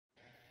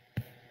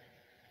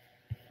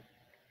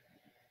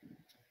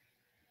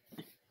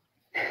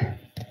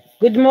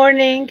Good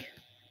morning,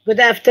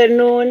 good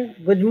afternoon,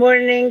 good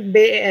morning,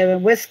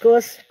 West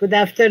Coast, good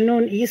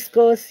afternoon, East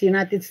Coast,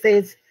 United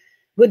States,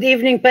 good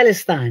evening,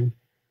 Palestine,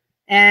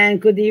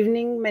 and good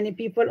evening, many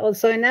people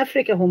also in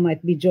Africa who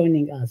might be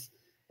joining us.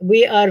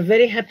 We are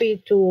very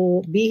happy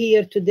to be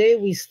here today.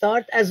 We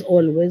start, as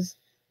always,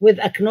 with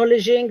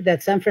acknowledging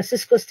that San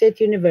Francisco State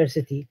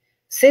University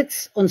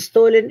sits on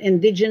stolen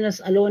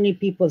indigenous Ohlone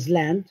people's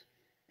land,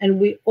 and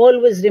we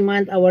always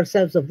remind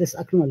ourselves of this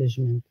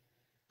acknowledgement.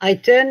 I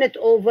turn it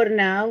over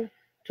now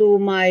to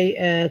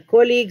my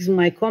colleagues,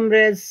 my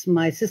comrades,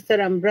 my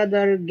sister and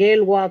brother,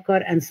 Gail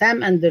Walker and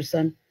Sam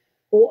Anderson,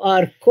 who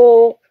are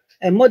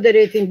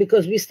co-moderating,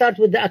 because we start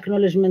with the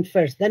acknowledgement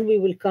first. Then we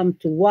will come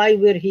to why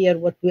we're here,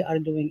 what we are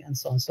doing, and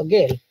so on. So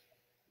Gail,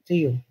 to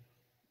you.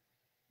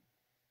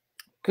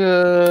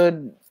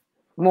 Good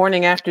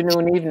morning,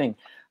 afternoon, evening.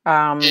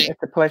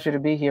 It's a pleasure to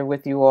be here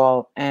with you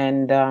all.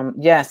 And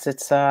yes,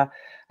 it's. I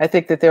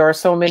think that there are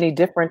so many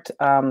different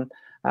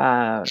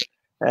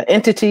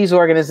entities,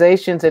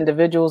 organizations,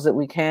 individuals that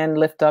we can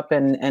lift up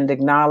and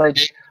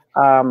acknowledge,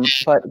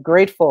 but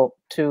grateful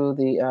to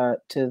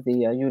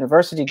the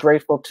university,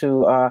 grateful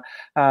to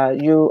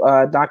you,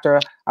 Dr.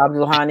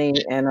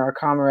 Abdulhadi, and our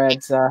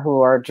comrades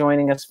who are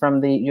joining us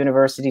from the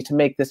university to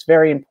make this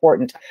very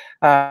important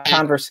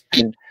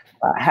conversation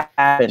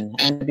happen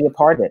and to be a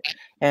part of it.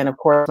 And of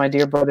course, my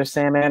dear brother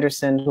Sam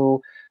Anderson,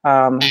 who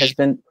has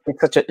been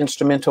such an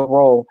instrumental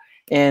role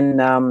in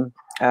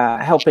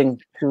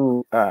helping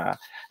to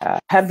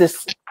have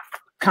this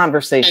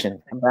conversation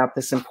about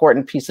this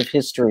important piece of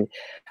history.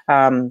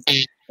 In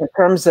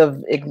terms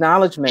of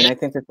acknowledgement, I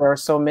think that there are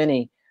so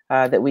many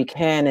that we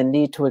can and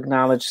need to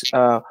acknowledge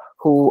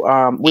who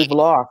we've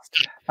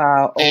lost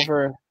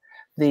over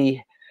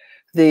the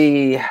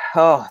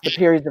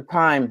periods of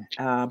time.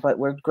 But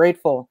we're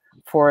grateful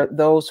for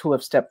those who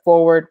have stepped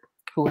forward,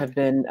 who have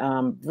been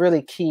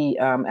really key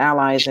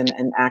allies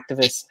and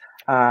activists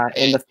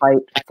in the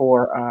fight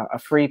for a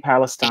free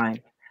Palestine,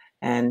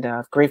 and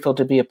grateful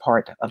to be a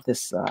part of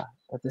this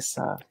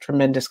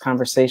tremendous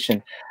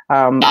conversation.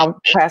 I'll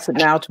pass it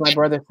now to my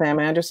brother Sam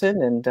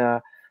Anderson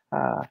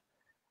and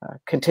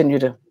continue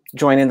to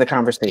join in the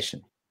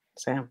conversation.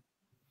 Sam.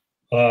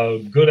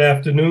 Good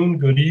afternoon,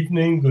 good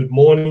evening, good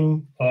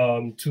morning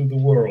to the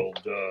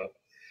world.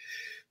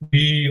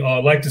 We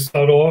like to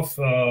start off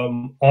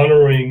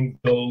honoring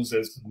those,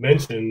 as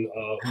mentioned,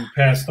 who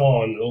passed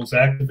on, those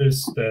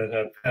activists that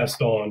have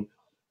passed on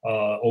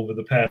over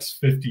the past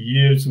 50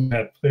 years, who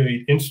have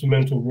played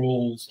instrumental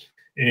roles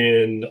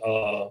in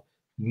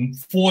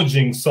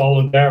forging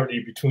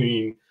solidarity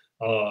between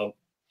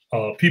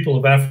people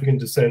of African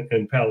descent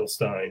and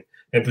Palestine,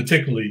 and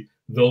particularly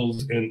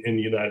those in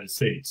the United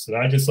States. And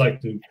I just like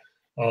to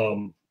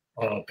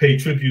pay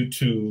tribute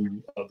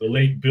to the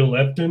late Bill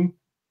Epton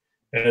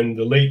and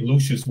the late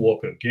Lucius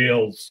Walker,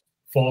 Gail's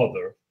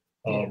father,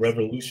 yes.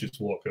 Reverend Lucius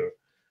Walker.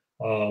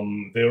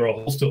 There are a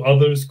host of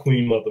others,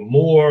 Queen Mother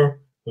Moore,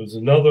 there's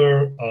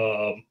another,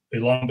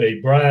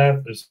 Elambe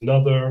Braff, there's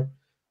another,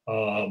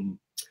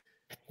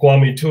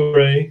 Kwame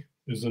Ture,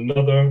 there's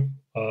another.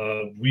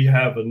 We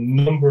have a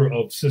number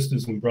of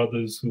sisters and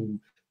brothers who,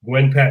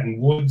 Gwen Patton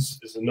Woods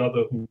is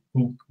another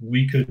who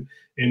we could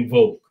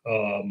invoke.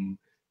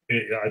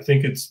 I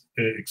think it's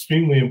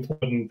extremely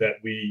important that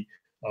we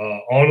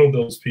honor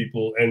those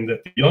people, and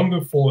that the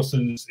younger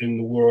forces in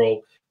the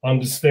world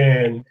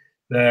understand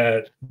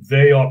that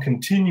they are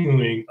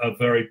continuing a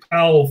very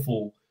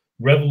powerful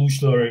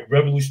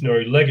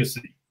revolutionary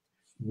legacy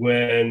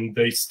when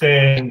they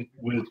stand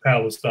with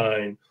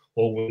Palestine,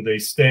 or when they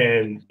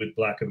stand with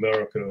Black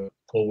America,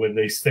 or when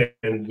they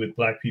stand with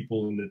Black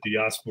people in the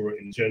diaspora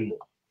in general.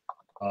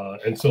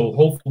 And so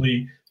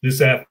hopefully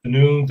this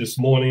afternoon, this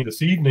morning,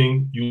 this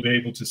evening, you'll be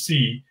able to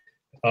see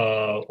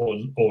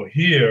or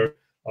hear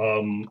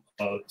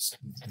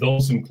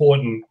those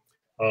important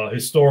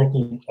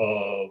historical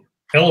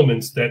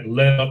elements that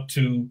led up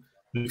to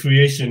the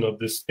creation of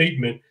this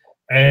statement,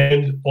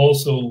 and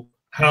also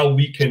how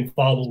we can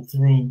follow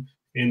through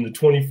in the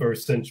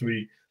 21st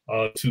century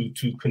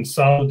to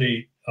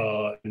consolidate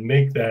and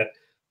make that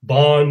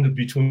bond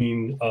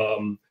between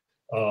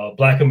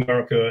Black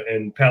America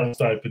and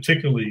Palestine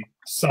particularly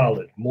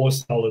solid, more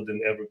solid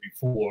than ever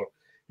before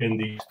in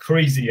these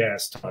crazy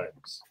ass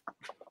times.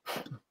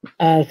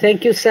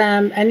 Thank you,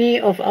 Sam. Any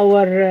of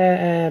our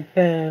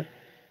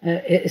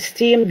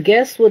esteemed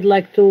guests would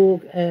like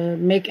to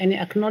make any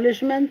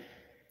acknowledgement?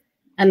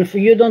 And if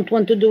you don't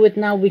want to do it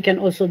now, we can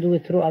also do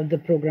it throughout the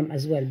program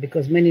as well,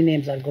 because many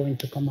names are going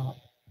to come out.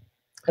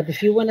 But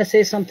if you want to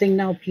say something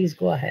now, please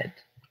go ahead.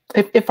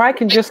 If I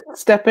can just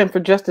step in for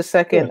just a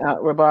second,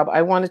 Rabab,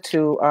 I wanted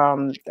to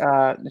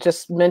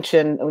just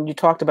mention, when you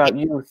talked about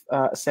youth,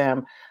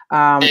 Sam,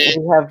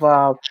 we have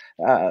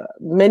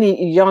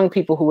many young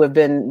people who have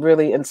been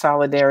really in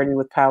solidarity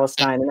with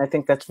Palestine, and I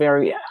think that's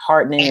very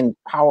heartening and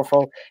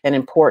powerful and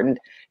important.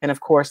 And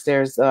of course,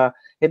 there's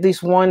at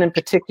least one in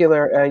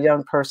particular, a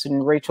young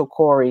person, Rachel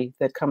Corey,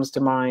 that comes to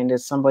mind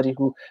as somebody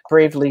who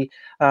bravely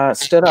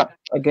stood up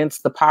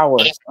against the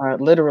powers,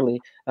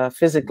 literally,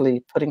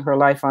 physically putting her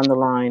life on the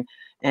line,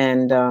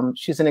 And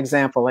she's an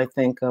example, I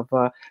think, of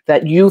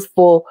that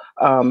youthful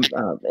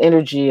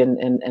energy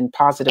and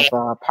positive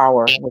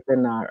power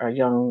within our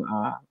young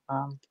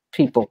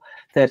people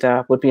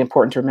that would be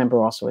important to remember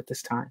also at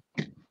this time.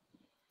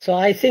 So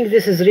I think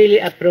this is really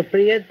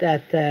appropriate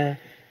that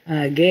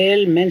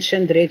Gail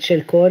mentioned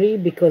Rachel Corrie,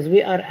 because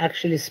we are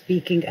actually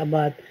speaking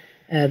about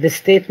the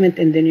statement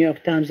in the New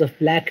York Times of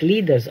Black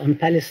leaders on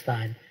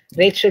Palestine.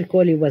 Rachel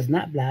Corrie was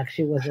not Black.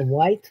 She was a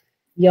white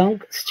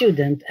young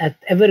student at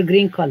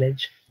Evergreen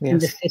College in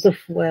the state of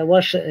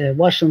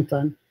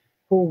Washington,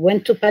 who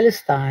went to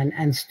Palestine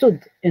and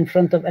stood in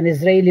front of an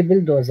Israeli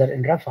bulldozer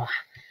in Rafah.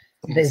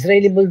 The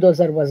Israeli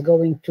bulldozer was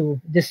going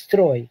to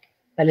destroy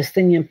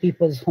Palestinian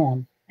people's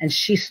home, and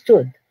she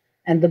stood,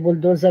 and the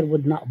bulldozer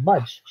would not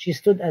budge. She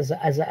stood as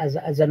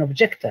an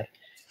objector,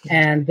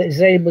 and the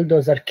Israeli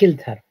bulldozer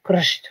killed her,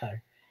 crushed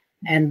her.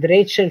 And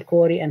Rachel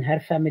Corrie and her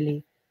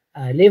family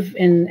live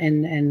in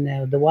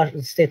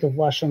the state of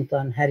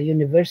Washington. Her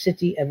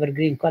university,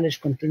 Evergreen College,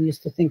 continues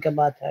to think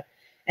about her,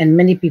 and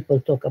many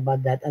people talk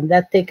about that. And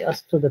that takes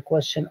us to the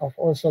question of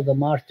also the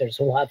martyrs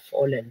who have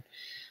fallen.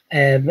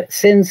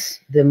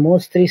 Since the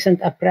most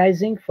recent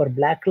uprising for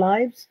Black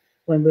lives,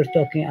 when we're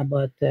talking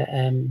about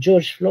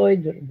George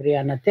Floyd,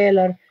 Breonna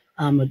Taylor,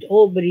 Ahmaud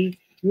Arbery,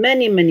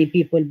 many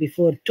people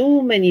before,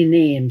 too many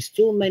names,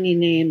 too many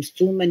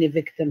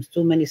victims,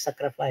 too many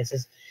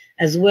sacrifices,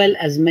 as well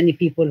as many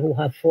people who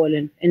have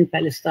fallen in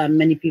Palestine.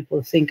 Many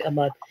people think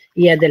about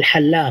Iyad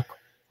al-Hallaq,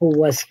 who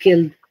was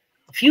killed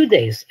a few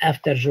days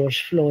after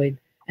George Floyd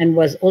and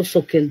was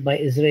also killed by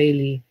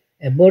Israeli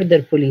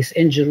border police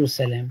in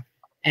Jerusalem.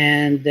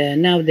 And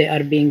now they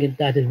are being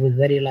indicted with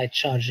very light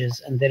charges,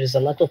 and there is a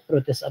lot of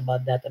protest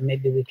about that, and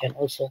maybe we can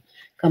also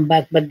come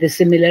back. But the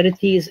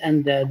similarities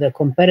and the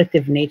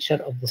comparative nature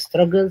of the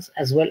struggles,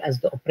 as well as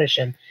the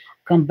oppression,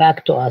 come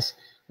back to us.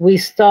 We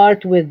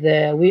start with,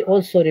 we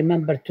also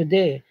remember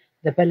today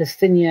the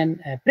Palestinian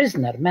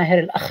prisoner,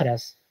 Maher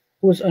al-Akhras,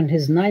 who's on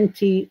his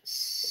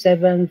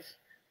 97th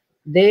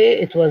day.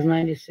 It was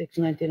 96,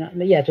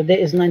 99. Yeah, today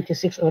is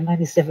 96 or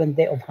 97th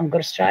day of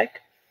hunger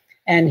strike.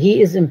 And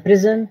he is in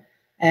prison.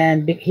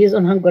 And he's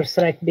on hunger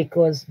strike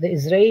because the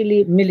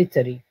Israeli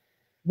military,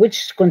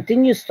 which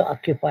continues to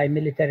occupy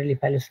militarily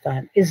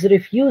Palestine, is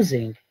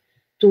refusing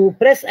to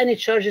press any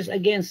charges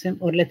against him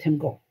or let him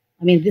go.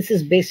 I mean, this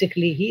is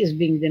basically, he is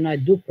being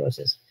denied due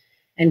process,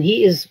 and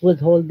he is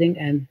withholding,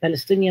 and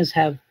Palestinians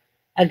have,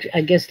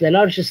 I guess, the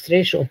largest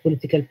ratio of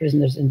political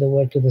prisoners in the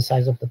world to the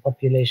size of the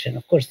population.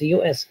 Of course, the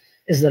US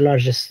is the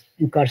largest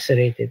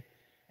incarcerated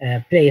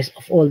place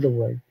of all the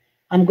world.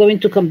 I'm going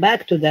to come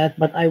back to that,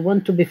 but I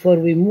want to, before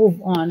we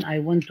move on, I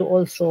want to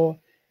also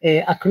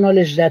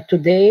acknowledge that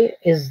today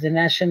is the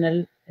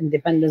National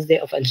Independence Day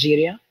of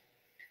Algeria,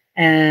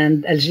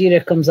 and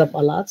Algeria comes up a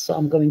lot, so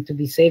I'm going to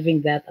be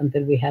saving that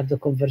until we have the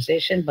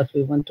conversation, but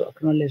we want to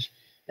acknowledge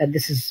that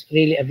this is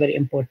really a very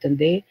important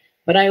day.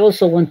 But I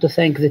also want to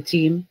thank the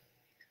team,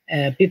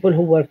 people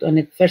who worked on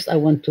it. First, I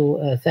want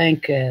to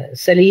thank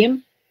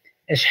Salim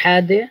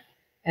Eshhade.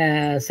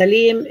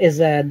 Salim is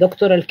a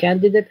doctoral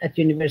candidate at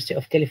University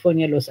of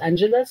California, Los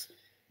Angeles.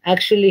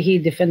 Actually, he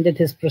defended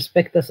his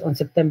prospectus on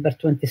September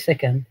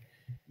 22nd,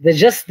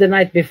 just the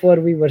night before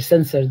we were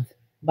censored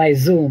by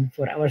Zoom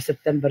for our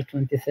September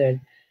 23rd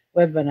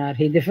webinar.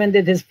 He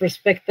defended his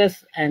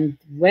prospectus and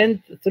went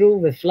through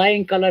with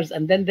flying colors.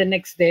 And then the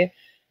next day,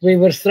 we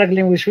were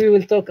struggling, which we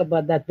will talk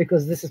about that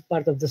because this is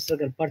part of the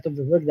struggle, part of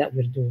the work that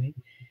we're doing.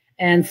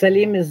 And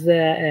Salim is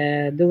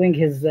doing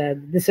his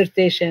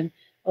dissertation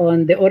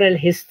on the oral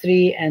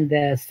history and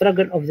the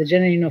struggle of the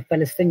Genuine of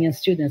Palestinian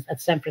students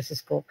at San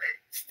Francisco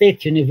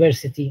State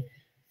University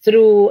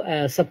through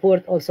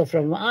support also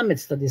from AMED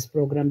Studies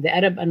Program, the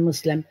Arab and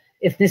Muslim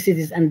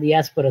Ethnicities and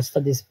Diasporas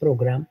Studies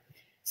Program.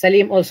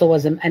 Salim also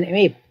was an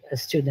AMED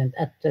student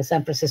at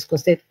San Francisco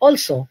State,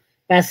 also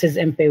passed his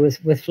MP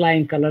with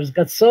flying colors,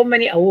 got so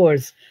many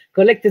awards,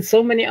 collected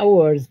so many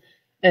awards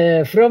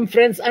from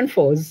friends and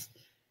foes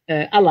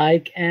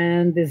alike,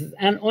 and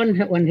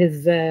on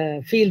his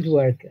field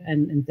work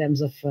and in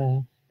terms of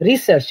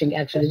researching,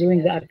 actually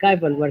doing the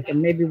archival work.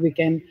 And maybe we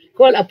can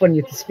call upon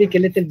you to speak a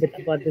little bit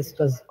about this,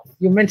 because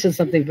you mentioned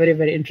something very,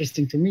 very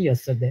interesting to me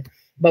yesterday,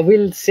 but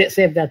we'll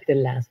save that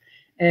till last.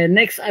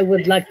 Next, I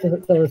would like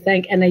to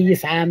thank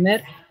Anais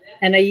Amer.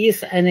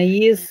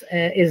 Anais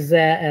is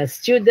a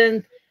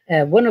student,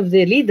 one of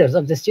the leaders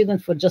of the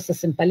Student for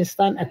Justice in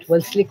Palestine at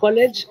Wellesley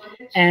College.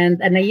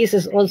 And Anais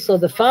is also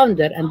the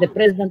founder and the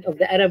president of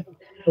the Arab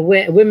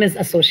Women's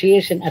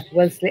Association at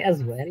Wellesley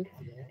as well.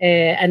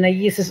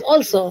 Anais is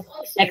also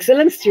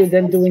excellent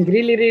student, doing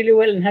really, really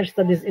well in her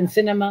studies in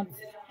cinema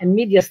and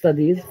media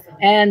studies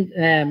and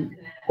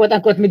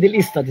quote-unquote Middle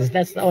East studies.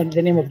 That's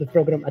the name of the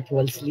program at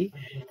Wellesley.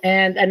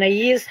 And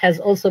Anais has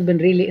also been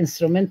really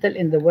instrumental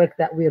in the work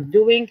that we're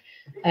doing,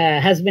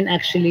 has been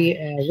actually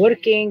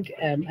working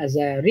as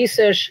a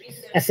research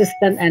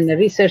assistant and a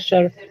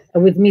researcher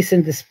with me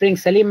since the spring.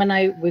 Salim and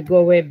I, we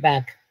go way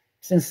back,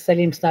 since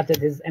Salim started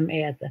his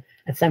MA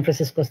at San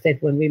Francisco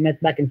State when we met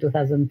back in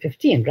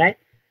 2015, right?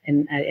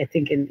 And I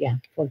think in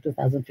fall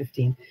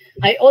 2015.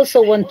 I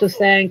also want to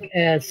thank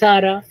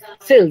Sarah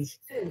Sills,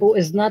 who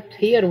is not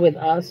here with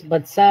us,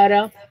 but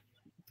Sarah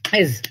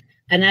is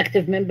an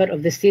active member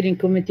of the steering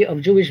committee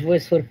of Jewish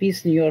Voice for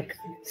Peace, New York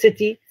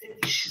City.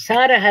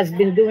 Sarah has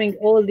been doing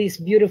all these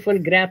beautiful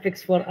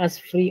graphics for us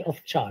free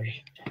of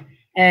charge.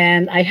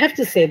 And I have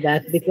to say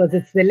that because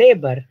it's the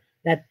labor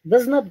that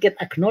does not get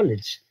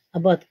acknowledged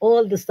about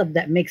all the stuff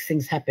that makes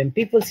things happen.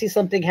 People see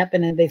something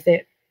happen and they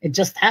say, it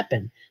just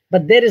happened.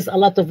 But there is a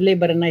lot of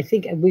labor. And I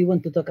think we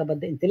want to talk about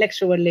the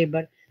intellectual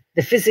labor,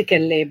 the physical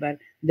labor,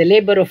 the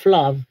labor of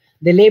love,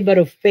 the labor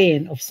of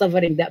pain, of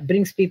suffering that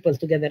brings people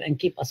together and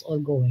keep us all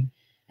going.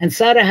 And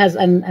Sarah has,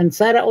 and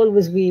Sarah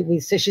always, we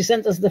say, she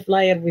sent us the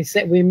flyer, we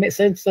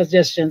sent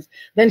suggestions,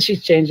 then she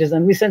changes,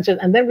 and we sent it,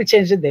 and then we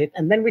change the date,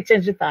 and then we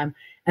change the time.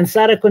 And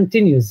Sarah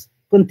continues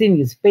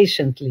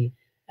patiently,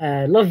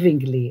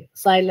 lovingly,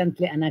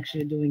 silently, and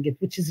actually doing it,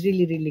 which is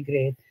really, really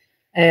great.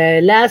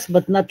 Last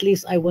but not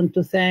least, I want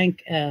to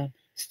thank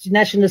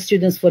National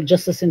Students for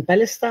Justice in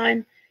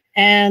Palestine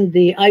and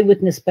the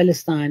Eyewitness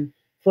Palestine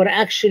for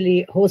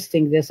actually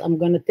hosting this. I'm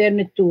going to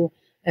turn it to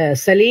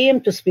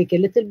Salim to speak a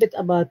little bit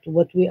about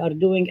what we are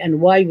doing and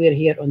why we're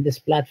here on this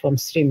platform,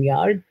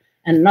 StreamYard,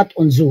 and not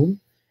on Zoom.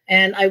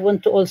 And I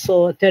want to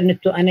also turn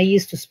it to Anais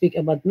to speak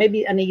about,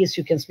 maybe Anais,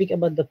 you can speak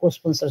about the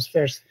co-sponsors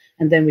first,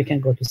 and then we can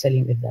go to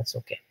Salim if that's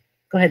okay.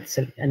 Go ahead,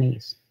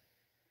 Anais.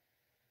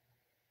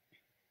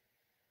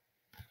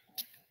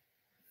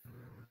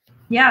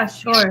 Yeah,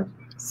 sure.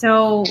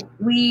 So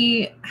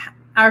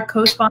our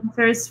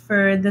co-sponsors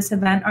for this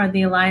event are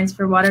the Alliance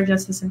for Water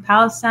Justice in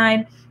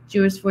Palestine,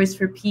 Jewish Voice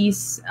for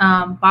Peace,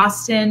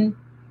 Boston,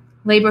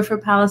 Labor for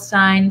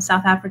Palestine,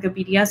 South Africa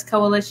BDS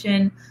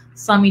Coalition,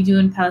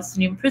 Slamidun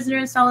Palestinian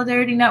Prisoner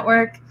Solidarity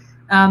Network,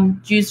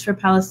 Jews for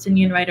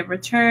Palestinian Right of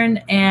Return,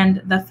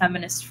 and the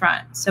Feminist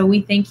Front. So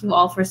we thank you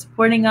all for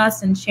supporting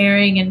us and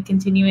sharing and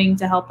continuing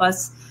to help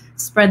us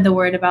spread the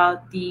word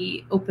about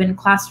the open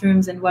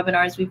classrooms and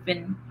webinars we've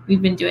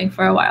been doing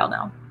for a while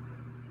now.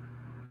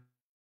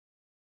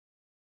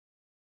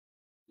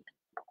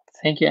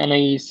 Thank you,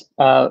 Anais.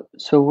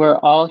 So we're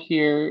all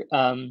here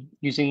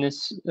using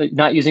this,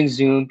 not using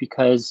Zoom,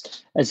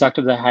 because as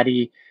Dr.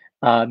 Abdulhadi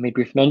made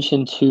brief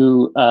mention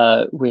to,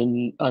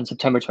 when on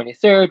September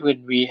 23rd,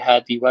 when we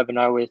had the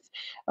webinar with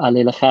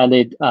Leila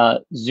Khalid,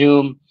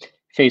 Zoom,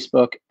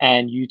 Facebook,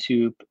 and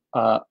YouTube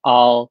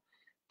all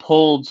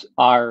pulled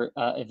our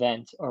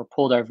event or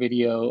pulled our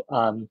video,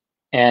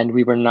 and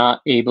we were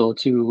not able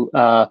to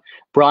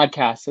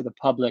broadcast to the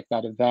public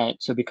that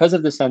event. So because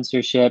of the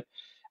censorship,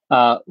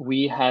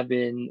 we have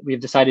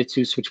decided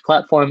to switch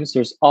platforms.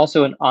 There's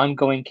also an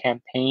ongoing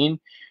campaign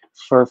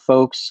for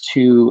folks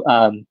to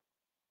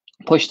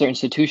push their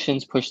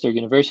institutions, push their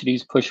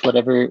universities, push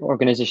whatever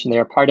organization they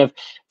are part of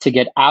to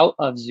get out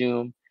of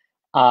Zoom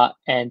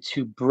and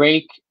to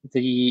break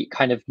the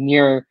kind of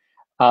near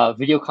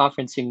video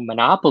conferencing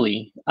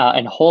monopoly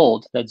and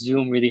hold that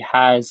Zoom really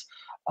has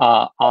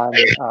on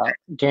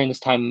during this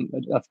time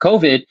of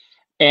COVID,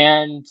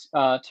 and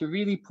to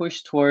really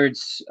push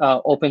towards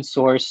open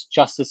source,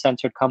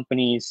 justice-centered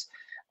companies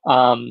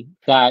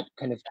that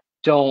kind of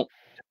don't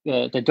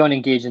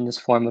engage in this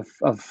form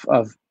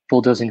of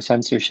bulldozing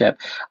censorship.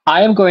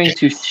 I am going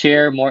to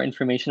share more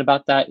information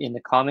about that in the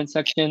comment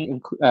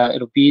section.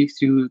 It'll be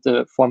through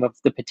the form of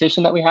the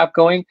petition that we have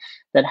going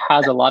that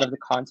has a lot of the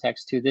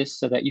context to this,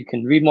 so that you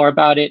can read more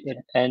about it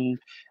and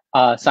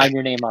sign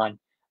your name on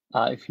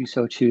if you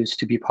so choose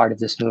to be part of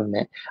this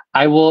movement.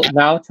 I will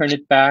now turn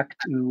it back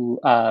to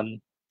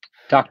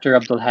Dr.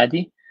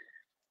 Abdulhadi.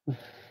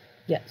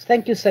 Yes,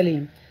 thank you,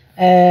 Salim.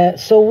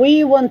 So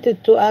we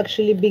wanted to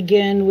actually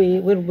begin,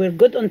 we're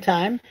good on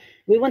time.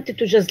 We wanted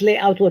to just lay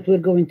out what we're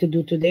going to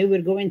do today.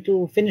 We're going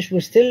to finish,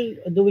 we're still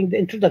doing the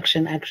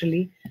introduction,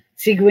 actually,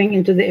 segueing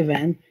into the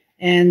event.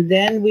 And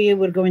then we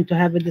were going to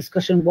have a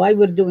discussion why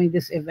we're doing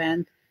this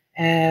event.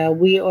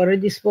 We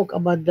already spoke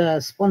about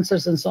the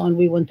sponsors and so on.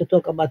 We want to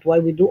talk about why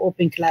we do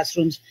open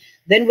classrooms.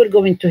 Then we're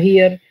going to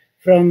hear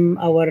from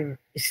our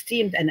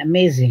esteemed and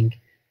amazing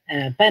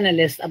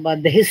panelists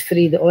about the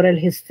history, the oral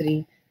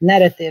history,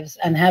 narratives,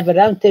 and have a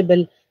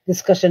roundtable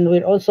discussion.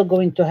 We're also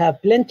going to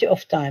have plenty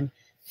of time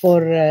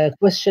for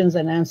questions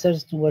and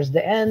answers towards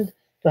the end,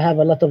 to have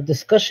a lot of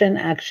discussion.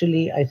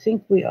 Actually, I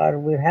think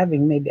we're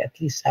having maybe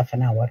at least half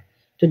an hour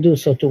to do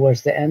so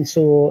towards the end.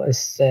 So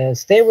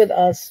stay with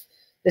us.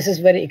 This is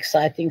very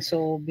exciting.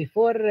 So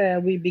before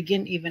we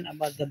begin even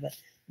about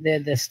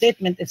the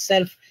statement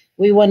itself,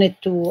 we wanted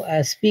to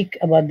speak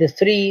about the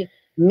three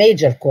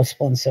major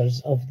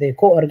co-sponsors of the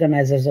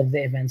co-organizers of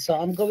the event. So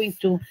I'm going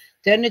to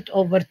turn it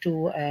over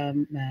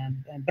to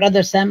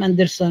Brother Sam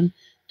Anderson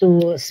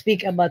to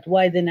speak about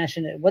what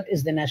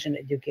is the national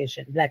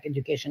education, Black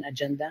education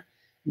agenda.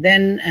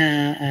 Then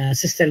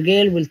Sister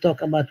Gail will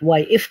talk about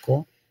why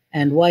IFCO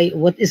and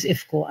what is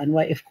IFCO and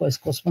why IFCO is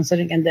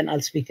co-sponsoring, and then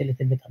I'll speak a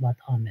little bit about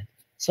AMED.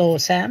 So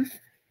Sam?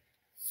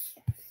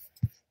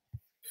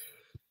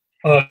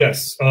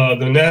 Yes,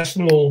 the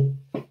National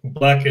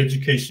Black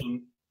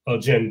Education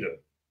Agenda,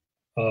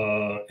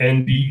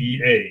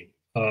 NBEA,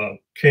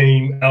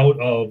 came out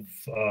of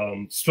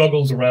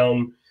struggles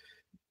around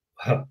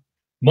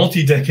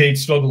multi-decade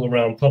struggle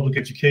around public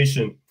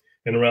education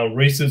and around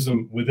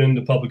racism within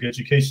the public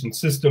education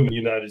system in the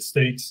United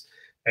States,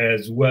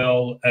 as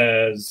well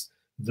as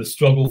the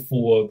struggle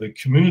for the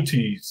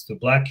communities, the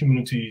Black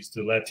communities,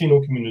 the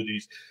Latino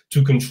communities,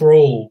 to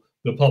control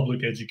the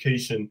public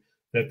education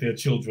that their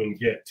children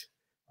get.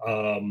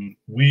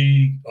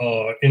 We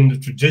are in the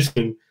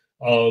tradition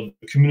of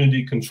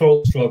community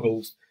control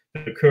struggles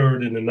that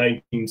occurred in the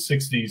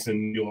 1960s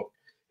in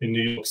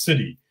New York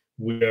City,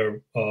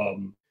 where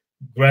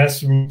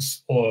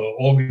grassroots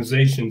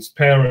organizations,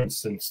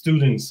 parents and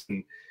students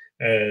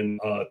and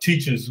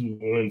teachers who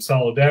were in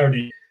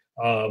solidarity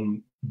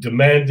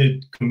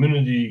demanded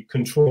community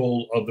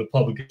control of the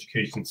public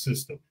education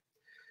system.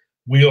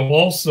 We are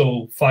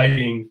also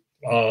fighting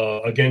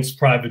against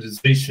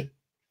privatization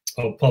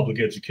of public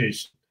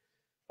education.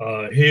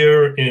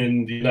 Here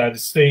in the United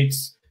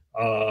States,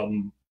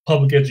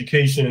 public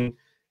education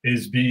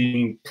is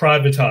being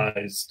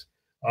privatized,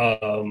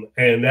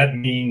 and that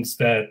means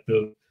that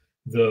the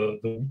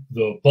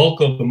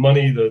bulk of the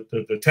money,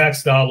 the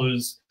tax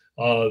dollars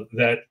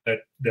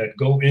that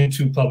go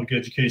into public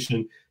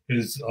education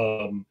is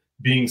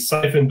being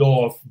siphoned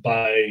off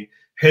by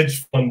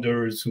hedge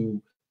funders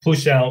who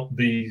push out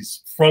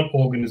these front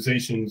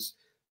organizations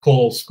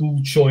called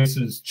school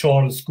choices,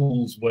 charter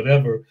schools,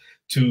 whatever,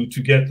 to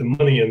get the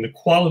money, and the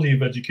quality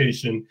of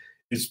education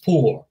is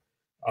poor.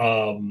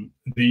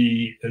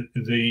 They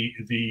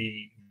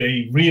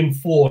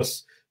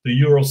reinforce the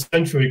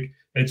Eurocentric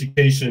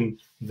education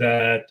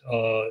that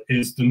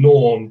is the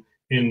norm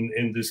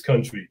in this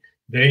country.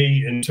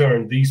 They, in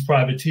turn, these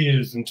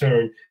privateers, in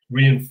turn,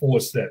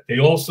 reinforce that. They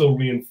also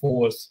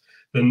reinforce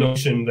the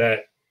notion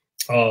that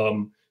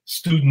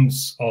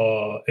students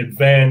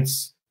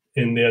advance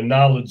in their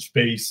knowledge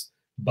base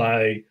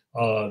by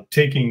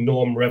taking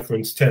norm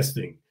reference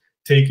testing,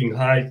 taking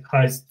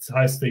high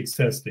stakes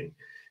testing,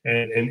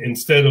 and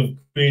instead of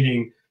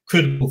creating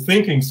critical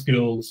thinking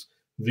skills,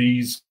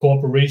 these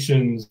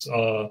corporations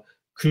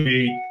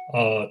create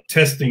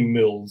testing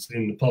mills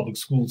in the public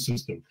school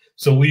system.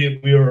 So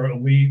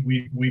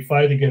we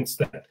fight against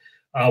that.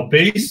 Our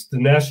base, the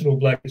National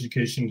Black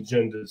Education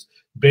Agenda's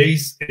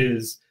base,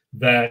 is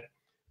that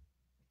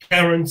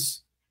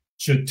parents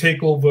should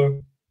take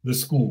over the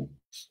schools.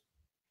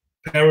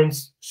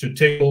 Parents should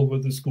take over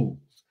the schools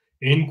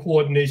in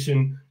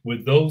coordination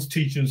with those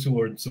teachers who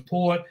are in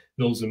support,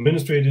 those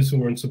administrators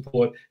who are in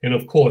support, and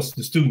of course,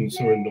 the students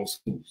who are in those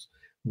schools.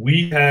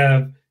 We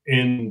have,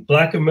 in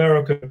Black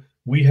America,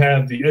 we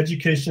have the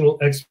educational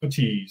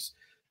expertise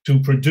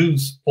to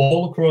produce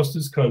all across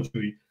this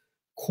country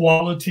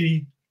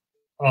quality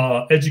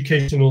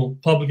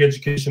public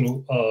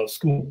educational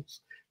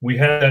schools. We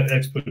have that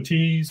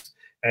expertise,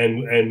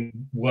 and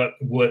what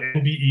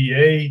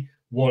NBEA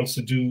wants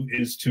to do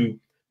is to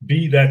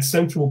be that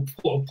central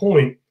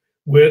point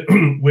where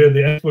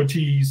the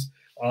expertise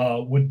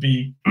would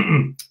be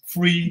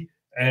free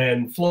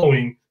and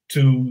flowing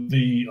to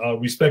the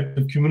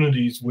respective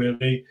communities where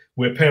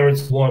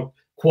parents want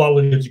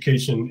quality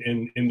education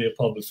in their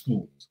public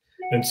schools.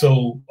 And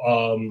so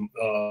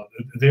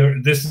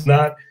this is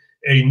not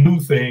a new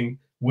thing.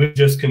 We're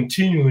just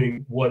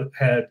continuing what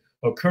had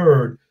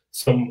occurred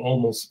some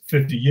almost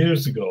 50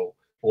 years ago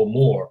or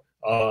more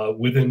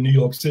within New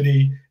York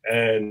City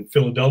and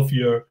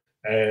Philadelphia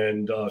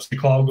and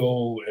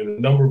Chicago and a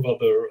number of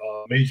other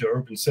major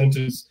urban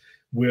centers,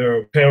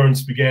 where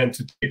parents began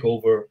to take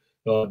over,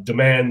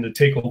 demand to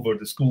take over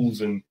the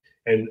schools and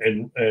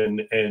bring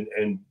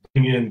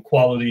in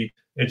quality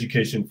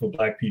education for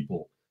Black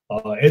people.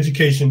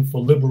 Education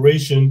for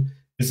liberation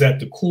is at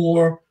the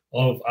core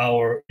of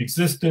our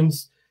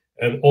existence,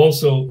 and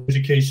also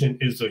education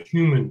is a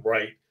human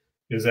right,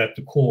 is at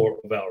the core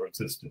of our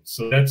existence.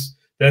 So that's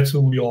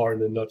who we are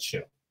in a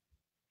nutshell.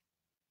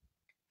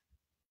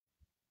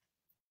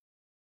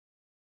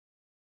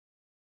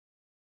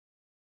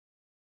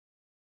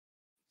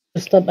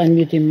 Stop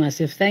unmuting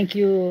massive. Thank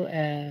you,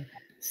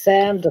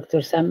 Sam,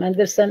 Dr. Sam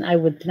Anderson. I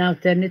would now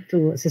turn it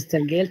to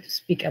Sister Gail to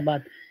speak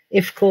about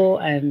IFCO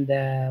and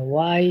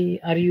why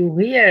are you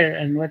here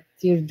and what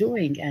you're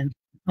doing. And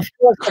of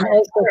course, I'm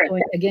also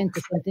going again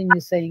to continue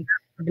saying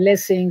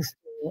blessings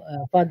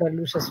to Father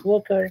Lucius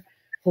Walker,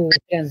 who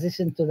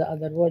transitioned to the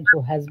other world,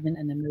 who has been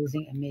an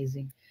amazing,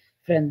 amazing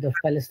friend of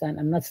Palestine.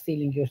 I'm not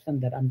stealing your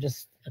thunder. I'm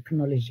just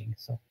acknowledging.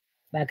 So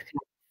back to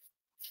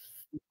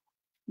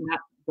you.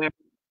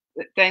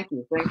 Thank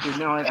you.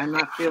 No, I'm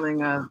not feeling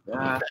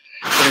that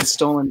it's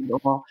stolen at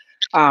all.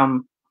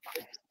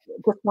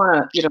 Just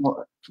want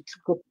to,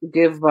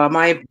 give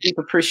my deep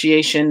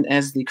appreciation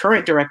as the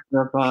current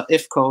director of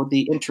IFCO,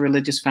 the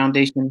Interreligious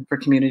Foundation for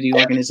Community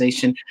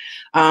Organization.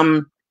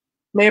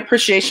 My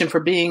appreciation for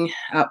being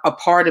a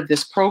part of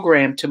this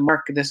program to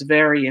mark this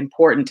very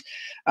important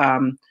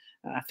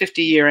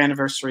 50-year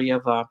anniversary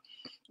of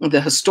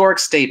the historic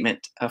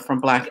statement from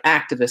Black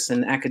activists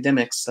and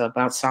academics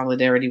about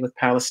solidarity with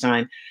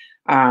Palestine.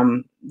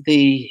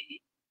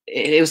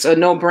 It was a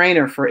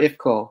no-brainer for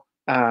IFCO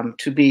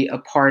to be a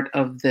part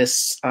of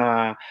this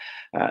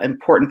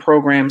important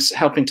programs,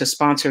 helping to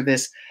sponsor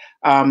this.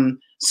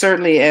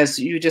 Certainly, as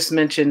you just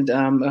mentioned,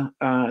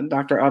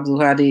 Dr.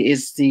 Abdulhadi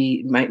is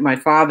my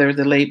father,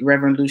 the late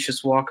Reverend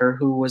Lucius Walker,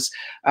 who was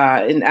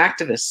an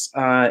activist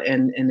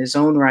in his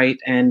own right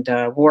and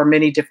wore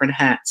many different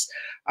hats,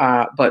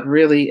 but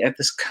really at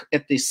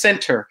the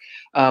center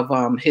of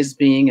his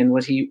being and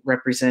what he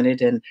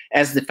represented, and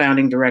as the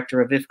founding director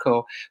of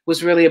IFCO,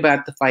 was really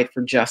about the fight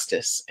for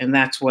justice, and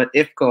that's what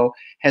IFCO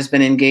has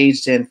been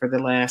engaged in for the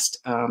last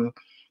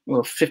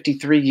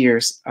 53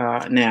 years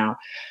now.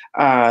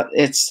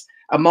 It's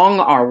among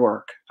our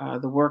work,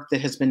 the work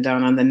that has been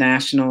done on the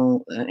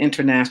national,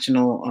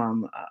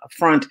 international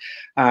front,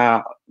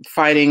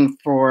 fighting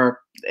for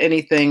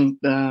anything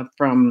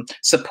from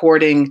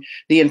supporting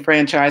the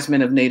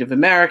enfranchisement of Native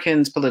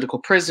Americans, political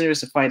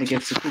prisoners, the fight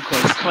against the Ku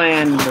Klux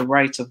Klan, the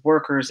rights of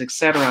workers,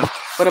 etc.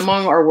 But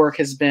among our work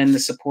has been the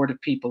support of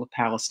people of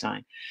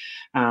Palestine.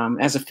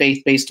 As a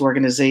faith-based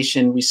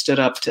organization, we stood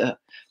up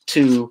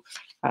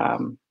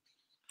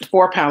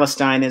for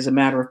Palestine as a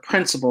matter of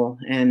principle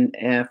and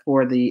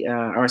for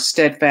our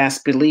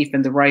steadfast belief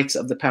in the rights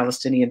of the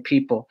Palestinian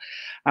people.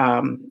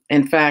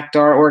 In fact,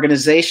 our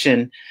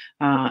organization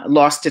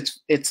lost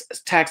its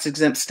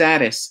tax-exempt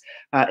status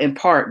in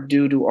part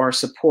due to our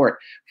support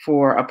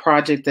for a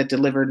project that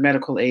delivered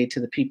medical aid to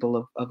the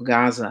people of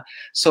Gaza.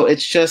 So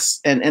it's just,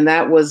 and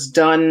that was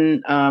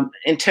done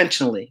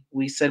intentionally.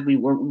 We said we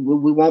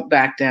won't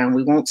back down.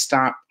 We won't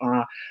stop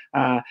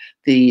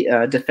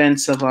the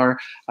defense of our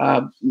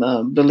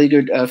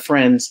beleaguered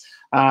friends,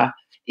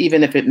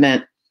 even if it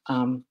meant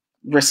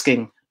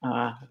risking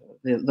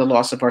the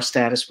loss of our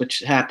status, which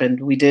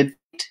happened. We did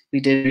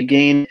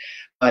regain,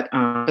 but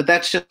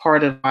that's just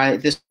part of why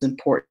this is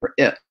important for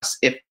us,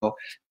 IFCO,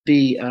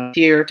 be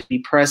here, to be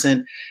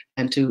present,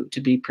 and to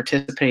be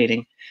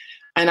participating.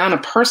 And on a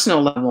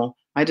personal level,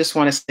 I just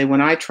want to say,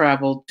 when I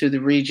traveled to the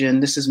region,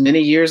 this is many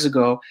years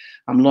ago,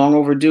 I'm long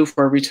overdue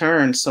for a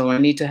return, so I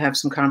need to have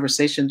some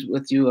conversations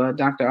with you,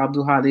 Dr.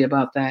 Abdulhadi,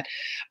 about that.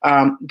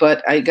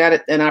 But I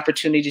got an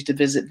opportunity to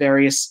visit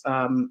various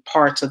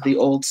parts of the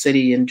old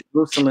city in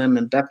Jerusalem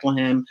and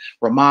Bethlehem,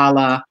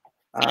 Ramallah,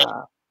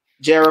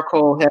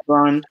 Jericho,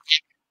 Hebron,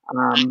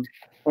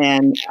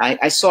 and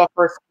I saw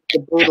first the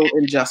brutal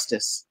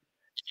injustice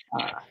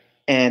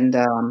and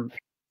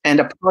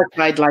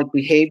apartheid-like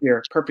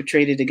behavior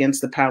perpetrated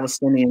against the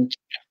Palestinians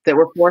that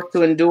were forced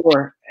to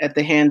endure at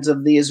the hands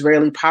of the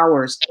Israeli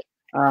powers,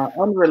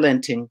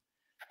 unrelenting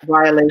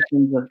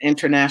violations of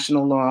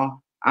international law,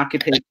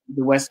 occupation of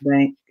the West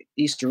Bank,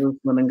 East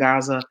Jerusalem, and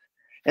Gaza,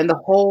 and the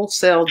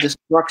wholesale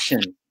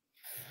destruction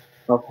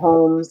of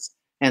homes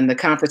and the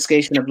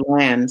confiscation of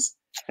lands.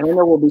 And I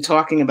know we'll be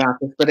talking about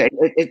this, but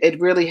it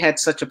really had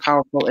such a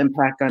powerful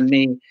impact on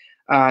me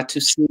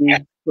to see,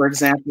 for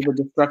example,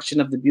 the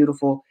destruction of the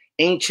beautiful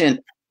ancient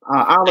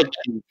olive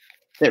trees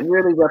that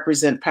really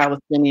represent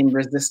Palestinian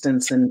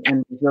resistance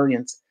and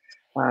resilience.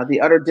 The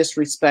utter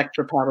disrespect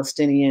for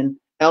Palestinian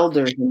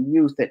elders and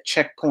youth at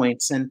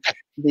checkpoints, and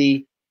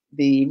the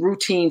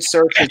routine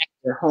searches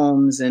of their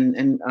homes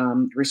and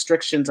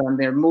restrictions on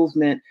their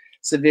movement,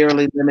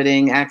 severely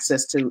limiting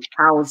access to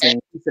housing,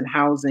 decent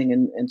housing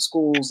and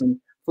schools and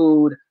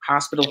food,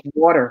 hospitals,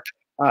 water,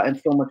 and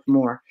so much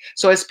more.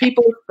 So as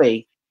people of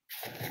faith,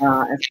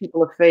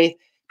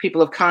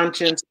 people of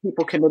conscience,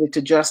 people committed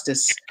to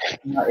justice,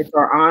 it's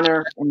our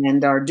honor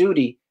and our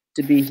duty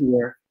to be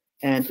here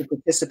and to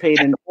participate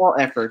in all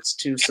efforts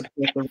to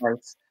support the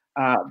rights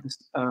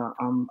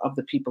of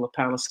the people of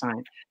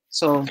Palestine.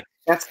 So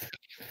that's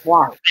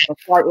why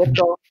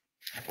IFCO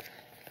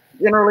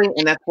generally,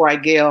 and that's why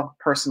Gail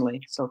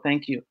personally. So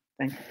thank you.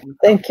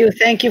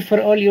 Thank you for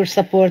all your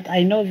support.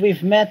 I know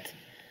we've met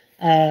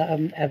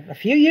a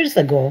few years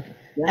ago,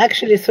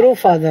 actually through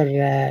Father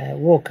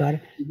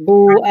Walker,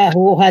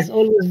 who has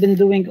always been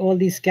doing all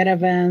these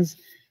caravans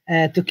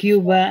to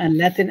Cuba and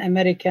Latin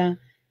America,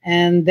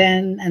 and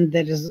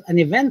there is an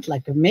event,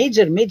 like a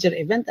major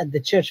event at the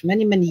church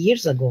many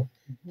years ago,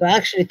 to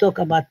actually talk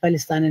about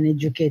Palestine and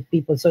educate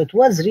people. So it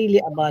was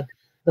really about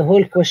the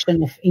whole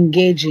question of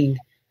engaging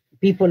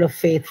people of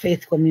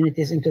faith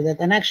communities into that.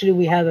 And actually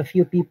we have a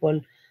few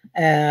people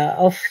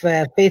of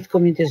faith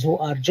communities who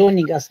are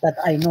joining us that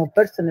I know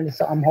personally,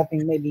 so I'm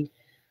hoping maybe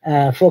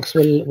folks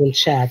will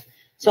chat.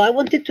 So I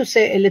wanted to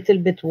say a little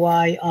bit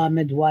why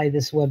AMED, why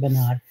this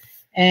webinar,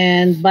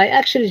 and by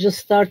actually just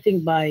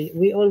starting by,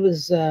 we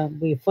always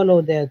we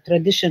follow the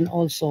tradition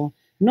also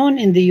known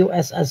in the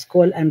US as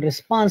call and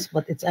response,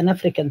 but it's an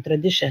African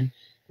tradition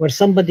where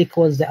somebody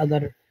calls the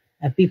other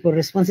people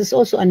response. It's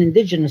also an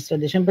indigenous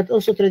tradition, but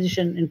also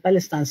tradition in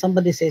Palestine.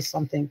 Somebody says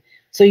something,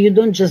 so you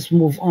don't just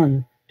move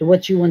on to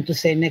what you want to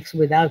say next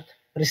without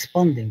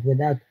responding,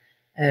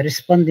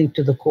 responding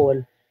to the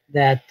call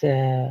that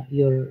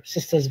your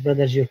sisters,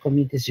 brothers, your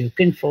communities, your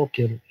kinfolk,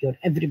 your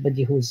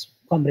everybody who's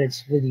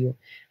comrades with you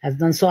has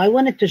done. So I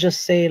wanted to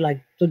just say,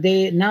 like,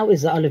 today, now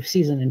is the olive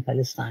season in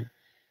Palestine.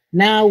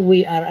 Now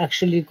we are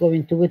actually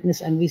going to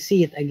witness, and we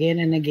see it again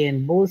and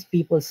again, both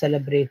people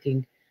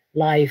celebrating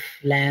life,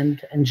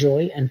 land, and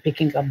joy, and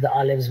picking up the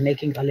olives,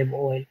 making olive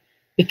oil,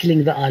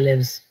 pickling the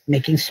olives,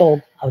 making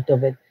soap out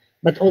of it.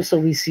 But also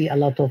we see a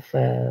lot of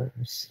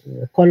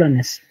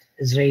colonists,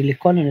 Israeli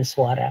colonists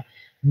who are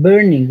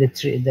burning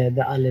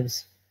the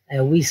olives.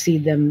 We see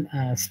them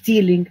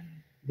stealing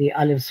the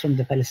olives from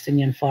the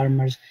Palestinian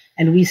farmers,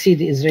 and we see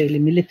the Israeli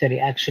military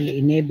actually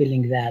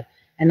enabling that,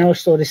 and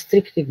also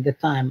restricting the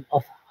time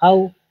of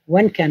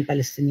when can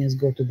Palestinians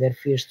go to their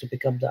fields to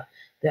pick up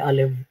the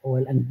olive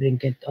oil and bring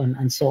it on,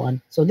 and so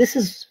on. So this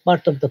is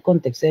part of the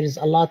context. There is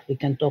a lot we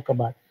can talk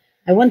about.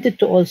 I wanted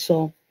to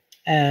also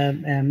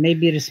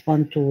maybe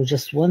respond to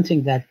just one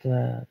thing that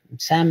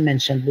Sam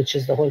mentioned, which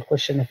is the whole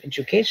question of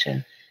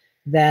education,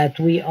 that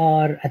we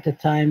are at a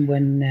time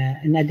when,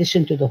 in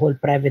addition to the whole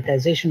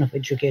privatization of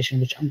education,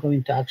 which I'm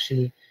going to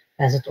actually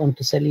pass it on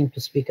to Salim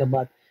to speak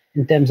about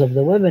in terms of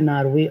the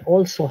webinar, we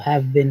also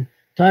have been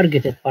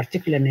targeted,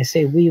 particularly, and I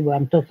say we,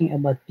 I'm talking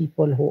about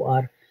people who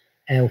are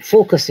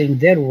focusing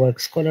their work,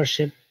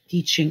 scholarship,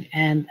 teaching,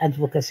 and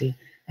advocacy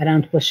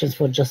around questions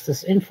for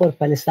justice in for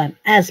Palestine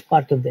as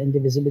part of the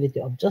indivisibility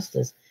of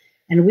justice.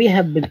 And we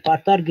have been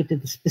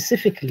targeted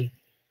specifically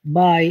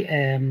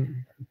by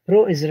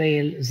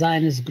pro-Israel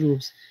Zionist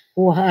groups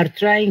who are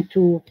trying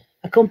to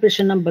accomplish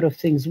a number of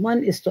things.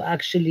 One is to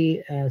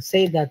actually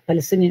say that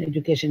Palestinian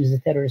education is a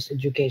terrorist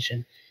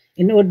education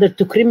in order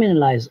to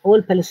criminalize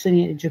all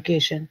Palestinian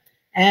education,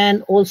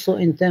 and also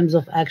in terms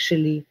of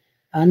actually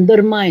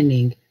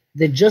undermining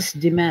the just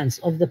demands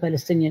of the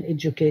Palestinian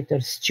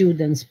educators,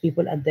 students,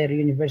 people at their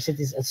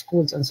universities, at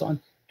schools, and so on,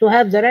 to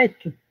have the right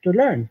to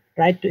learn,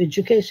 right to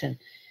education.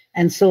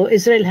 And so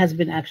Israel has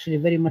been actually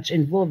very much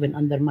involved in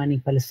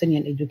undermining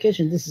Palestinian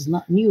education. This is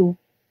not new.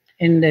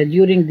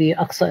 During the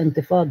Aqsa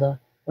Intifada,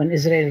 when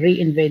Israel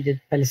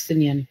re-invaded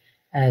Palestinian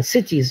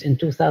cities in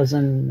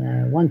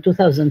 2001,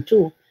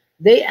 2002,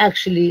 they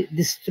actually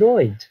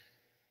destroyed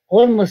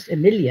almost 1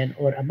 million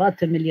or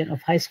about 1 million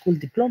of high school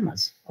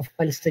diplomas of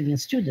Palestinian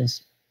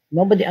students.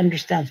 Nobody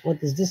understands what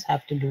does this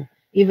have to do,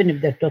 even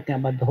if they're talking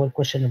about the whole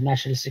question of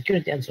national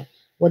security and so on.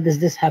 What does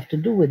this have to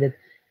do with it?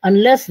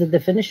 Unless the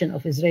definition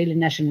of Israeli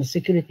national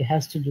security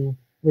has to do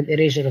with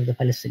erasure of the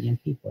Palestinian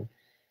people.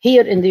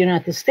 Here in the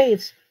United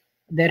States,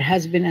 there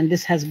has been, and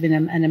this has been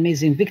an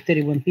amazing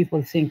victory when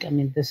people think, I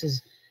mean, this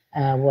is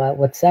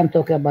what Sam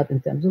talked about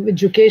in terms of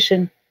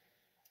education,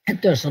 in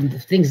terms of the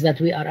things that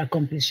we are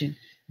accomplishing.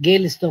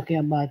 Gail is talking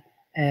about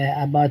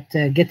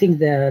getting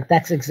the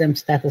tax-exempt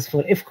status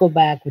for IFCO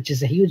back, which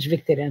is a huge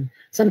victory. And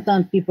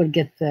sometimes people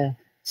get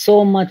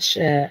so much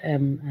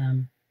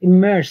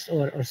immersed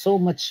or so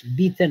much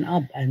beaten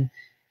up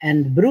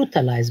and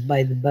brutalized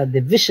by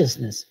the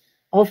viciousness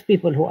of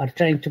people who are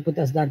trying to put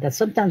us down, that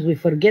sometimes we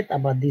forget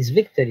about these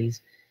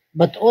victories.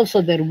 But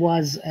also there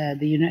was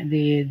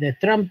the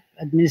Trump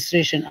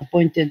administration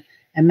appointed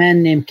a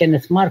man named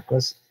Kenneth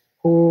Marcus,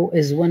 who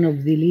is one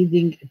of the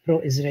leading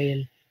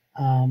pro-Israel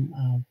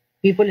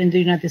people in the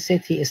United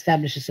States. He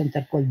established a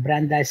center called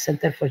Brandeis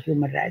Center for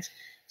Human Rights.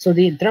 So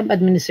the Trump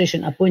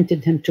administration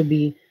appointed him to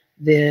be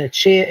the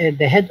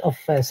head of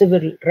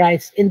civil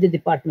rights in the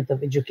Department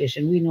of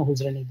Education. We know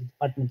who's running the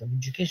Department of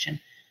Education,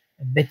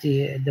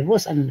 Betty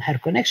DeVos and her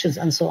connections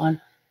and so on.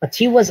 But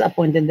he was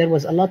appointed. There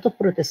was a lot of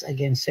protests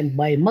against him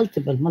by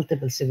multiple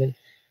civil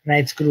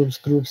rights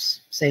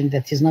groups saying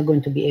that he's not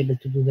going to be able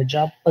to do the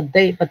job. But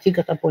he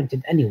got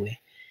appointed anyway.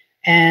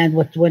 And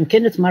when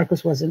Kenneth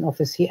Marcus was in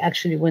office, he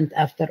actually went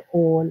after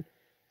all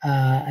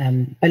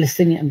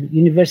Palestinian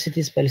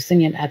universities,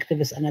 Palestinian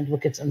activists and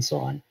advocates, and so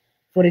on.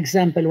 For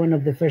example, one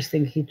of the first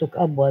things he took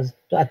up was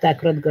to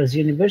attack Rutgers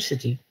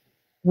University,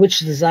 which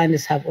the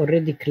Zionists have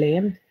already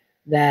claimed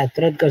that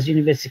Rutgers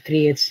University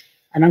creates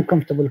an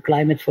uncomfortable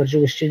climate for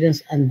Jewish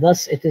students, and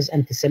thus it is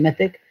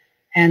anti-Semitic.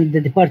 And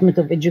the Department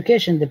of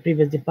Education, the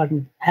previous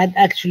department, had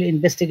actually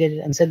investigated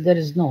and said there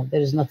is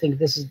nothing.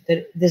 This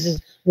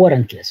is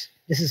warrantless.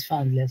 This is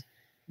foundless.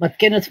 But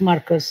Kenneth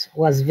Marcus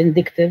was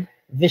vindictive,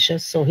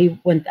 vicious, so he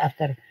went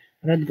after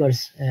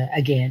Rutgers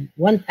again,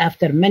 went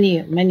after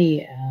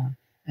many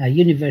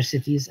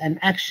universities, and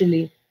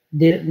actually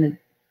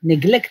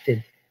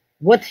neglected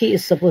what he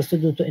is supposed to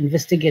do to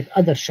investigate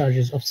other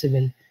charges of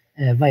civil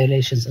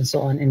violations and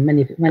so on in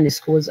many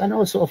schools, and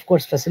also, of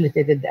course,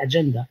 facilitated the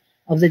agenda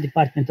of the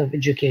Department of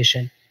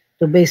Education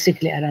to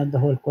basically around the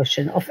whole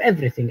question of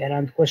everything,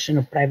 around question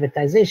of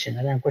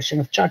privatization, around question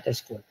of charter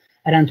school,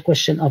 around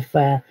question of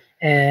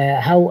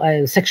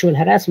how sexual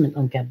harassment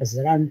on campus,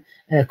 around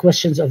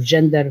questions of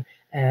gender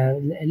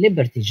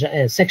liberty,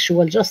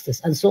 sexual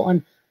justice, and so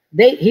on.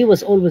 He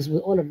was always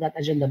with all of that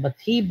agenda, but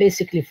he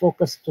basically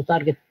focused to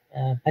target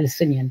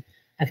Palestinian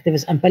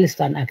activists and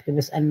Palestine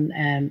activists,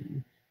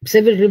 and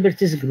civil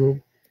liberties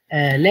group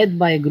led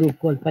by a group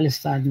called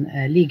Palestine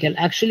Legal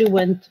actually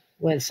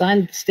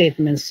signed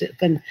statements,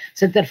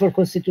 Center for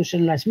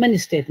Constitutional Rights, many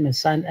statements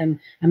signed, and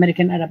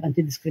American Arab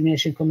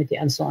Anti-Discrimination Committee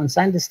and so on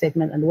signed the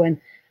statement,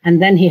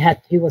 and then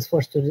he was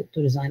forced to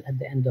resign at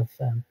the end of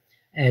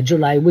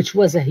July, which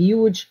was a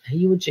huge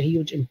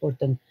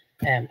important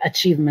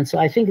achievement. So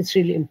I think it's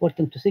really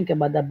important to think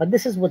about that. But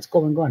this is what's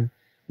going on.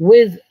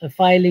 with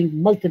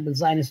filing multiple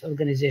Zionist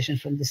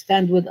organizations, from the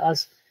Stand With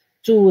Us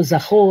to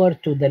Zahor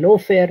to the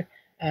Lawfare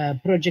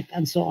project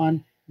and so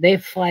on. They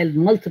filed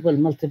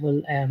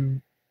multiple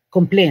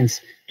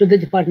complaints to the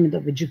Department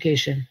of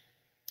Education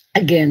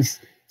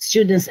against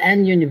students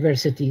and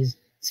universities,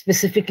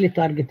 specifically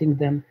targeting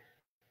them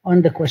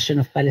on the question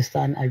of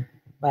Palestine.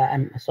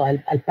 So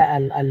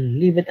I'll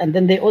leave it. And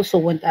then they also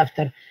went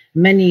after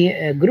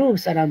many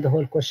groups around the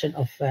whole question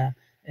of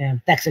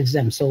tax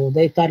exempt. So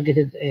they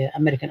targeted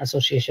American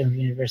Association of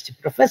University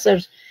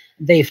Professors.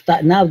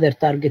 Now they're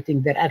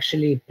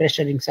actually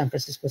pressuring San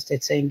Francisco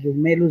State, saying you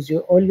may lose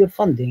all your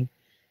funding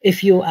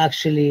if you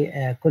actually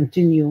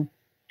continue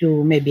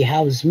to maybe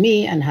house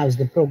me and house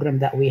the program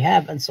that we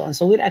have and so on.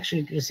 So we're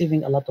actually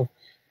receiving a lot of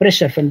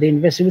pressure from the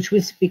university, which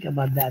we'll speak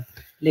about that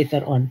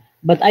later on.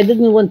 But I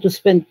didn't want to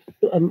spend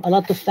a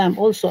lot of time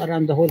also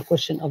around the whole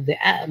question of the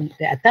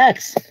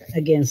attacks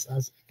against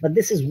us. But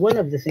this is one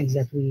of the things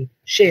that we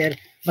share.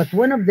 But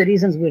one of the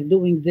reasons we're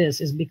doing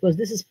this is because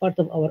this is part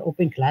of our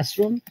open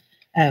classroom.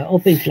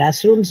 Open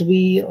classrooms,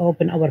 we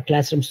open our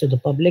classrooms to the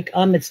public.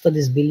 AMED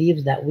Studies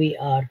believes that we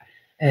are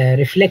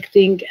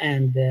reflecting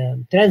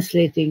and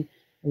translating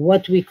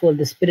what we call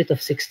the spirit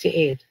of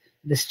 '68,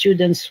 the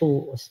students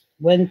who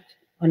went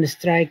on a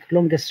strike,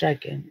 longest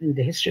strike in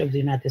the history of the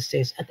United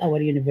States at our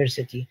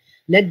university,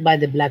 led by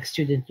the Black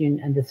Student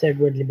Union and the Third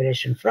World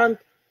Liberation Front.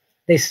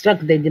 They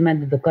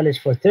demanded the College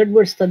for Third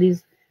World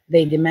Studies.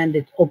 They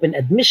demanded open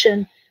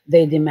admission.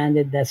 They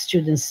demanded that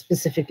students,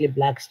 specifically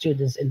Black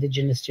students,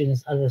 indigenous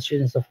students, other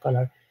students of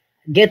color,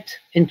 get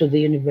into the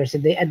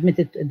university.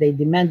 They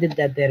demanded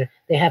that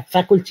they have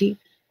faculty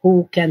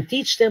who can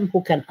teach them,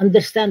 who can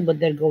understand what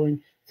they're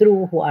going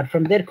through, who are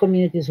from their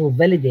communities, who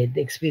validate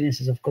the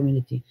experiences of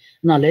community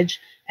knowledge.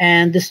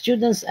 And the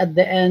students at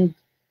the end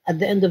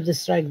of the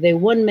strike, they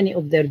won many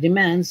of their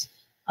demands.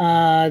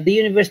 The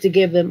university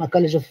gave them a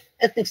College of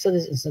Ethnic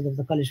Studies instead of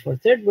the College for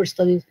Third World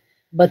Studies.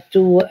 But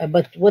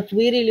what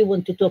we really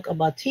want to talk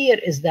about here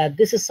is that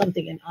this is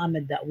something in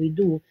AMED that we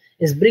do,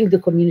 is bring the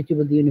community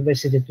with the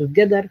university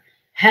together,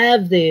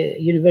 have the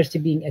university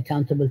being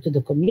accountable to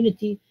the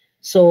community.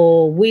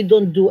 So we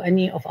don't do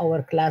any of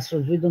our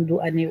classrooms, we don't do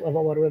any of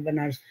our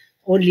webinars,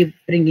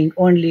 bringing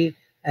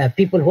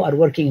people who are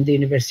working in the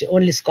university,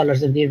 only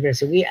scholars in the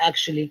university. We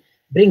actually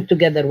bring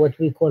together what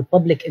we call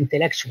public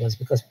intellectuals,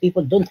 because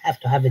people don't have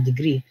to have a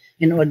degree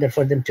in order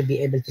for them to be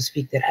able to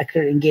speak. They're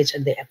actively engaged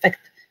and they affect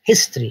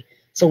history.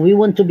 So we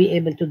want to be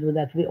able to do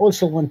that. We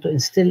also want to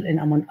instill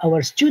among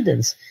our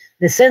students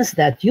the sense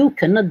that you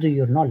cannot do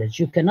your knowledge,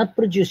 you cannot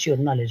produce your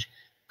knowledge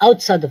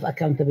outside of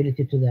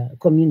accountability to the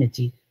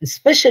community,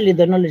 especially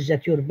the knowledge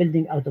that you're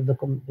building out of the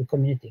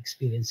community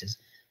experiences.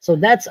 So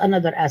that's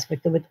another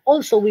aspect of it.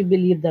 Also, we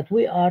believe that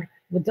we are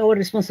with our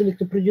responsibility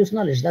to produce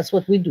knowledge. That's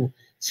what we do.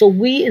 So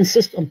we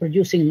insist on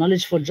producing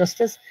knowledge for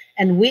justice,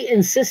 and we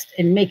insist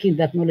in making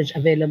that knowledge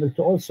available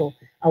to also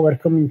our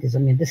communities. I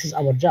mean, this is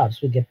our jobs.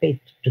 We get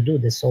paid to do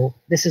this. So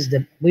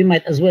we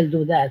might as well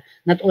do that,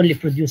 not only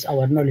produce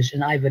our knowledge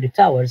in ivory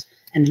towers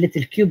and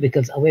little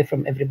cubicles away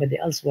from everybody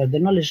else, where the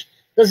knowledge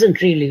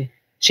doesn't really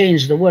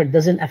change the world,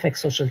 doesn't affect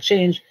social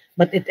change,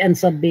 but it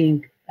ends up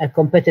being a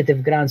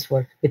competitive grounds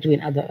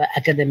between other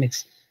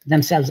academics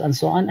themselves and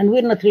so on. And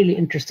we're not really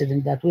interested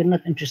in that. We're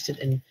not interested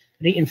in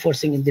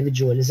reinforcing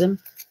individualism.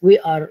 We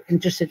are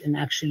interested in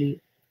actually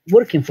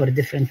working for a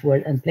different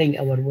world and playing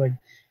our world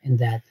in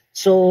that.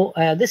 So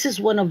this is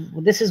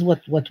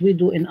what we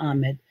do in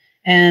AMED.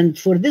 And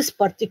for this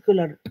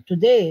particular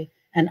today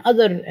and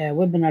other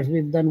webinars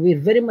we've done, we're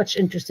very much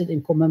interested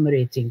in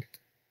commemorating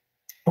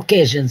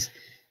occasions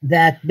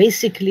that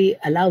basically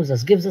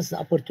gives us the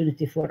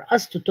opportunity for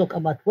us to talk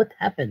about what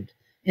happened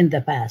in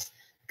the past,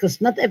 because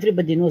not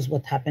everybody knows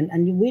what happened.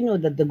 And we know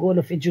that the goal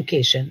of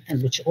education,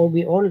 and which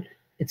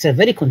it's a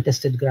very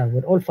contested ground,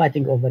 we're all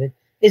fighting over it,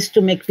 is to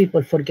make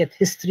people forget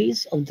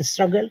histories of the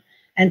struggle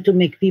and to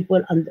make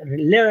people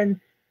learn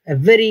a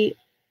very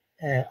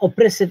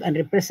oppressive and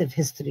repressive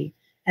history.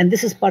 And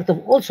this is part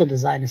of also the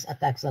Zionist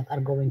attacks that are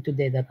going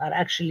today, that are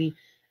actually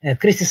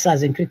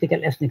criticizing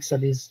critical ethnic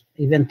studies.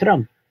 Even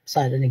Trump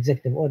signed an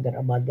executive order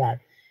about that.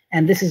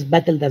 And this is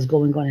battle that's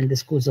going on in the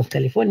schools of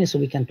California, so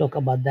we can talk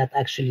about that.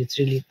 Actually,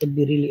 it would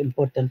be really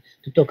important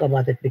to talk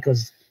about it,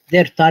 because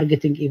they're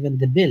targeting even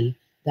the bill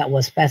that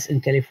was passed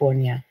in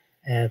California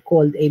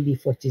called AB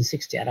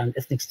 1460 around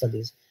ethnic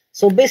studies.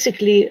 So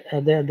basically,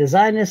 the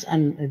Zionists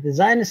and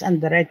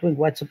the right-wing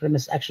white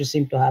supremacists actually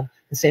seem to have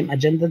the same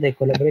agenda. They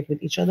collaborate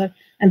with each other,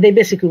 and they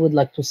basically would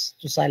like to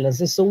silence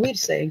this. So we're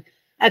saying,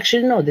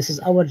 actually, no, this is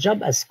our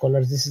job as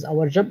scholars. This is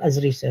our job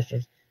as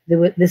researchers.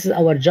 This is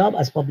our job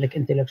as public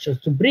intellectuals,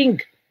 to bring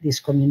these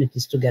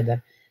communities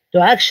together, to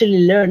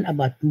actually learn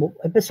about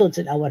episodes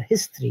in our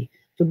history,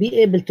 to be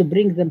able to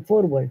bring them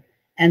forward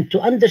and to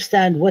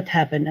understand what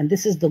happened. And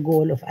this is the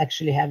goal of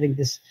actually having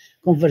this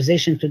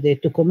conversation today,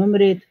 to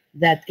commemorate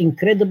that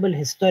incredible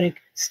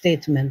historic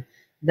statement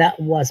that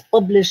was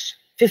published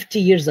 50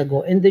 years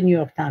ago in the New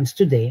York Times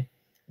today,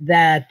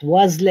 that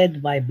was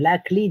led by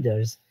Black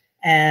leaders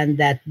and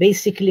that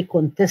basically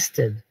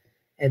contested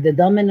the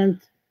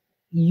dominant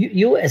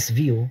U.S.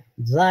 view,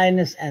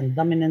 Zionist and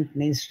dominant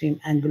mainstream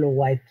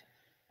Anglo-white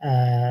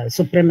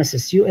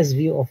supremacist U.S.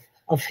 view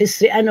of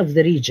history and of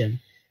the region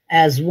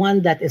as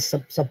one that is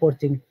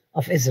supporting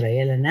of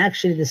Israel. And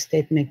actually the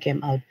statement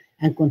came out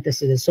and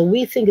contested it. So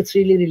we think it's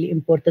really, really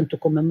important to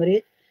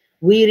commemorate.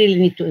 We really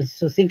need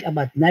to think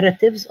about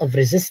narratives of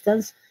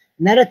resistance,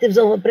 narratives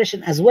of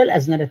oppression, as well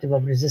as narrative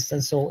of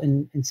resistance. So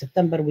in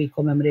September, we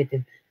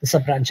commemorated the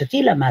Sabra and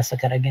Shatila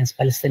massacre against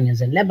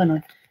Palestinians in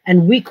Lebanon.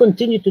 And we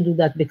continue to do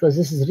that because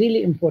this is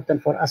really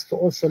important for us to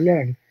also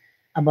learn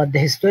about the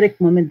historic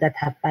moment that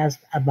have passed,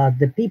 about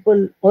the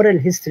people, oral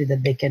history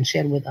that they can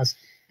share with us.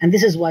 And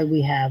this is why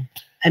we have,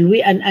 and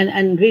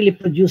really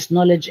produce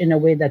knowledge in a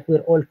way that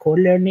we're all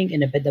co-learning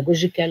in a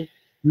pedagogical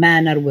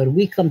manner where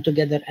we come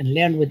together and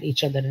learn with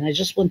each other. And I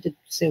just wanted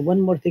to say one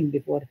more thing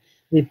before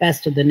we pass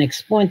to the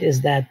next point,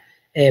 is that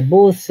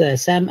both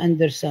Sam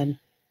Anderson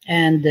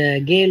and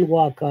Gail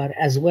Walker,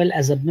 as well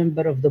as a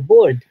member of the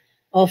board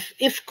of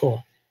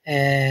IFCO,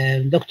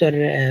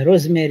 Dr.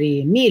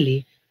 Rosemary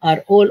Mealy,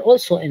 are all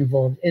also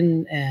involved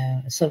in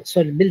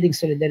building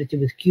solidarity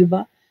with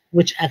Cuba,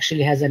 which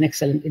actually has an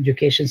excellent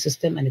education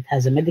system, and it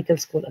has a medical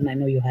school. And I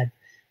know you had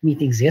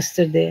meetings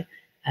yesterday,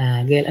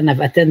 Gail, and I've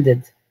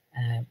attended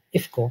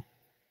IFCO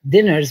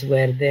dinners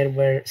where there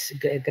were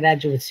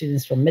graduate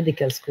students from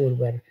medical school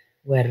were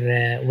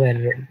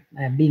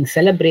being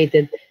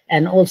celebrated.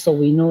 And also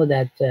we know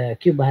that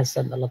Cuba has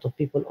sent a lot of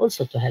people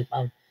also to help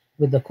out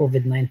with the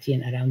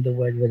COVID-19 around the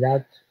world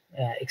without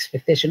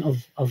expectation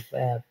of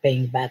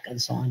paying back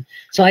and so on.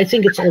 So I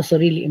think it's also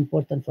really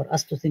important for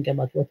us to think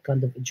about what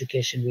kind of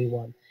education we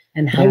want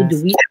and how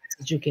do we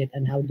educate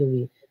and how do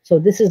we. So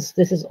this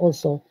is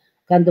also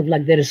kind of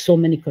like there is so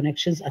many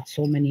connections at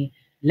so many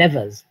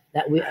levels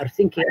that we are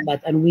thinking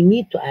about, and we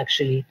need to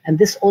actually, and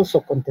this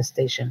also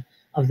contestation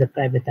of the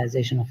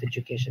privatization of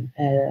education.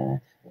 And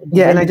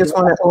I just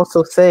want to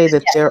also say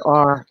that there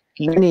are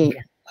many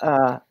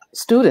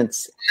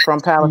students from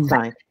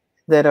Palestine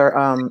that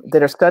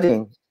are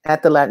studying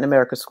at the Latin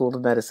America School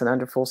of Medicine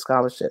under full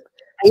scholarship.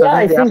 So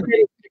I think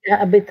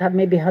a bit,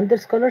 maybe 100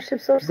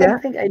 scholarships or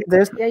something.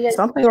 There's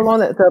something along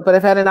that, but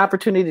I've had an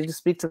opportunity to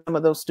speak to some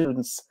of those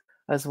students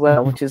as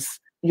well, which is,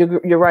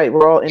 you're right,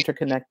 we're all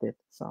interconnected.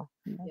 So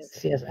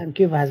yes, and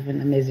Cuba has been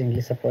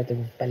amazingly supportive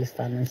of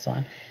Palestine and so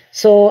on.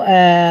 So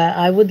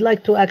I would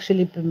like to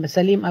actually,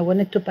 Salim, I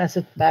wanted to pass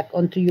it back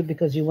on to you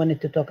because you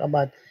wanted to talk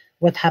about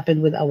what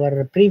happened with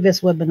our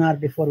previous webinar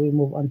before we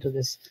move on to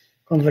this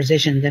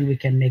conversation, then we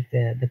can make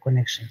the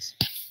connections.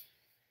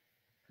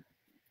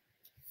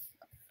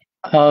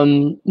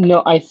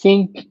 No, I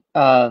think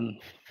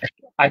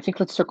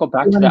let's circle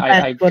back to that.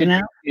 I did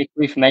make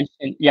brief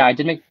mention. Yeah, I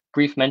did make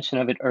brief mention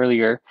of it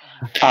earlier.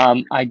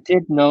 I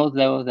did know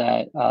though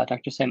that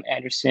Dr. Sam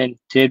Anderson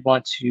did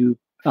want to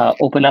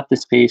open up the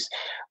space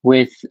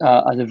with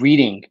the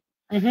reading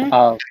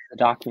of the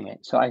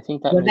document. So I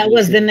think that that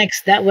was the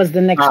next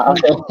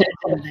point.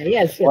 Okay.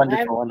 Yes,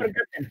 I've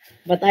forgotten.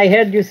 But I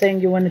heard you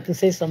saying you wanted to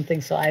say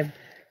something, so I've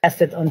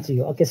passed it on to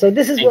you. Okay, so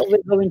this is what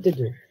we're going to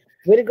do.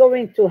 We're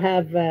going to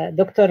have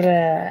Dr.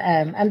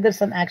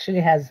 Anderson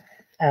actually has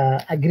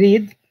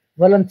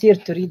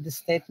volunteered to read the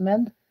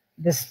statement.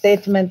 The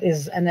statement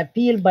is an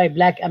appeal by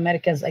Black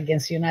Americans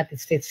against United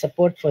States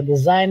support for the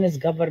Zionist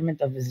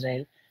government of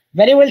Israel.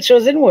 Very well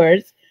chosen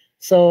words.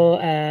 So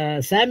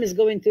Sam is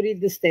going to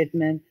read the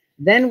statement.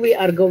 Then we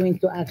are going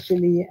to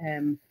actually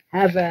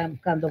have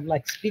kind of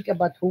like speak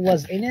about who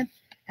was in it.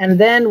 And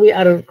then we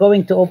are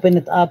going to open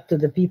it up to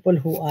the people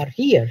who are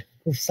here,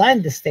 who've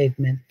signed the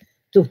statement,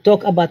 to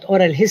talk about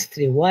oral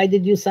history. Why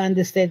did you sign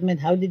the statement?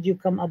 How did you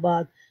come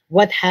about?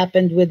 What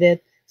happened with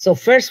it? So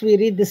first we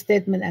read the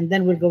statement, and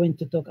then we're going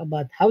to talk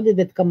about how did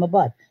it come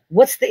about?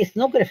 What's the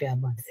ethnography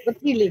about it? What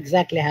really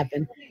exactly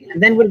happened?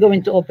 And then we're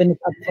going to open it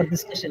up for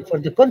discussion for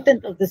the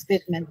content of the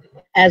statement,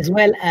 as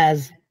well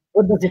as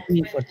what does it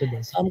mean for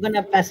today. So I'm going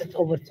to pass it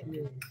over to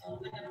you.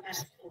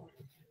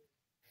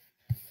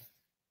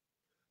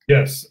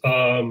 Yes,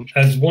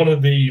 as one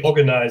of the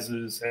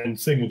organizers and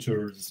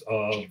signatures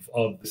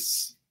of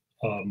this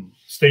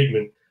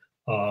statement,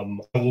 I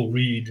will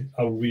read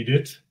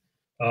it.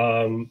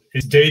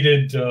 It's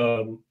dated,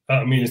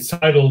 it's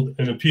titled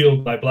An Appeal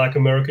by Black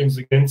Americans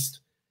Against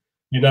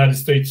United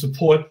States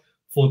Support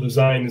for the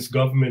Zionist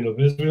Government of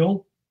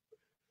Israel,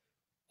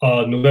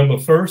 November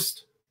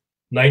 1st,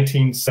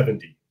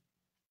 1970.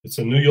 It's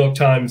a New York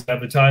Times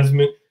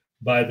advertisement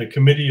by the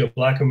Committee of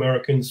Black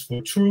Americans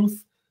for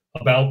Truth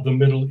about the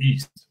Middle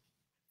East.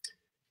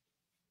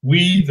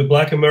 We, the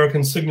Black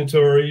American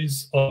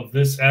signatories of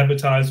this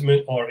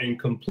advertisement, are in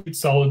complete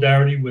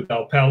solidarity with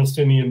our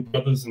Palestinian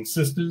brothers and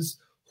sisters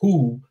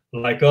who,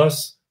 like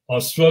us, are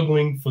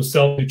struggling for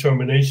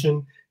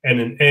self-determination and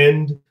an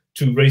end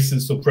to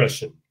racist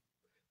oppression.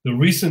 The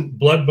recent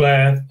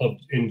bloodbath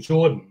in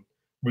Jordan,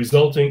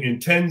 resulting in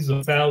tens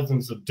of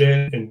thousands of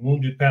dead and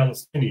wounded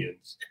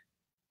Palestinians,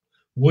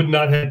 would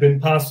not have been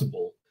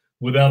possible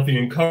without the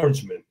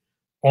encouragement,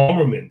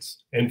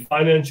 armaments, and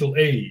financial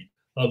aid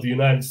of the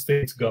United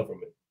States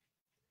government.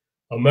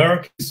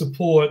 American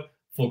support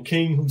for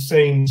King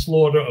Hussein's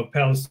slaughter of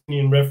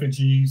Palestinian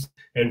refugees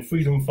and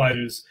freedom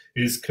fighters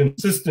is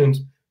consistent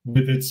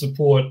with its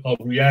support of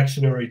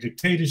reactionary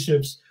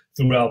dictatorships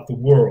throughout the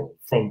world,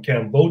 from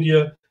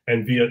Cambodia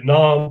and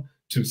Vietnam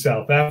to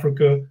South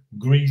Africa,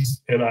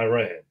 Greece, and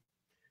Iran.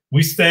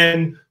 We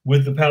stand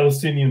with the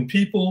Palestinian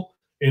people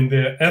in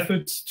their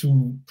efforts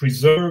to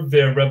preserve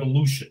their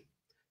revolution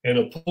and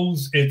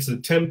oppose its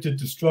attempted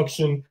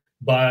destruction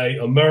by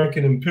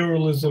American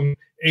imperialism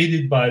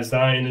aided by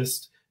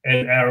Zionists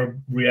and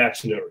Arab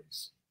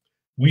reactionaries.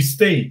 We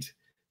state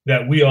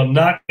that we are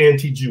not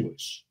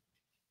anti-Jewish.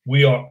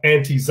 We are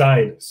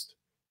anti-Zionist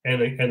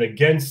and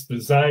against the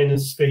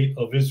Zionist state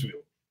of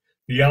Israel,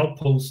 the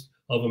outpost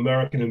of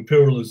American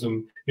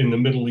imperialism in the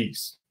Middle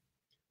East.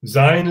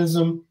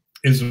 Zionism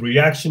is a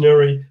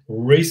reactionary,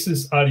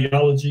 racist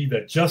ideology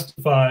that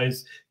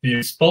justifies the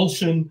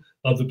expulsion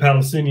of the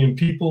Palestinian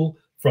people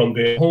from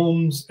their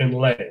homes and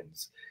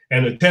lands,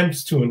 and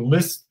attempts to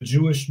enlist the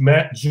Jewish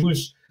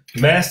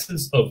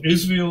masses of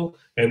Israel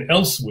and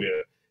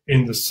elsewhere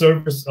in the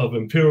service of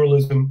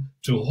imperialism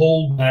to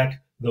hold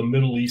back the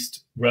Middle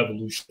East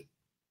revolution.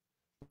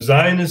 The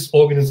Zionist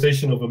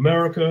Organization of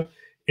America,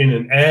 in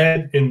an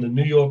ad in the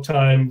New York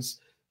Times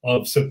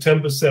of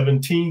September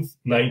 17th,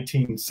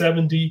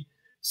 1970,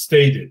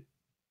 stated,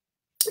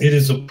 "It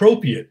is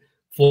appropriate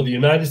for the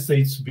United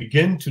States to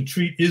begin to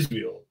treat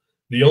Israel,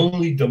 the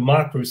only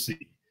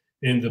democracy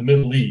in the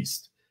Middle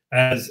East,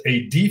 as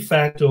a de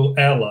facto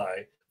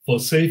ally for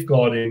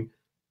safeguarding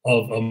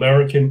of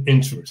American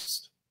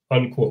interest,"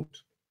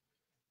 unquote.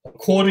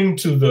 According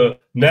to the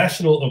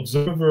National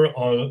Observer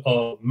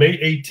on May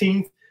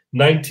 18th,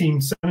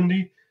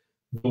 1970,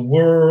 the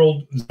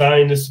world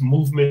Zionist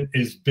movement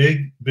is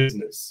big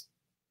business.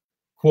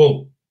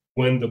 Quote,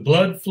 "When the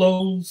blood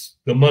flows,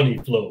 the money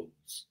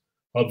flows,"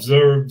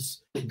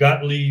 observes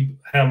Gottlieb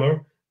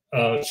Hammer,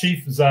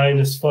 chief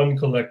Zionist fund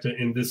collector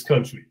in this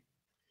country.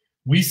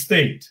 We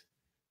state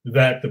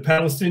that the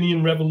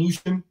Palestinian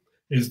Revolution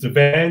is the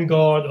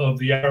vanguard of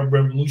the Arab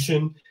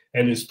Revolution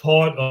and is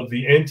part of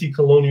the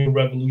anti-colonial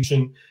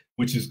revolution,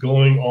 which is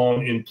going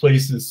on in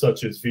places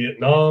such as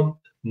Vietnam,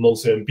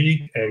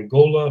 Mozambique,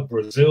 Angola,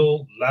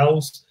 Brazil,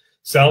 Laos,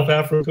 South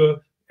Africa,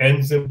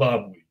 and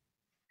Zimbabwe.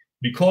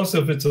 Because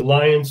of its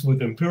alliance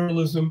with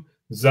imperialism,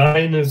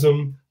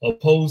 Zionism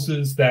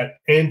opposes that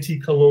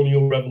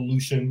anti-colonial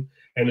revolution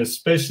and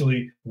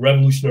especially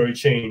revolutionary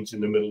change in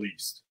the Middle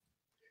East.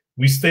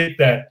 We state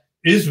that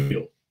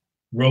Israel,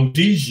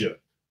 Rhodesia,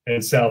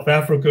 and South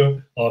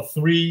Africa are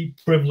three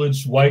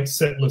privileged white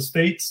settler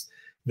states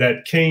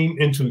that came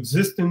into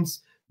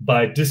existence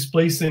by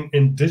displacing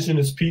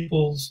indigenous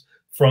peoples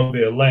from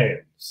their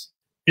lands.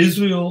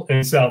 Israel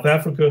and South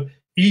Africa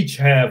each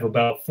have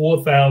about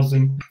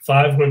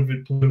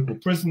 4,500 political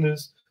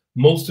prisoners,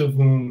 most of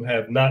whom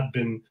have not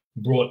been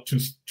brought to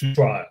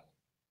trial.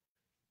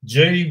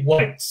 Jay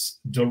Whites,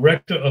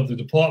 director of the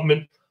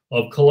Department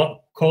of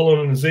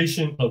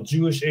Colonization of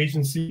Jewish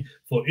Agency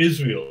for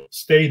Israel,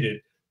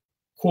 stated,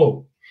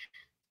 quote,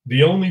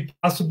 "The only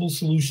possible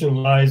solution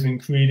lies in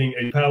creating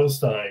a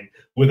Palestine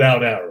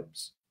without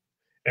Arabs.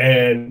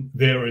 And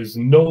there is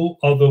no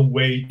other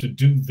way to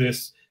do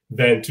this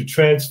than to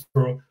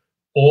transfer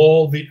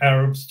all the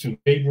Arabs to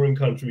neighboring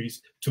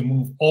countries, to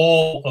move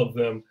all of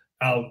them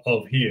out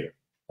of here,"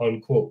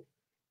 unquote.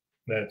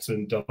 That's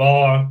in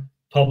Davar,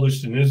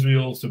 published in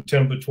Israel,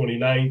 September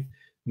 29th,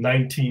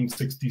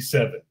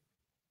 1967.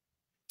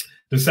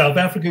 The South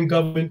African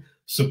government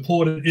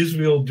supported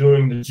Israel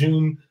during the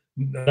June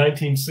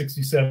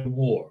 1967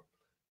 war.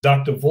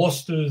 Dr.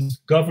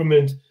 Vorster's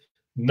government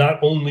not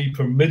only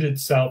permitted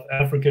South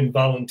African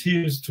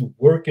volunteers to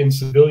work in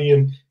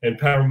civilian and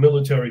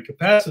paramilitary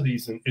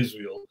capacities in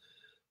Israel,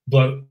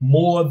 but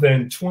more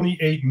than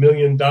 $28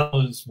 million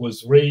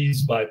was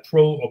raised by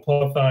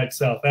pro-apartheid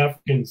South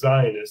African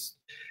Zionists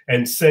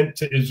and sent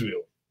to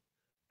Israel.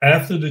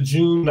 After the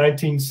June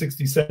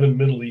 1967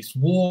 Middle East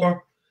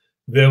War,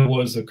 there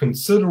was a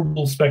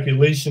considerable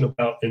speculation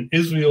about an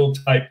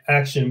Israel-type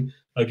action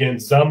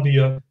against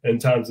Zambia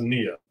and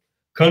Tanzania,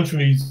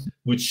 countries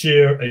which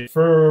share a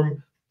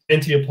firm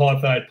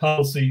anti-apartheid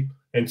policy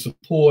and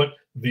support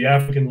the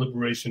African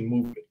liberation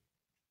movement.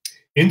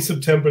 In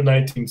September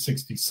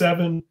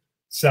 1967,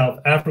 South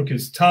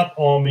Africa's top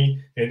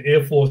army and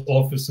Air Force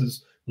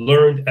officers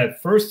learned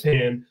at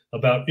firsthand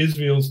about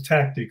Israel's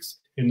tactics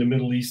in the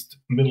Middle East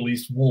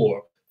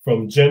War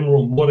from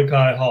General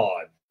Mordecai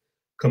Hard,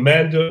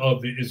 commander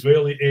of the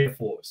Israeli Air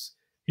Force.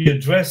 He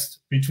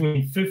addressed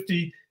between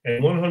 50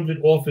 and 100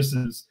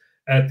 officers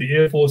at the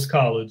Air Force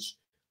College,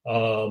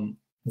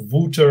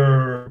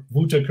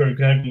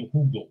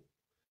 Vuterkerkagel.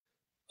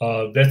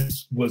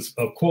 That was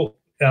a quote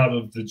out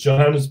of the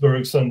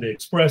Johannesburg Sunday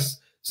Express,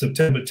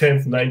 September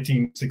 10th,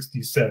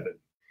 1967.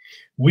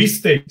 We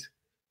state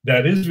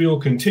that Israel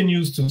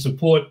continues to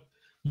support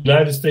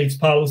United States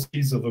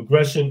policies of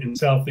aggression in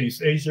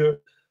Southeast Asia,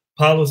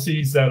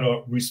 policies that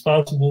are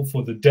responsible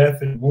for the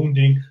death and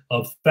wounding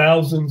of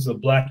thousands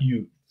of Black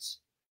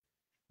youths.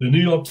 The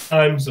New York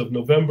Times of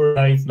November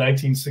 9th,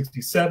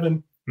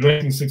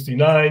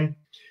 1969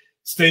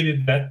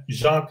 stated that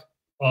Jacques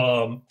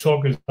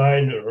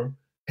Torger-Steiner,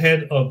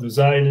 head of the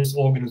Zionist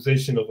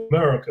Organization of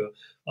America,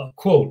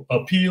 quote,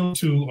 appealed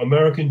to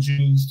American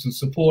Jews to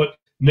support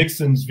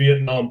Nixon's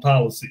Vietnam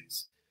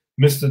policies.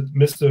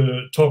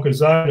 Mr.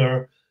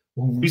 Torger-Steiner,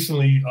 who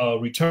recently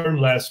returned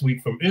last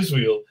week from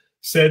Israel,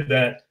 said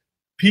that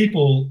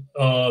people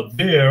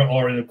there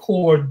are in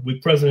accord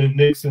with President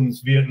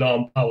Nixon's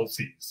Vietnam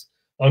policies,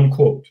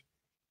 unquote.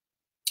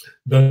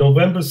 The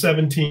November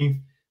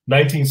 17,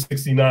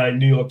 1969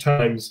 New York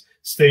Times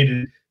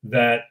stated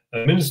that,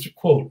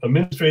 quote,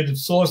 administrative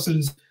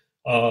sources,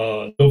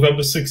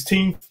 November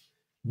 16th,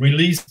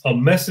 released a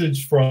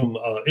message from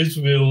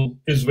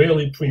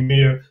Israeli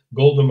Premier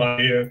Golda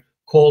Meir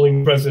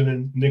calling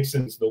President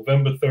Nixon's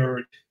November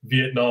 3rd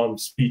Vietnam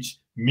speech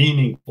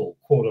meaningful,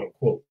 quote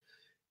unquote.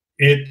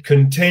 It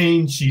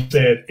contained, she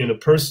said, in a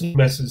personal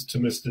message to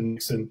Mr.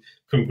 Nixon,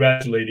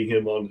 congratulating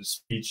him on his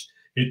speech,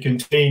 it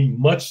contained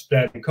much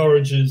that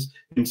encourages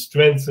and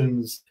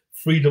strengthens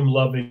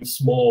freedom-loving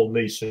small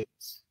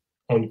nations,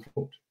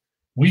 unquote.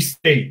 We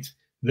state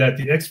that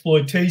the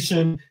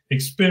exploitation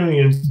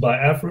experienced by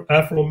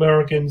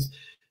Afro-Americans,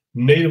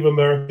 Native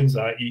Americans,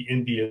 i.e.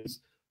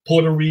 Indians,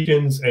 Puerto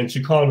Ricans, and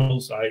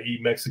Chicanos, i.e.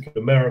 Mexican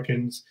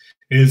Americans,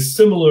 is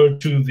similar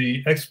to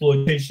the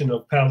exploitation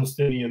of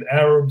Palestinian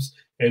Arabs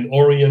and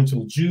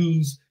Oriental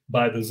Jews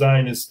by the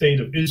Zionist State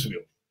of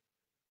Israel.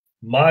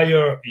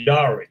 Meir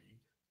Yari,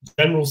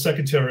 General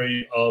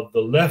Secretary of the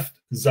left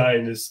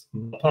Zionist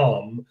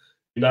MAPAM,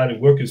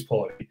 United Workers'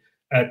 Party,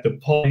 at the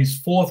party's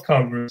fourth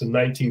Congress in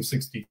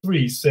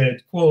 1963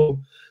 said, quote,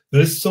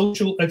 this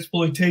social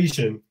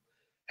exploitation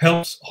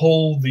helps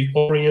hold the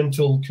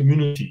Oriental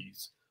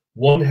communities,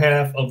 one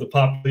half of the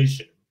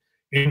population,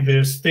 in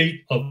their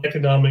state of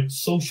economic,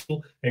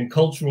 social, and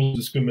cultural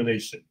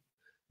discrimination.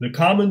 The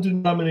common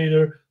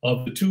denominator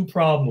of the two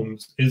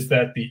problems is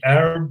that the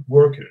Arab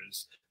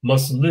workers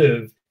must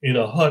live in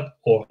a hut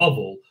or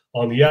hovel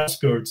on the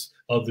outskirts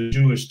of the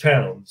Jewish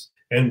towns,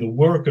 and the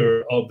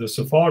worker of the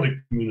Sephardic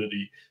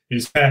community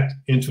is packed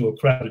into a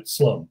crowded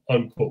slum,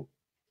 unquote.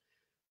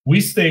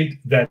 We state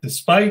that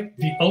despite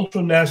the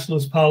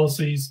ultra-nationalist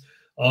policies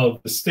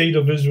of the State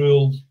of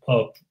Israel's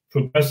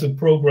progressive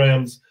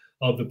programs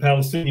of the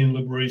Palestinian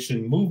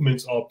liberation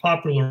movements are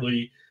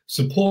popularly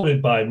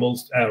supported by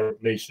most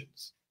Arab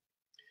nations.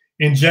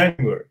 In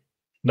January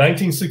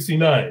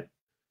 1969,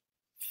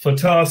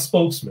 Fatah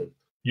spokesman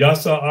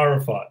Yasser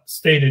Arafat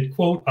stated,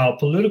 quote, our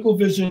political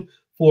vision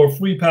for a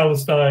free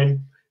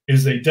Palestine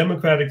is a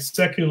democratic,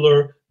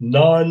 secular,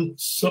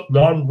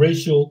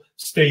 non-racial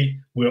state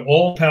where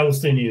all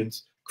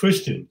Palestinians,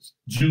 Christians,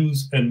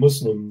 Jews, and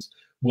Muslims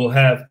will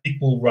have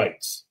equal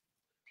rights,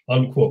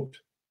 unquote.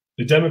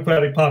 The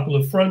Democratic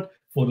Popular Front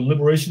for the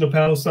Liberation of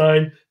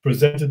Palestine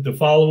presented the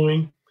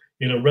following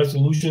in a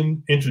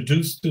resolution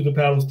introduced to the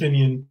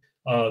Palestine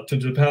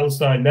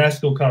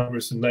National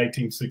Congress in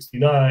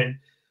 1969.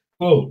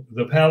 Quote,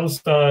 the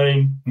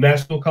Palestine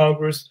National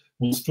Congress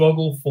will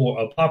struggle for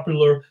a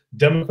popular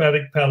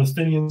democratic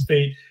Palestinian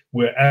state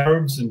where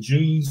Arabs and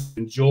Jews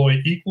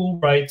enjoy equal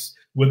rights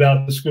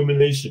without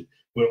discrimination,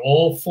 where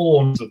all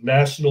forms of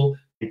national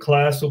and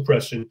class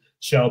oppression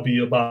shall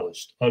be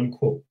abolished,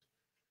 unquote.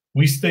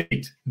 We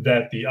state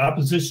that the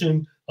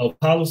opposition of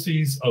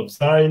policies of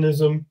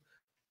Zionism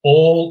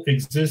all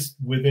exist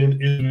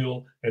within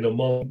Israel and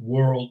among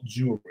world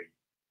Jewry.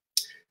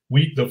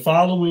 The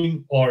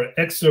following are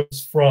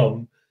excerpts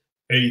from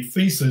a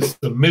thesis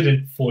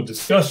submitted for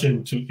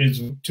discussion to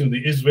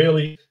the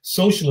Israeli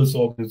Socialist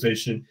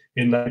Organization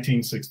in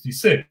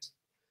 1966.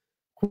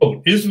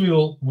 Quote,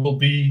 Israel will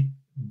be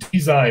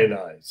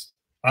de-Zionized,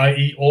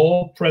 i.e.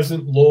 all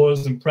present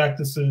laws and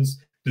practices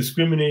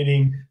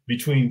discriminating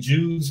between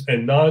Jews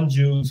and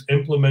non-Jews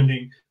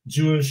implementing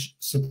Jewish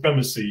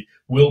supremacy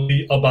will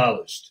be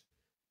abolished.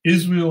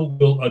 Israel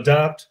will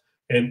adopt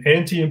an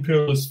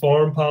anti-imperialist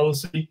foreign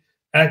policy,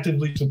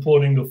 actively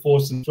supporting the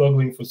forces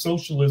struggling for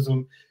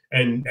socialism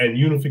and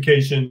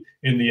unification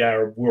in the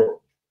Arab world,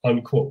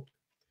 unquote.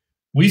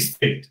 We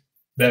state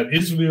that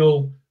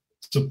Israel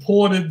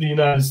supported the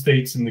United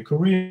States in the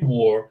Korean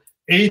War,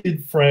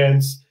 aided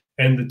France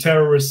and the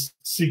terrorist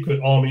secret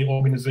army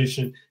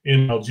organization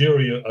in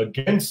Algeria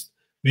against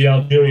the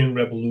Algerian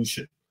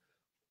Revolution,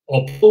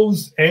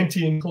 opposed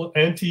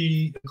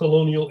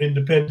anti-colonial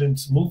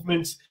independence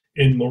movements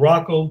in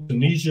Morocco,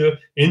 Tunisia,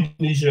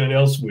 Indonesia, and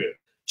elsewhere,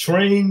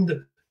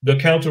 trained the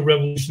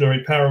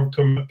counter-revolutionary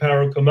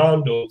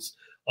paracommandos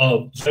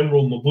of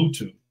General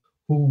Mobutu,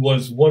 who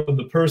was one of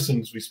the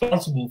persons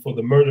responsible for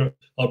the murder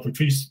of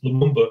Patrice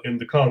Lumumba in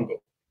the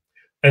Congo,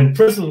 and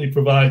presently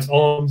provides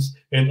arms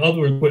and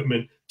other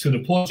equipment to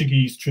the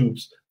Portuguese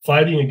troops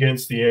fighting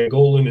against the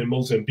Angolan and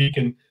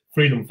Mozambican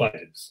freedom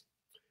fighters.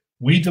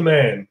 We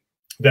demand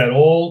that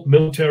all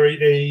military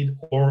aid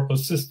or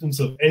assistance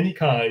of any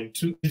kind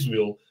to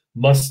Israel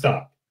must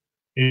stop.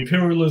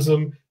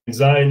 Imperialism and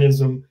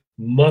Zionism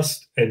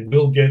must and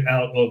will get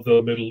out of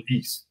the Middle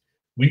East.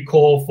 We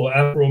call for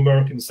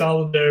Afro-American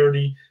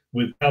solidarity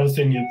with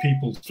Palestinian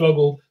people's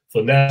struggle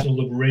for national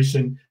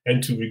liberation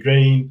and to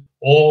regain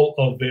all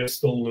of their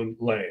stolen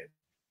land.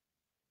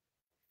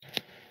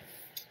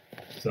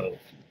 So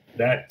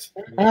that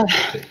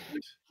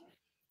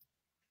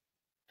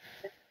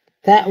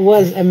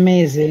was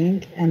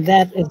amazing, and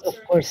that is of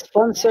course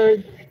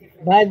sponsored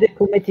by the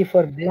Committee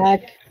for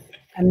Black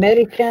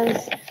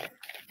Americans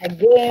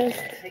against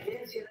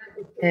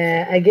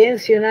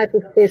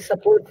United States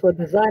support for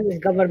the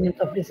Zionist government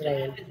of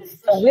Israel.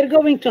 So we're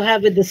going to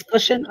have a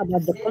discussion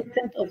about the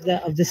content of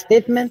the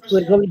statement.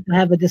 We're going to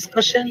have a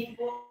discussion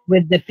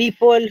with the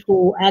people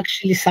who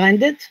actually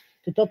signed it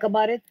to talk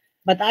about it.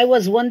 But I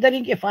was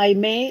wondering if I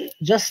may,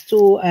 just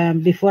to,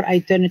 before I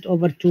turn it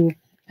over to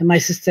my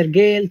sister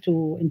Gail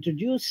to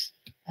introduce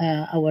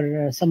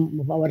some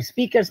of our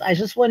speakers, I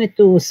just wanted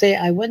to say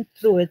I went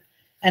through it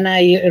and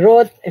I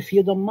wrote, if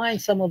you don't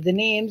mind, some of the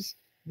names.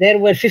 There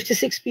were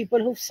 56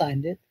 people who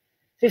signed it.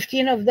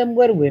 15 of them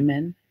were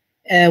women.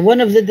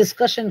 One of the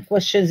discussion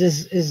questions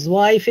is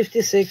why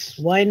 56?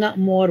 Why not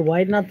more?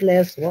 Why not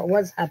less? What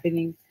was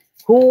happening?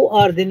 Who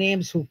are the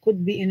names who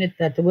could be in it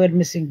that were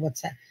missing?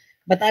 What's that?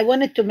 But I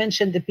wanted to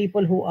mention the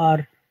people who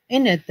are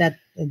in it that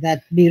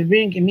will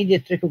bring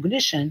immediate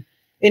recognition,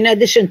 in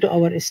addition to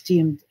our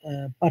esteemed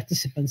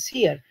participants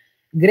here.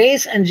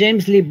 Grace and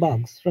James Lee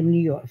Boggs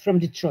from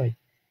Detroit.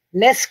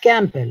 Les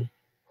Campbell,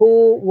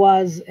 who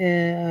was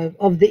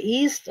of the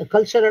East, a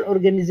cultural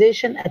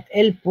organization at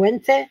El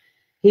Puente.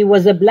 He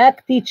was a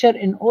black teacher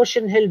in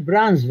Ocean Hill,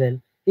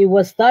 Brownsville. He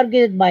was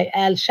targeted by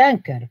Al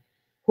Shanker,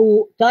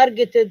 who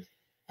targeted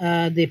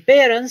the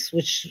parents,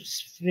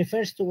 which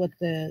refers to what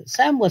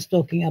Sam was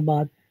talking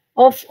about,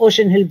 of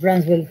Ocean Hill,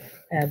 Brownsville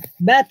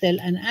battle,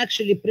 and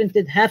actually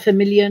printed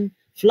 500,000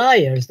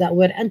 flyers that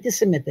were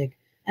anti-Semitic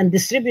and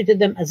distributed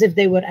them as if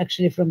they were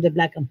actually from the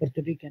Black and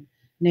Puerto Rican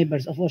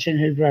neighbors of Ocean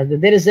Hill, Brownsville.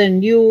 There is a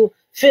new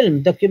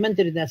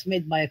documentary that's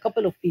made by a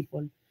couple of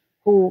people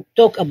who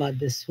talk about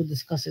this, who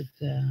discuss it,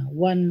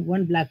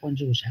 one Black, one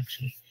Jewish,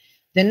 actually.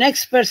 The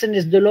next person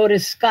is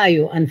Dolores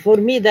Cayo, and for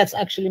me, that's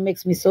actually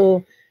makes me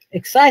so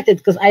excited,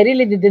 because I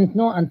really didn't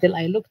know until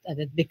I looked at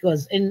it,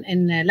 because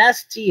in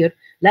last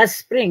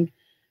spring,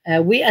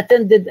 we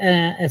attended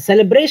a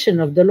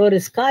celebration of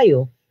Dolores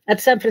Cayo at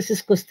San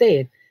Francisco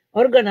State,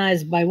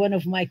 organized by one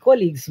of my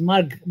colleagues,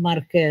 Mark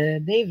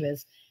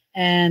Davis,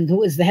 and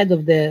who is the head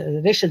of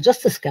the Racial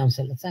Justice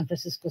Council at San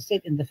Francisco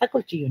State in the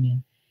faculty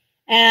union.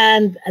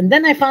 And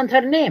then I found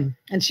her name,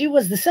 and she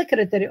was the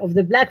secretary of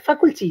the Black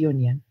Faculty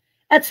Union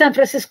at San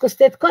Francisco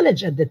State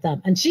College at the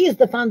time. And she is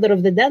the founder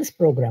of the dance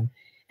program.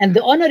 And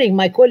the honoring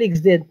my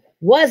colleagues did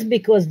was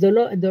because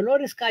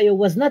Dolores Cayo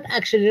was not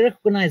actually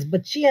recognized,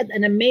 but she had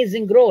an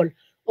amazing role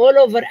all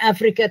over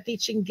Africa,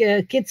 teaching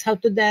kids how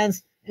to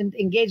dance and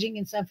engaging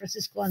in San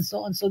Francisco and so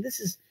on. So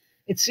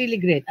it's really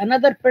great.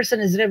 Another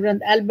person is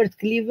Reverend Albert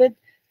Cleage,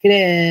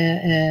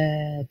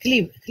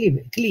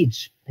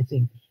 I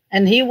think.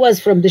 And he was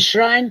from the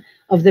Shrine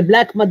of the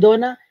Black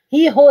Madonna.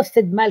 He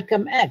hosted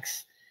Malcolm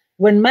X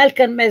when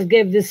Malcolm X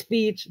gave the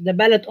speech, The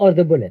Ballot or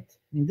the Bullet.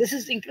 I mean, this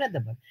is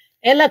incredible.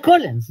 Ella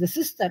Collins, the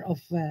sister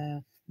of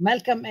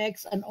Malcolm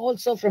X, and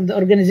also from the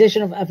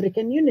Organization of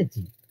African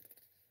Unity.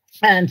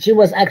 And she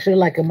was actually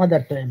like a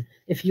mother to him.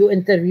 If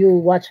you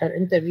watch her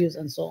interviews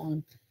and so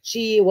on,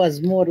 she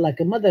was more like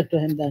a mother to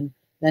him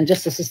than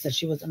just a sister.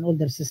 She was an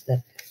older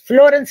sister.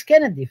 Florence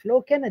Kennedy,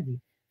 Flo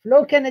Kennedy.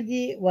 Flo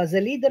Kennedy was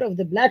a leader of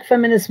the Black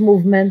feminist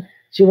movement.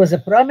 She was a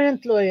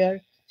prominent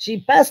lawyer.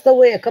 She passed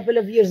away a couple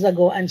of years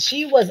ago, and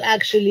she was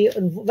actually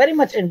very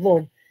much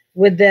involved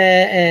with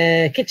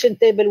the Kitchen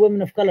Table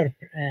Women of Color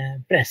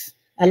press,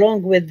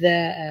 along with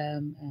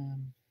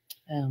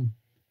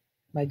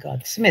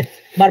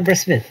Barbara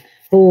Smith,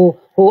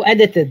 who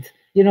edited,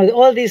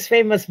 all these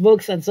famous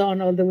books and so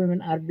on. All the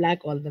women are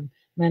Black, all the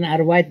men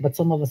are white, but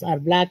some of us are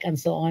Black and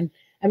so on.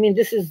 I mean,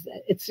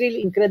 it's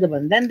really incredible.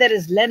 And then there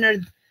is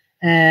Leonard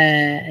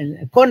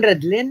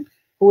Conrad Lynn,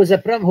 who was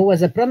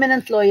a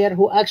prominent lawyer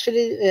who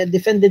actually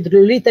defended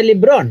Lolita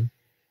LeBron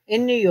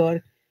in New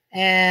York.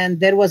 And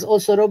there was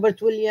also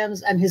Robert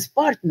Williams and his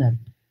partner,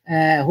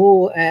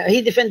 who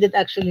he defended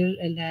actually,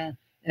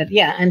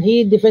 and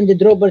he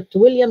defended Robert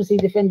Williams. He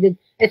defended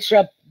H.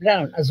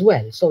 Brown as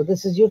well. So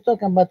you're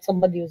talking about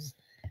somebody who's,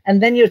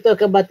 and then you're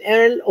talking about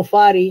Earl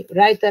Ofari,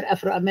 writer,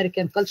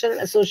 Afro-American Cultural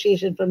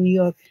Association from New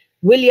York,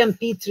 William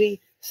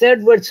Petrie,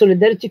 Third World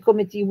Solidarity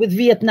Committee with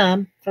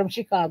Vietnam from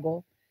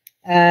Chicago,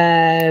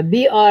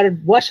 B.R.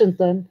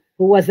 Washington,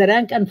 who was a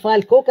rank and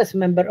file caucus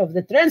member of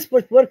the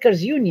Transport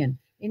Workers Union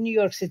in New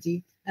York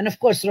City, and of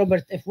course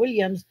Robert F.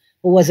 Williams,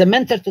 who was a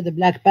mentor to the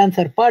Black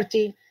Panther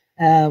Party,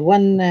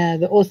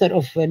 the author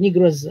of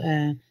Negroes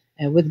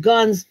with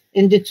Guns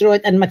in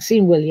Detroit, and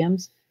Maxine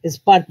Williams, his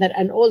partner,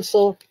 and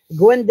also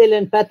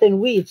Gwendolyn Patton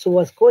Weeds, who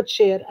was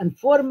co-chair and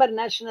former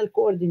national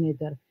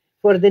coordinator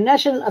for the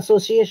National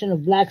Association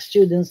of Black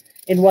Students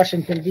in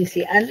Washington,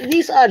 D.C. And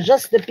these are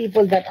just the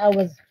people that I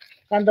was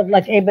kind of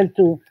like able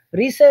to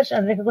research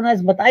and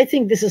recognize, but I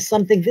think this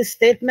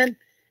statement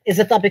is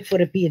a topic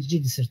for a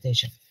PhD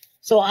dissertation.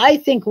 So I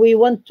think we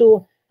want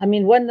to,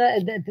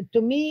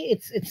 to me,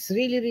 it's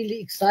really,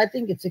 really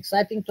exciting. It's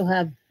exciting to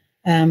have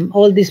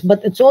all this.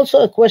 But it's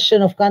also a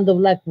question of kind of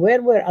like,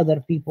 where were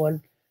other people?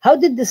 How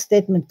did this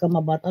statement come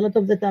about? A lot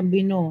of the time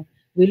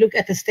we look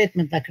at a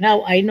statement like,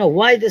 now I know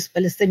why this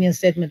Palestinian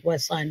statement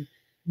was signed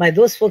by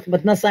those folks,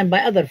 but not signed by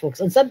other folks.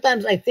 And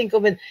sometimes I think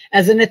of it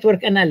as a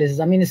network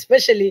analysis. I mean,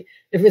 especially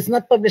if it's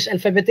not published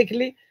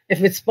alphabetically,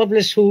 if it's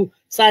published who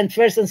signed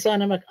first and so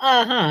on, I'm like,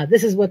 aha,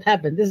 this is what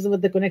happened. This is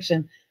what the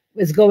connection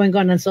is going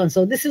on and so on.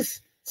 So this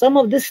is some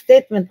of this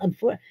statement.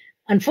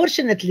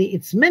 Unfortunately,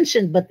 it's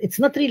mentioned, but it's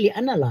not really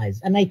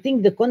analyzed. And I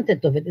think the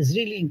content of it is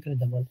really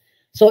incredible.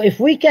 So if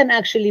we can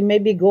actually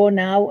maybe go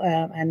now,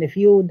 and if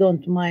you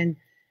don't mind,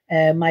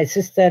 my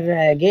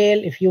sister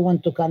Gail, if you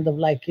want to kind of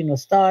like,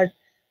 start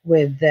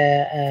with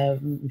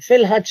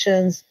Phil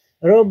Hutchings,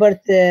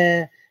 Robert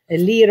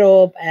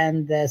Lierop,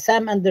 and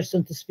Sam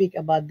Anderson to speak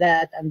about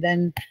that. And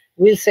then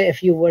we'll say a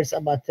few words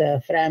about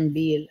Fran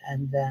Beal.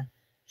 And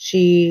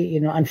she,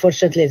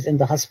 unfortunately is in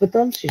the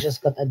hospital. She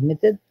just got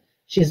admitted.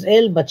 She's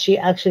ill, but she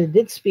actually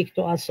did speak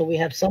to us. So we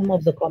have some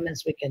of the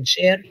comments we can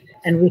share,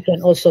 and we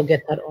can also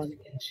get her on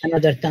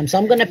another time. So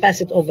I'm going to pass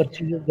it over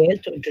to you, Gail,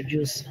 to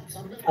introduce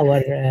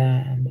our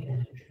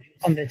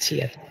comments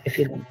here, if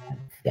you don't mind.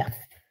 Yeah.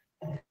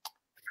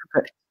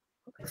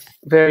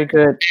 Very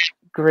good.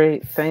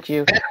 Great. Thank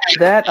you.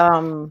 That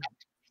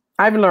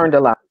I've learned a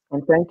lot.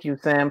 And thank you,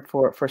 Sam,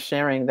 for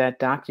sharing that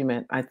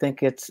document. I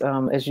think it's,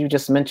 as you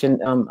just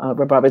mentioned,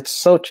 Rabab, it's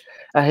such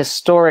a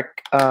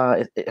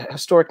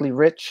historically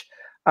rich,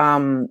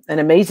 an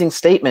amazing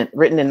statement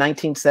written in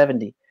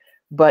 1970,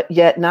 but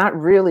yet not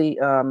really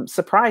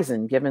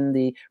surprising given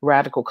the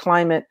radical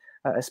climate,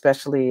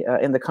 especially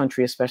in the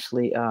country,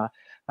 especially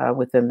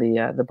within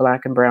the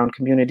Black and Brown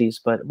communities.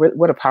 But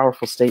what a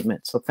powerful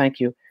statement. So thank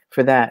you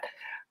for that.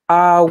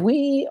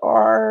 We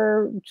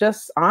are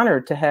just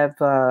honored to have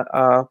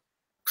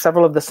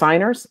several of the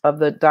signers of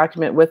the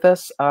document with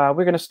us. We're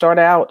going to start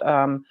out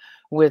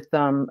with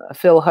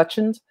Phil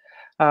Hutchings,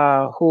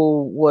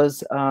 who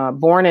was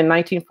born in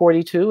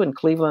 1942 in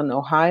Cleveland,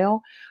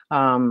 Ohio,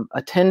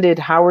 attended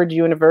Howard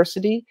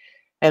University,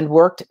 and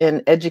worked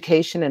in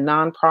education and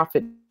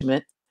nonprofit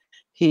management.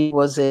 He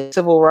was a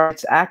civil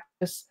rights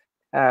activist,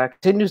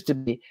 continues to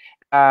be,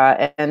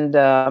 and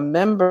a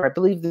member, I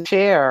believe, the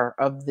chair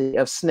of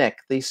SNCC,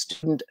 the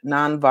Student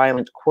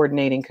Nonviolent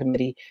Coordinating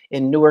Committee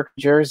in Newark,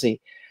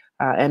 Jersey,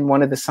 and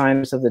one of the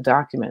signers of the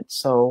document.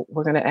 So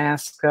we're going to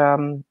ask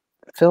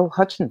Phil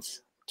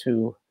Hutchings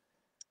to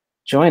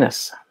join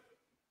us.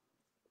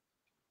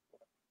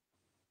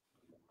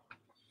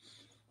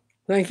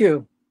 Thank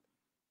you.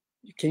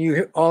 Can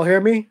you all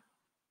hear me?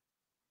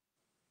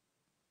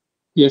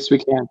 Yes, we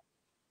can.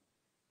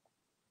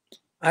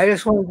 I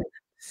just wanted to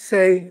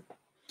say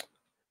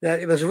that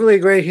it was really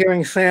great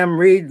hearing Sam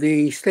read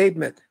the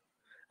statement.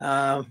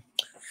 I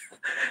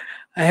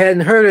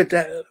hadn't heard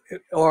it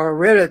or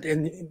read it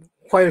in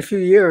quite a few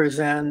years,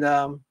 and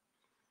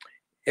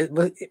it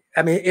was.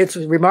 I mean, it's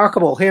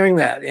remarkable hearing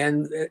that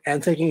and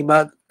thinking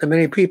about the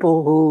many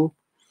people who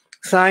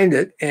signed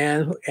it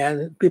and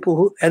people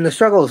who and the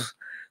struggles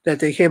that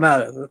they came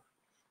out of.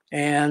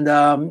 And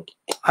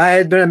I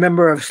had been a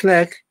member of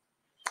SNCC,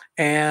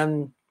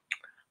 and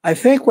I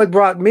think what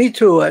brought me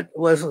to it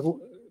was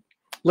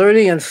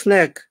learning in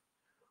SNCC,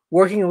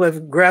 working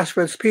with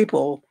grassroots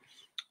people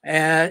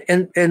and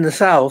in the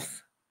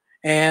South,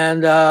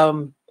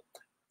 and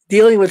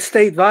dealing with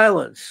state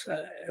violence,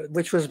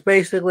 which was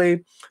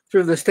basically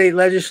through the state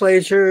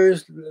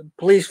legislatures,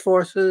 police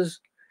forces,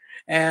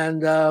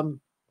 and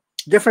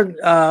different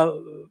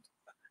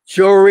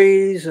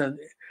juries, and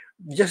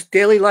just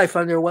daily life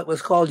under what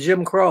was called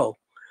Jim Crow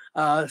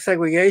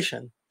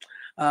segregation,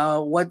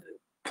 what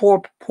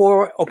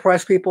poor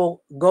oppressed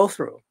people go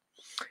through.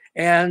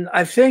 And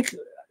I think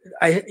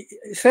I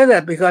say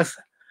that because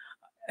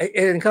it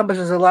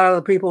encompasses a lot of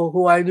the people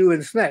who I knew in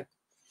SNCC,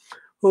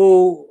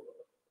 who,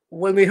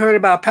 when we heard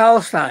about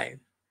Palestine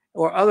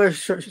or other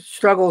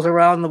struggles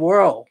around the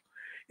world,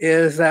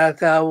 is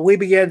that we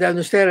began to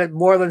understand it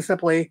more than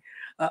simply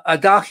a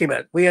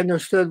document. We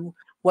understood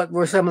what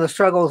were some of the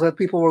struggles that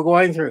people were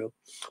going through,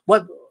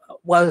 what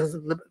was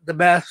the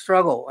mass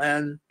struggle,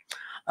 and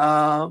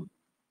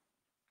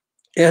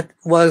it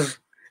was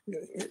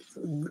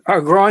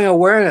our growing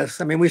awareness.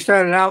 I mean, we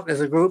started out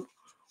as a group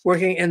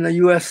working in the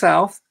U.S.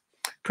 South,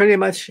 pretty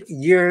much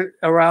geared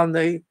around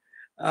the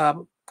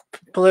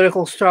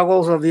political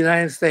struggles of the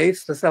United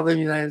States, the Southern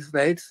United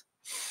States.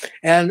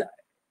 And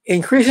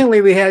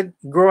increasingly, we had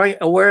growing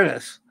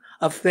awareness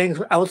of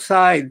things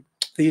outside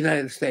the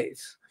United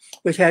States,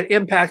 which had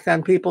impact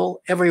on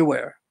people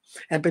everywhere,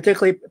 and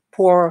particularly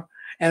poor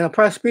and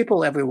oppressed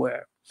people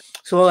everywhere.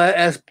 So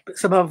as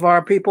some of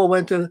our people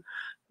went to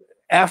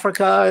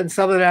Africa and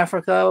Southern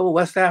Africa,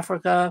 West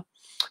Africa,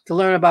 to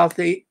learn about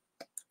the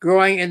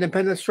growing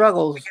independent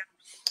struggles,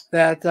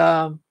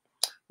 that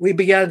we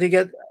began to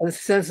get a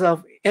sense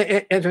of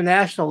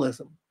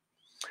internationalism.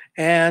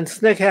 And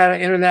SNCC had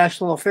an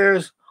international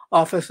affairs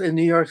office in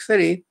New York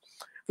City,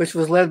 which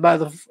was led by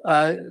the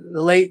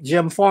late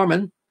Jim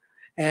Foreman,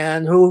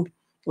 and who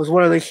was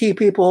one of the key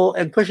people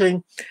in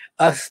pushing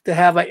us to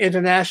have an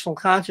international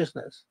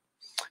consciousness.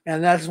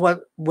 And that's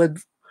what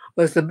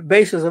was the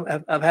basis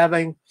of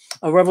having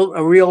a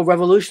real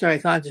revolutionary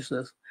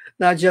consciousness,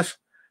 not just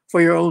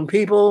for your own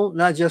people,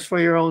 not just for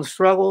your own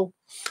struggle,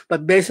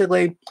 but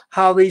basically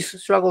how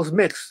these struggles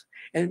mix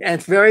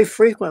and very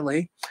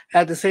frequently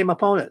had the same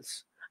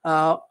opponents,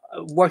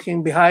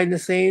 working behind the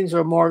scenes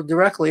or more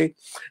directly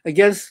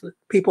against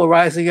people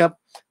rising up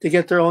to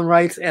get their own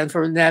rights and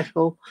for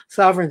national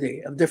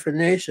sovereignty of different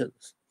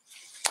nations.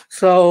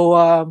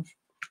 So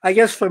I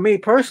guess for me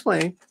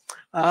personally,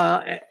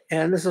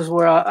 and this is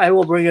where I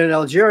will bring in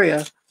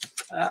Algeria,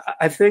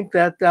 I think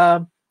that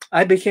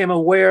I became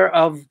aware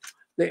of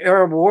the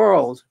Arab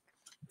world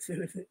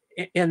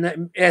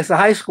as a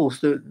high school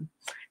student,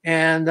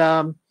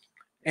 and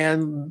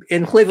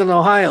in Cleveland,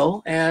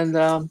 Ohio,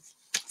 and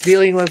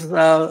dealing with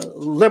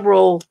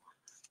liberal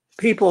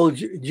people,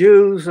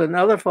 Jews and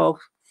other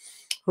folks,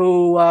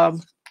 who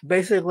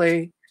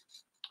basically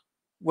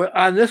were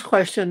on this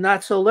question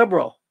not so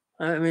liberal.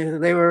 I mean,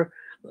 they were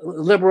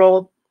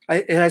liberal,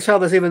 and I saw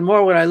this even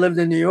more when I lived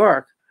in New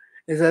York,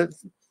 is that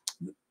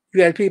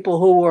you had people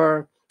who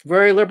were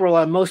very liberal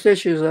on most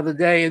issues of the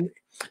day in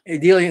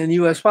dealing in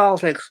U.S.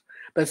 politics,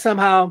 but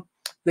somehow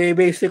they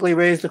basically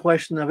raised the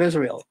question of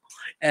Israel,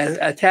 as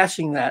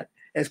attaching that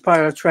as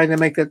part of trying to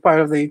make that part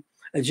of the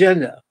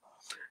agenda.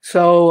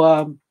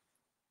 So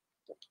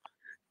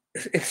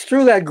it's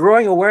through that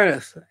growing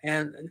awareness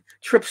and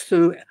trips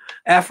to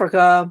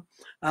Africa,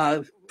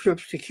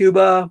 trips to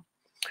Cuba,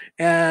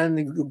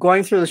 and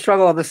going through the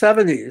struggle of the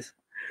 70s,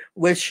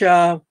 which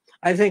I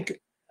think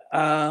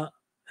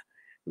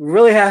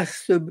really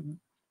has to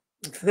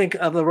think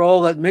of the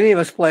role that many of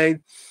us played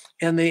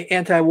in the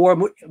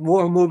anti-war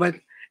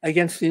movement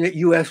against the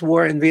U.S.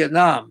 war in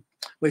Vietnam,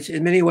 which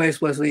in many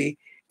ways was the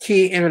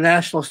key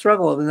international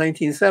struggle of the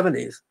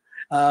 1970s.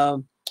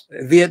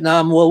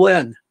 Vietnam will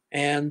win,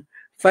 and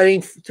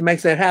fighting to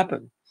make that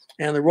happen,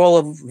 and the role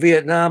of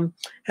Vietnam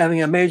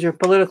having a major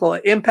political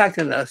impact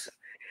on us.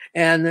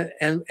 And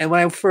when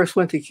I first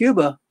went to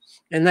Cuba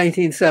in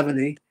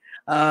 1970,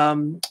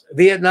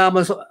 Vietnam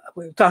was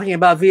talking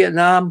about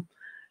Vietnam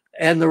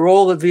and the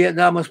role that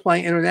Vietnam was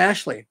playing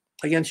internationally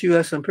against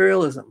U.S.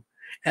 imperialism,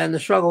 and the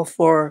struggle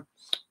for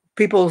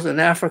peoples in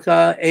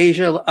Africa,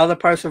 Asia, other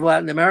parts of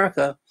Latin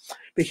America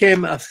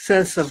became a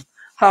sense of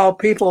how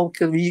people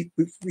could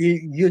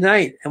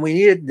unite. And we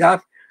needed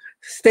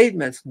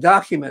statements,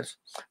 documents,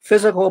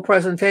 physical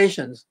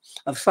presentations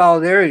of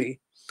solidarity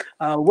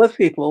with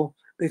people,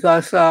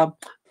 because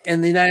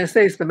in the United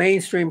States, the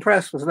mainstream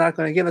press was not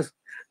going to give us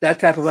that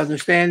type of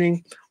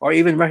understanding or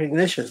even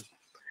recognition.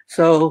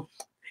 So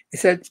it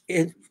said,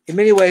 in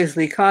many ways,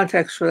 the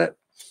context for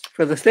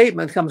the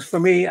statement comes for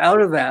me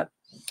out of that,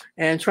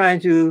 and trying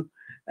to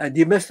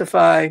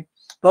demystify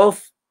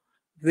both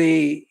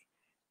the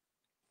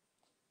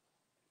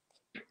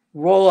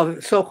role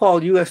of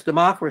so-called U.S.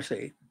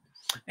 democracy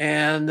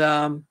and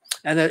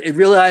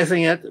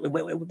realizing it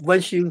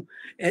once you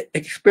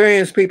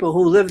experience people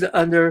who lived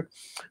under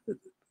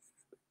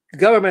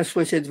governments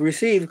which had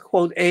received,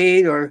 quote,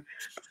 aid or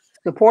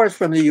support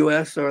from the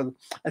U.S. or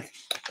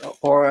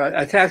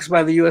attacks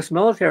by the U.S.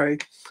 military,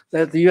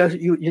 that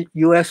the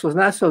U.S. was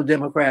not so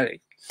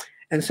democratic,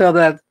 and so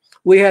that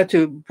we had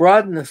to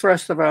broaden the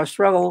thrust of our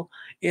struggle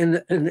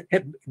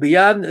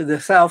beyond the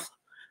South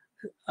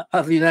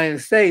of the United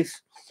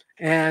States,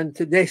 and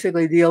to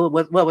basically deal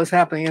with what was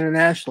happening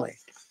internationally.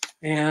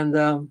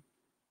 And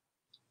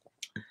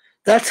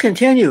that's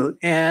continued.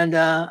 And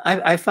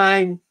I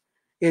find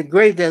it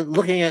great that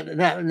looking at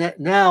that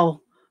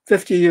now,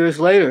 50 years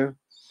later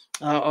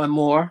or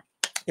more,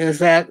 is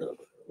that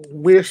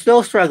we're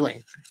still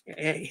struggling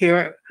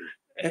here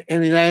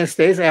in the United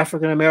States,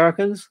 African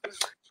Americans.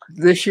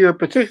 This year,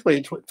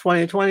 particularly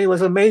 2020,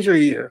 was a major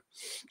year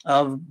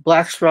of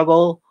Black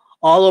struggle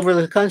all over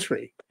the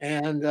country.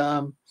 And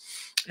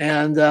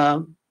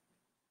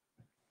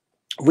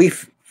we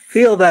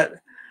feel that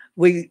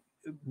we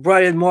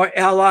brought in more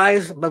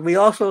allies, but we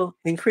also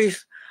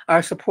increased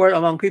our support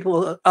among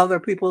other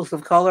peoples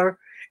of color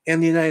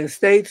in the United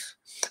States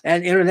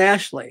and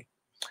internationally.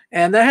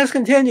 And that has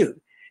continued.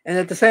 And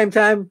at the same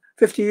time,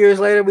 50 years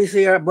later, we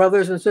see our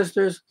brothers and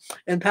sisters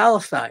in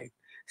Palestine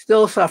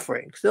still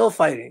suffering, still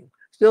fighting,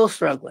 still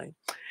struggling.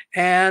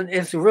 And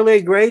it's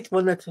really great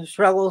when the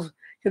struggles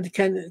can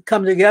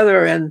come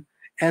together and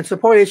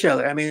support each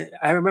other. I mean,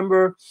 I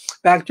remember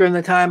back during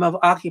the time of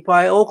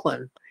Occupy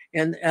Oakland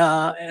in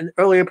an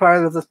earlier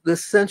part of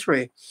this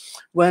century,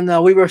 when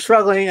we were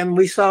struggling and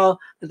we saw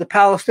that the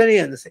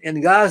Palestinians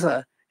in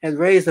Gaza had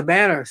raised a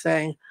banner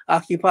saying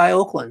Occupy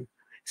Oakland,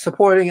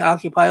 supporting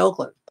Occupy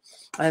Oakland.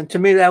 And to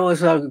me, that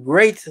was a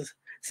great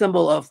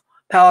symbol of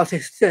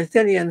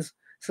Palestinians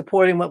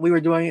supporting what we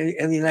were doing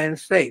in the United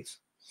States.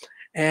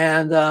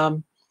 And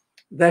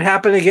that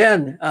happened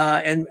again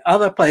in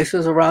other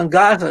places around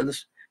Gaza,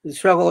 the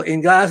struggle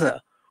in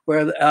Gaza,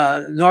 where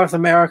North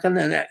American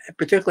and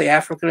particularly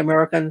African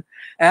American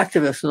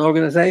activists and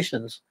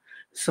organizations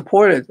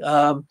supported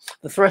the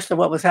thrust of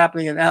what was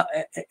happening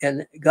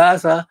in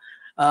Gaza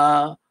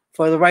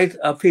for the right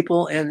of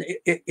people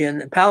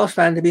in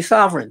Palestine to be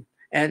sovereign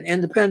and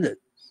independent.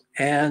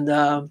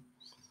 And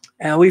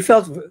we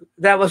felt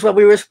that was what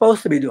we were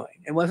supposed to be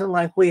doing. It wasn't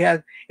like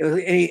it was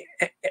any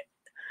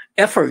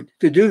effort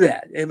to do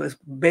that. It was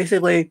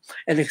basically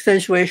an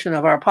accentuation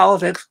of our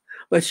politics,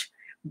 which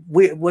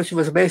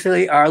was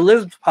basically our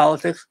lived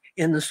politics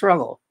in the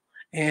struggle.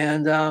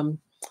 And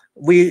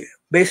we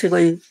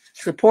basically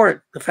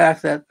support the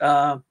fact that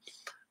the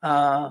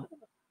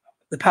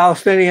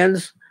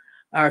Palestinians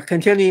are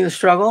continuing the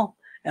struggle,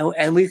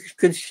 and we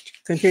could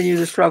continue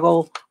the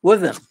struggle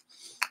with them.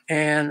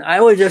 And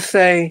I would just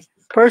say,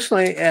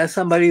 personally, as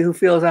somebody who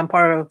feels I'm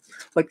part of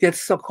what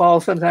gets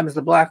so-called sometimes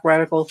the Black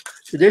radical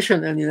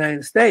tradition in the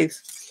United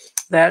States,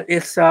 that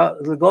it's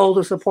the goal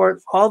to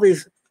support all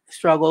these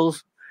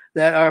struggles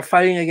that are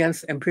fighting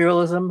against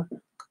imperialism,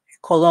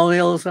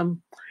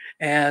 colonialism,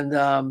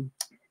 and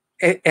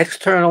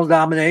external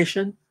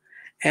domination,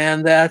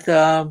 and that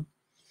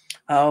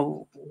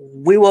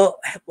we will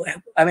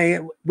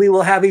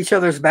have each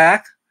other's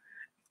back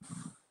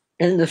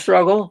in the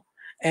struggle,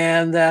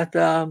 and that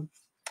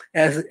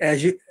as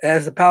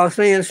the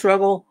Palestinian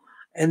struggle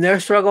and their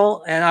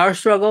struggle and our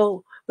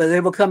struggle, but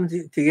they will come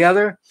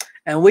together,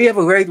 and we have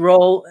a great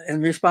role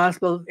and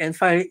responsibility in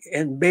fighting,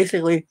 and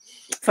basically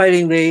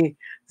fighting the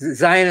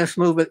Zionist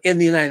movement in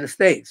the United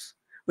States,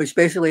 which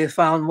basically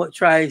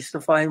tries to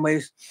find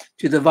ways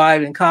to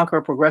divide and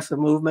conquer progressive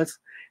movements,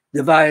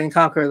 divide and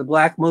conquer the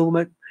Black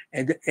movement,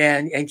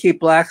 and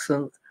keep Blacks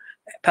and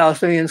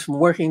Palestinians from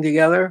working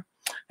together.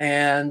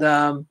 And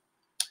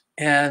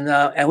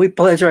we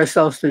pledge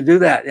ourselves to do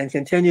that and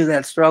continue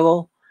that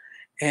struggle.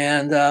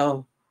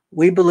 And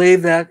we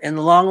believe that in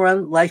the long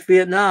run, like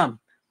Vietnam,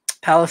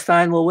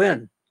 Palestine will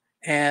win.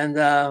 And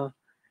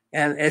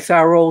it's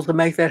our role to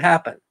make that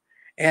happen.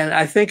 And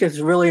I think it's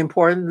really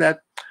important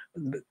that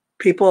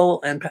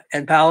people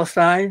in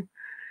Palestine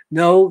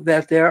know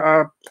that there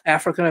are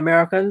African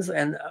Americans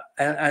and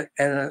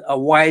a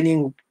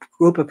widening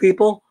group of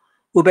people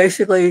who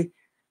basically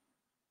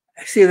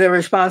see their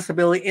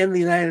responsibility in the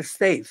United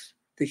States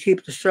to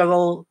keep the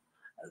struggle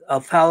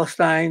of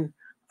Palestine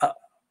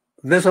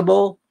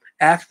visible,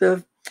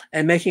 active,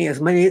 and making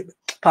as many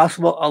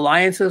possible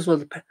alliances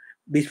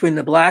between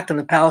the Black and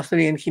the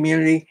Palestinian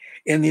community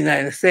in the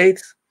United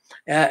States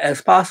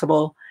as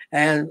possible,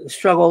 and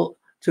struggle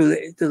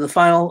to the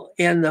final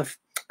end of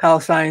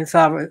Palestinian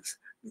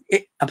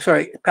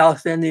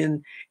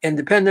Palestinian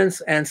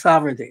independence and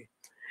sovereignty.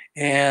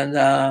 And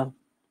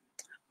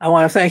I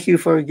want to thank you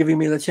for giving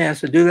me the chance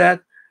to do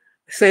that,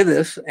 say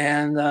this,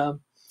 and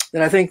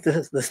that I think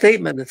the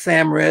statement that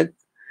Sam read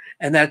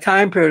and that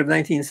time period of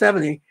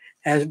 1970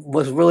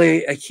 was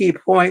really a key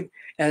point.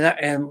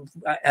 And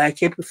I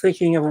keep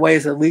thinking of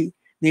ways that we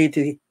need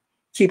to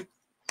keep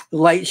the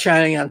light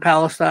shining on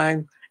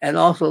Palestine, and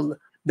also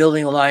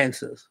building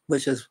alliances,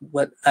 which is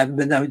what I've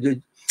been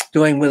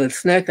doing with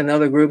SNCC and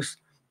other groups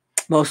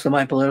most of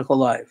my political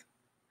life.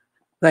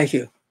 Thank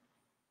you.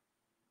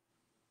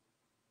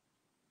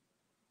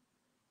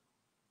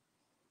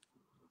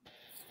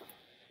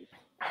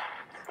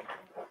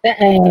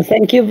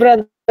 Thank you,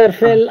 Brother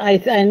Phil.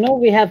 I know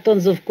we have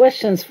tons of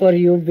questions for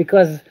you,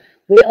 because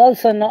we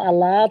also know a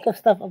lot of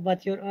stuff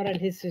about your oral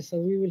history, so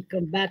we will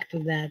come back to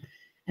that.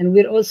 And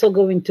we're also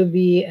going to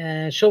be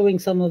showing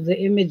some of the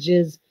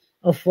images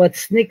of what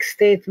SNCC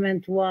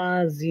statement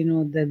was,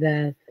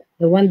 the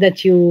one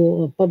that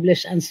you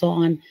published and so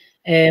on.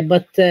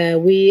 But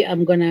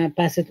I'm gonna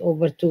pass it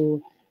over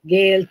to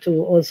Gail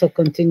to also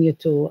continue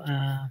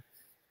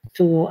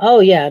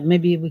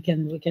maybe we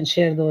can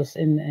share those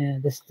in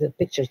the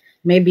pictures.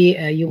 Maybe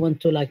you want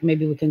to,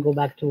 maybe we can go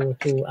back to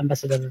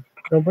Ambassador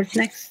Robert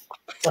next.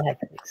 Go ahead,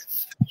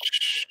 please.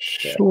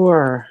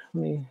 Sure.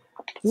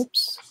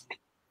 Oops.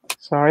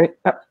 Sorry.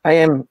 I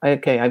am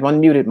okay. I've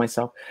unmuted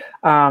myself.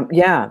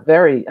 Yeah,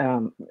 very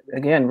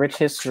again, rich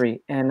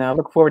history, and I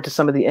look forward to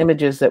some of the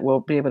images that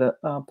we'll be able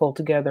to pull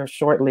together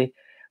shortly.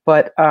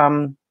 But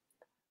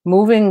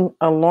moving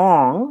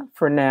along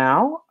for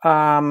now.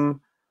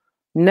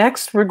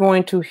 Next, we're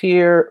going to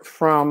hear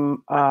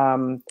from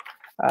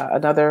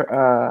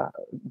another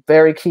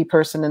very key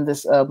person in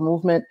this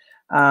movement,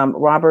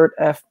 Robert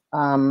F.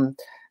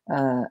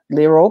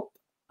 Lierop,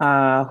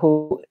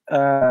 who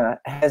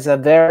has a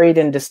varied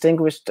and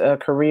distinguished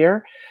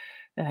career,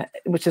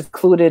 which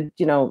included,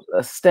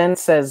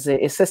 stints as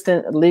the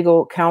assistant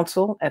legal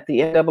counsel at the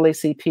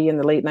NAACP in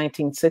the late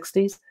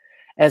 1960s,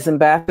 as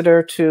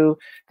ambassador to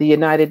the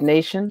United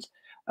Nations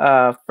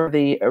for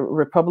the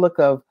Republic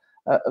of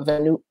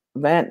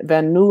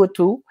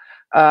Vanuatu,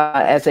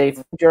 as a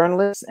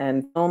journalist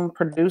and film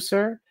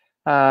producer,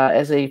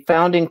 as a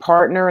founding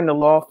partner in the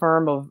law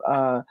firm of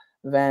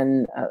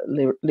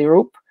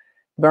Lierop,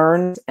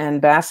 Burns,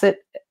 and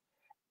Bassett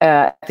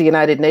at the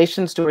United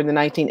Nations during the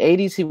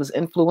 1980s. He was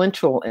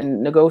influential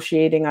in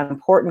negotiating on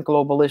important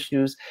global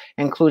issues,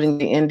 including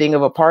the ending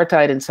of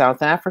apartheid in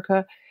South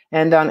Africa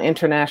and on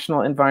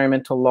international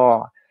environmental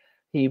law.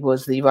 He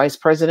was the vice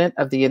president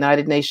of the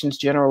United Nations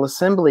General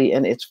Assembly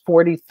in its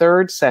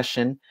 43rd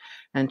session,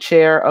 and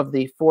chair of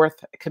the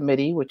 4th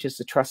Committee, which is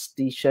the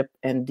Trusteeship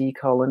and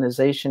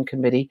Decolonization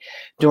Committee,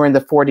 during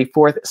the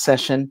 44th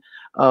session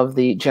of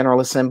the General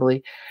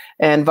Assembly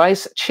and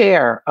Vice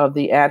Chair of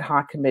the Ad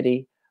Hoc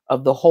Committee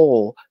of the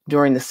Whole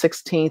during the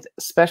 16th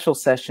Special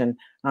Session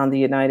on the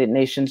United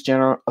Nations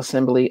General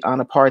Assembly on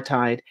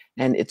Apartheid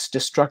and its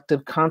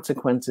destructive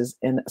consequences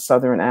in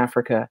Southern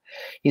Africa.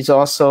 He's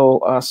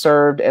also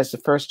served as the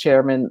first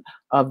chairman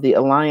of the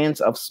Alliance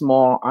of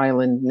Small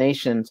Island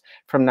Nations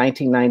from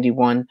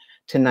 1991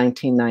 to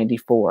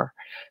 1994.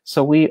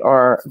 So we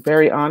are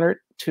very honored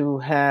to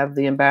have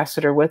the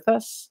ambassador with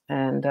us.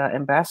 And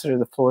Ambassador,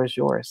 the floor is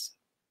yours.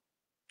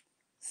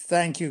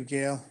 Thank you,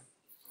 Gail.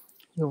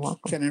 You're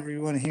welcome. Can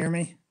everyone hear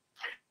me?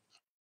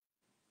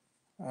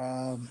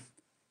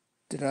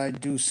 Did I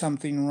do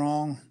something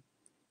wrong?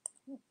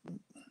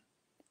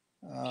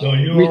 No,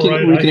 you're all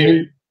right. I hear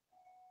you.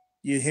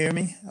 You hear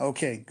me?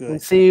 Okay, good. We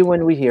see you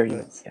when we hear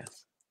you.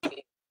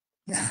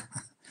 Yes.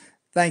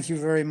 Thank you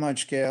very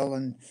much, Gail,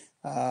 and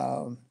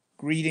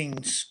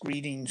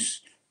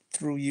greetings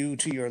through you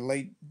to your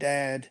late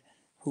dad,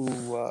 who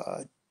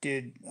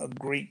did a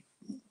great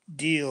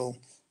deal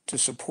to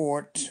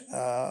support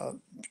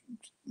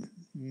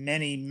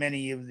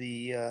many of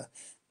the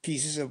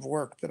pieces of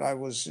work that I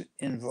was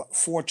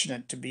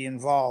fortunate to be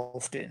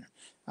involved in.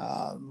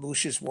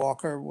 Lucius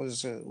Walker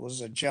was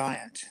a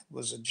giant.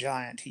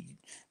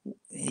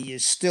 He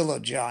is still a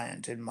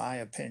giant, in my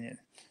opinion.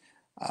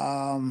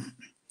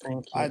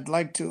 Thank you. I'd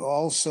like to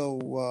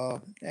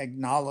also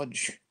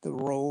acknowledge the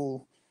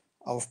role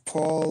of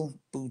Paul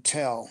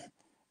Boutel,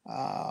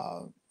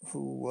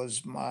 who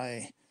was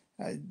my.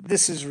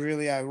 This is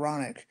really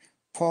ironic.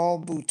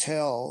 Paul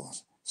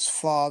Boutel's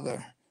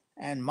father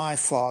and my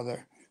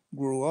father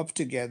grew up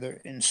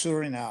together in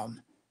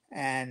Suriname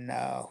and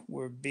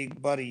were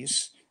big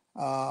buddies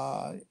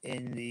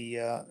in the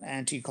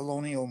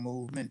anti-colonial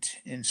movement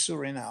in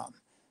Suriname.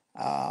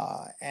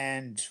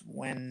 And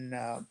when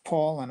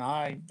Paul and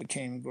I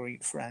became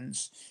great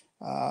friends,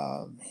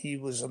 he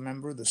was a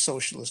member of the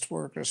Socialist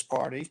Workers'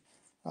 Party,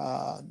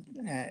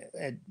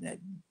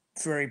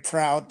 very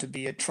proud to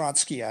be a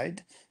Trotskyite.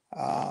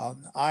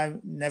 I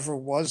never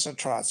was a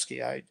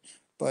Trotskyite,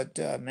 but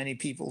many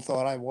people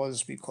thought I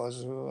was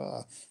because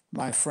of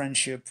my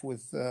friendship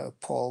with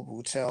Paul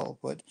Boutel.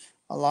 But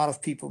a lot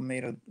of people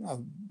made a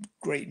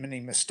great many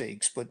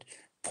mistakes. But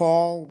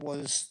Paul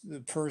was the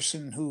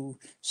person who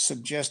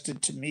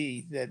suggested to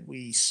me that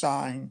we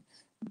sign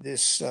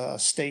this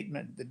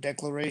statement, the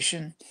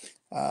declaration,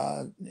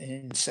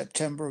 in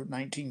September of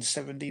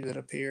 1970 that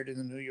appeared in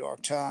the New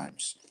York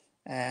Times.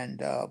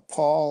 And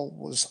Paul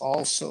was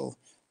also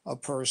a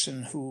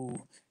person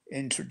who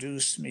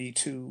introduced me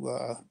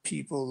to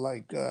people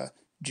like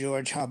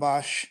George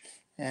Habash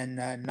and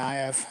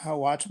Naif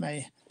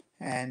Hawatmeh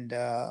and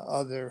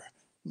other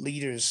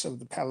leaders of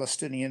the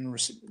Palestinian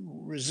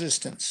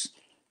resistance.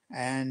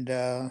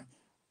 And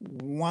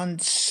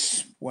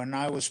once, when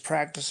I was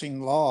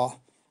practicing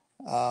law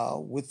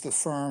with the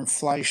firm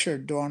Fleischer,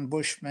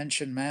 Dornbusch,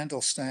 Mensch and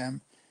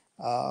Mandelstam,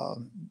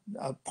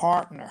 a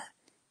partner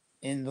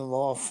in the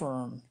law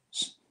firm,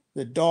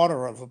 the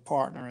daughter of a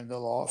partner in the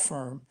law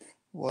firm,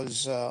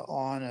 was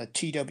on a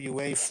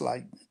TWA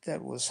flight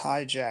that was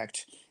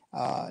hijacked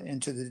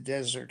into the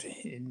desert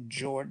in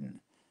Jordan.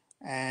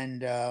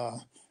 And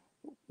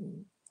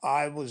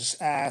I was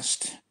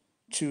asked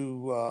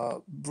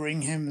to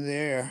bring him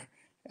there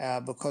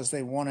because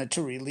they wanted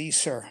to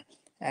release her.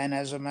 And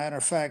as a matter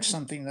of fact,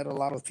 something that a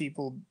lot of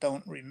people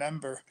don't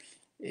remember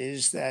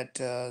is that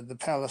the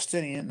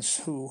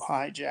Palestinians who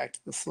hijacked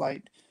the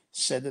flight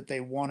said that they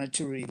wanted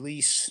to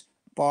release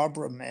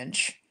Barbara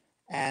Mensch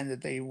and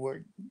that they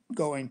were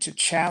going to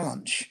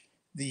challenge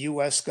the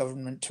US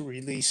government to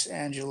release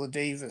Angela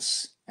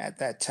Davis at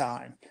that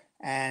time.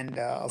 And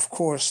of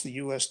course, the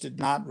US did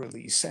not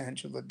release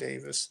Angela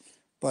Davis,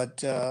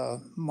 but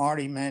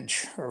Marty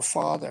Mensch, her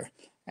father,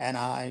 and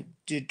I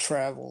did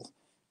travel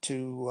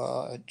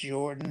to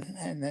Jordan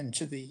and then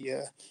to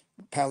the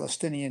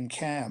Palestinian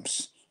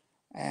camps.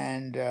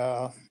 And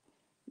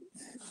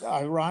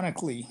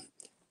ironically,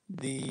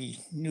 the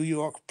New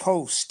York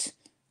Post,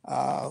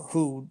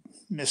 who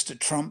Mr.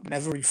 Trump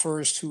never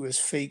refers to as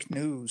fake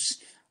news,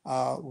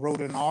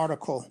 wrote an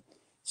article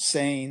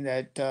saying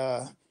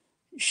that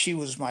she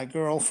was my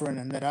girlfriend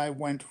and that I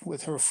went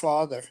with her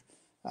father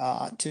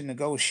to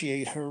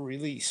negotiate her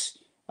release.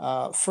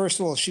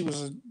 First of all, she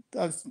was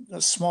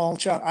a small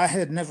child. I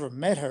had never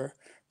met her,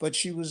 but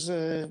she was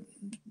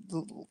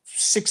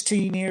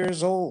 16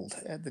 years old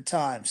at the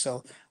time.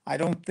 So I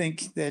don't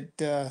think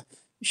that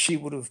she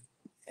would have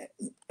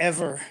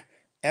ever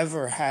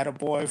had a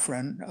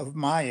boyfriend of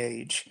my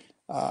age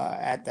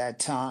at that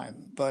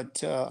time.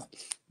 But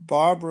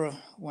Barbara,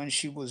 when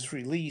she was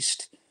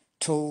released,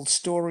 told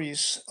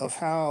stories of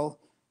how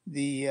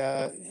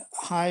the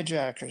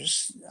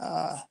hijackers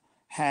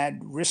had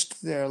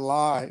risked their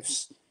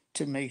lives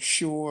to make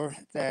sure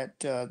that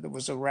there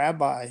was a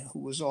rabbi who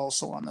was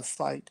also on the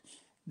flight,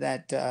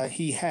 that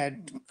he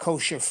had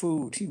kosher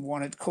food. He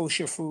wanted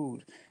kosher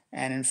food.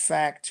 And in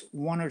fact,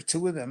 one or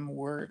two of them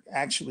were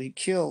actually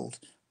killed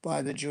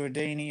by the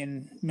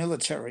Jordanian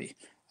military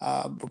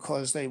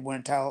because they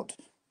went out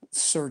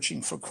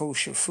searching for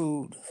kosher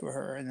food for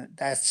her. And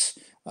that's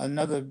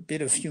another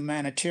bit of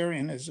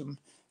humanitarianism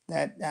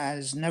that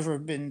has never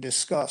been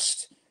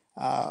discussed.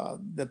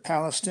 The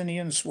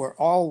Palestinians were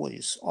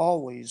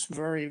always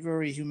very,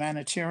 very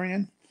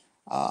humanitarian,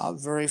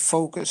 very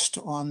focused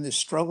on the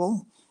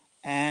struggle,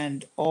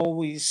 and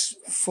always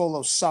full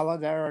of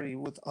solidarity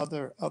with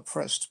other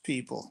oppressed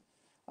people.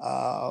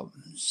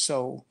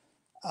 So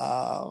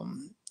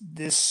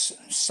this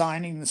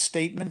signing the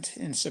statement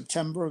in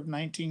September of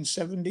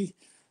 1970,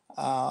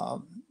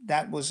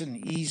 that was an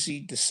easy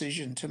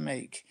decision to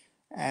make.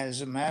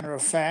 As a matter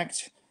of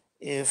fact,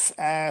 if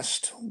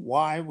asked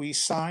why we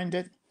signed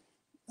it,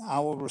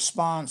 our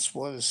response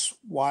was,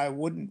 why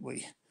wouldn't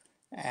we?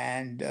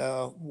 And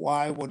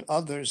why would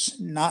others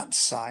not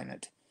sign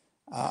it?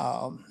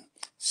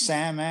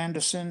 Sam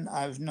Anderson,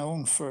 I've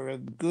known for a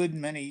good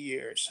many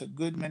years,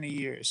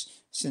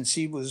 since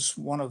he was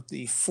one of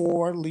the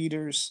 4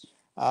 leaders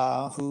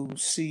who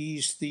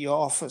seized the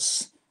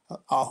office,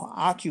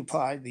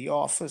 occupied the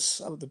office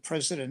of the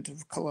president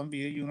of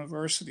Columbia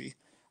University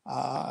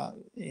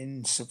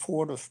in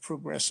support of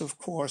progressive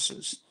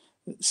causes.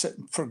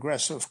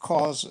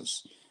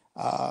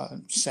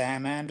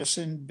 Sam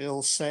Anderson,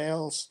 Bill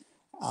Sales,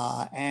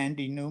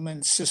 Andy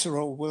Newman,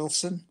 Cicero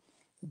Wilson.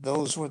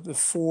 Those were the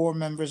 4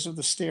 members of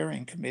the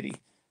steering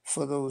committee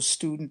for those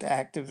student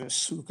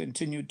activists who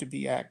continued to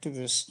be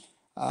activists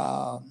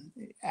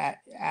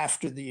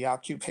after the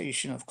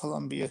occupation of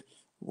Columbia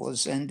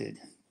was ended.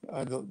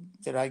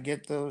 Did I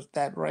get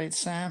that right,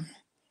 Sam?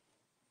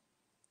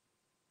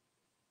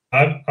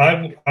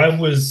 I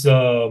was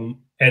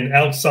an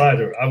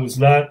outsider. I was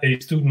not a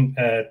student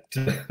at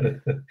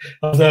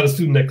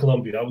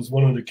Columbia. I was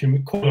one of the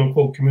quote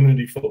unquote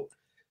community folk.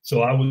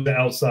 So I was the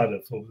outsider.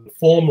 So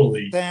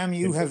formally, Sam,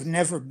 you have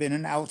never been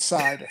an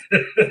outsider.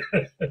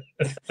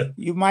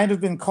 You might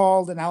have been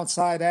called an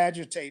outside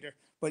agitator,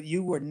 but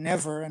you were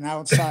never an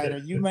outsider.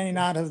 You may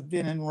not have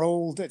been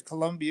enrolled at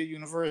Columbia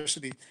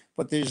University,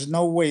 but there's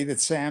no way that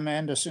Sam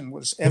Anderson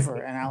was ever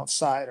an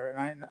outsider.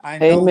 And I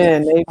know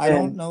Amen. that, Amen. I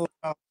don't know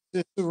about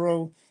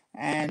Cicero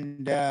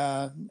and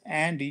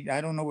Andy.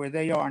 I don't know where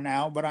they are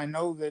now, but I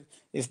know that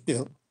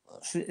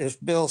if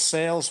Bill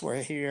Sales were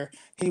here,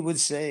 he would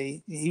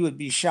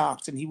be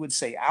shocked and he would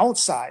say,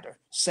 outsider,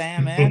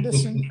 Sam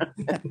Anderson?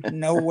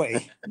 No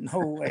way.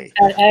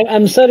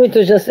 I'm sorry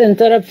to just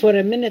interrupt for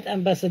a minute,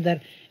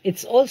 Ambassador.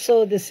 It's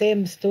also the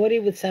same story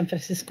with San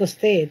Francisco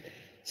State.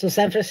 So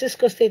San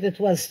Francisco State, it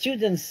was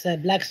students,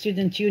 Black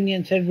Student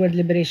Union, Third World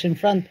Liberation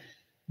Front,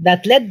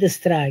 that led the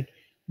strike.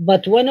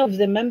 But one of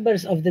the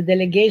members of the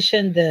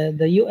delegation,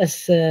 the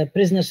U.S.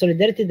 Prisoner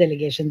Solidarity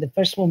Delegation, the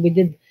first one we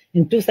did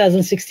in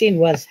 2016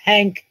 was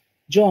Hank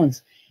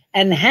Jones.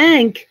 And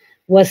Hank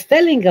was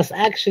telling us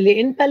actually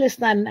in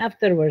Palestine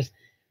afterwards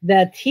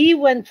that he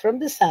went from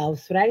the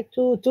South, right,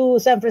 to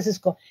San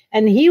Francisco,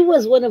 and he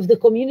was one of the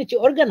community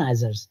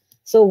organizers.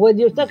 So when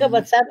you talk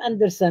about Sam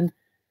Anderson,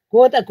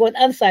 quote unquote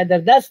insider,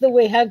 that's the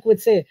way Hank would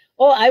say,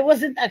 oh, I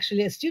wasn't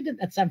actually a student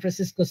at San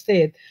Francisco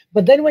State.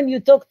 But then when you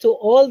talk to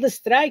all the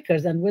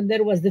strikers, and when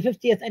there was the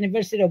 50th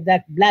anniversary of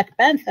that Black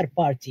Panther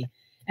Party,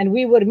 and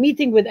we were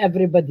meeting with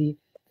everybody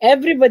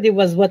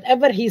was,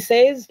 whatever he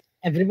says,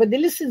 everybody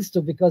listens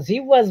to, because he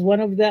was one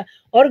of the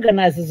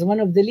organizers, one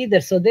of the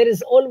leaders. So there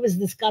is always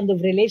this kind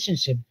of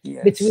relationship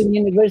between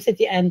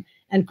university and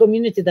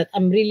community that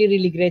I'm really,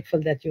 really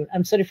grateful that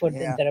I'm sorry for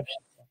the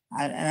interruption.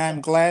 And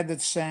I'm glad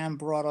that Sam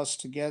brought us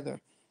together.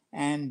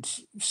 And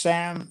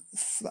Sam,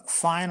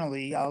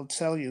 finally, I'll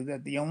tell you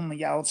that the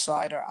only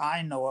outsider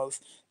I know of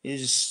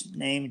is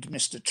named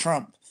Mr.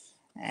 Trump.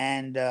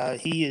 And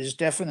he is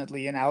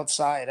definitely an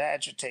outside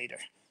agitator.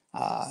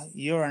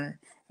 You're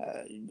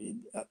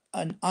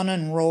an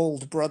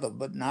unenrolled brother,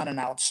 but not an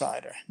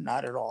outsider,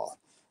 not at all.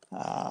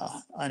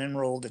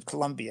 Unenrolled at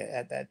Columbia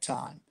at that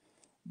time.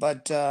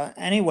 But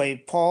anyway,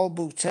 Paul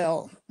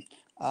Boutel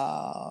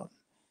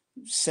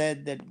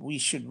said that we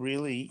should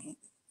really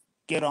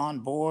get on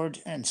board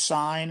and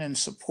sign and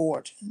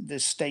support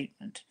this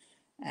statement.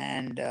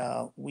 And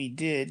we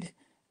did.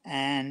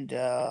 And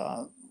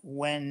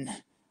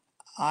when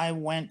I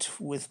went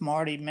with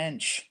Marty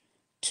Mensch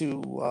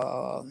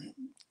to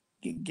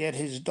get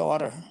his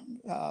daughter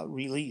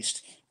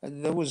released,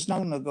 there was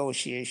no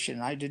negotiation.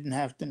 I didn't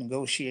have to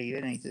negotiate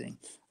anything.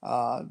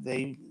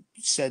 They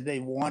said they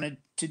wanted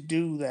to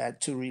do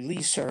that, to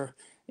release her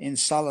in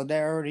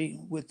solidarity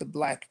with the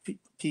Black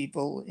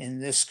people in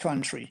this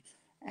country.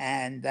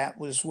 And that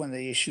was when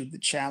they issued the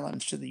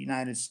challenge to the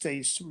United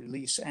States to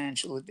release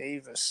Angela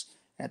Davis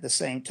at the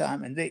same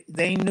time. And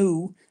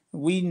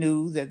we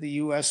knew that the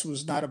U.S.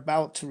 was not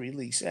about to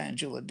release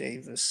Angela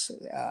Davis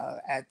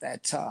at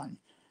that time.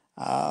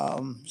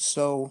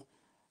 So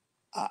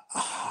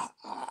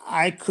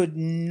I could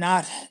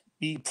not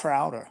be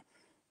prouder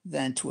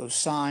than to have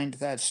signed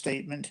that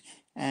statement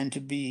and to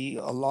be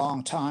a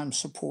longtime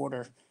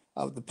supporter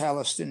of the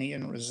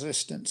Palestinian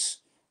resistance.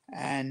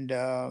 And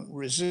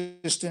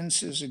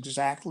resistance is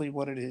exactly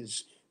what it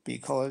is,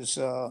 because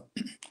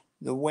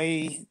the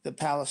way the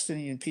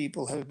Palestinian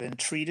people have been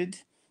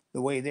treated,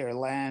 the way their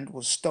land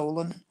was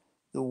stolen,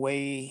 the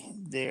way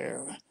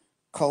their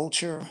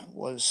culture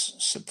was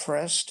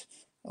suppressed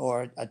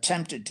or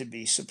attempted to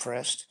be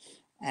suppressed,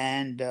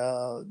 and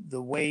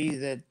the way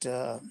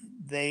that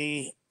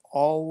they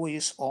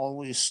always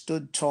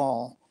stood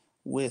tall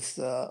with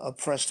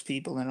oppressed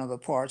people in other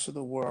parts of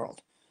the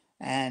world.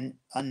 And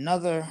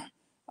another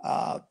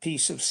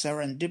piece of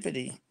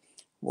serendipity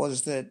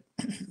was that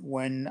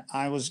when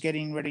I was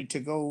getting ready to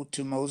go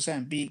to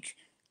Mozambique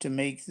to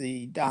make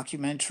the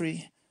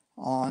documentary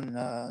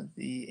on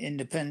the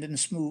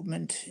independence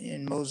movement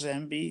in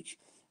Mozambique,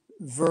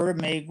 Verda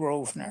May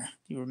Grosvenor,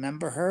 you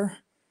remember her?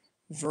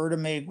 Verda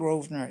May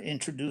Grosvenor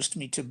introduced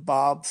me to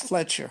Bob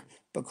Fletcher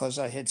because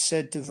I had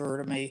said to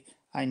Verda May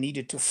I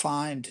needed to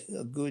find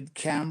a good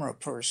camera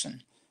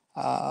person,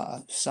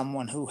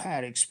 someone who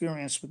had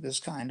experience with this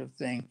kind of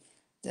thing.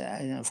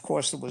 And of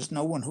course, there was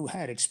no one who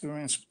had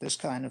experience with this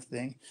kind of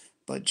thing,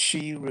 but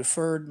she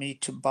referred me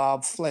to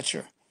Bob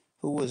Fletcher,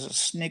 who was a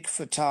SNCC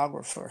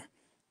photographer.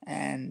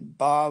 And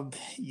Bob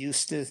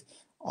used to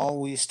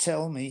always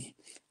tell me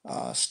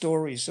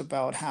stories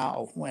about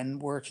how, when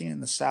working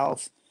in the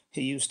South,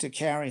 he used to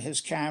carry his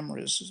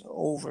cameras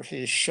over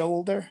his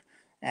shoulder.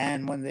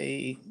 And when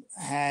they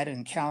had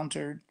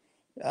encounters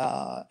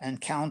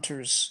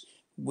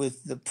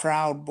with the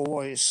Proud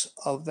Boys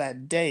of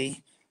that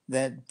day,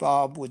 that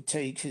Bob would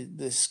take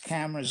his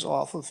cameras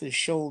off of his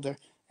shoulder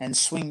and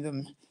swing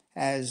them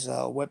as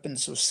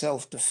weapons of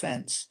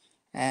self-defense.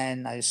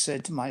 And I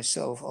said to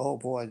myself, "Oh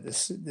boy,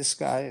 this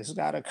guy has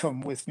got to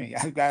come with me.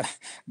 I've got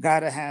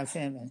to have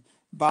him." And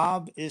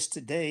Bob is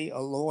today a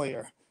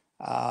lawyer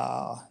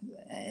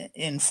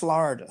in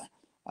Florida,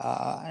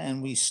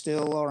 and we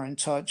still are in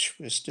touch.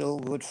 We're still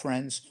good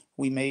friends.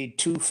 We made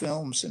 2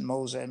 films in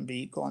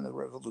Mozambique on the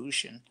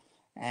revolution,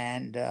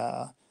 and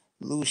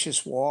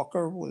Lucius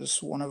Walker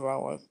was one of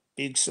our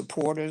big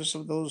supporters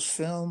of those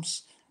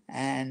films,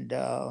 and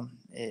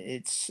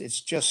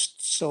it's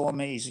just so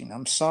amazing.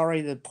 I'm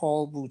sorry that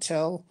Paul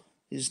Boutel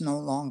is no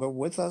longer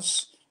with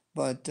us,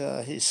 but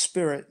his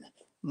spirit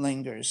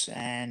lingers,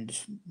 and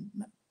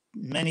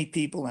many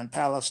people in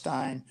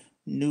Palestine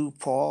knew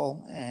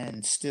Paul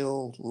and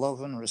still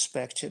love and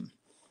respect him.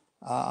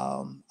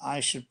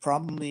 I should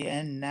probably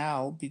end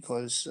now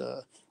because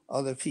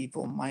other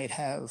people might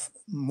have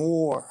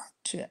more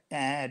to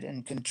add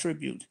and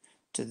contribute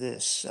to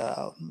this.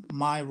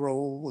 My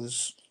role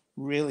was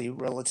really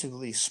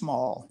relatively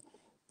small,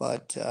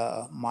 but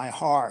my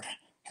heart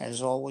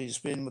has always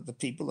been with the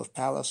people of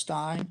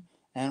Palestine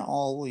and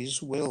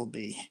always will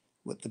be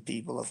with the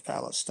people of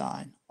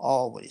Palestine,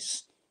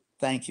 always.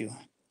 Thank you.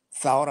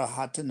 Thawra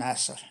Hatta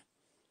Nasser.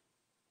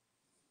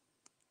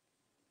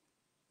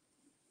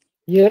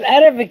 Your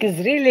Arabic is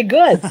really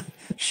good.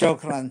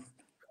 Shukran.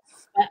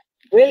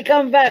 We'll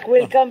come back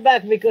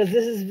because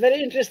this is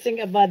very interesting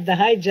about the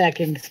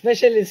hijacking,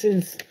 especially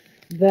since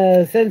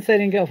the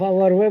censoring of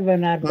our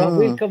webinar, but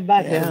we'll come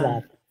back to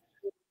that.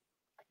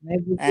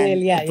 Maybe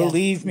And Gail,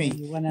 believe me,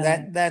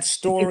 that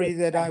story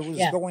that I was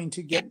going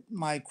to get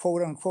my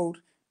quote unquote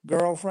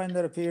girlfriend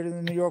that appeared in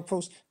the New York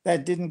Post,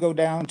 that didn't go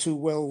down too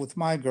well with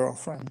my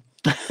girlfriend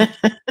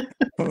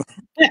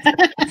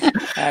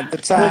at the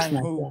time,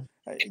 who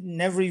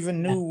never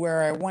even knew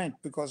where I went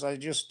because I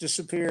just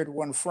disappeared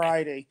one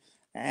Friday,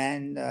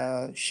 and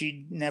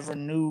she never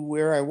knew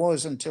where I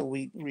was until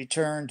we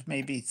returned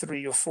maybe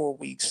 3 or 4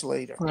 weeks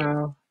later.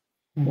 Wow.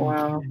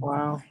 Wow.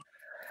 Wow.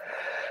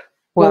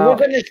 Well,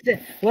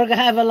 we're gonna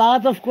have a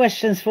lot of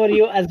questions for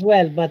you as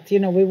well, but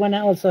we want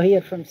to also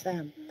hear from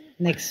Sam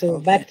next. So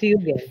back to you,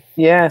 Gail.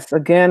 Yes,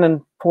 again, an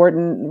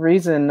important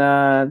reason,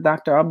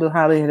 Dr.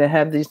 Abdulhadi, to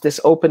have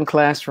this open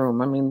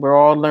classroom. I mean, we're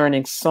all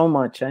learning so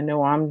much. I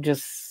know I'm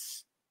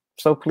just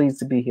so pleased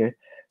to be here.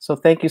 So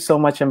thank you so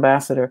much,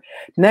 Ambassador.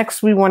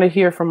 Next, we want to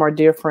hear from our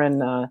dear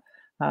friend,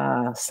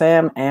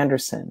 Sam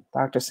Anderson.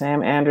 Dr.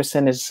 Sam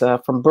Anderson is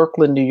from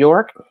Brooklyn, New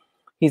York.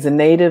 He's a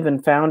native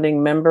and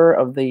founding member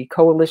of the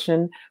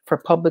Coalition for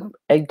Public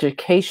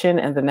Education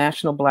and the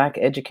National Black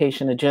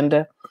Education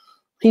Agenda.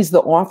 He's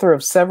the author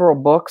of several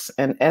books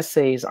and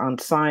essays on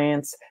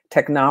science,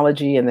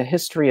 technology, and the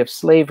history of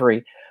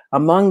slavery.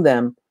 Among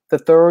them, The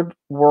Third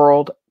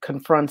World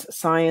Confronts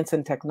Science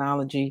and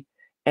Technology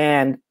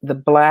and The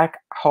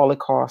Black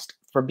Holocaust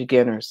for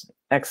Beginners.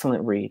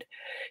 Excellent read.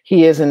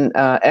 He is an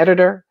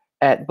editor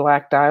at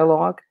Black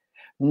Dialogue,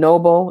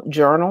 Noble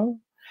Journal,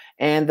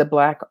 and the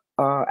Black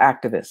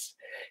Activist.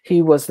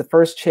 He was the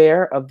first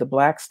chair of the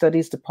Black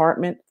Studies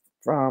Department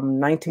from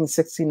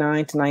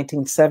 1969 to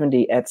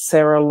 1970 at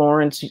Sarah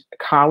Lawrence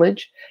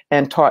College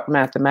and taught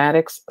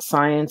mathematics,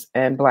 science,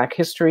 and Black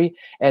history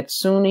at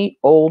SUNY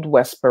Old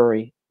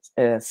Westbury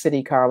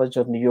City College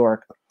of New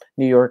York,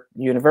 New York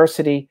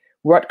University,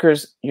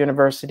 Rutgers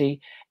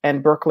University,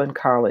 and Brooklyn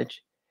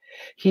College.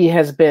 He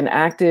has been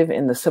active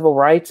in the civil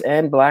rights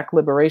and Black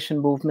liberation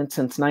movement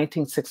since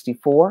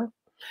 1964.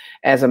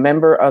 As a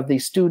member of the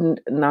Student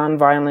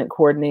Nonviolent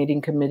Coordinating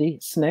Committee,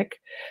 SNCC,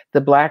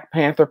 the Black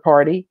Panther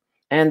Party,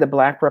 and the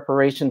Black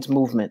Reparations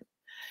Movement.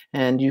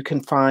 And you can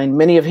find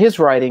many of his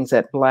writings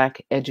at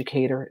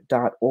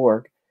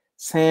blackeducator.org.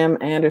 Sam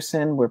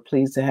Anderson, we're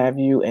pleased to have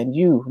you, and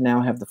you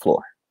now have the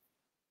floor.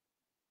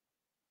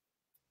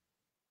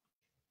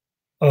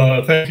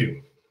 Thank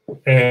you.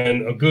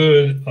 And a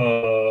good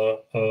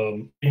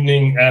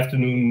evening,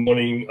 afternoon,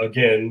 morning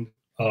again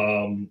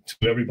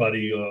to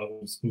everybody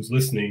who's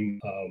listening.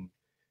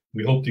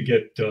 We hope to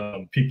get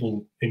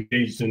people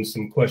engaged in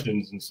some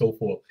questions and so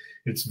forth.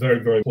 It's very,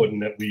 very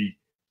important that we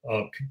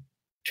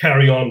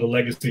carry on the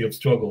legacy of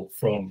struggle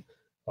from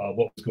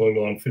what was going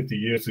on 50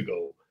 years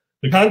ago.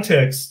 The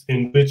context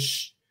in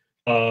which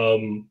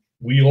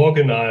we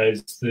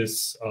organized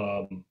this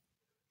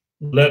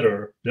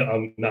letter,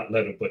 not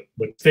letter,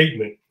 but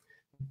statement,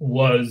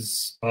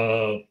 was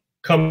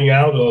coming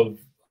out of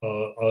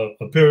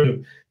a period of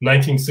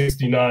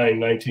 1969,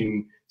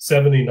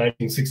 1970,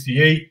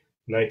 1968,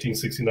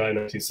 1969,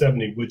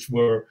 1970, which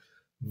were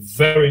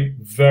very,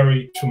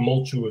 very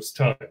tumultuous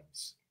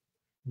times.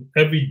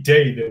 Every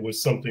day there was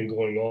something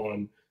going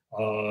on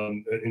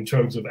in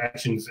terms of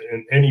actions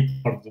in any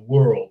part of the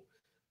world.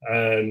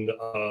 And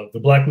the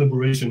Black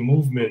liberation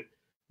movement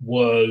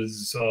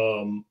was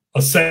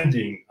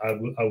ascending,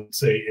 I would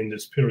say, in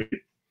this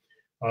period.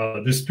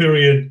 This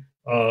period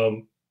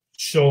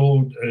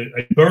showed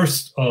a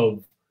burst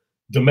of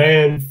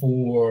demand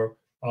for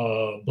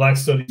Black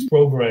studies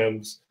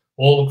programs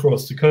all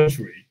across the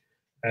country.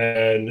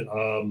 And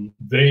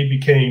they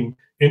became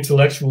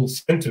intellectual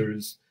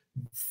centers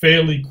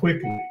fairly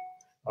quickly.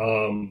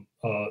 San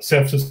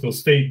Francisco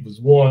State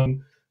was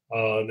one.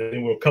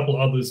 There were a couple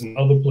others in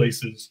other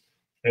places.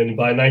 And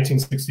by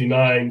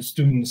 1969,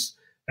 students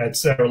at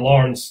Sarah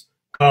Lawrence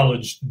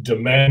College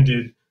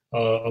demanded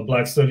a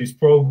Black Studies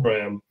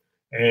program,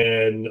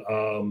 and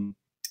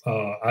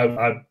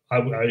I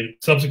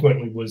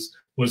subsequently was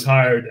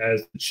hired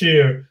as the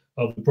chair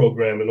of the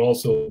program and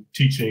also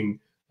teaching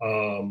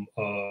a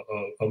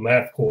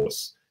math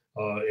course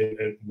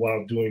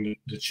while doing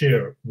the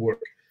chair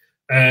work.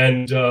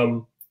 And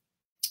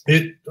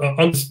the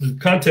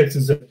context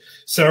is that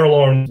Sarah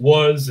Lawrence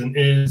was and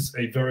is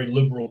a very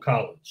liberal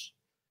college,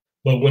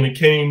 but when it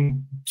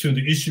came to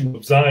the issue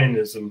of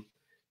Zionism,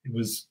 it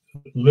was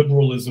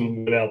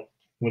liberalism went out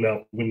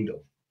the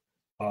window.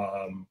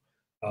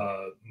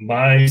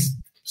 My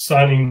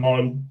signing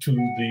on to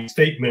the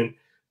statement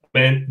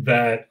meant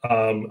that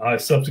I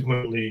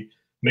subsequently,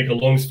 make a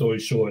long story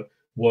short,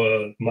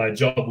 my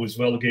job was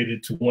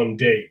relegated to 1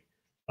 day.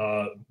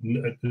 And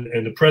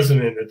the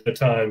president at the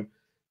time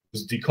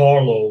was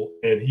DiCarlo,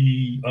 and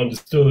he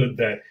understood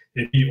that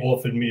if he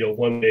offered me a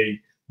 1-day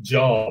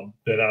job,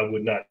 that I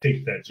would not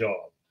take that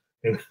job.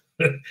 And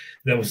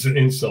that was an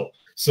insult.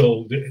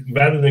 So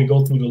rather than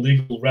go through the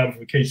legal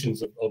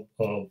ramifications of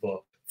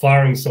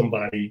firing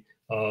somebody,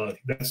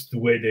 that's the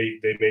way they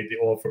made the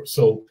offer.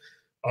 So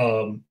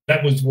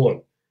that was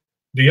one.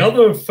 The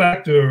other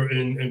factor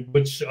in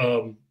which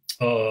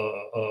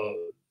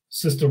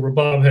Sister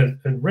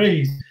Rabab had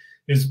raised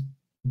is,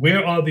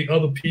 where are the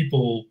other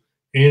people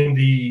in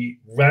the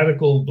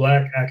radical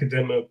Black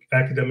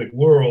academic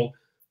world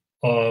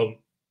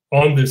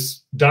on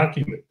this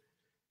document?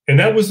 And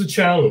that was a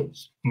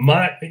challenge.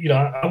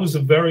 I was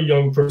a very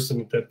young person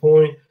at that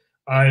point.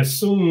 I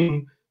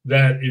assumed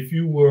that if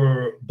you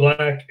were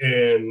Black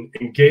and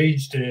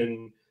engaged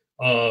in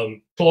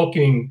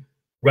talking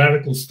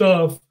radical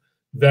stuff,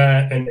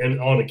 that and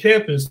on a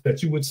campus,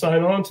 that you would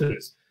sign on to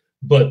this.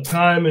 But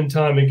time and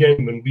time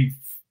again, when we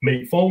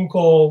made phone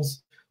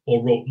calls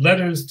or wrote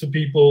letters to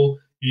people,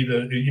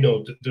 either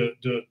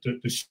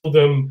to show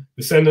them,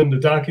 to send them the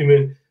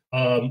document,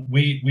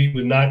 we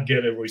would not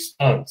get a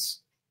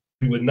response.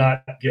 We would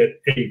not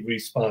get a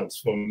response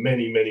from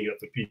many, many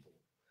other people.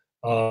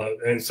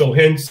 And so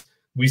hence,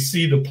 we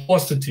see the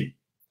paucity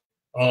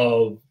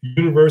of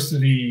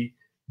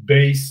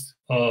university-based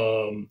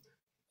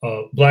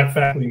Black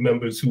faculty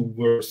members who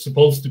were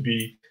supposed to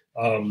be,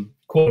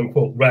 quote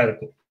unquote,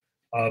 radical,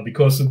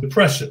 because of the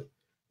pressure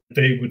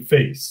they would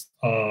face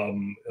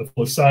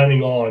for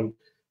signing on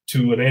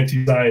to an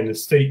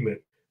anti-Zionist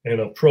statement and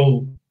a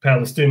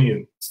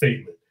pro-Palestinian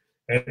statement.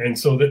 And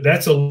so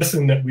that's a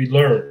lesson that we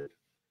learned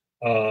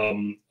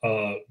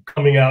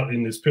coming out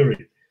in this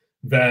period,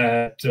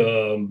 that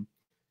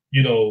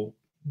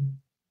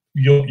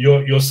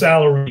your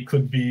salary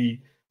could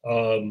be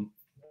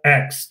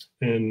axed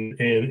in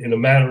a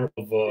matter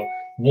of 1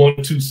 or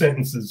 2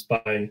 sentences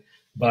by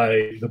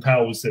the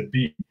powers that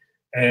be,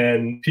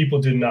 and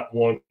people did not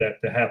want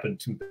that to happen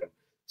to them.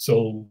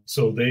 So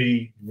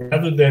they,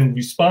 rather than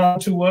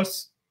respond to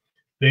us,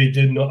 they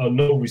did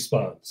no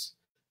response.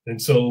 And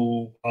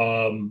so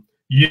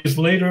years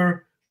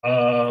later,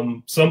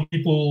 some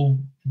people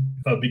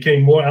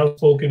became more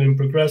outspoken and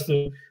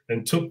progressive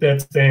and took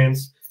that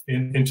stance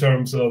in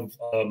terms of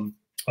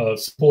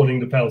supporting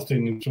the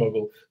Palestinian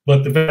struggle.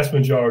 But the vast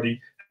majority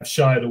have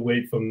shied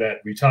away from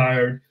that,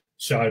 retired,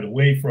 shied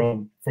away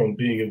from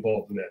being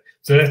involved in that.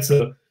 So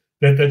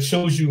that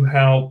shows you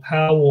how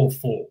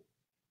powerful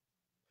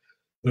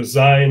the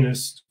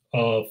Zionist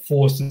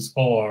forces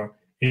are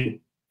in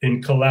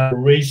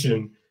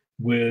collaboration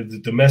with the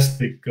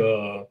domestic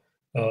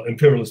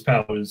imperialist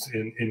powers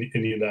in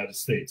the United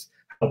States.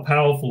 how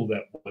powerful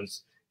that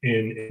was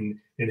in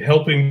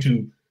helping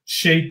to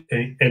shape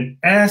an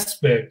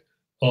aspect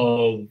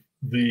of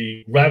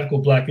the radical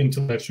Black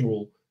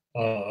intellectual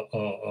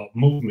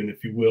movement,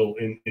 if you will,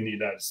 in the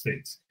United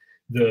States.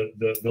 The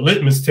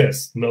litmus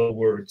test, in other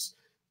words,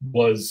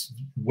 was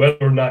whether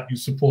or not you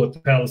support the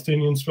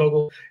Palestinian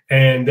struggle,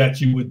 and that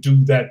you would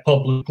do that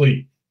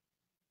publicly.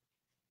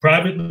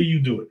 Privately, you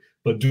do it,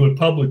 but do it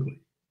publicly.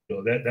 You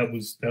know, that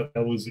was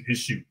the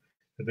issue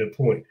at that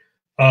point.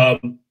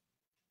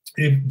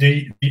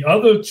 The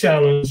other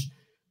challenge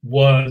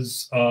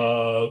was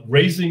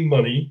raising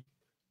money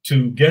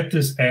to get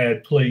this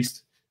ad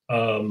placed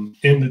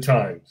in the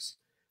Times.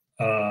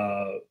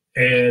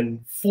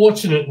 And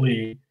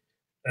fortunately,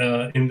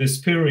 in this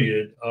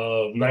period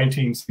of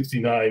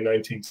 1969,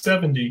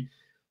 1970,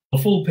 a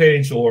full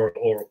page or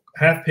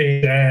half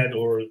page ad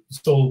or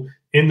so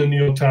in the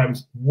New York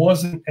Times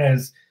wasn't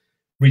as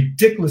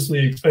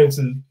ridiculously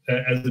expensive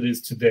as it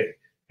is today.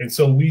 And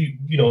so we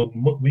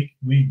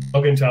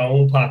dug into our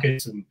own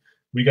pockets, and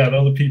we got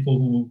other people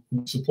who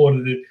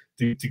supported it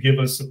to give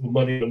us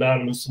money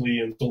anonymously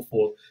and so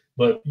forth.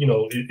 But, you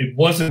know, it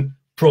wasn't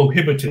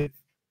prohibitive.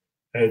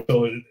 And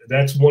so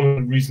that's one of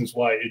the reasons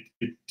why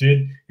it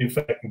did, in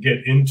fact,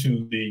 get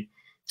into the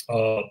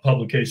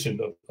publication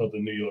of the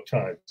New York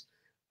Times.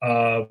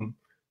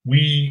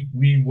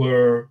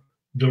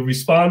 The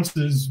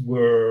responses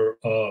were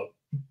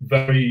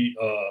very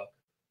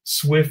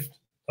swift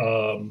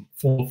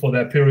for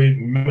that period.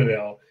 Remember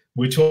now,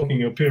 we're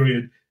talking a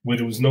period where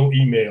there was no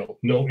email,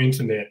 no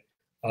internet,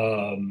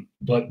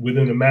 but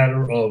within a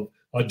matter of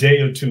a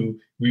day or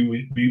two, we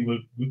were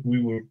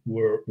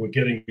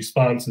getting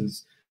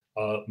responses.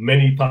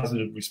 Many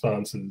positive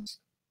responses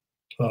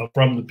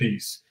from the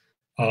piece,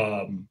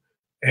 and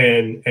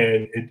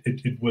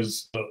it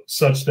was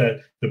such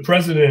that the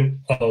president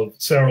of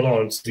Sarah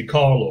Lawrence,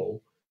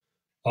 DiCarlo,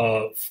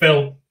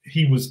 felt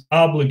he was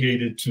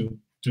obligated to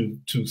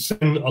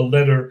send a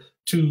letter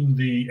to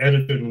the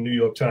editor of the New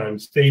York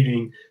Times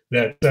stating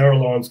that Sarah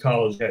Lawrence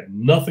College had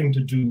nothing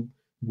to do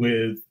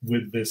with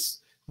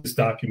this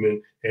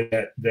document, and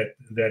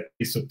that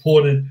they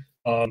supported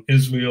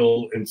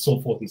Israel and so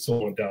forth and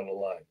so on down the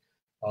line.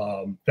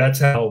 That's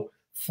how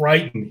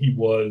frightened he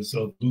was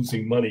of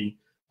losing money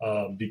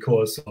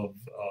because of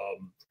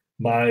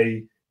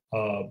my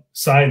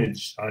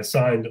signage. I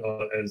signed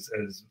as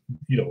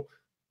you know,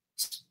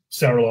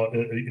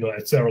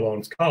 at Sarah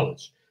Lawrence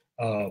College,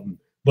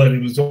 but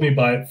it was only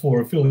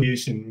for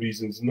affiliation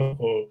reasons,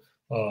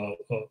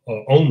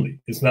 only.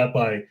 It's not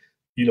by,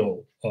 you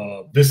know,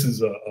 this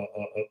is a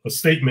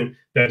statement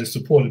that is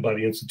supported by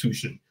the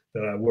institution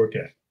that I work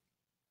at.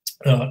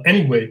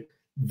 Anyway,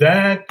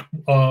 that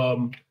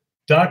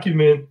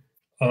document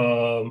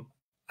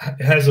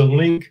has a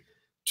link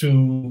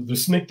to the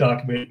SNCC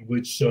document,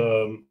 which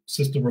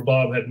Sister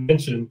Rabab had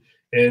mentioned,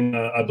 and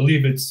I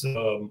believe it's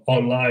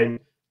online.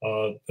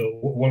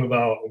 One of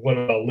our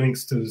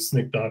links to the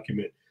SNCC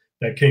document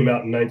that came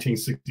out in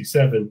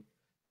 1967,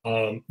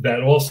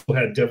 that also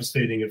had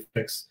devastating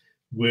effects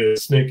with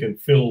SNCC, and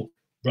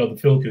Brother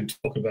Phil can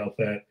talk about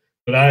that.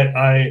 But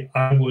I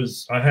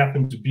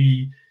happened to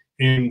be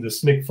in the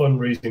SNCC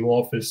fundraising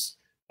office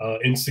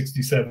in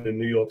 '67 in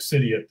New York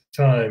City at the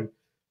time,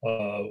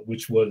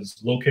 which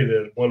was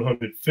located at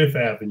 105th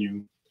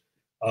Avenue,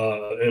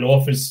 an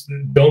office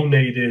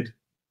donated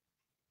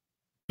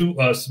to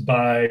us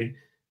by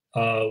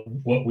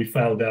what we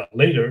found out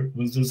later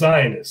was the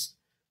Zionists.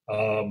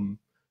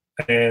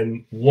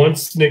 And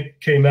once SNCC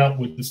came out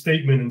with the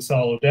statement in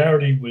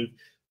solidarity with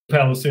the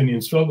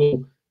Palestinian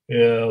struggle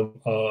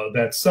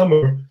that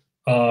summer,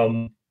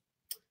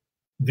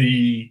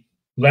 the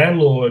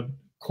landlord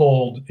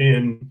called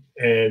in,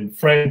 and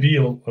Fran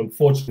Beal,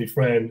 unfortunately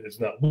Fran is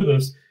not with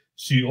us,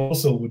 she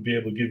also would be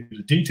able to give you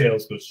the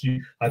details, but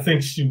I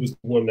think she was the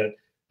one that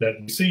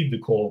received the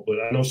call, but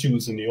I know she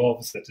was in the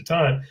office at the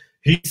time.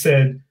 He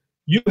said,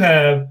 "You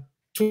have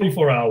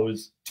 24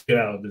 hours to get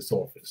out of this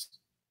office."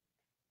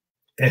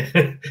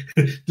 And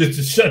to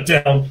shut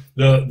down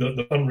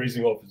the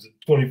fundraising office,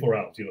 24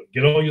 hours, you know,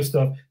 get all your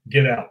stuff,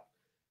 get out.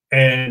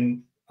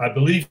 And I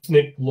believe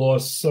SNCC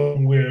lost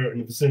somewhere in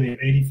the vicinity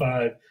of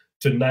 85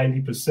 to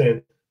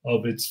 90%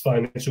 of its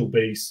financial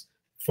base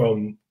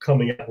from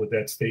coming out with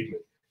that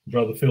statement.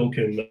 Brother Phil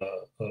can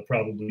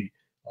probably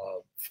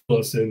fill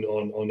us in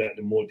on that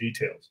in more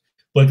details.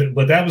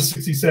 But that was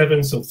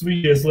 '67. So 3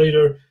 years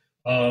later,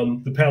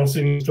 the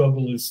Palestinian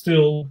struggle is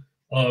still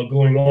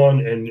going on,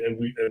 and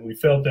we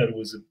felt that it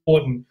was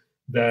important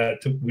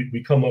that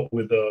we come up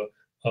with a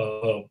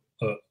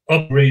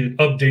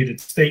updated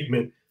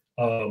statement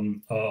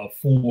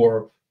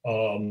for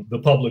the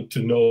public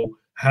to know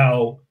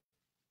how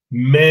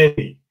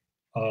many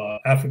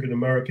African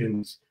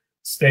Americans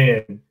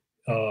stand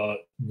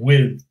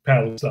with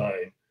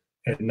Palestine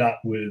and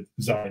not with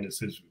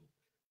Zionist Israel.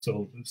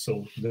 So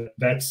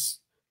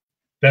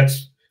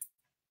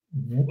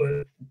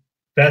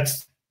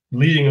that's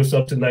leading us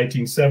up to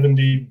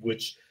 1970,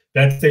 which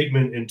that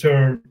statement in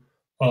turn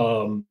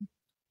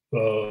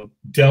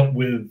dealt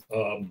with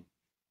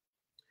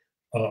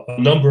a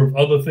number of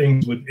other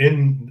things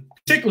within,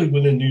 particularly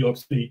within New York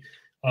City,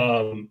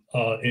 in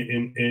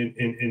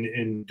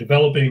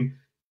developing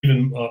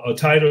even a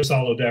tighter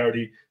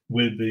solidarity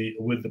with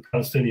the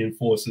Palestinian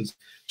forces,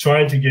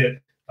 trying to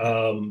get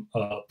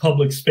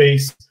public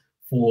space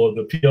for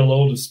the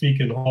PLO to speak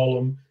in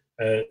Harlem.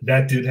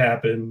 That did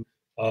happen.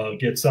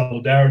 Get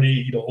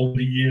solidarity, over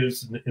the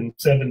years in the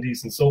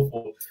 70s and so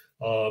forth.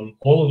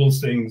 All of those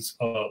things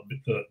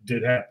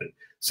did happen.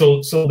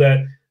 So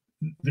that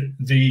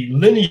the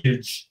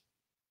lineage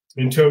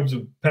in terms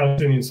of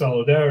Palestinian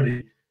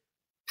solidarity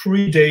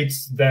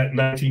predates that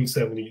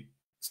 1970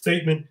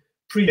 statement,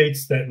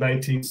 predates that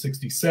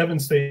 1967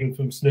 statement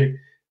from SNCC,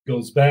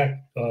 goes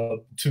back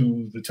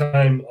to the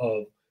time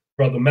of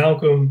Brother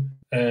Malcolm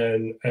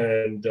and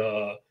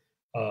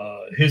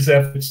his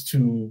efforts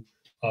to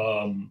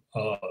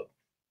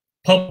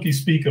publicly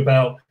speak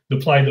about the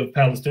plight of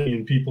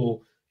Palestinian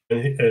people,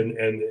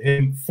 and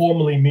him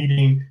formally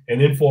meeting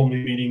and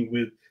informally meeting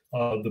with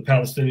the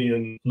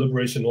Palestinian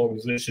Liberation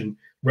Organization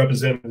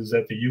representatives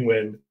at the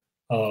UN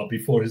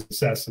before his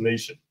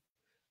assassination.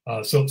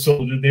 So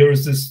there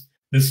is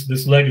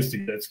this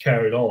legacy that's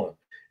carried on,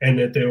 and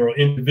that there are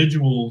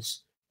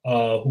individuals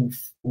who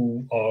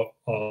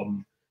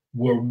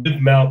were with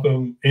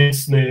Malcolm in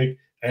SNCC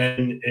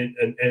and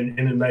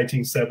in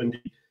 1970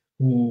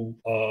 who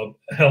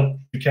helped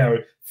to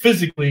carry,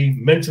 physically,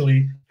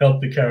 mentally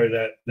helped to carry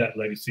that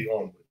legacy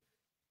onward.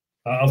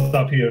 I'll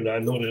stop here, and I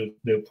know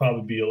there'll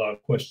probably be a lot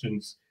of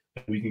questions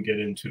that we can get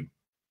into.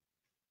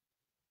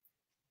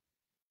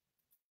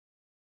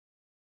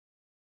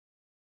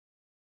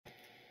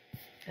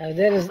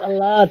 There is a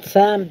lot,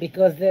 Sam,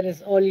 because there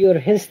is all your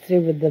history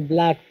with the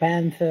Black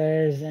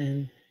Panthers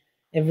and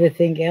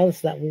everything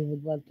else that we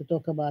would want to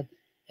talk about.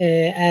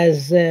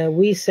 As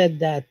we said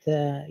that,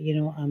 do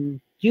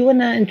you want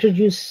to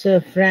introduce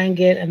Fran,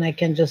 Gail, and I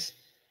can just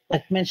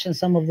mention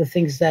some of the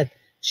things that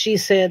she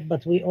said,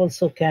 but we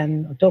also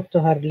can talk to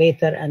her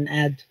later and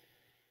add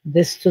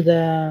this to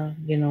the,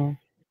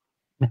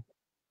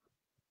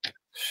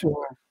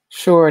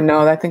 Sure.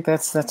 No, I think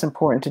that's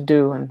important to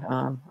do. And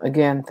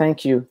again,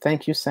 thank you,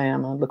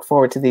 Sam. I look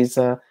forward to these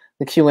the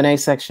Q&A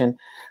section.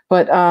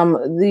 But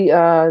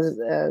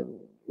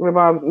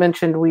Rabab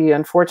mentioned we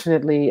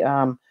unfortunately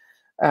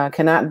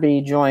cannot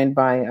be joined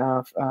by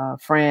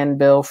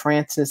Bill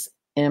Francis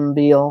M.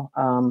 Beal.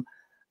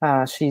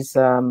 She's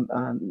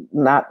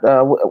not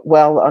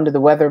well under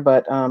the weather,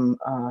 but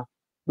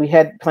we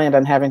had planned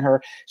on having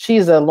her.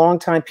 She's a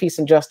longtime peace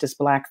and justice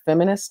Black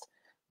feminist,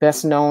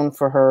 best known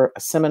for her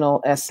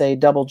seminal essay,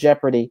 Double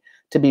Jeopardy,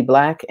 to be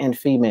Black and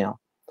female.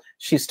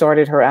 She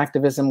started her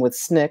activism with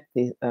SNCC,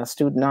 the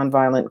Student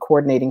Nonviolent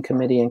Coordinating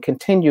Committee, and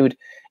continued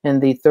in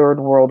the Third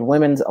World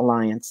Women's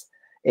Alliance,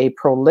 a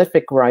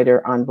prolific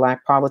writer on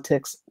Black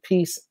politics,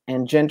 peace,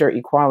 and gender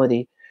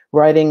equality.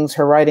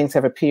 Her writings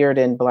have appeared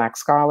in Black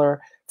Scholar,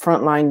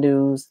 Frontline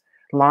News,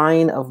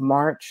 Line of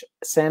March,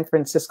 San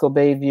Francisco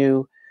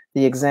Bayview,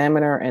 The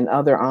Examiner, and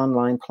other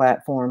online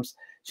platforms.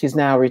 She's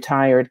now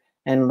retired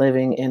and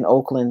living in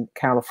Oakland,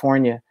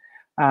 California.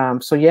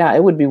 So yeah,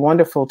 it would be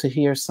wonderful to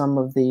hear some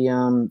of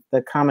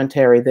the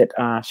commentary that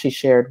she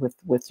shared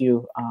with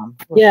you.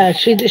 Yeah,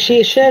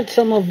 she shared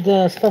some of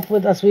the stuff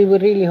with us. We were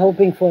really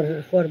hoping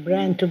for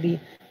Fran to be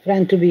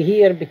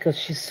here because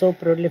she's so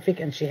prolific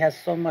and she has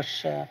so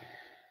much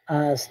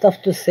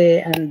stuff to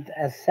say. And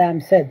as Sam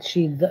said,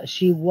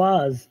 she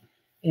was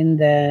in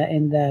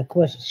the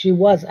question. She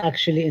was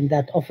actually in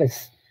that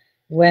office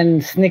when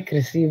SNCC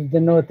received the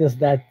notice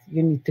that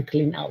you need to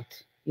clean out,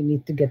 you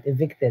need to get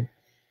evicted,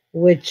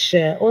 which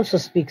also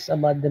speaks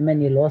about the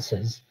many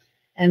losses.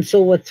 And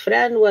so what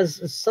Fran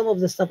was, some of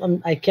the stuff,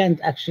 I can't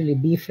actually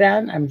be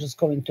Fran, I'm just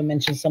going to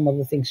mention some of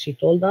the things she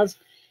told us.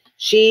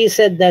 She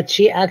said that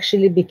she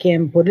actually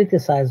became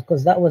politicized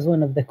because that was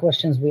one of the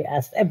questions we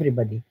asked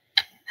everybody.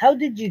 How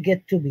did you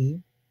get to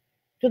be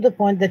to the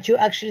point that you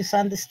actually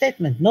signed the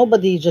statement?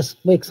 Nobody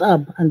just wakes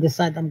up and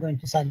decides, I'm going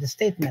to sign the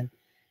statement.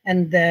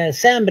 And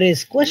Sam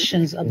raised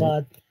questions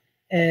about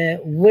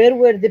where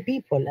were the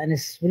people, and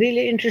it's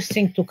really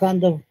interesting to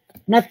kind of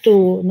not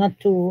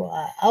to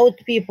out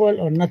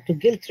people or not to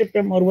guilt trip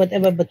them or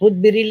whatever, but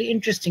would be really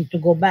interesting to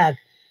go back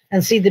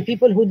and see the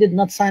people who did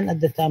not sign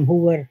at the time, who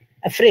were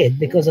afraid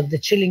because of the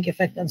chilling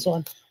effect and so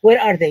on. Where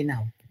are they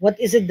now? What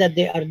is it that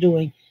they are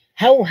doing?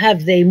 How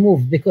have they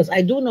moved? Because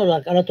I do know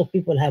like a lot of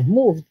people have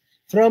moved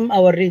from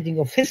our reading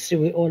of history.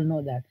 We all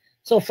know that.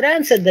 So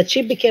Fran said that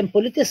she became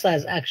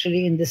politicized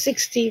actually in the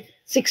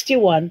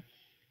 61,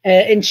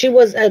 and she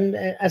was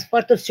as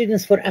part of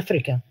Students for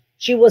Africa.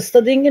 She was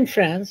studying in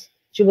France.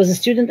 She was a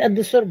student at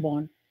the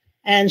Sorbonne.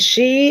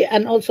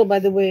 And also, by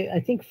the way,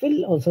 I think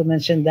Phil also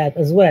mentioned that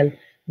as well.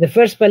 The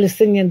first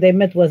Palestinian they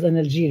met was an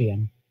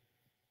Algerian.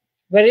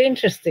 Very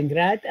interesting,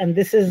 right? And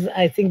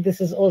I think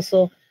this is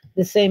also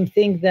the same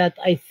thing that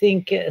I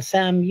think,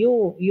 Sam,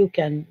 you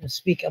can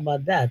speak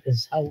about that,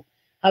 is how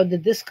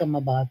did this come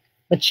about?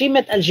 But she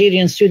met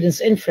Algerian students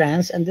in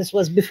France, and this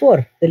was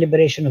before the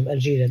liberation of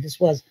Algeria. This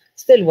was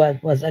still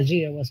was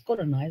Algeria was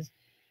colonized.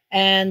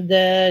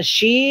 And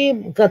she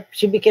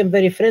became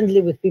very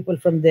friendly with people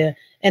from the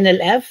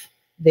NLF,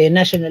 the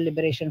National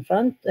Liberation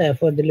Front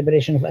for the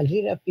Liberation of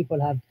Algeria. People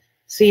have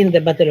seen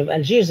the Battle of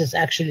Algiers. It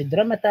actually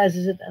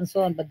dramatizes it and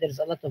so on, but there's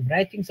a lot of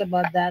writings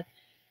about that.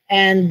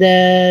 And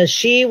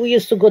we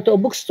used to go to a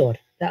bookstore.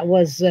 That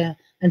was,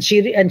 and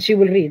she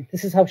will read.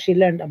 This is how she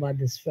learned about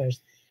this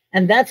first.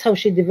 And that's how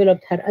she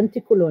developed her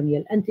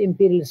anti-colonial,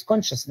 anti-imperialist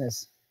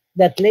consciousness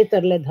that later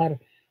led her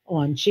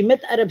on. She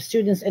met Arab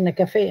students in a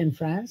cafe in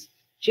France.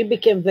 She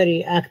became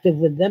very active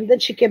with them. Then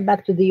she came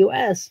back to the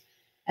US.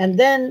 And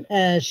then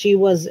she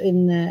was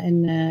in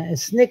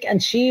SNCC,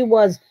 and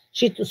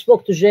she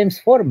spoke to James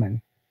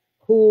Forman,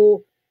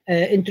 who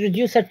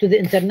introduced her to the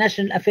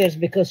international affairs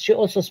because she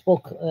also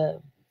spoke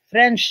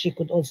French. She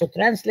could also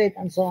translate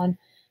and so on.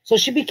 So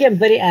she became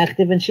very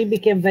active, and she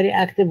became very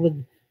active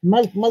with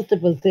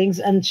multiple things.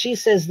 And she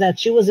says that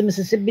she was a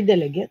Mississippi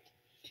delegate.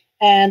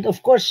 And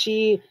of course,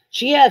 she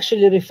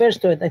actually refers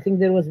to it. I think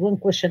there was one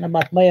question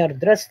about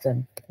Bayard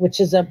Rustin,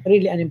 which is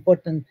really an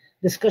important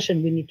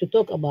discussion we need to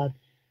talk about,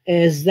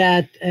 is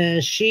that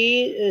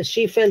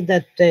she felt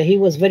that he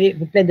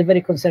played a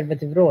very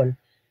conservative role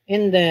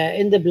in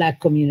the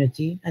Black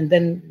community. And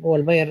then,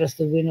 well, Bayard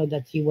Rustin, we know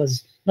that he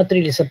was not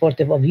really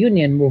supportive of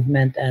union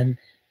movement, and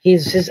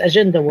his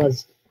agenda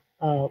was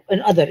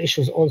in other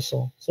issues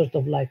also, sort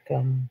of like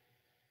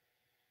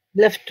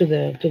left to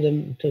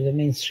the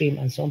mainstream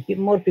and so on.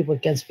 More people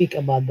can speak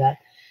about that.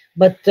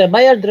 But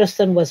Bayard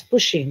Rustin was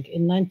pushing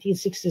in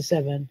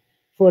 1967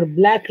 for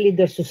Black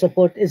leaders to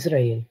support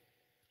Israel.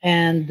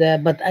 And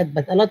but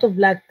a lot of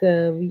Black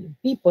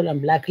people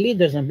and Black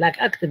leaders and Black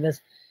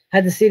activists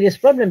had a serious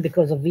problem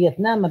because of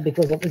Vietnam and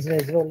because of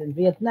Israel's role in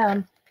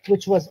Vietnam,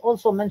 which was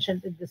also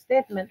mentioned in the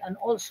statement. And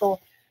also,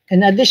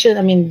 in addition,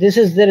 I mean,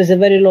 there is a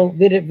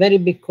very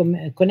big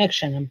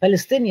connection, and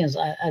Palestinians,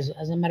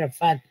 as a matter of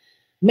fact,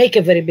 make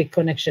a very big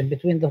connection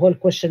between the whole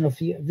question of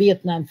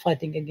Vietnam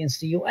fighting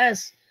against the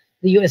US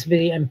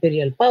being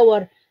imperial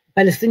power,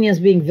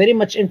 Palestinians being very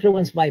much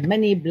influenced by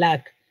many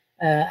Black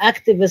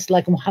activists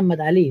like Muhammad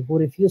Ali, who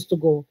refused to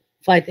go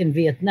fight in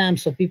Vietnam.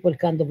 So people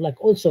kind of like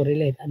also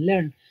relate and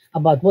learn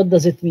about what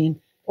does it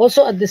mean.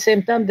 Also, at the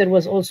same time, there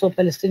was also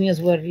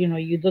Palestinians where,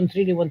 you don't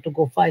really want to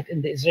go fight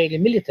in the Israeli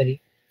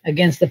military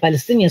against the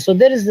Palestinians. So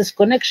there is this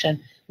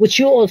connection, which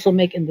you also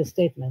make in the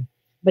statement.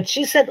 But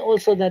she said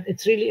also that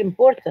it's really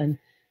important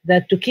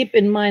that to keep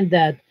in mind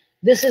that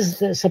this is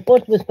the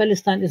support with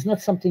Palestine is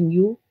not something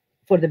new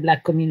for the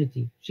Black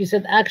community. She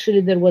said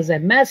actually there was a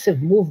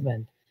massive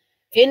movement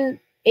in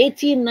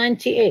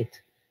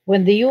 1898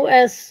 when the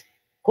US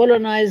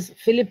colonized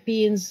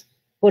Philippines,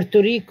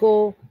 Puerto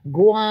Rico,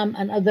 Guam,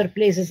 and other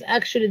places.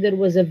 Actually, there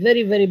was a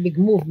very, very big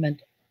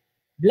movement,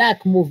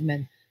 Black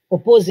movement,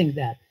 opposing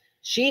that.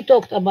 She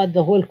talked about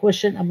the whole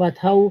question about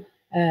how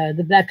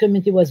the Black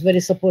community was very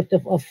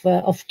supportive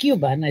of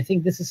Cuba. And I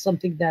think this is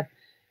something that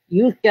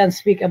you can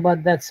speak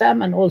about that,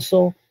 Sam, and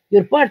also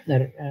your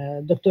partner,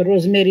 Dr.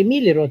 Rosemary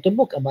Mealy, wrote a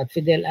book about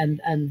Fidel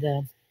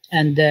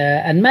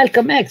and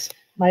Malcolm X.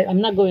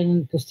 I'm not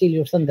going to steal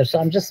your thunder, so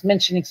I'm just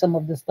mentioning some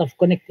of the stuff,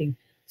 connecting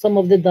some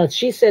of the dots.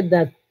 She said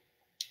that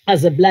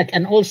as a Black,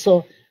 and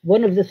also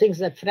one of the things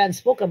that Fran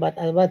spoke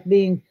about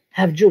being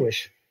half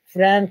Jewish.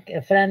 Fran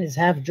is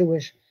half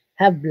Jewish,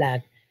 half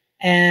Black.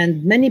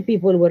 And many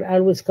people will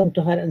always come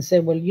to her and say,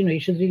 well, you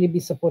should really be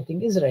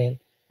supporting Israel.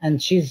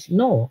 And she's,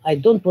 no, I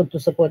don't want to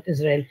support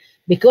Israel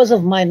because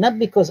of not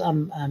because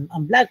I'm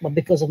Black, but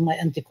because of my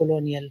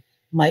anti-colonial,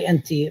 my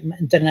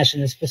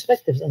anti-internationalist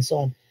perspectives and so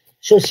on.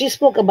 So she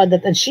spoke about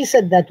that. And she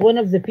said that one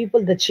of the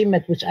people that she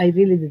met, which I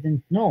really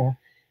didn't know,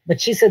 but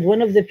she said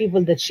one of the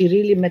people that she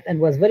really met and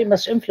was very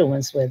much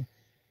influenced with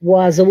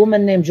was a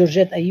woman named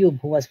Georgette Ayoub,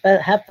 who was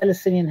half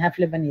Palestinian, half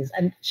Lebanese.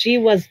 And she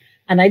was,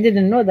 and I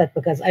didn't know that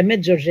because I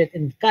met Georgette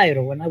in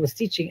Cairo when I was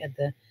teaching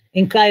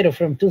in Cairo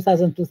from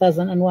 2000,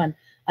 2001.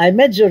 I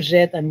met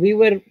Georgette and we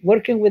were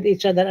working with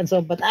each other and so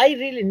on, but I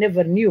really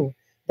never knew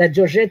that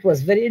Georgette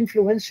was very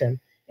influential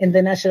in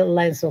the National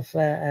Alliance of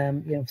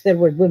Third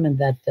World Women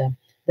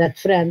that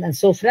Fran. And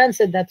so Fran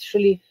said that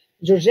actually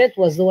Georgette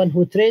was the one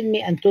who trained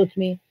me and taught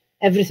me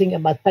everything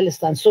about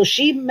Palestine. So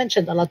she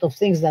mentioned a lot of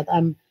things that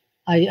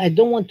I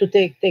don't want to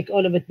take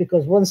all of it,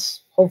 because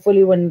once,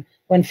 hopefully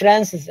when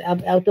France is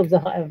out of the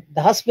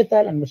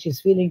hospital and when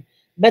she's feeling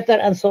better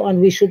and so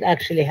on, we should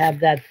actually have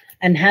that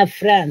and have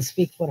Fran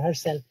speak for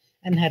herself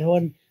and her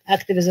own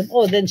activism.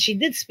 Oh, then she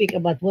did speak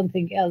about one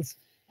thing else,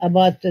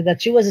 about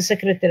that she was a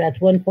secretary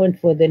at one point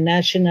for the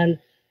National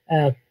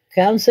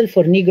Council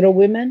for Negro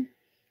Women.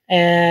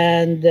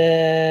 And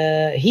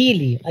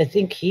Healy, I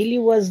think Healy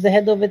was the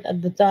head of it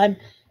at the time.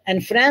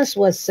 And France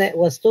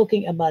was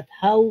talking about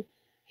how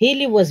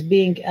Healy was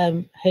being,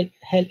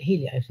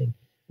 Healy, I think,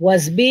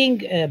 was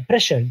being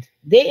pressured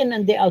day in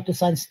and day out to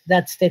sign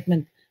that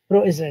statement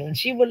pro-Israel. And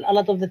she will a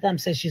lot of the time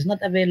say she's not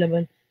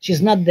available,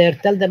 she's not there,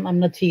 tell them I'm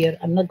not here,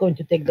 I'm not going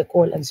to take the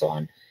call and so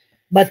on.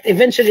 But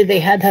eventually they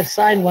had her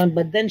sign one,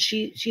 but then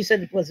she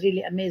said it was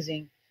really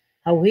amazing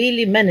how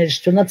Healy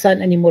managed to not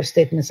sign any more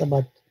statements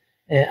about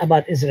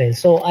Israel.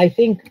 So I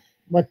think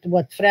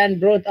what Fran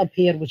brought up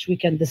here, which we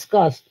can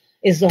discuss,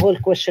 is the whole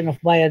question of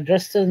Bayard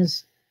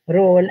Rustin's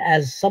role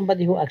as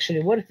somebody who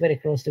actually worked very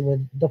closely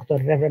with Dr.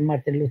 Reverend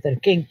Martin Luther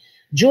King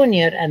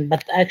Jr.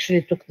 but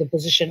actually took the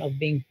position of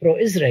being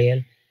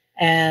pro-Israel,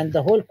 and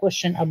the whole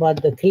question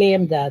about the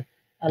claim that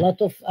a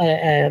lot of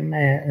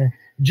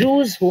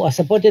Jews who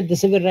supported the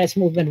civil rights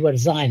movement were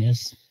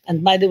Zionists.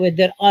 And by the way,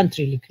 there aren't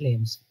really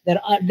claims. There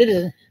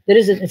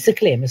isn't. It's a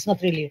claim. It's not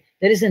really.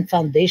 There isn't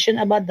foundation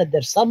about that.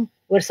 There's some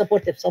were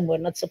supportive, some were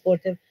not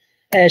supportive.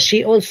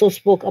 She also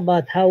spoke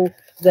about how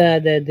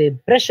the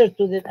pressure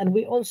to that, and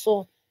we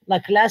also,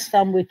 like last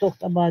time, we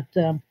talked about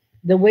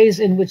the ways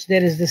in which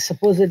there is this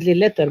supposedly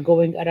letter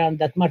going around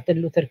that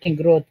Martin Luther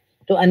King wrote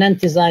to an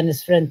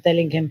anti-Zionist friend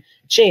telling him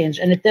change,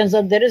 and it turns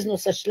out there is no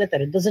such letter.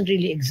 It doesn't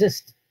really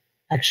exist,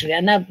 actually.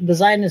 And now the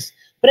Zionist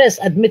press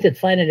admitted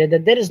finally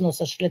that there is no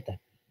such letter.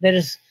 There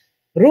is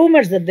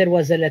rumors that there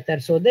was a letter.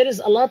 So there is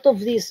a lot of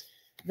these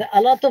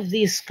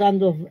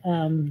kind of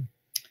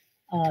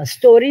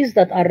stories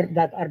that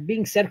are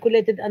being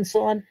circulated and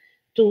so on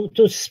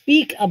to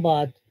speak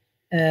about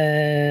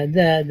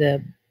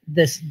the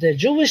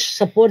Jewish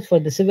support for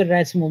the civil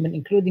rights movement,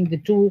 including the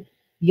two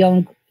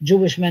young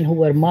Jewish men who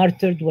were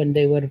martyred when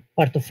they were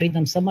part of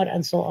Freedom Summer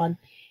and so on.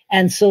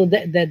 And so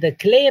the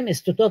claim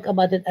is to talk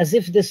about it as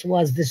if this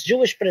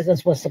Jewish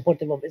presence was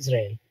supportive of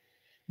Israel.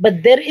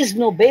 But there is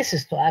no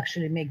basis to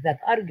actually make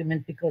that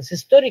argument, because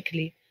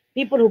historically,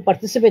 people who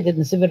participated in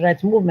the civil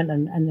rights movement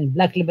and in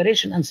Black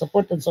liberation and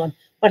support and so on,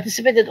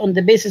 participated on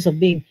the basis of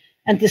being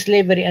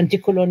anti-slavery,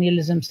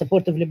 anti-colonialism,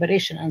 support of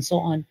liberation and so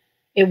on.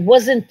 It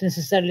wasn't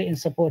necessarily in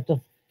support of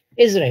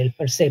Israel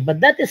per se, but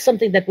that is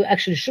something that we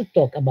actually should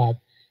talk about,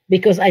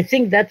 because I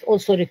think that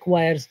also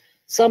requires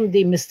some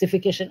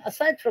demystification,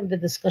 aside from the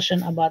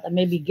discussion about, and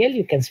maybe Gail,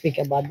 you can speak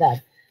about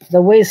that,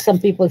 the way some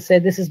people say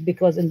this is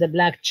because in the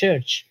Black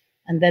church,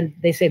 and then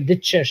they say the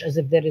church as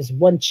if there is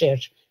one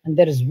church and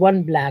there is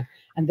one Black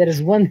and there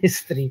is one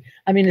history.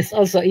 I mean, it's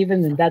also,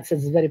 even in that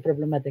sense, very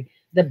problematic.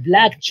 The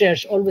Black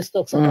church always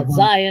talks about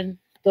Zion,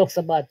 talks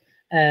about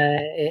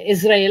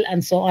Israel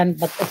and so on,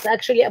 but it's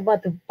actually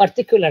about a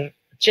particular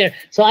church.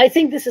 So I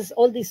think this is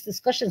all these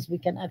discussions, we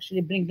can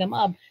actually bring them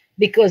up,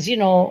 because, you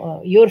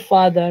know, your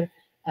father,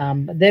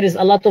 there is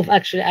a lot of,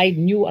 actually, I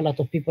knew a lot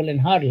of people in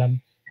Harlem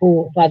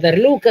who, Father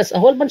Lucas, a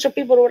whole bunch of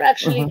people who were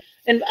actually,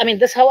 and I mean,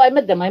 that's how I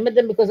met them. I met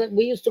them because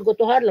we used to go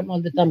to Harlem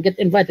all the time, get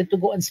invited to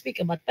go and speak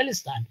about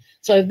Palestine.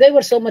 So if they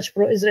were so much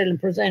pro-Israel and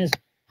pro-Zionist,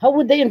 how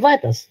would they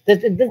invite us?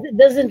 It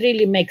doesn't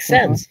really make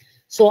sense.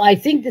 So I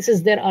think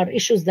there are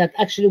issues that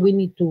actually we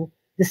need to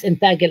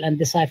disentangle and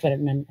decipher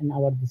in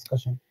our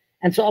discussion.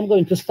 And so I'm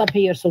going to stop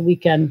here so we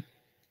can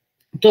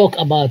talk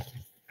about,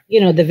 you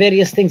know, the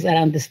various things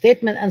around the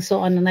statement and so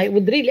on. And I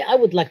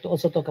would like to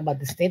also talk about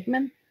the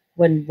statement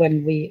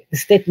the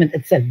statement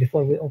itself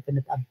before we open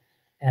it up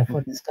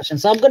for discussion.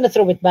 So I'm going to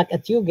throw it back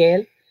at you,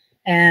 Gail,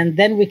 and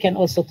then we can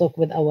also talk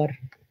with our,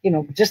 you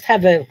know, just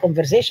have a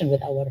conversation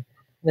with our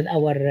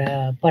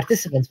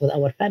participants, with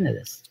our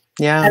panelists.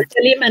 Yeah. And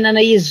Salim and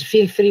Anais,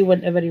 feel free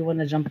whenever you want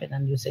to jump in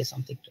and you say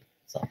something too.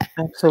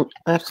 So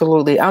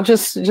absolutely. I'll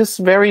just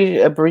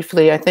very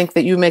briefly, I think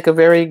that you make a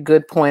very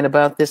good point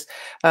about this.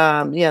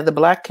 The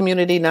Black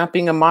community not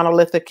being a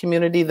monolithic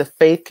community, the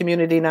faith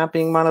community not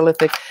being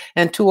monolithic.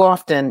 And too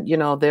often, you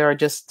know, there are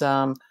just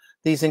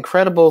these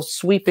incredible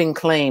sweeping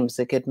claims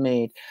that get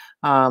made.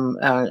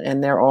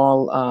 And they're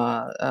all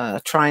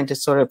trying to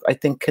sort of, I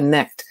think,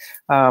 connect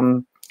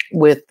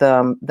with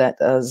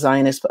that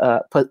Zionist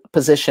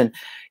position.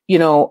 You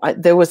know,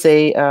 there was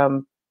a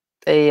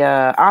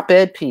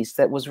op-ed piece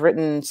that was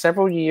written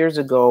several years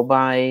ago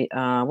by,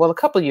 a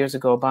couple of years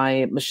ago,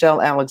 by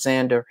Michelle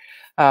Alexander,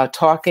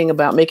 talking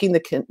about making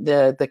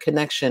the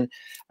connection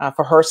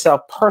for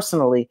herself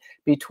personally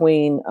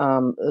between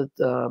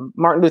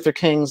Martin Luther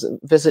King's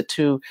visit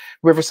to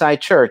Riverside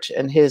Church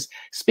and his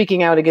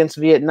speaking out against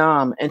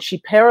Vietnam. And she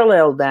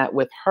paralleled that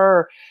with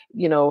her,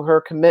 you know, her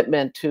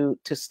commitment to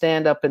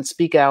stand up and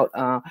speak out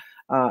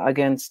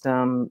against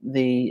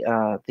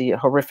the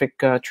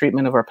horrific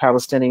treatment of our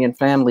Palestinian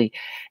family.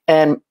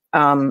 And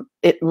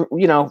it,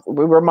 you know,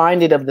 we're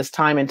reminded of this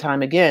time and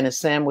time again, as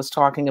Sam was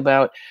talking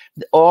about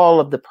all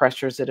of the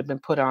pressures that have been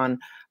put on,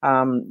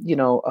 you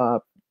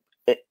know,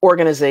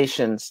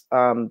 organizations,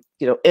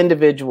 you know,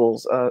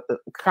 individuals,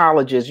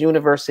 colleges,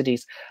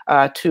 universities,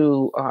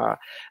 to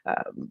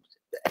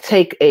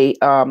take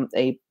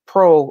a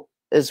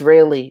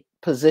pro-Israeli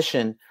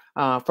position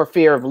for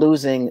fear of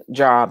losing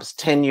jobs,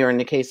 tenure in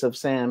the case of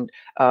Sam,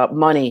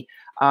 money.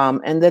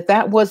 And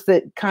that was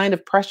the kind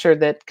of pressure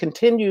that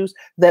continues,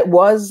 that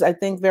was, I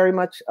think, very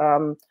much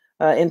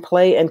in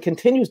play and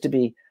continues to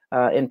be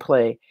in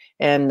play.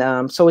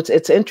 And so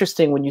it's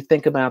interesting when you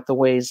think about the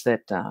ways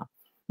that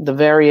the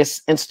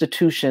various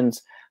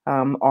institutions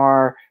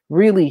are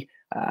really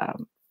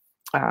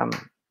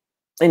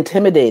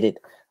intimidated,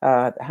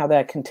 how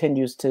that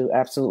continues to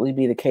absolutely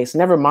be the case.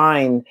 Never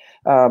mind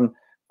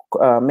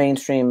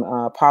mainstream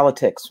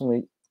politics, when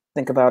we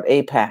think about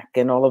AIPAC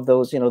and all of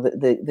those, you know,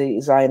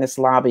 the Zionist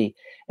lobby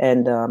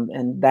and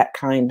that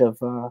kind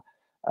of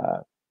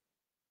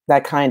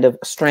that kind of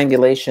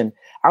strangulation.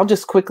 I'll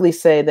just quickly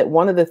say that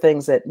one of the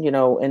things that,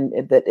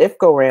 and that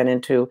IFCO ran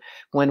into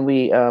when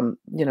we,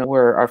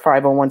 where our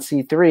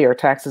 501c3, our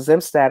tax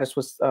exempt status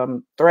was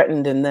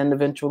threatened and then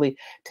eventually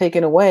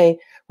taken away,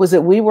 was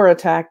that we were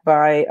attacked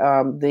by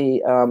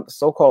the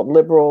so-called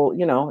liberal,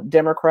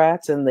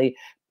 Democrats and the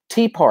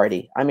Tea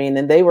Party. I mean,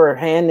 and they were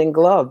hand in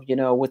glove,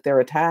 with their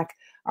attack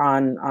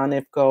on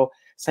IFCO,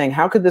 saying,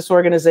 how could this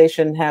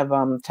organization have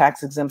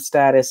tax exempt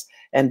status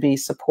and be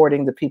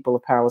supporting the people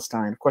of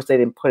Palestine? Of course, they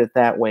didn't put it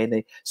that way.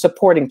 They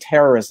supporting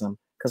terrorism,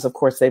 because of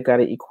course they've got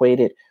to equate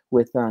it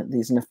with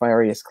these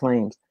nefarious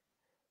claims.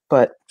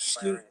 But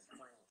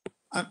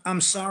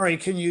I'm sorry.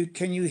 Can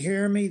you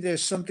hear me?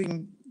 There's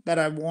something that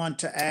I want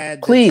to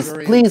add. Please,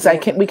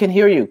 important. we can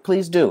hear you.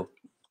 Please do.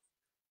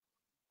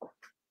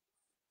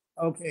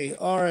 Okay,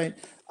 all right.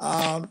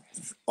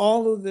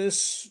 All of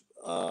this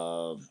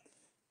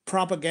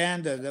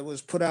propaganda that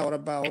was put out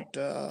about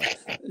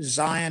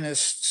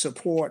Zionist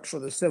support for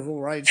the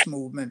civil rights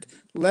movement,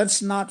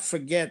 let's not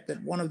forget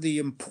that one of the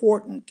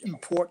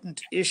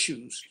important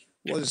issues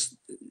was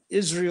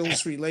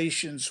Israel's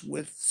relations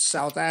with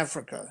South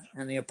Africa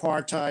and the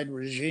apartheid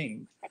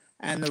regime,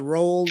 and the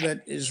role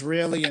that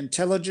Israeli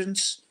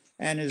intelligence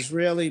and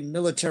Israeli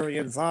military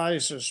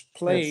advisors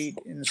played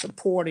in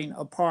supporting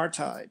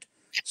apartheid.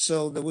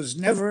 So there was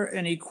never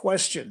any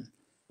question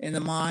in the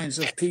minds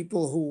of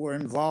people who were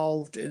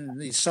involved in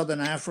the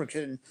Southern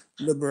African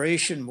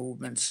liberation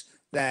movements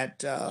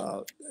that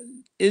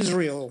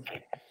Israel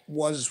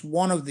was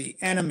one of the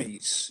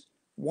enemies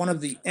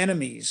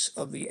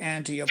of the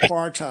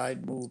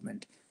anti-apartheid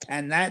movement.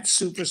 And that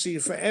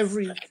superseded for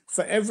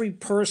every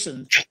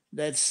person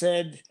that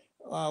said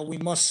we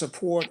must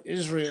support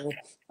Israel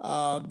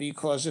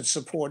because it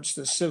supports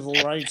the civil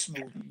rights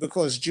movement,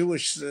 because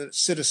Jewish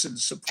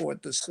citizens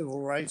support the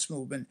civil rights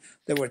movement.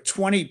 There were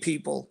 20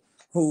 people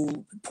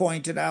who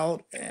pointed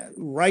out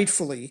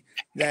rightfully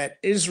that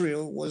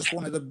Israel was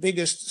one of the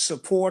biggest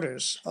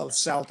supporters of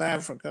South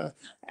Africa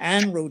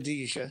and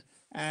Rhodesia,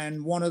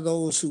 and one of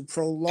those who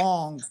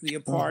prolonged the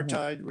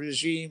apartheid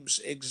regime's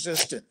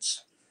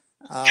existence.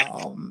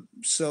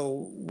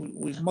 So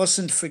we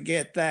mustn't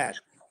forget that.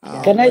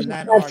 Can I just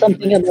add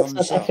something about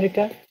South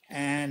Africa?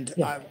 And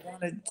yeah. I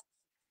wanted.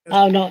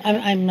 Oh no,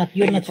 I'm not.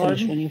 You're not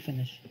finished when you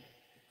finish.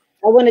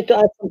 I wanted to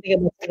add something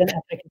about Southern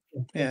Africa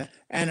too. Yeah,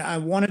 and I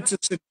wanted to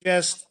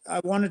suggest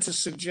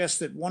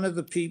that one of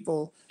the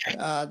people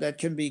that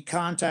can be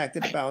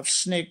contacted about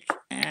SNCC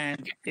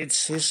and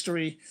its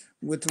history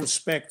with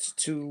respect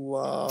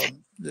to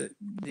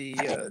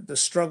the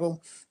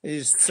struggle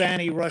is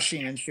Fanny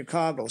Rushing in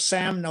Chicago.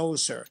 Sam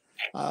knows her.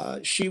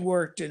 She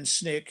worked in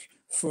SNCC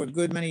for a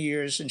good many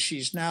years, and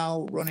she's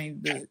now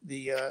running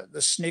the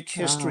SNCC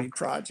History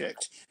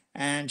Project.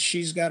 And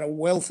she's got a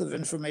wealth of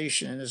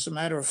information. And as a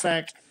matter of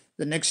fact,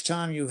 the next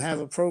time you have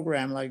a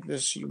program like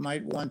this, you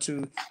might want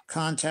to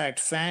contact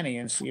Fanny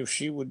and see if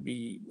she would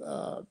be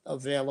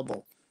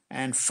available.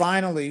 And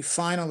finally,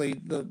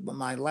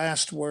 my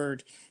last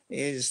word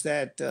is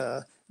that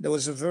there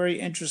was a very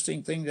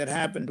interesting thing that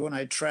happened when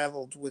I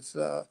traveled with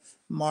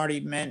Marty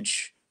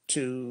Mensch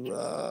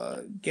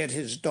to get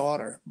his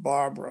daughter,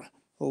 Barbara,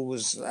 who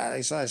was,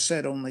 as I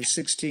said, only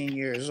 16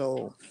 years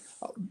old.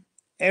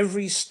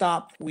 Every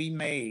stop we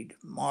made,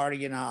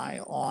 Marty and I,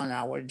 on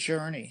our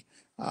journey,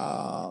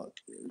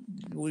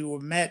 we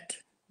were met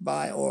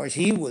by, or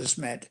he was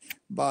met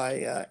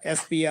by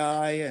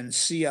FBI and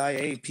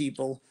CIA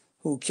people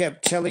who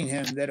kept telling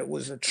him that it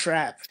was a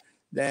trap,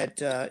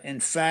 that in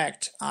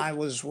fact I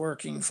was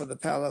working for the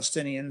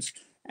Palestinians,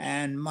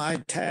 and my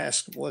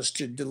task was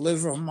to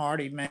deliver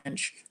Marty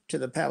Mensch to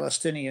the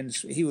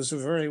Palestinians. He was a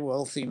very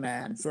wealthy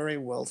man, very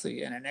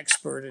wealthy, and an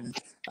expert in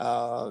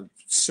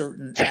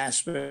certain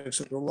aspects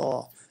of the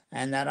law,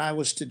 and that I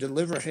was to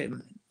deliver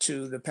him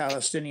to the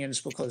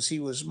Palestinians because he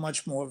was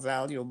much more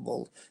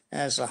valuable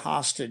as a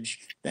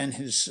hostage than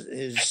his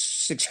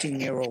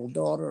 16-year-old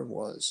daughter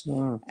was.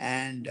 Wow.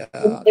 And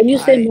can you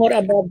say more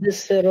about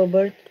this,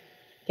 Robert?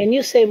 Can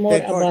you say more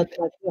about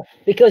that?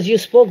 Because you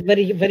spoke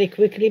very, very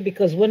quickly,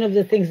 because one of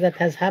the things that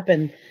has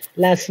happened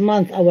last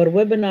month, our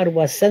webinar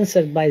was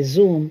censored by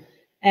Zoom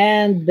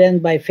and then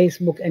by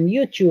Facebook and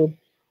YouTube,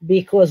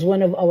 because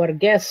one of our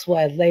guests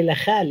was Layla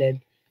Khalid,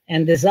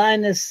 and the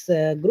Zionist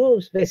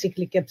groups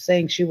basically kept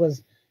saying she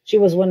was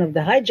one of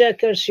the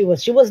hijackers.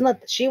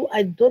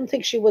 I don't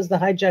think she was the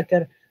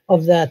hijacker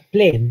of that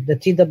plane, the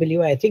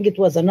TWA. I think it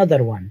was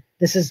another one.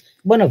 This is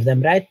one of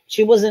them, right?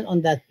 She wasn't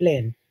on that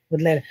plane.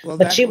 Well,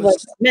 but she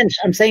was mentioned.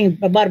 I'm saying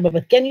Barbara,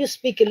 but can you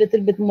speak a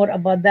little bit more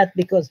about that?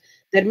 Because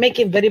they're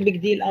making very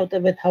big deal out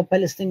of it, how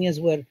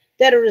Palestinians were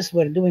terrorists,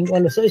 were doing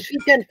all of. So if you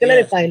can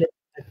clarify it,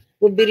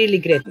 would be really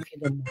great if you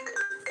don't mind.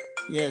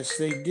 Yes,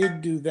 they did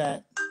do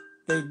that.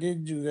 They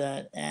did do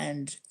that.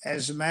 And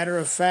as a matter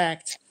of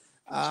fact,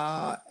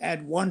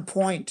 at one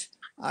point,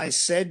 I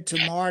said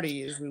to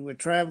Marty as we were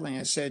traveling,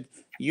 I said,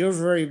 "You're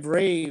very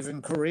brave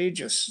and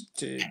courageous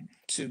to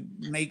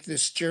make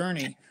this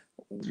journey.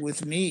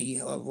 with me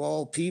of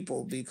all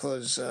people,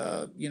 because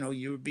you know,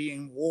 you're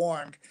being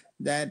warned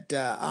that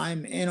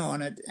I'm in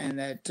on it, and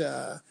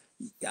that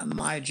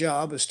my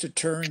job is to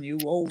turn you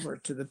over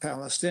to the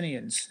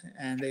Palestinians,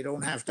 and they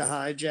don't have to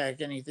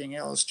hijack anything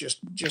else,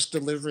 just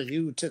deliver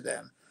you to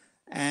them.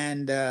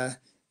 And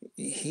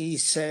he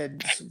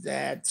said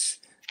that,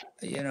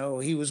 you know,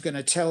 he was going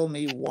to tell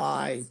me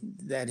why,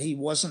 that he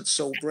wasn't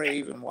so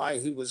brave and why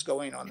he was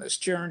going on this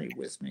journey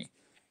with me.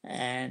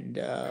 And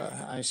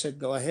I said,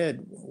 go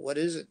ahead, what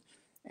is it?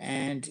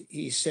 And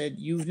he said,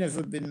 you've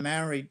never been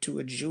married to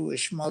a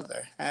Jewish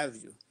mother, have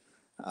you?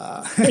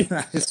 And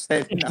I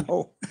said,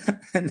 no,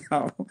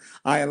 no.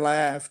 I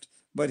laughed,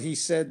 but he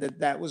said that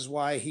that was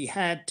why he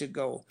had to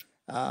go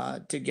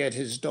to get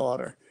his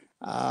daughter.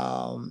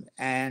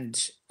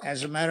 And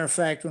as a matter of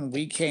fact, when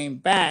we came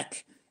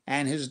back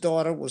and his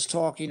daughter was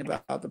talking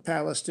about the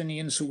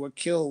Palestinians who were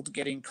killed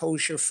getting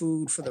kosher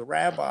food for the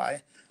rabbi,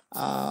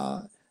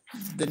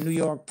 the New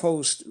York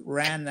Post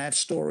ran that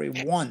story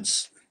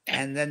once,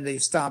 and then they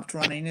stopped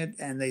running it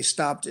and they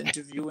stopped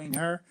interviewing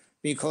her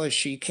because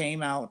she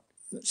came out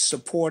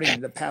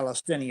supporting the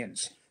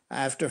Palestinians.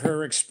 After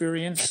her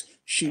experience,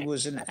 she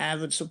was an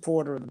avid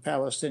supporter of the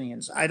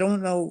Palestinians. I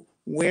don't know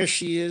where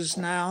she is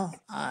now.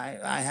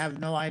 I have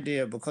no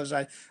idea, because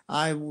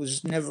I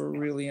was never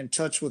really in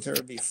touch with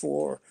her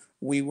before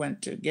we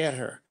went to get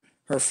her.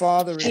 Her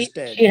father is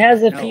dead. She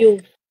has a No.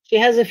 few. She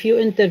has a few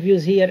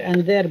interviews here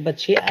and there, but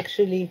she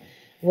actually,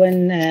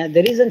 when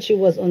the reason she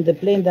was on the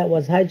plane that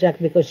was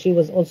hijacked, because she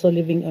was also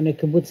living on a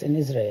kibbutz in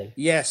Israel.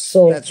 Yes,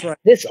 So that's right.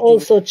 this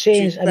also She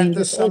changed. I mean, spent the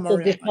this also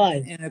summer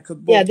defies. in a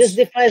kibbutz. Yeah, this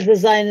defies the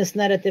Zionist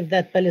narrative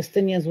that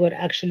Palestinians were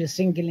actually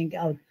singling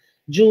out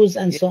Jews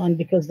and so on,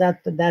 because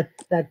that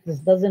this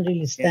doesn't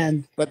really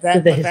stand But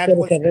to the that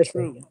historical wasn't record.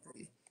 true.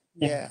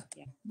 Yeah,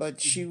 but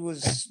she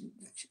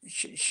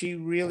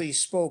really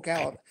spoke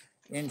out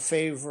in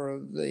favor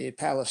of the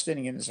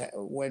Palestinians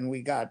when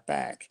we got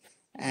back,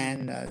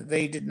 and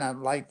they did not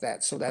like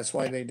that, so that's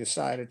why they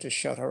decided to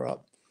shut her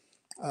up.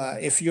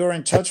 If you're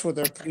in touch with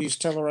her, please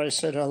tell her I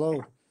said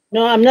hello.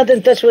 No, I'm not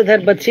in touch with her,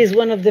 but she's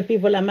one of the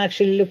people I'm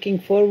actually looking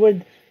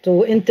forward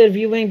to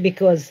interviewing,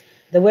 because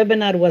the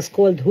webinar was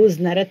called Whose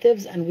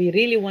Narratives, and we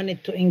really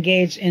wanted to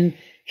engage in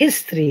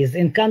histories,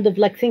 in kind of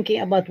like thinking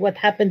about what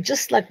happened,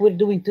 just like we're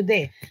doing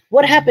today.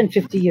 What happened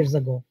 50 years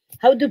ago?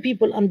 How do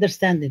people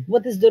understand it?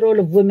 What is the role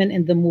of women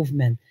in the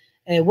movement?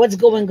 What's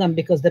going on?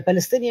 Because the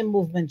Palestinian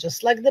movement,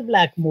 just like the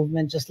Black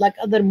movement, just like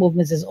other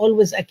movements, is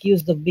always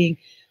accused of being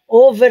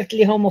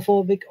overtly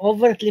homophobic,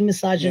 overtly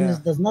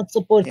misogynist, does not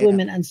support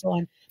women, and so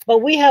on.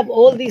 But we have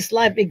all these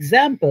live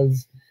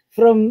examples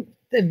from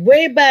the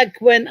way back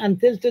when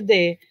until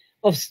today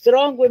of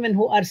strong women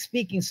who are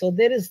speaking. So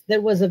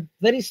there was a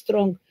very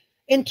strong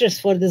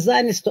interest for the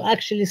Zionists to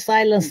actually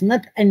silence,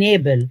 not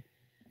enable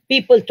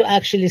people to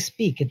actually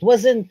speak. It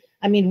wasn't,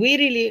 I mean,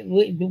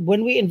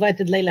 when we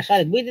invited Layla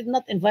Khalid, we did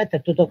not invite her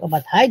to talk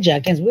about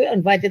hijackings. We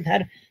invited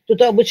her to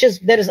talk,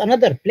 there is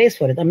another place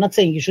for it. I'm not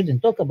saying you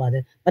shouldn't talk about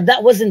it, but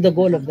that wasn't the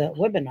goal of the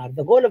webinar.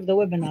 The goal of the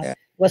webinar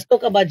was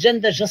talk about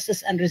gender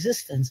justice and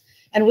resistance.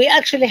 And we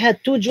actually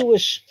had two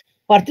Jewish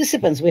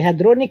participants. We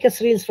had Ronnie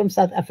Kasriels from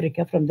South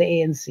Africa, from the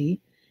ANC,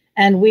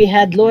 and we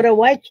had Laura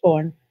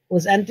Whitehorn,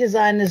 who's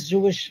anti-Zionist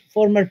Jewish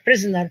former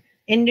prisoner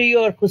in New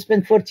York, who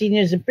spent 14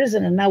 years in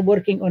prison and now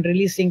working on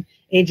releasing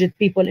aged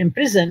people in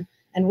prison.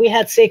 And we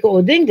had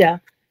Seiko Odinga,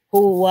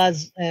 who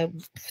was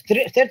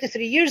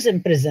 33 years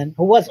in prison,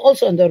 who was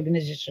also in the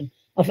Organization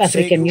of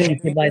African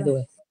Unity, by the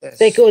way.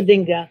 Seiko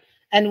Odinga.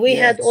 And we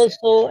had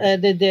also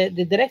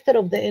the director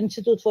of the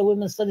Institute for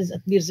Women's Studies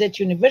at Birzeit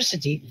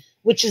University,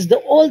 which is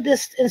the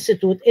oldest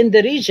institute in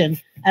the region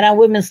around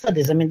women's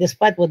studies. I mean,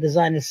 despite what the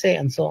Zionists say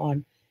and so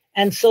on.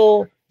 And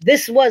so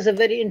this was a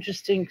very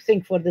interesting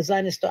thing for the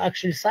Zionists to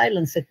actually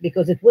silence it,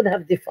 because it would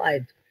have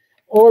defied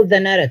all the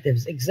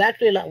narratives,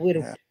 exactly like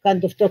we're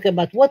kind of talking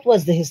about. What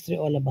was the history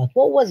all about?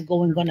 What was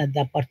going on at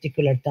that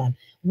particular time?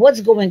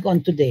 What's going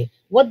on today?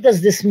 What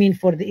does this mean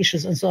for the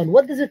issues and so on?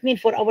 What does it mean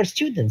for our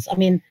students? I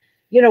mean,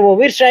 you know, what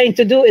we're trying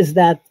to do is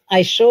that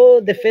I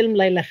show the film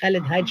Layla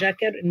Khalid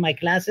Hijacker in my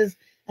classes,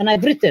 and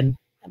I've written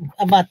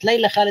about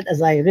Layla Khalid as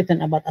I've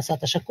written about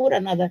Asata Shakur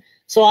and other.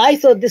 So I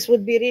thought this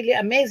would be really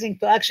amazing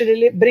to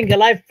actually bring a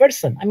live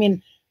person. I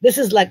mean, this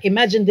is like,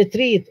 imagine the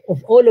treat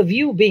of all of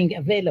you being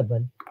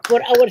available for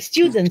our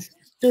students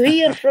to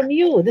hear from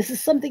you. This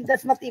is something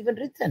that's not even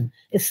written.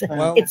 It's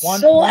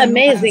so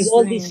amazing,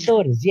 all these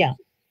stories. Yeah.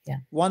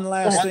 One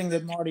last thing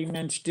that Marty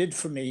Mensch did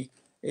for me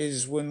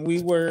is when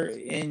we were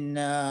in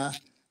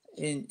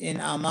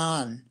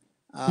Amman,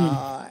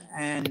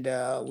 and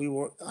we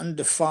were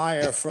under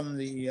fire from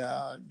the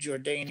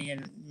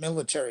Jordanian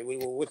military. We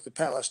were with the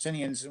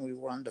Palestinians, and we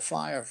were under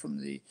fire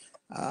from the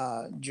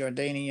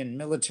Jordanian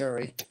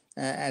military.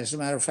 As a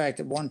matter of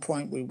fact, at one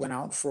point we went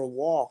out for a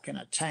walk, and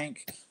a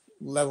tank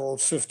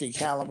leveled 50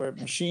 caliber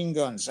machine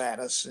guns at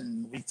us,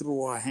 and we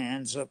threw our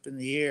hands up in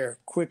the air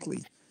quickly.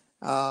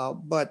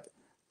 But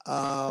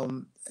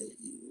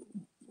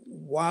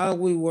while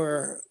we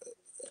were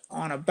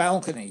on a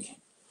balcony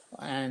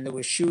and there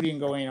was shooting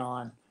going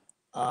on,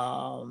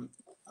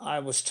 I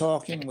was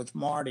talking with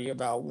Marty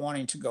about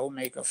wanting to go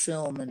make a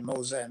film in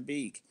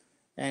Mozambique.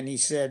 And he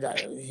said,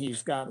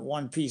 he's got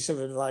one piece of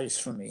advice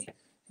for me.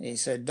 He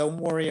said, don't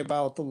worry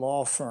about the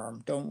law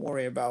firm. Don't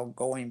worry about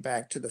going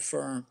back to the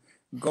firm.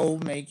 Go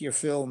make your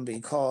film,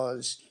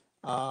 because,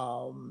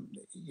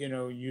 you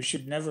know, you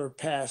should never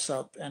pass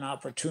up an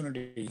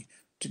opportunity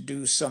to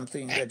do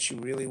something that you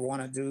really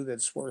want to do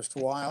that's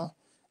worthwhile.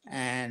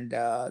 And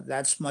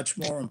that's much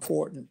more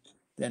important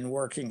than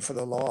working for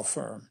the law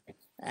firm.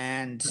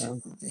 And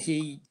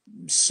he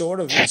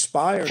sort of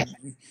inspired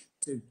me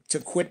to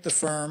quit the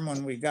firm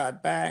when we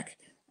got back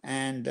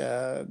and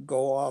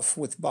go off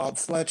with Bob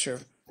Fletcher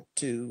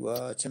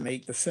to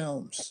make the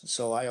films.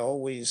 So I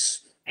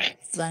always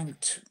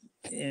thanked,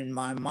 in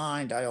my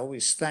mind, I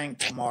always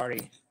thanked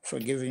Marty for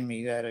giving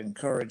me that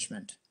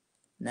encouragement.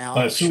 Now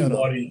I assume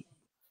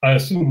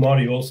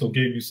Marty also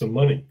gave you some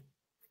money.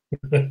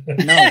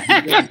 No,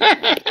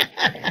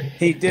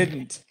 he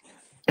didn't.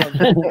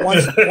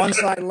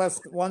 Once I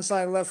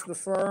left the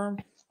firm,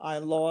 I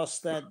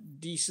lost that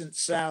decent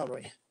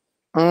salary.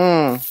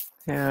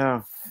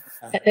 Yeah.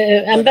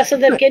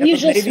 Ambassador, can you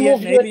just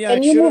move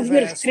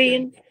your asked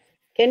screen? him.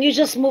 Can you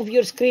just move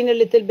your screen a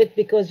little bit,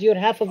 because your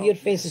half of your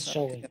face is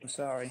showing? I'm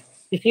sorry.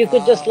 If you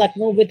could just like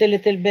move it a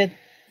little bit.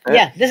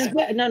 Yeah, this is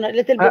no, a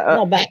little bit.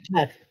 No, back.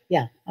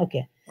 Yeah,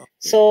 okay.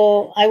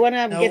 So I want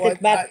to get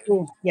it back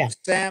to, yeah.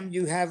 Sam,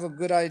 you have a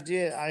good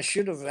idea. I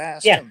should have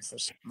asked him for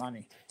some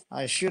money.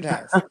 I should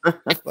have,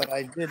 but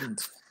I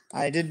didn't.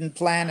 I didn't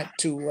plan it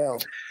too well.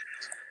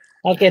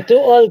 Okay,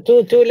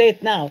 too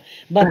late now.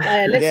 But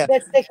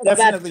let's take it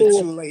back to.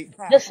 Too late.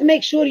 Just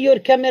make sure your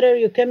camera,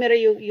 your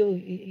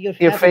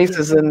face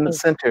is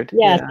centered.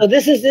 Yeah, so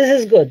this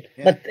is good.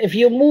 Yeah. But if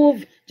you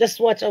move, just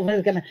watch over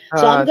the camera.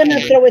 So I'm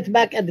gonna throw it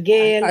back at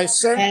Gail and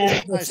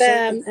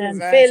Sam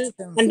and Phil,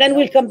 and then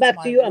we'll come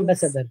back to you,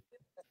 Ambassador.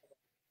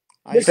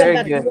 We'll come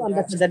back to you,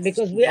 Ambassador,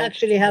 because we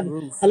actually have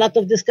a lot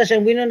of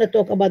discussion. We want to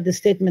talk about the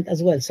statement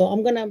as well. So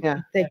I'm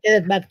gonna take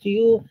it back to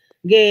you,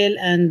 Gail,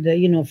 and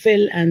you know,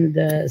 Phil and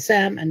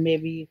Sam, and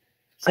maybe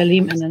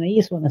Salim and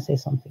Anais want to say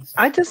something.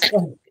 I just,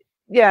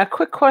 a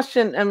quick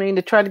question. I mean,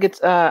 to try to get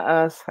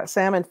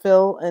Sam and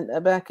Phil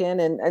back in,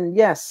 and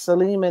yes,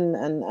 Salim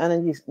and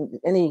Anais,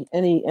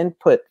 any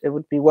input, it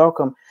would be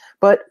welcome.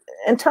 But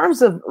in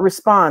terms of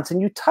response,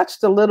 and you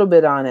touched a little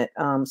bit on it,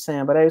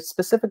 Sam, but I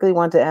specifically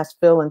want to ask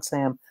Phil and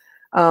Sam,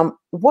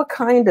 what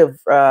kind of,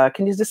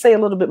 can you just say a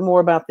little bit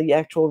more about the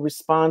actual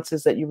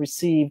responses that you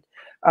received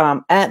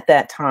at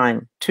that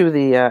time to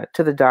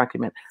the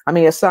document? I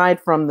mean, aside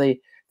from the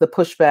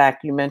pushback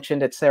you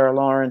mentioned at Sarah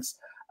Lawrence,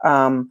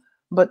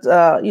 but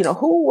you know,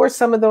 who were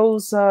some of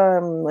those,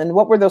 and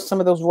what were some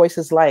of those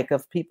voices like,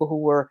 of people who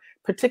were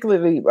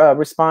particularly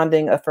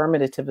responding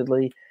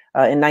affirmatively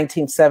in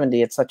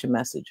 1970 at such a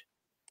message?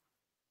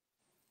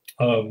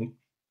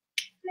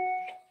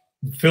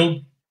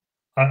 Phil,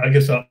 I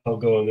guess I'll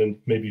go, and then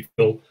maybe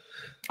Phil.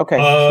 Okay.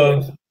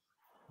 Sure.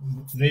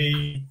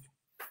 The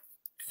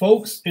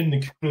folks in the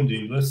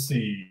community, let's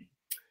see.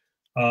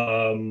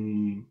 I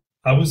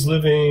was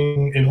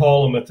living in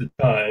Harlem at the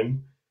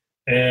time,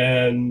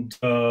 and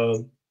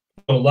a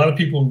lot of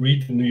people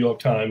read the New York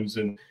Times,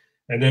 and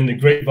then the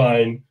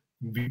Grapevine,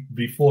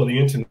 before the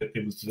internet,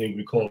 there was the thing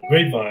we called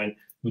Grapevine,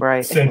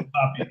 would send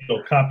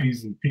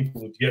copies, and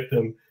people would get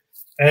them.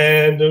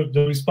 And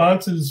the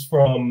responses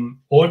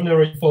from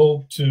ordinary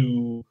folk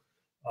to,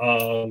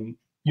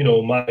 you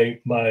know, my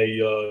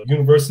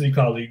university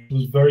colleagues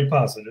was very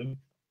positive.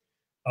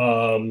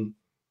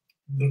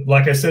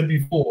 Like I said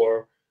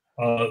before,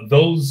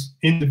 those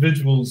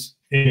individuals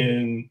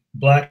in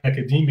Black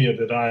academia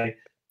that I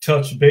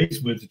touched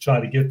base with to try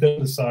to get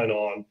them to sign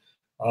on,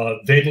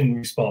 they didn't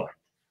respond,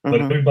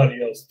 but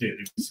everybody else did.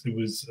 It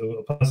was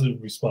a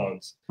positive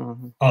response.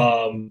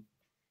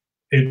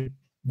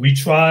 We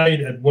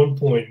tried at one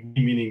point,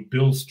 meaning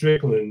Bill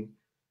Strickland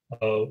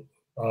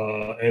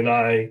and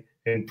I,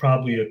 and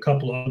probably a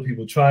couple of other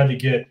people, tried to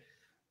get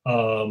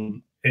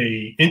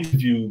a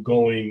interview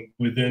going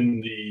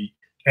within the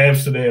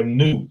Amsterdam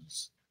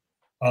News.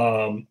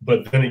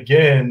 But then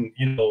again,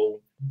 you know,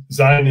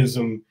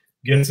 Zionism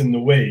gets in the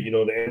way. You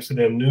know, the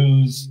Amsterdam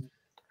News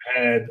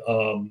had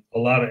a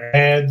lot of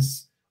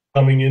ads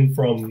coming in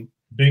from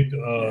big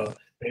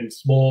and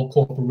small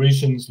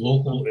corporations,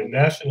 local and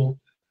national.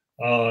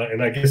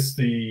 And I guess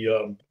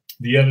the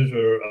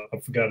editor, I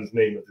forgot his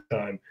name at the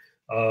time,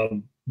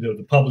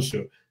 the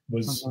publisher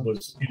was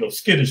you know,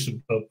 skittish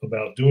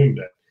about doing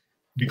that,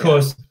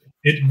 because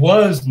it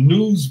was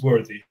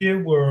newsworthy.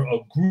 Here were a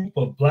group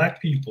of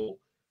Black people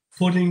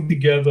putting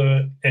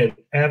together an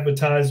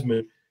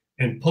advertisement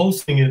and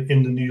posting it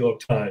in the New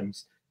York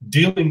Times,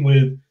 dealing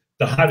with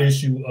the hot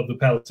issue of the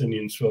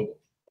Palestinian struggle.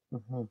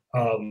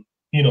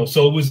 You know,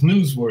 so it was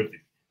newsworthy.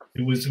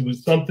 It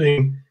was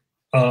something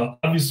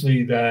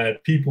obviously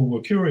that people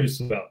were curious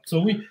about.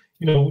 So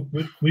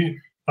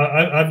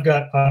I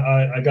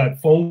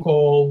got phone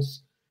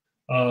calls,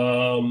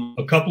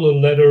 a couple of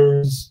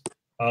letters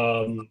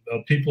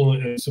of people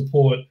in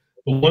support.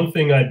 But one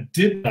thing I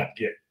did not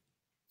get,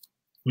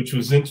 which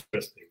was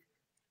interesting,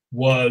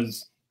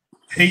 was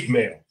hate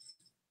mail.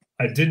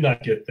 I did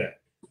not get that.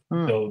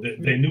 So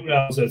they knew that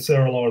I was at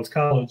Sarah Lawrence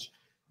College.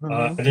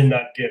 I did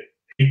not get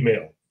hate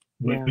mail,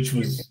 which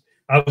was,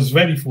 I was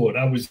ready for it.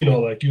 I was,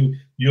 like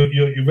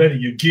you're ready,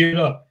 you're geared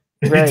up.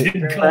 Right, it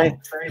didn't come.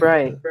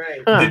 right.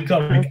 It didn't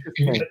come.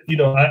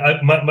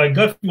 My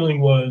gut feeling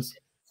was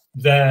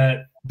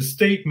that the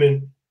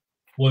statement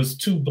was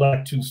too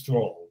black, too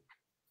strong,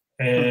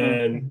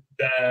 and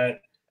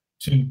that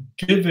to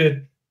give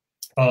it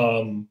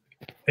a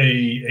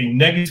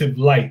negative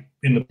light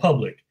in the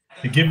public,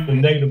 to give it a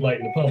negative light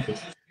in the public,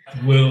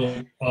 will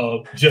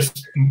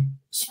just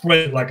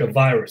spread like a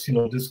virus.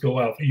 Just go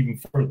out even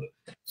further.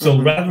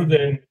 So rather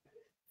than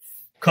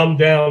come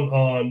down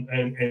on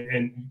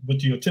and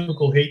with your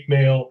typical hate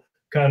mail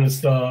kind of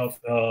stuff,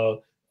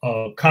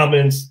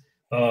 comments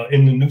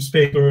in the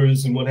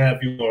newspapers and what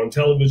have you, or on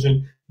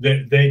television,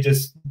 the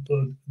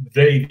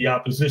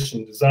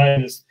opposition, the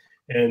Zionists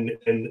and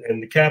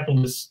the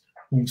capitalists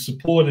who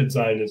supported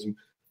Zionism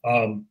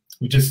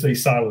would just stay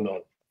silent on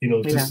it.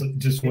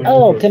 Just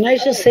oh, can I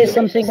just say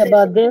something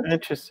about this?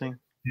 Interesting.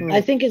 I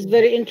think it's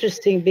very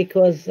interesting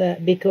because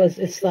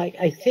it's like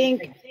I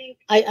think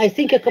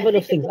a couple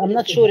of things. I'm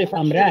not sure if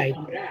I'm right.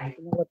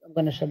 You know what? I'm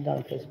gonna shut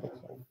down Facebook.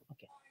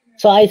 Okay.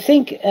 So I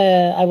think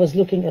I was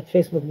looking at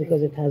Facebook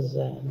because it has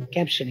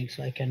captioning,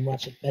 so I can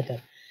watch it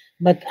better.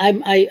 But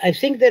I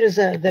think there is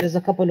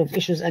a couple of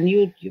issues, and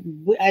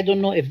I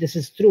don't know if this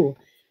is true,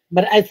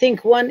 but I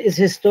think one is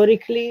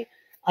historically.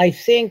 I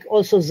think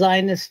also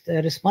Zionist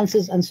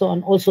responses and so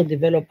on also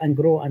develop and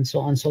grow and so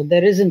on. So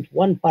there isn't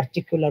one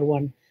particular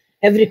one.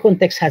 Every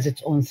context has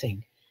its own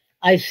thing.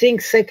 I think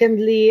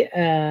secondly,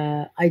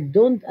 and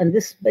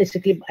this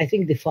basically I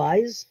think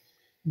defies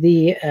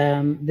the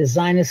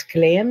Zionist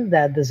claim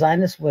that the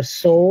Zionists were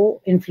so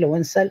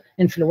influential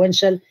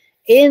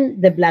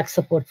in the Black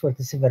support for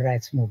the civil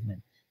rights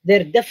movement.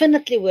 There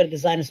definitely were the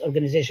Zionist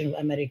Organization of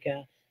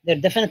America. There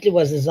definitely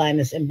was the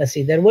Zionist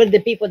embassy. There were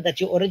the people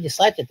that you already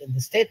cited in the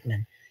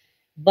statement.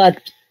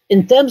 But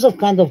in terms of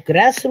kind of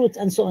grassroots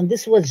and so on,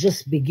 this was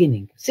just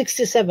beginning.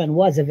 1967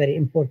 was a very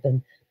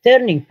important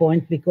turning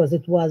point because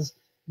it was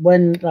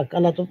when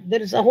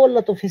there is a whole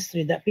lot of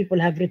history that people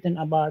have written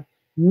about.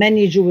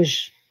 Many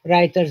Jewish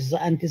writers,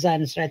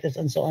 anti-Zionist writers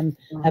and so on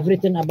have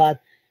written about.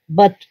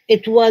 But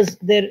it was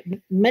there,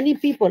 many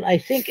people, I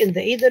think,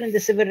 either in the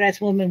civil rights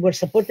movement were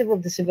supportive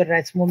of the civil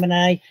rights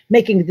movement,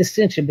 making a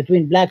distinction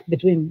between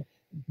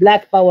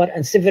black power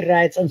and civil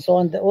rights and so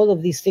on. All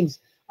of these things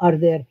are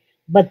there.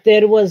 But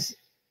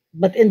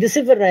in the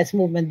civil rights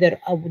movement,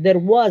 there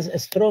was a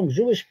strong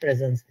Jewish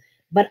presence.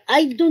 But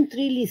I don't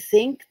really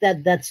think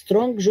that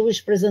strong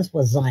Jewish presence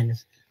was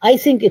Zionist. I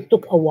think it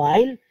took a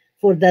while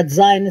for that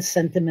Zionist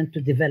sentiment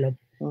to develop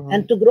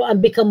and to grow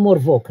and become more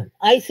vocal.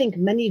 I think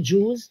many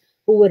Jews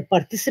who were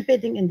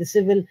participating in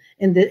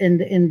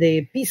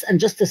the peace and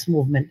justice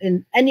movement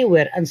in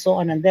anywhere and so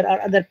on, and there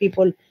are other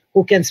people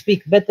who can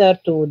speak better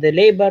to the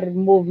labor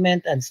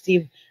movement and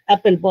Steve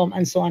Applebaum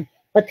and so on.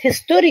 But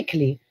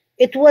historically,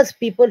 it was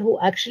people who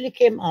actually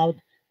came out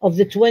of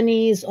the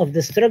 1920s, of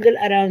the struggle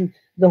around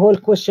the whole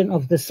question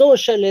of the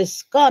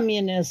socialists,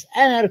 communists,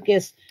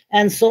 anarchists,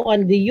 and so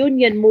on, the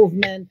union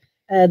movement,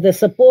 the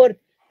support,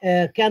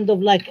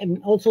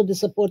 also the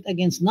support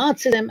against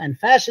Nazism and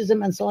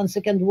fascism and so on,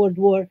 Second World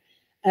War,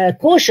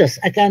 cautious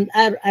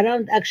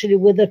around actually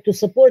whether to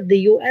support the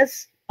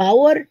US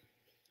power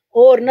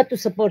or not to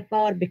support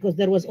power, because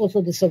there was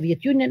also the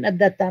Soviet Union at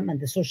that time and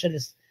the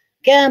socialist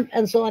camp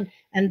and so on.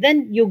 And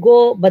then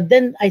but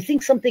then I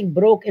think something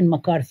broke in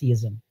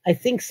McCarthyism.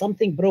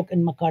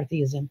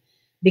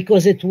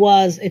 Because it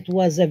was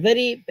a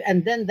very,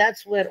 and then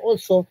that's where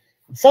also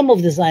some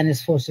of the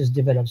Zionist forces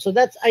developed. So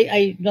that's,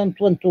 I don't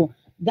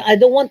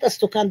want us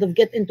to kind of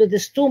get into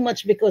this too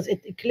much because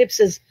it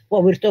eclipses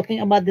what we're talking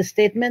about, the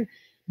statement.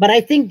 But I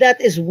think that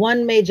is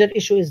one major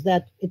issue, is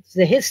that it's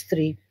the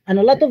history. And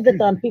a lot of the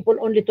time people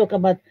only talk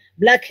about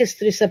Black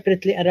history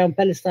separately around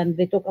Palestine.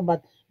 They talk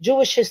about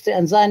Jewish history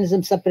and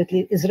Zionism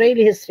separately,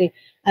 Israeli history.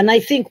 And I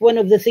think one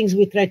of the things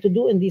we try to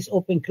do in these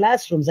open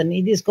classrooms and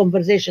in these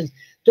conversations,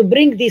 to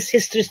bring these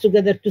histories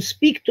together, to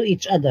speak to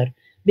each other.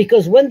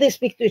 Because when they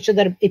speak to each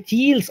other, it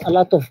yields a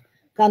lot of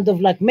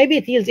maybe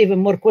it yields even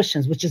more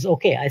questions, which is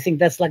okay. I think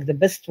that's like the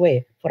best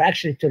way for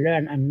actually to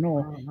learn and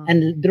know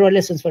and draw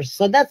lessons for.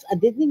 So that's, I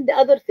think the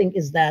other thing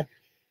is that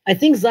I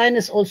think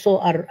Zionists also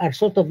are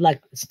sort of like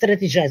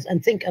strategize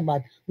and think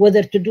about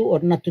whether to do or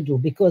not to do,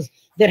 because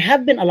there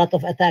have been a lot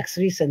of attacks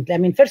recently. I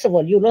mean, first of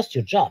all, you lost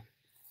your job.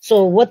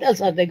 So what else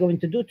are they going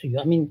to do to you?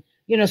 I mean,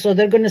 so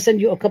they're going to send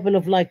you a couple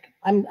of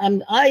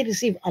I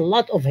receive a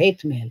lot of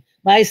hate mail,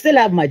 but I still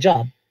have my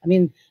job. I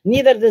mean,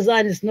 neither the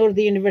Zionists nor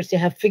the university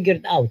have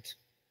figured out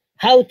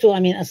how to,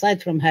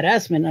 aside from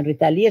harassment and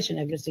retaliation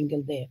every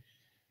single day,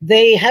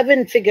 they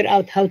haven't figured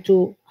out how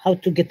to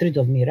get rid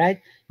of me, right?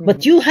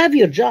 But you have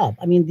your job.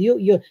 I mean,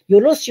 you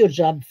lost your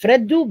job.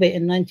 Fred Dubé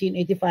in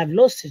 1985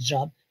 lost his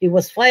job. He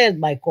was fired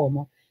by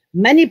Como.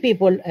 Many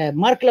people,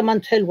 Mark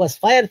Lamont Hill was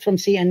fired from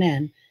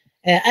CNN.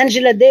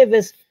 Angela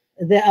Davis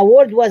the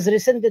award was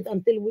rescinded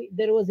until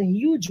there was a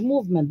huge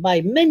movement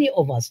by many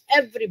of us,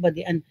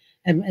 everybody, and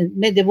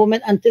made the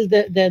movement until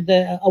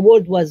the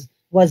award was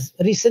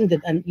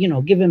rescinded and, you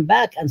know, given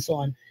back and so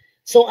on.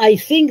 So I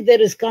think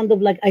there is kind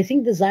of like, I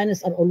think the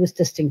Zionists are always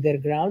testing their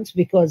grounds,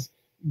 because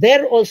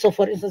they're also,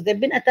 for instance, they've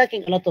been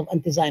attacking a lot of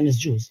anti-Zionist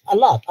Jews, a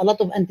lot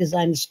of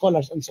anti-Zionist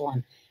scholars and so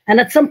on. And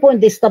at some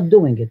point they stopped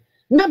doing it.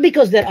 Not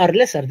because there are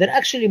lesser, there are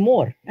actually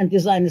more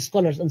anti-Zionist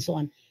scholars and so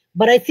on.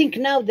 But I think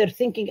now they're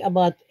thinking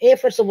about,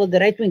 first of all, the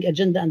right-wing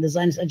agenda and the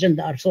Zionist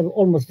agenda are sort of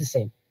almost the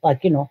same,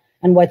 like, you know,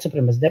 and white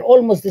supremacists. They're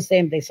almost the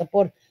same. They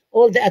support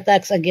all the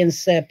attacks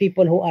against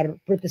people who are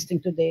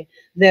protesting today.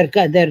 They're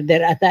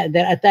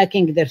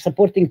attacking, they're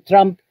supporting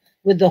Trump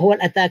with the whole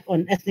attack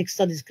on ethnic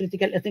studies,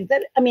 critical ethnic.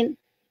 I mean,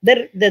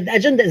 the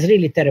agenda is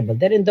really terrible.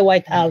 They're in the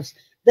White House.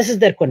 This is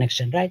their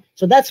connection, right?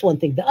 So that's one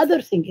thing. The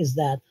other thing is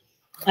that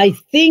I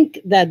think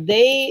that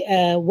they,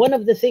 one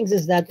of the things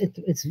is that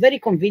it's very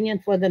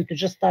convenient for them to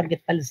just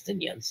target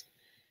Palestinians,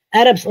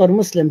 Arabs or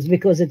Muslims,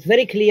 because it's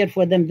very clear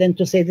for them then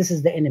to say this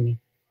is the enemy.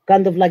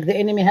 Kind of like the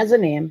enemy has a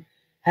name,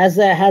 has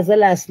a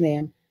last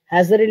name,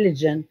 has a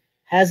religion,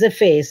 has a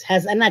face,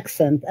 has an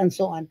accent, and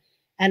so on.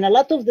 And a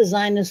lot of the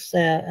Zionist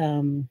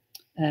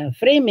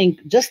framing,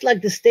 just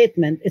like the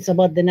statement, it's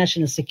about the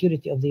national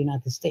security of the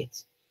United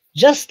States.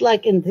 Just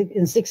like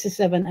in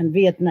 67 and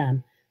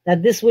Vietnam,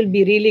 that this will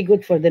be really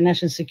good for the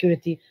national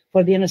security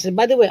for the United States.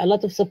 By the way, a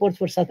lot of support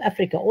for South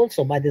Africa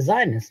also by the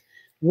Zionists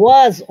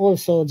was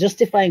also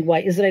justifying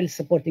why Israel is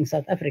supporting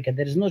South Africa.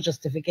 There is no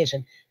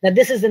justification that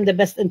this is in the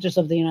best interest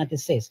of the United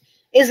States.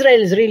 Israel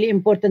is really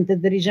important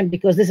in the region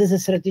because this is a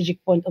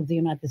strategic point of the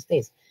United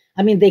States.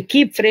 I mean, they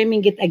keep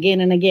framing it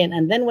again and again.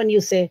 And then when you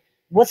say,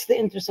 what's the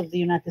interest of the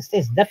United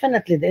States?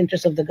 Definitely the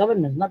interest of the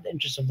government, not the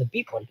interest of the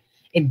people.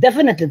 It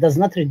definitely does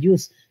not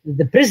reduce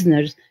the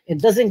prisoners. It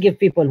doesn't give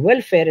people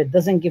welfare. It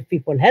doesn't give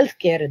people health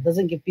care. It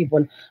doesn't give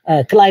people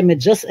climate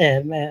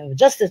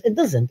justice. It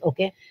doesn't,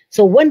 okay?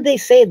 So when they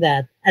say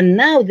that, and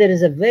now there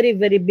is a very,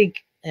 very big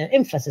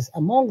emphasis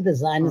among the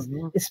Zionists,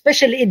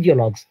 especially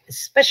ideologues,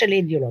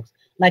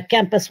 like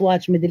Campus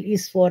Watch, Middle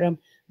East Forum,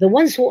 the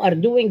ones who are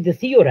doing the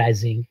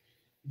theorizing,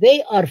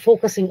 they are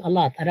focusing a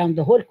lot around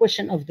the whole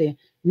question of the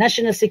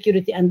national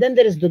security. And then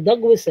there is the dog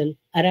whistle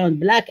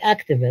around Black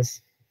activists,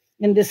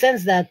 in the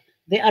sense that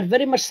they are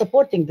very much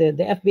supporting the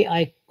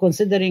FBI,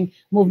 considering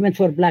movement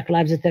for Black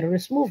Lives a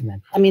terrorist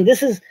movement. I mean,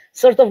 this is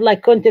sort of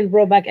like Contil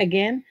Broback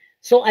again.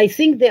 So I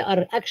think they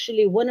are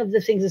actually, one of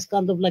the things is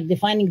kind of like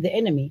defining the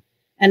enemy.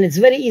 And it's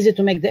very easy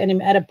to make the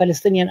enemy Arab,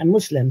 Palestinian, and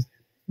Muslims,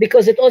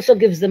 because it also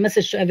gives the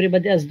message to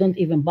everybody else, don't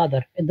even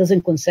bother. It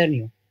doesn't concern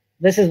you.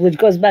 This is which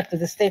goes back to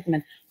the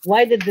statement.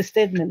 Why did the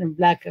statement in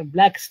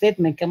black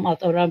statement come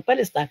out around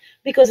Palestine?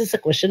 Because it's a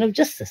question of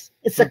justice.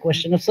 It's a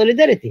question of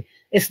solidarity.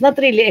 It's not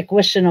really a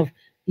question of,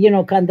 you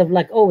know, kind of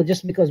like, oh,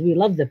 just because we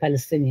love the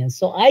Palestinians.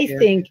 So I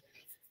think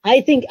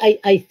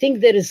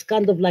there is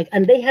kind of like,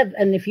 and they have,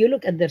 and if you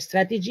look at their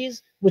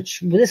strategies,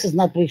 which this is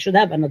not, we should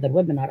have another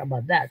webinar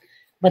about that.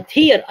 But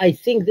here, I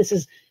think this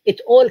is,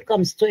 it all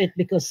comes to it,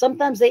 because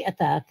sometimes they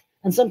attack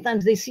and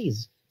sometimes they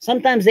seize.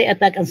 Sometimes they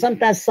attack, and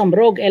sometimes some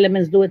rogue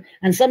elements do it,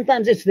 and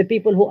sometimes it's the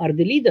people who are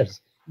the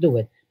leaders do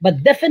it.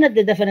 But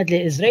definitely,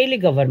 Israeli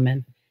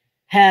government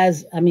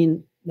has, I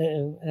mean,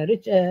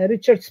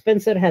 Richard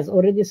Spencer has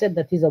already said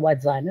that he's a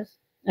white Zionist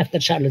after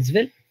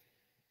Charlottesville.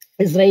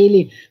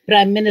 Israeli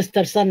Prime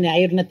Minister son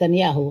Yair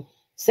Netanyahu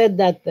said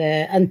that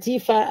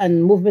Antifa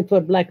and Movement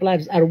for Black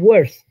Lives are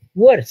worse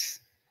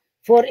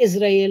for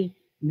Israel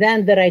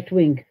than the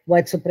right-wing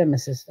white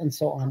supremacists and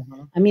so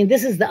on. I mean,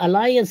 this is, the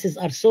alliances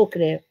are so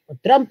clear.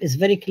 Trump is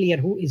very clear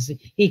who is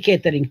he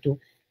catering to.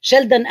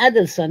 Sheldon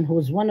Adelson, who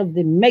is one of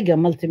the mega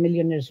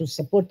multimillionaires who's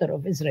supporter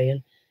of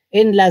Israel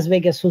in Las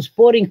Vegas, who's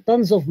pouring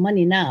tons of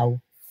money now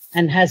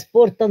and has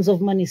poured tons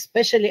of money,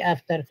 especially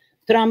after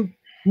Trump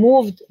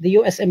moved the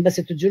US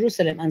embassy to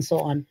Jerusalem and so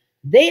on.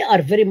 They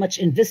are very much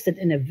invested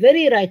in a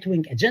very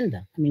right-wing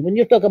agenda. I mean, when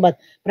you talk about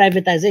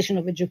privatization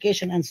of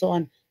education and so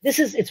on, this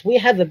is, it's, we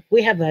have a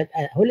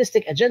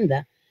holistic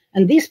agenda,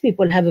 and these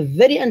people have a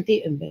very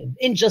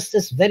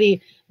anti-injustice,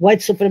 very white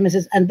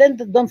supremacist. And then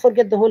don't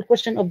forget the whole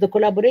question of the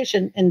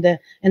collaboration in the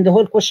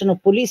whole question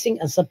of policing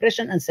and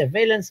suppression and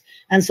surveillance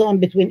and so on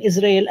between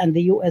Israel and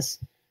the US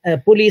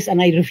police.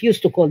 And I refuse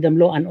to call them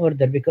law and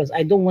order, because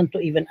I don't want to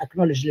even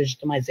acknowledge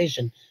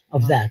legitimization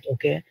of that.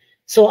 Okay.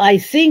 So I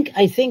think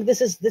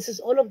this is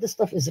all of the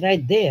stuff is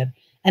right there,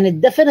 and it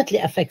definitely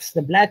affects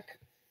the Black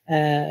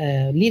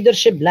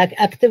leadership, Black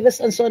activists,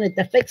 and so on. It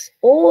affects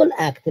all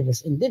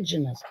activists,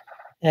 indigenous,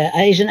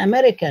 Asian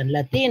American,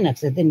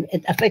 Latinx.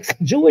 It affects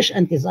Jewish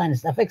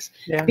anti-Zionists. It affects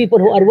people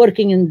who are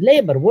working in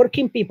labor,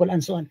 working people,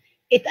 and so on.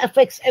 It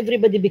affects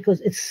everybody,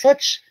 because it's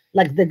such,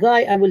 like the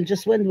guy, I will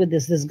just end with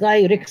this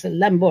guy, Rick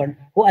Lamborn,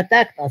 who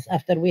attacked us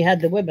after we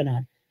had the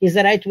webinar. He's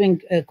a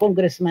right-wing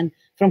congressman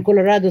from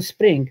Colorado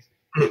Springs.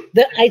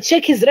 I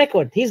check his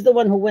record. He's the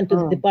one who went to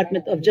the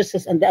Department of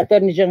Justice and the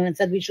Attorney General and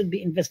said we should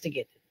be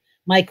investigated,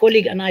 my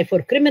colleague and I,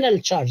 for criminal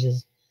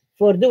charges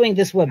for doing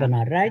this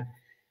webinar, right?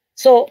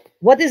 So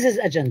what is his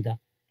agenda?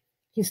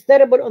 He's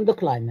terrible on the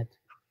climate.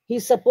 He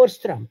supports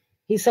Trump.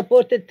 He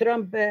supported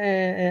Trump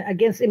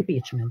against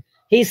impeachment.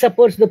 He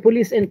supports the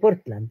police in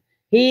Portland.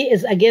 He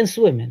is against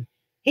women.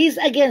 He's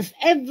against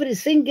every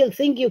single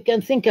thing you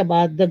can think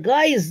about. The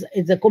guy is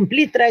a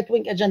complete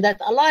right-wing agenda that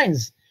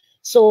aligns.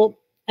 So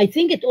I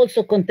think it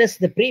also contests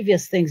the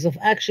previous things of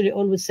actually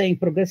always saying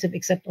progressive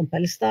except on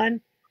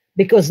Palestine,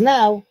 because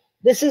now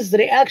this is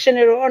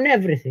reactionary on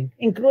everything,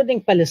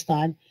 including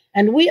Palestine.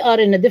 And we are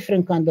in a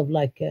different kind of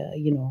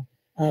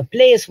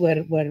place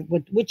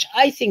which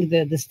I think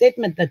the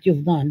statement that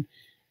you've done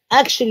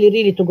actually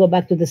really, to go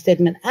back to the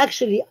statement,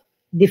 actually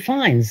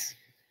defines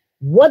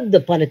what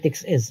the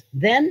politics is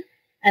then,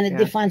 and it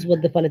defines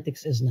what the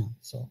politics is now.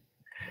 So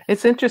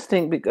it's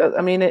interesting because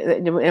I mean,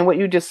 and what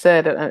you just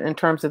said in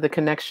terms of the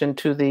connection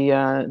to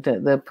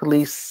the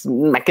police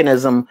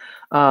mechanism,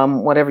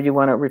 whatever you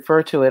want to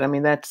refer to it. I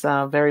mean, that's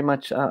very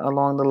much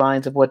along the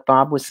lines of what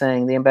Bob was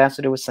saying, the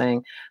ambassador was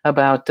saying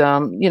about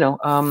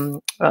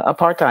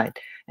apartheid,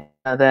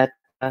 that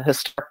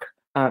historic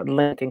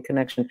link and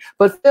connection.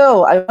 But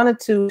Phil, I wanted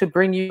to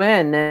bring you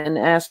in and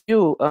ask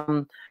you,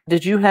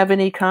 did you have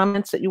any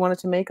comments that you wanted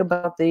to make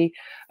about the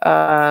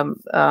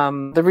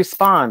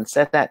response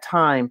at that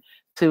time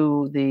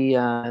to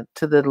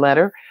the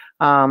letter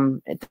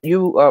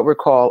you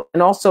recall?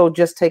 And also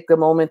just take a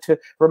moment to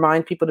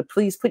remind people to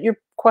please put your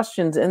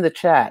questions in the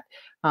chat.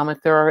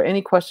 If there are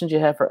any questions you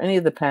have for any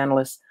of the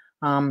panelists,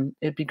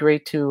 it'd be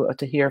great to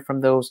hear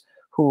from those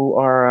who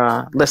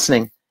are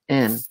listening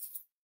in.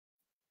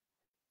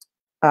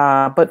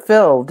 But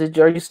Phil,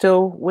 are you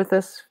still with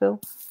us, Phil?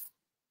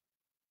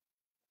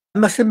 I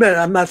must admit,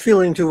 I'm not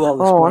feeling too well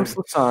this morning. Oh, I'm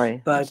so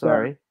sorry. But, I'm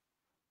sorry.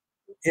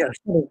 Yeah,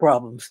 no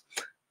problems.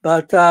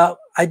 But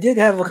I did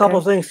have a couple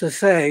of things to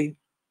say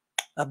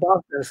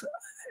about this.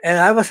 And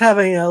I was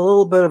having a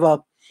little bit of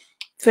a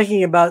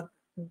thinking about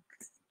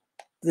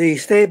the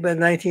statement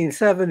in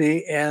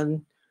 1970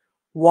 and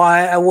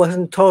why I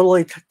wasn't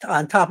totally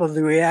on top of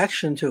the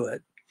reaction to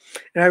it.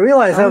 And I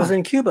realized I was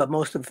in Cuba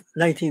most of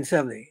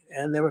 1970,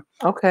 and they were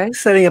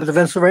setting up the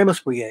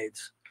Venceremos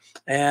brigades.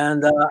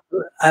 And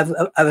I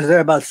was there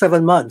about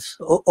 7 months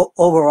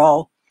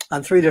overall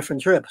on 3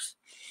 different trips.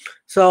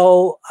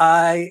 So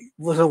I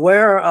was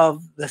aware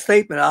of the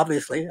statement.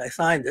 Obviously, I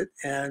signed it,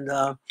 and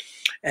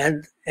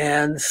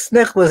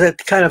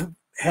SNCC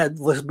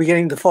was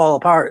beginning to fall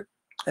apart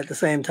at the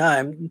same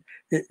time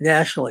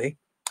nationally,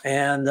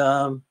 and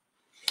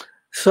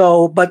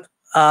so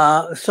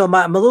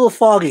I'm a little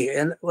foggy,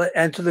 and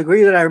to the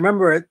degree that I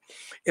remember it,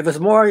 it was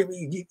more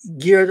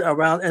geared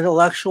around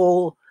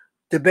intellectual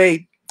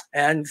debate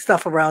and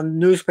stuff around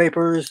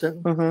newspapers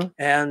and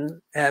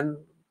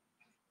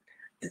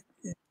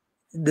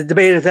the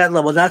debate at that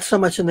level, not so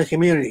much in the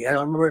community. I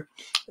don't remember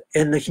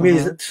in the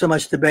community so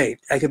much debate.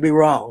 I could be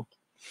wrong.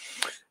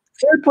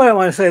 Third point I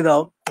want to say,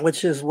 though,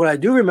 which is what I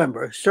do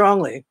remember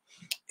strongly,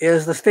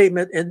 is the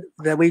statement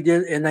that we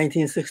did in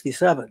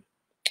 1967,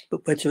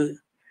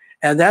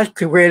 and that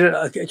created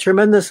a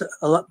tremendous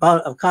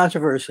amount of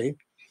controversy,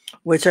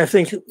 which I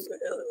think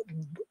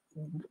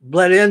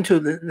bled into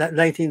the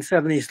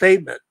 1970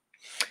 statement.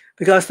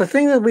 Because the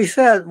thing that we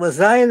said was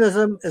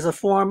Zionism is a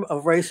form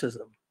of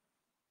racism.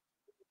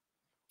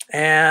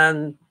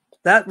 And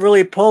that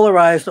really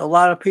polarized a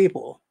lot of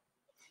people,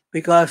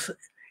 because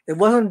it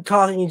wasn't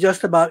talking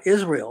just about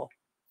Israel.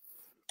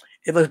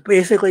 It was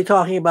basically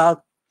talking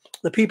about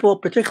the people,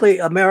 particularly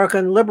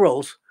American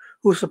liberals,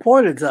 who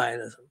supported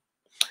Zionism.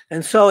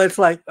 And so it's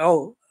like,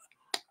 oh,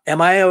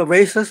 am I a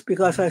racist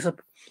because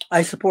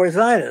I support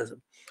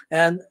Zionism?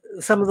 And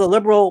some of the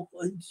liberal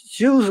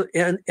Jews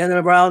in and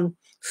around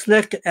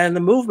SNCC and the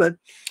movement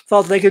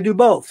felt they could do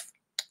both,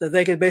 that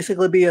they could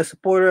basically be a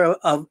supporter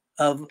of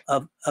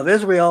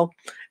Israel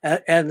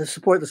and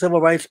support the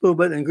civil rights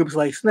movement and groups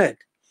like SNCC.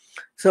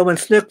 So when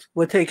SNCC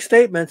would take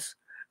statements,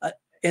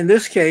 in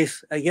this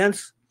case,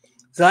 against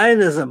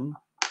Zionism,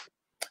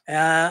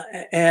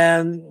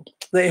 and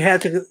they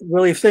had to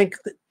really think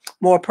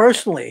more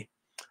personally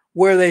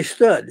where they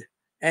stood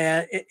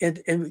and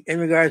in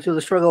regard to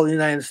the struggle in the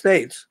United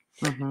States,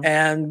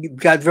 and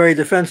got very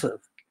defensive.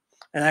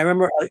 And I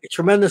remember a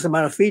tremendous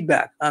amount of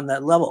feedback on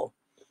that level,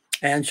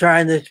 and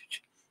trying to,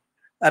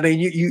 I mean,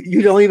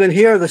 you don't even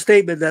hear the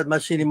statement that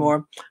much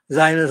anymore,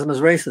 Zionism is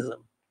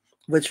racism,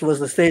 which was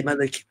the statement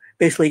that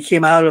basically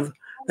came out of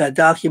that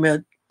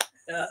document.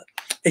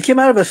 It came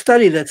out of a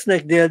study that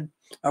SNCC did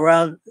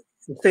around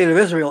the state of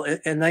Israel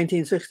in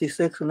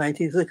 1966 and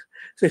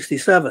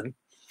 1967.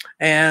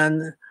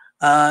 And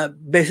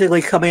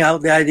basically coming out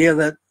with the idea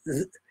that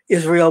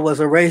Israel was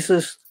a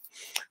racist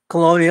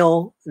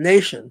colonial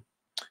nation.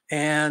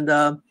 And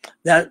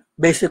that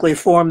basically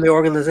formed the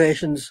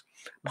organization's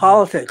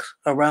politics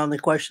around the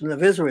question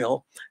of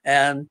Israel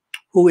and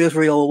who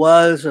Israel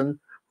was and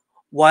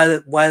why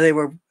they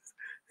were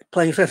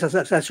playing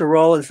such a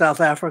role in South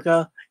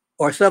Africa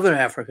or Southern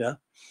Africa,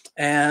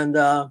 and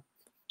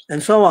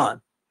so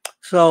on.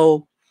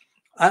 So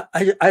I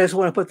just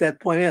want to put that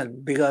point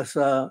in, because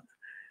that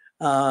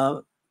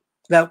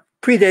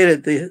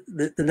predated the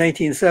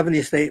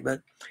 1970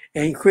 statement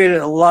and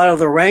created a lot of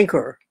the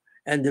rancor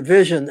and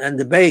division and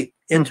debate,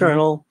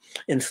 internal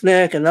in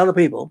SNCC and other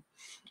people.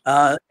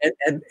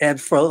 And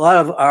for a lot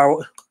of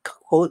our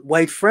quote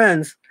white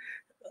friends,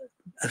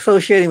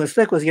 associating with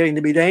SNCC was getting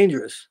to be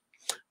dangerous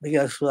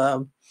because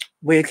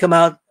we had come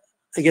out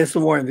against the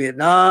war in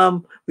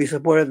Vietnam. We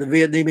supported the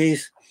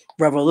Vietnamese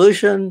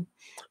Revolution,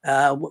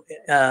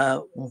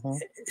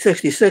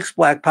 66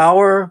 Black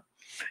Power,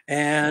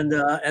 and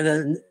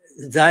then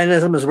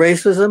Zionism is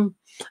racism,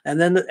 and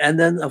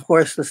then of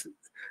course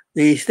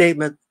the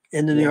statement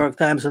in the New York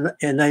Times in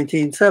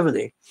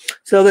 1970.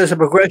 So there's a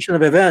progression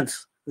of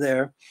events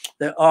there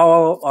that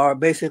all are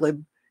basically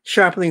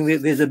sharpening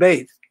the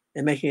debate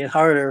and making it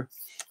harder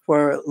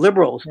for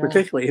liberals,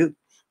 particularly, who,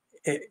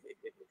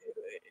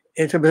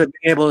 in terms of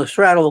being able to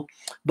straddle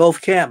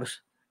both camps,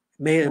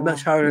 made it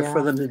much harder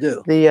for them to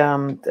do.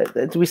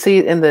 We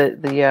see in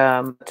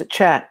the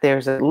chat,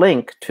 there's a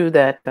link to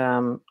that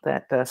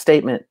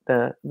statement,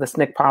 the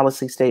SNCC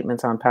policy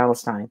statements on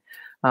Palestine.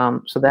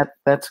 So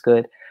that's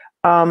good.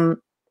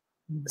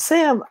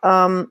 Sam,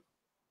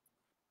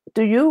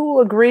 do you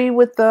agree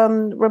with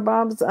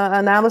Rabab's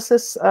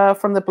analysis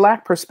from the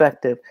Black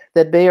perspective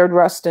that Bayard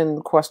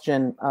Rustin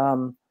question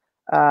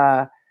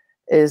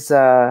is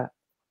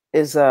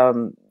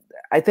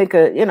I think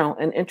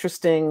an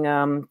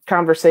interesting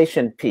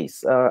conversation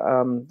piece.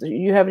 Do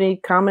you have any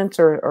comments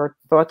or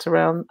thoughts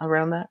around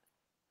that?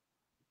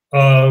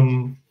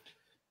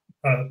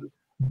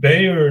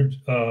 Bayard,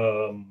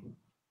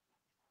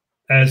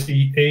 as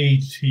he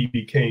aged, he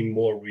became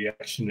more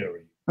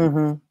reactionary.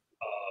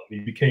 He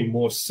became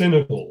more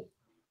cynical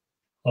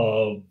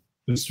of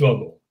the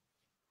struggle,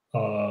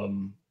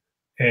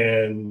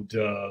 and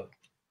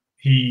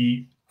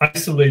he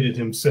isolated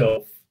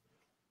himself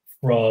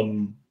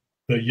from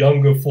the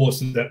younger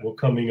forces that were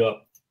coming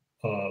up.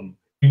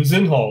 He was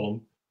in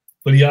Harlem,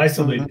 but he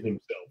isolated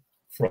himself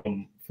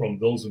from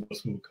those of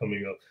us who were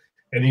coming up,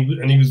 and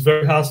he was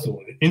very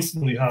hostile,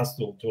 instantly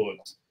hostile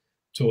towards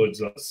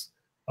us.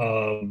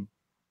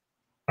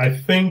 I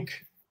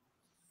think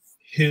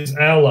his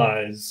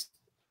allies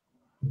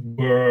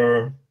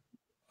were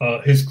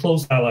his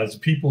close allies,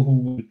 people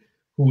who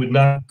would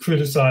not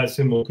criticize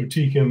him or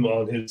critique him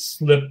on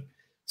his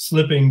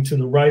slipping to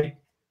the right,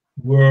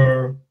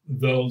 were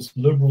those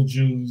liberal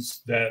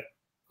Jews that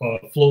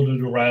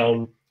floated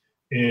around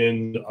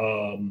in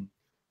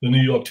the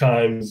New York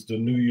Times, the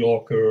New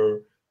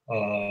Yorker,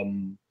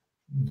 the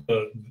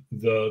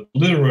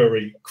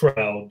literary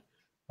crowd,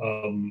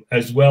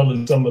 as well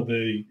as some of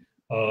the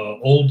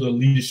older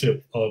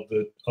leadership of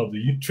the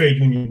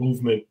trade union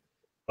movement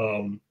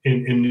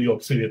in New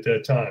York City at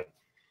that time.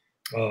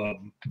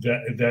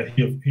 That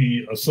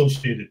he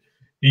associated.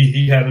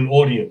 He had an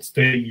audience.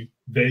 They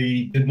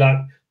did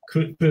not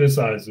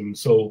criticize him.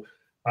 So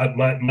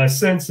my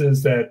sense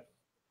is that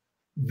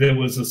there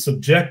was a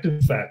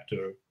subjective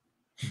factor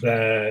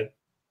that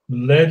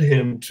led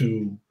him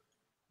to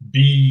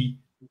be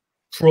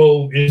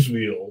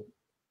pro-Israel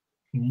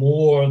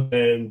more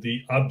than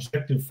the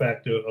objective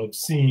factor of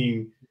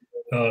seeing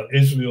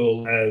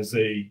Israel as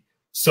a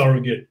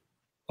surrogate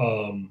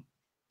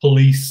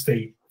police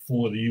state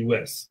for the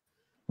U.S.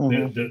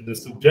 The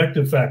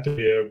subjective factor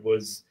there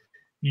was,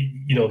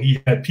 he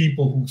had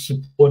people who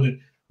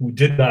supported, who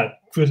did not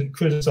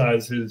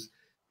criticize his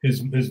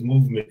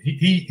movement.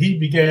 He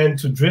began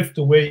to drift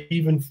away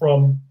even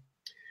from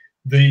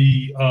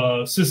the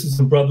sisters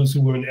and brothers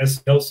who were in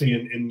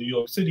SLC in New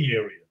York City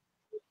area,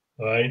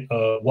 right?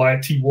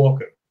 Wyatt T.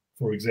 Walker,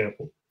 for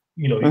example.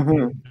 He drifted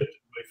away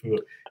from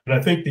it. And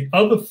I think the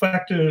other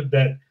factor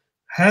that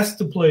has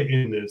to play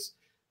in this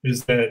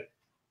is that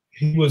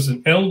he was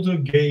an elder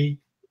gay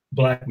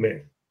Black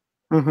man,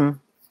 and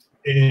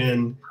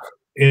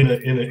in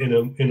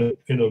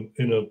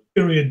a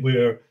period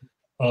where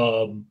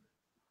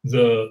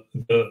the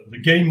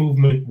gay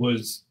movement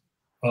was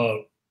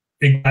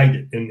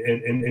ignited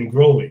and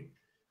growing,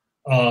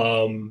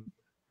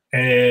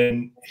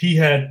 and he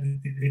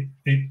had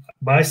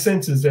my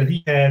sense is that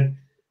he had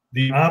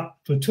the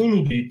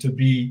opportunity to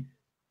be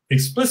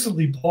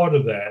explicitly part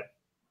of that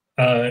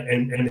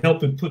and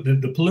help it put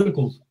the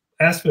political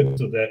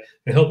aspects of that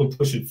and help it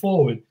push it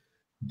forward.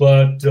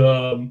 But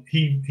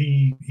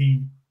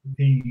he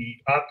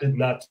opted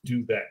not to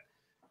do that,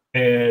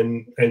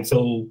 and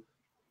so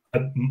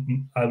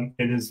in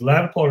his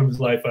latter part of his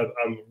life,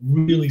 I'm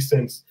really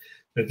sensed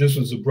that this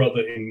was a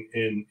brother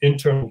in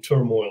internal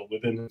turmoil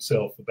within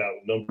himself about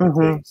a number of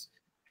things.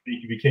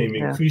 He became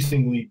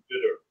increasingly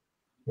bitter,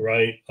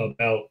 right,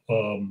 about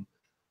the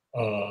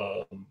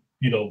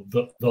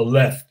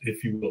left,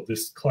 if you will,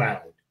 this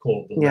cloud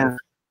called the left.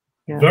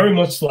 Very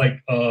much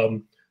like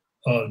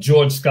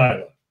George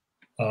Schuyler.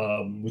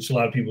 Which a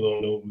lot of people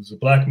don't know, was a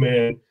Black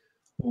man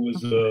who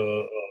was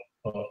a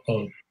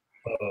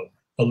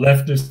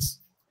leftist,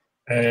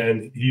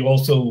 and he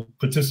also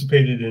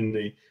participated in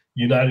the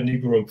United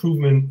Negro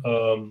Improvement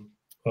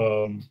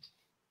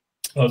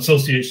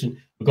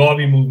Association, the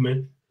Garvey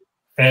movement,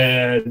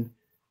 and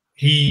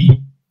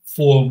he,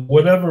 for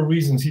whatever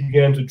reasons, he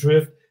began to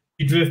drift.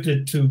 He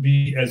drifted to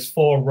be as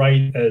far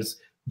right as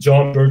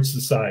John Birch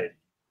Society,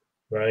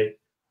 right?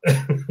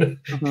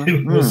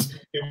 It was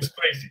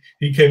crazy.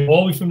 He came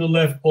all the way from the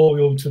left all the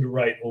way over to the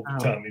right over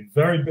time. A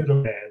very bitter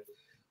man.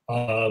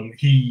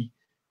 He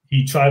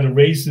tried to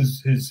raise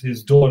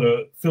his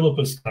daughter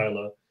Philippa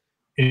Schuyler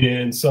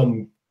in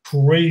some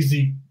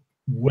crazy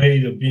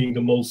way of being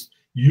the most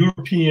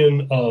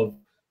European of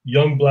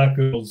young Black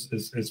girls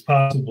as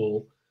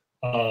possible,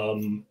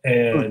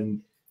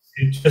 and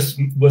it just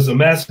was a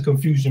massive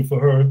confusion for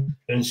her,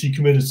 and she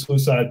committed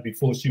suicide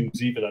before she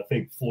was even, I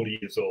think, 40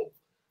 years old.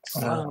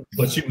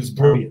 But she was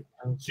brilliant.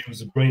 She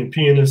was a brilliant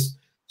pianist.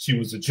 She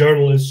was a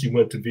journalist. She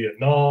went to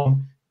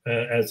Vietnam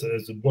as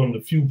one of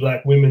the few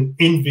Black women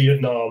in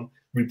Vietnam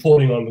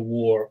reporting on the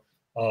war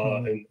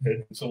and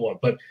so on.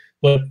 But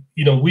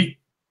you know,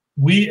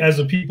 we as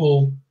a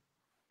people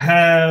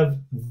have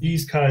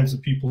these kinds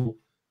of people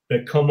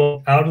that come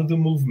up out of the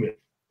movement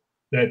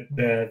that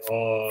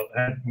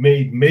have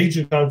made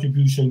major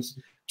contributions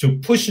to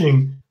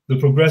pushing the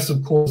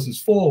progressive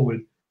causes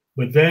forward,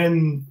 but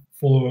then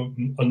for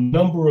a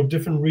number of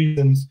different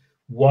reasons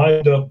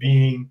wind up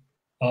being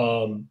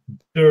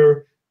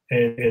bitter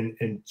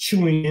and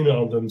chewing in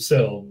on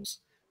themselves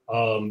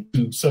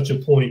to such a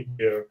point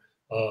where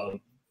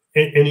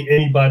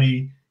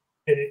anybody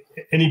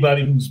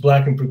who's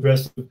Black and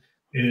progressive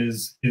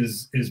is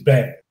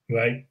bad,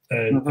 right?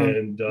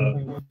 And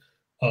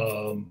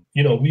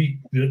you know,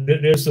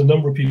 there's a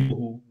number of people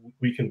who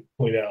we can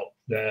point out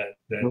that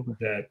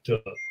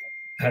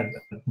have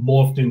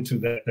morphed into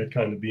that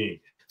kind of being.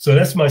 So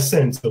that's my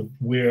sense of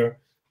where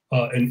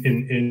in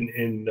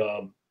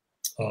the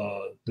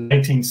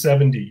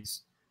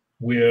 1970s,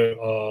 where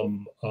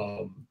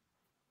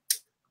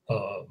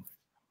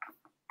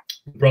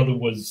brother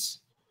was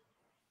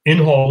in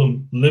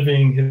Harlem,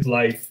 living his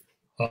life,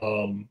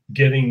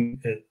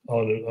 getting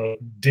on a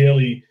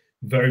daily,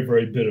 very,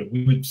 very bitter.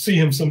 We would see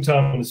him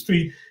sometime on the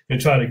street and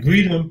try to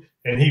greet him,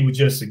 and he would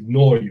just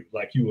ignore you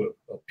like you were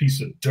a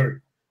piece of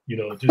dirt, you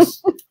know,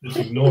 just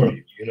ignore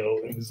you, you know.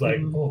 It was like,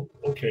 oh,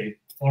 okay,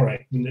 all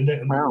right. And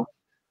then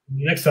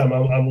next time I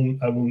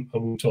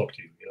won't talk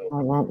to you. You know,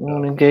 I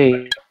won't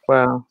engage.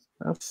 Wow,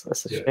 that's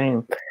a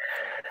shame.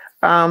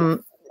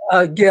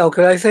 Gail,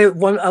 could I say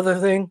one other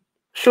thing?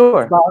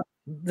 Sure.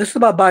 This is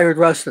about Bayard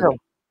Rustin,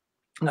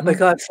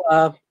 because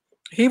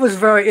he was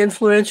very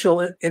influential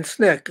in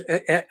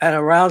SNCC and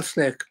around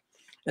SNCC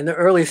in the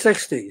early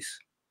 60s.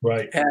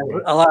 Right.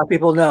 And a lot of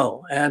people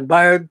know. And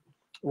Bayard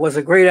was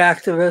a great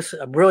activist,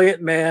 a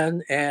brilliant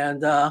man.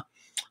 And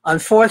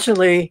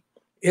unfortunately,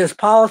 his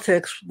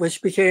politics,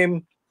 which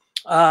became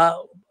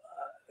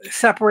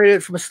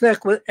separated from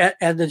SNCC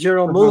and the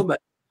general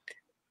movement,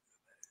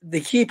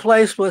 the key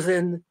place was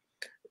in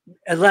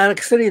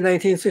Atlantic City in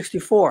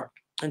 1964.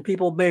 And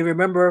people may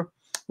remember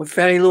with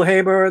Fannie Lou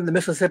Hamer and the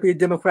Mississippi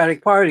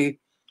Democratic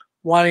Party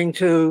wanting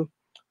to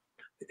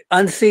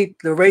unseat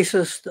the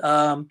racist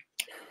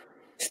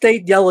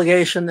state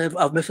delegation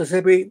of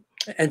Mississippi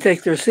and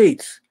take their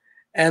seats.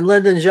 And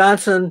Lyndon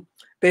Johnson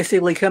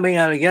basically coming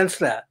out against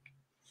that.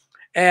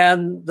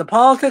 And the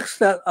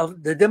politics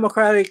of the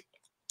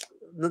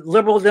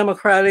liberal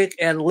democratic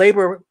and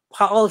labor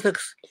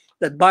politics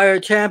that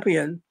Bayard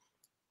championed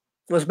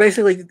was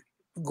basically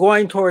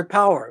going toward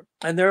power.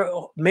 And their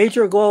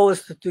major goal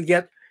is to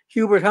get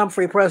Hubert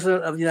Humphrey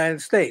president of the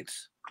United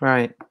States.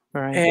 Right.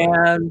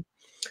 And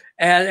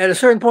at a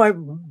certain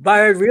point,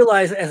 Bayard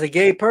realized as a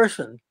gay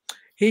person,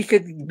 he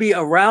could be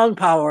around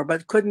power,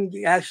 but couldn't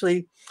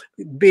actually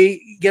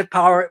get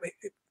power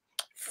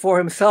for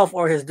himself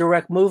or his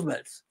direct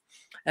movements.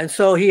 And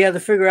so he had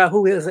to figure out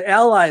who his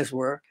allies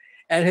were.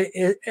 And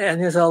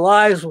his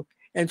allies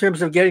in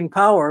terms of getting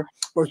power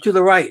were to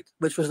the right,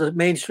 which was the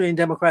mainstream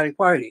Democratic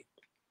Party.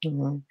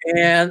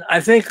 And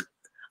I think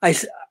I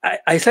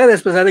say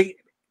this because I think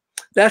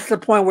that's the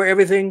point where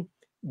everything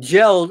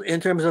gelled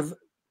in terms of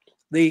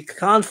the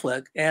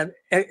conflict. And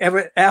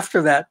ever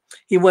after that,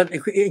 he went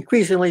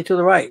increasingly to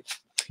the right.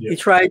 He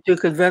tried to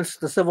convince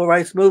the civil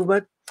rights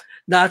movement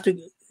not to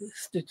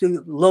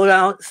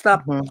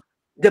stop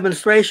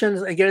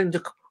demonstrations and get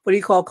into what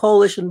he called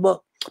coalition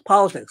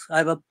politics. I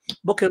have a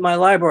book in my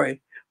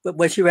library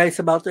where she writes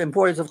about the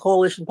importance of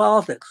coalition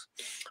politics.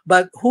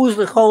 But who's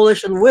the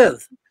coalition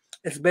with?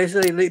 It's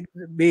basically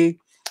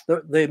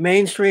the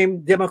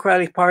mainstream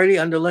Democratic Party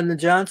under Lyndon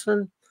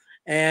Johnson,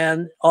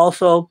 and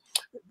also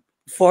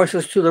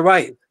forces to the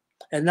right,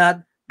 and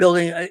not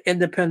building an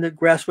independent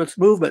grassroots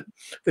movement,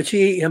 which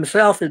he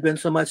himself had been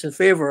so much in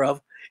favor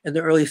of in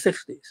the early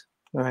 60s.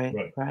 Right.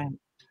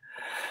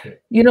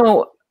 You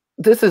know,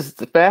 this is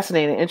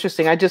fascinating,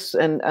 interesting. I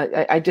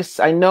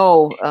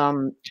know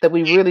that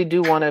we really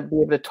do want to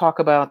be able to talk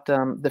about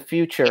the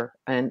future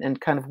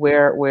and kind of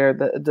where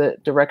the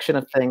direction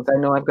of things. I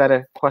know I've got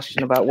a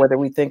question about whether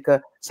we think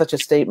such a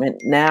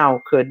statement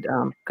now could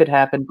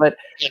happen, but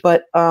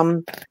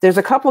there's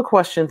a couple of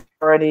questions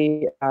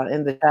already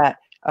in the chat.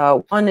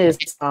 One is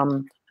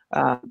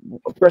a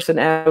person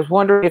asked, I was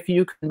wondering if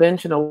you could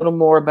mention a little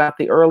more about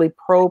the early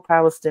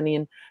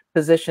pro-Palestinian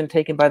position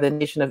taken by the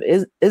Nation of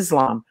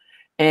Islam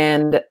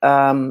and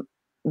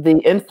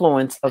the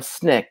influence of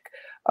SNCC,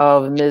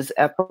 of Ms.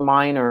 Ethel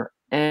Minor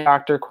and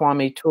Dr.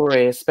 Kwame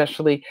Ture,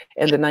 especially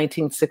in the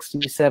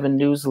 1967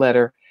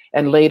 newsletter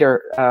and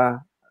later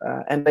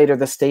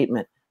the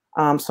statement.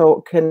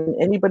 So can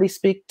anybody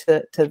speak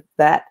to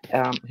that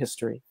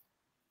history?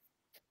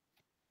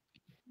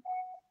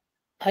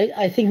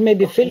 I think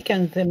maybe Phil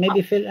can,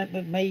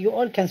 maybe you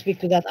all can speak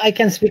to that. I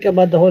can speak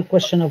about the whole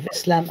question of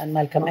Islam and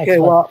Malcolm X. Okay,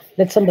 well,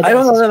 let somebody I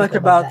don't know else that speak much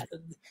about that.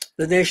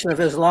 the Nation of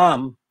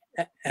Islam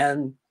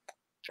and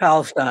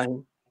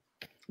Palestine,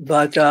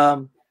 but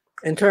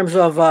in terms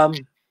of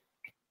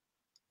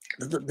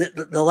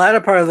the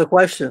latter part of the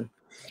question,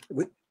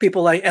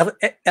 people like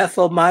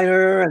Ethel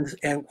Minor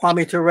and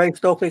Kwame Ture,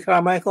 Stokely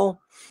Carmichael,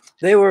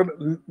 they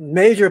were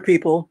major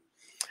people.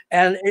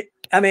 And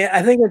I mean,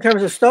 I think in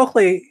terms of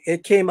Stokely,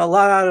 it came a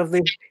lot out of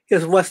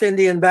his West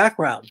Indian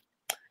background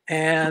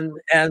and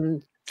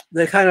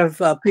the kind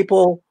of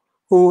people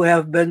who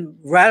have been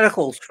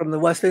radicals from the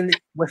West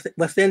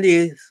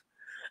Indies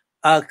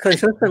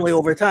consistently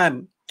over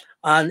time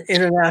on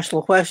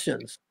international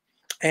questions.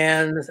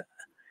 And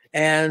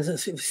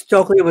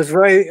Stokely was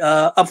very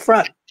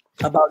upfront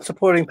about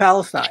supporting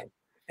Palestine,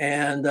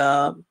 and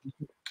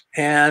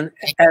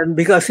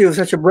because he was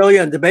such a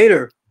brilliant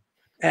debater,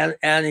 and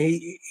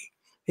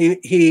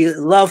he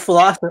loved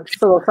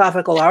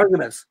philosophical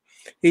arguments.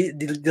 He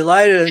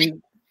delighted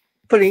in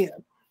putting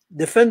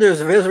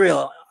defenders of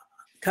Israel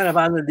kind of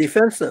on the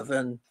defensive,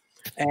 and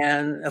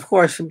of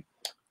course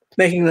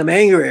making them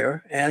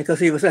angrier, and because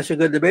he was such a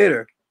good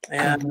debater,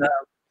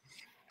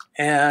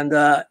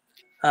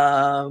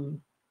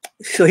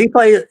 so he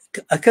played,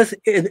 because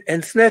in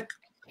SNCC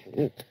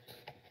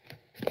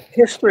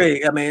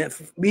history, I mean,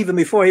 even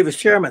before he was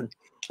chairman,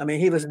 I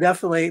mean, he was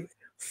definitely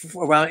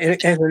around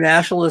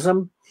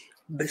internationalism,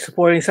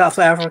 supporting South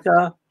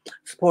Africa,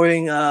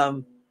 supporting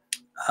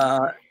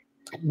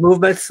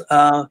movements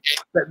that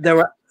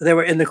they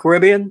were in the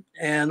Caribbean,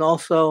 and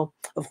also,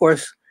 of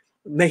course,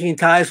 making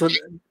ties with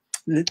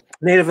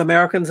Native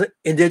Americans,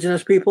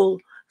 indigenous people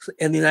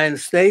in the United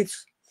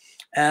States,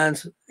 and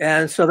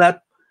so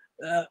that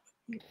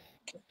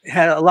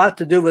had a lot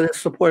to do with his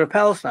support of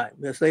Palestine,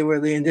 because they were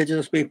the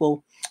indigenous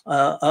people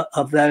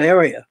of that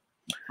area.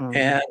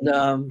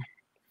 And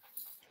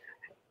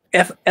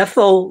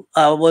Ethel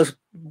was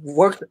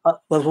one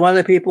of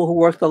the people who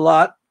worked a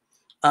lot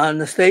on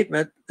the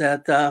statement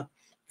that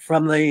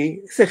from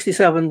the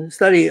 67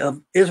 study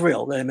of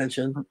Israel that I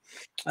mentioned.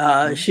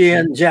 She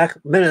and Jack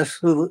Minnis,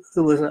 who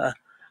was a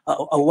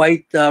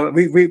white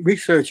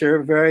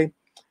researcher, very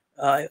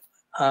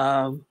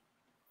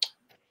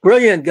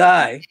brilliant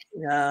guy,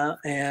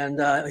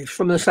 and he's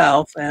from the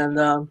South,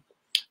 and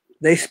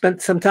they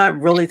spent some time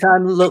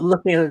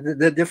looking at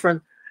the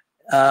different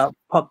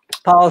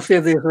policy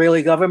of the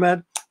Israeli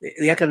government,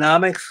 the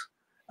economics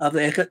of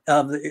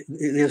the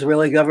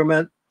Israeli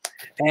government,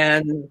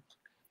 and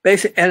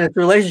its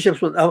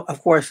relationships with,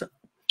 of course,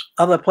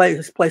 other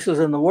places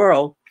in the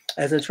world,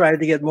 as it tried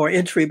to get more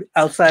entry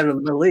outside of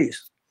the Middle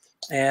East.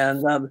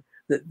 And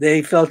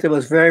they felt it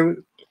was very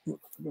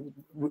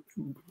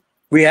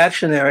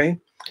reactionary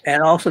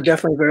and also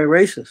definitely very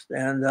racist.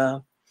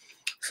 And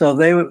so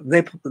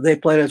they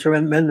played a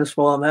tremendous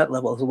role on that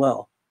level as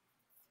well.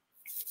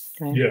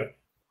 Okay. Yeah.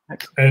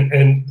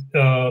 And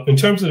in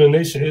terms of the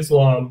Nation of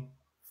Islam,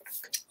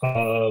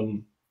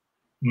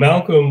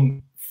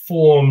 Malcolm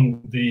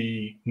formed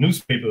the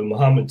newspaper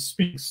Muhammad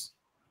Speaks.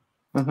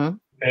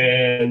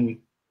 And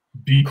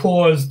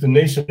because the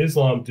Nation of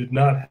Islam did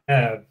not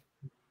have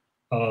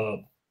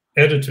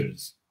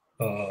editors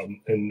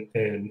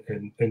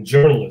and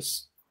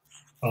journalists,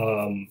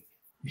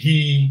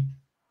 he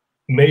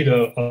made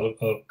a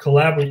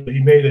collaborative.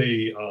 He made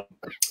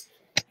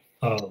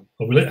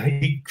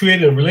he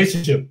created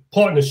a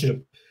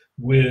partnership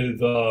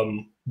with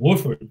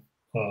Woodford.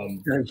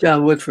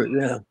 John Woodford,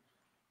 yeah.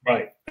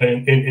 Right,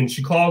 and in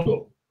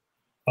Chicago,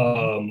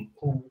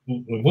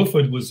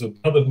 Woodford was a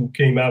brother who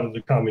came out of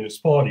the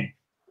Communist Party,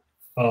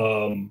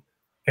 and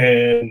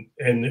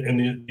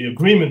the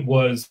agreement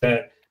was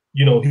that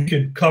he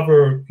could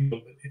cover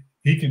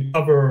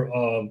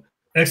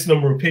X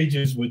number of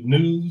pages with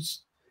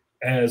news,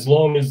 as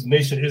long as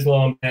Nation of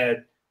Islam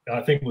had,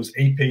 I think it was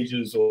 8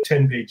 pages or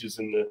 10 pages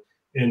in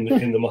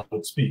the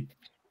Muhammad Speak.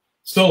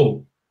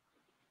 So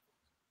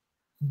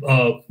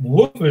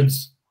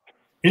Woodford's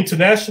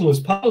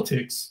internationalist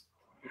politics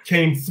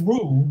came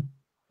through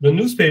the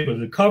newspaper,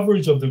 the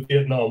coverage of the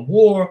Vietnam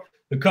War,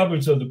 the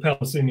coverage of the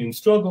Palestinian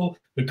struggle,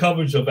 the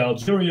coverage of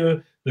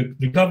Algeria,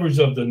 the coverage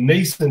of the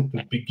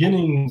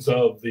beginnings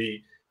of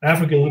the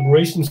African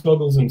liberation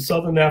struggles in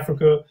Southern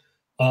Africa,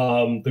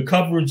 the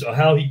coverage of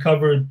how he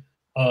covered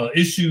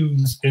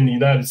issues in the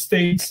United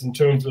States in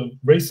terms of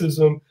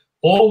racism.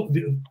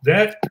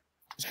 That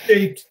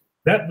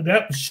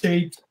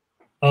shaped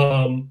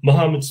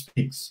Muhammad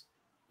Speaks,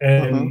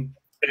 and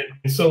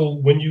so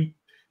when you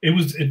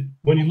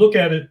look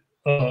at it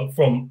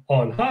from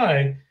on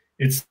high,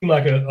 it seemed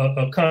like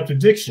a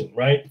contradiction,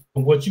 right?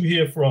 What you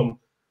hear from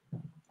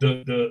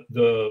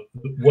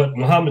what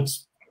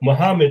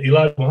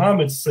Elijah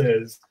Muhammad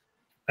says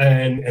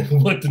and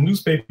what the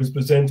newspaper is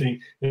presenting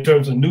in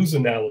terms of news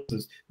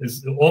analysis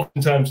is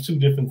oftentimes two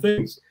different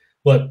things.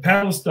 But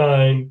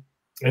Palestine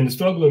and the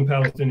struggle in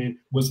Palestine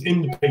was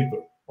in the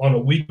paper on a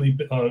weekly,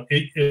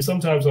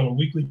 sometimes on a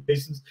weekly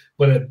basis,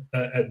 but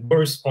at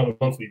worst on a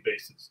monthly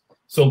basis.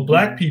 So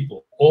Black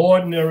people,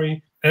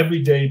 ordinary,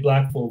 everyday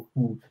Black folk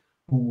who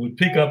would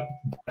pick up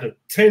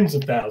tens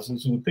of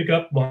thousands, who would pick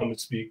up Muhammad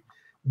Speak,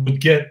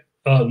 would get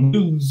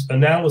news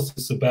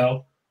analysis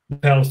about the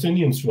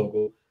Palestinian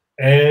struggle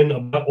and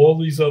about all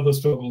these other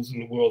struggles in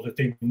the world that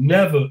they would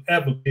never,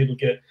 ever be able to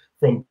get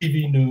from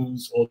TV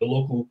news or the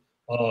local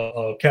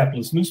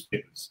capitalist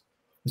newspapers.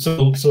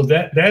 So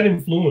that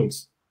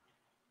influence,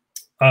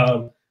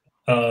 that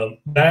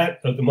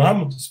the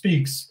Muhammad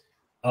Speaks,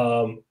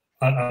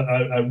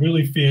 I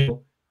really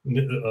feel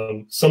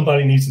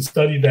somebody needs to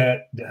study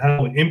that,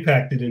 how it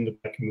impacted in the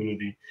Black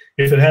community.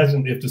 If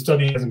the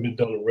study hasn't been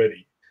done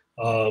already,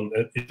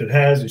 if it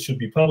has, it should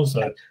be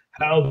publicized.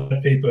 How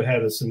that paper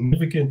had a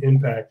significant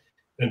impact,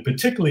 and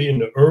particularly in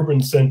the urban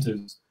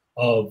centers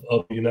of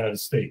the United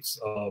States,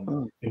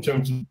 in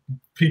terms of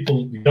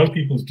young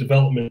people's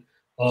development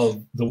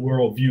of the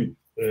worldview.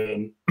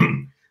 And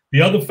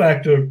the other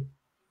factor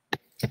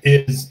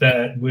is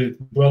that with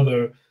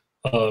Brother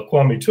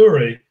Kwame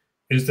Ture,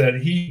 is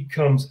that he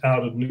comes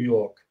out of New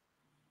York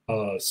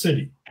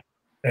City.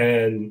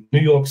 And New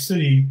York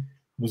City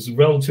was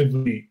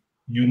relatively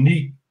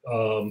unique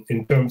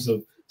in terms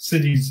of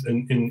cities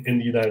in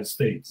the United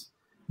States.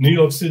 New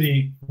York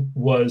City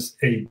was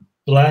a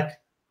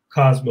Black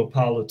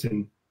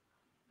cosmopolitan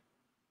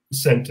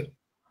center.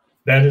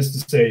 That is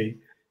to say,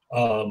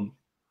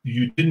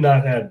 you did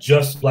not have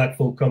just Black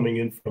folk coming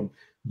in from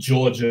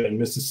Georgia and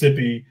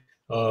Mississippi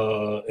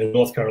and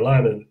North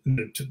Carolina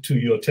to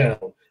your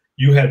town.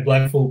 You had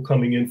Black folk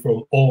coming in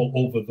from all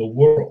over the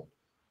world,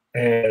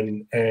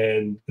 and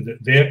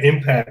their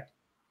impact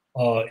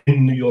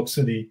in New York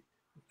City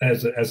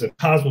as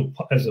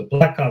a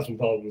Black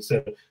cosmopolitan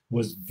center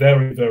was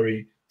very,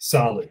 very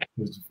solid.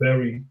 Was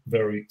very,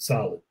 very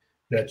solid.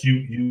 That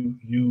you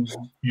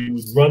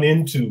would run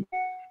into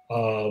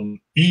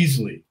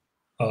easily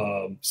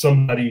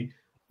somebody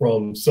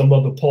from some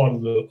other part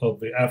of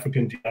the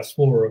African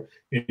diaspora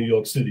in New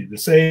York City. The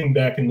saying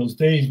back in those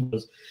days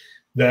was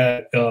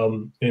that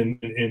in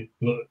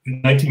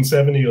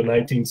 1970 or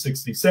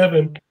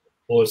 1967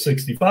 or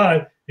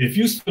 65, if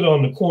you stood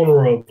on the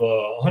corner of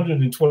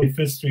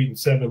 125th Street and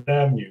 7th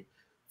Avenue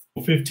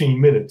for 15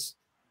 minutes,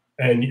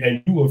 and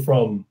you were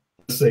from,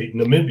 let's say,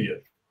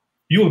 Namibia,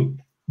 you would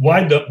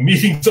wind up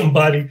meeting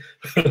somebody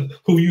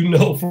who you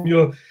know from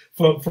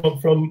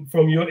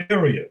your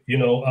area. You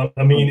know,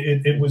 I mean,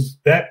 it was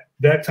that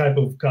type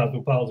of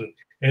cosmopolitan,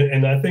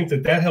 and I think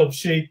that helped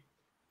shape.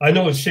 I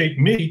know it shaped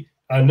me.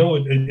 I know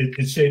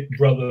it shaped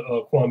Brother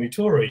Kwame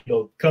Ture. You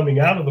know, coming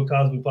out of a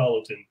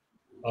cosmopolitan,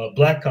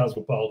 Black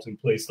cosmopolitan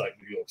place like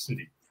New York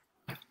City.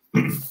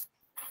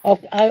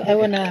 Okay, I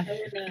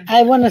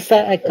wanna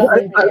say can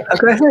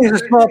I say a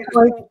small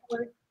point?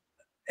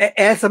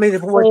 Add something to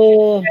what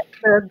you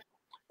said.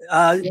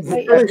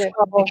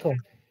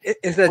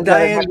 Is that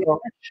Diane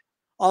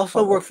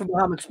also worked for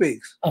Muhammad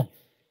Speaks?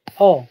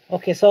 Oh,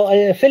 okay. So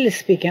Phil is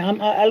speaking.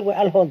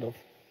 I'll hold off.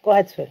 Go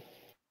ahead, Phil.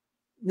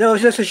 No,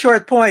 it's just a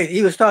short point.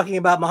 He was talking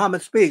about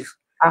Muhammad Speaks.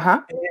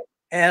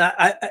 And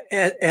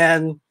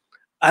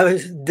I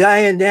was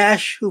Diane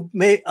Nash, who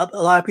a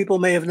lot of people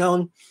may have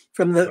known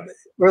from the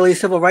early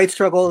civil rights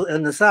struggle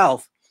in the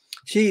South.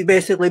 She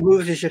basically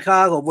moved to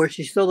Chicago, where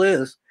she still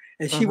is,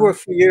 and she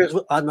worked for years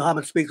on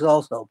Muhammad Speaks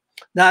also.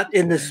 Not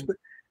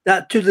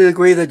to the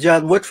degree that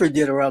John Woodford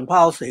did around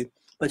policy,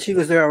 but she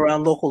was there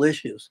around local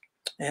issues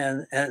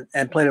and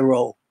played a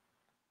role.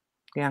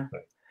 Yeah.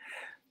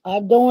 I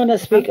don't want to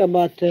speak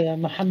about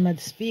Muhammad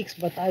Speaks,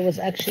 but I was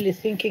actually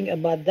thinking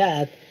about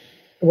that.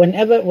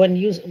 When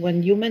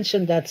you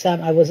mentioned that,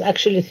 Sam, I was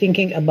actually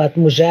thinking about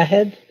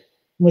Mujahid.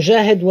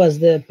 Mujahid was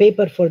the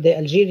paper for the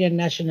Algerian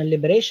National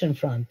Liberation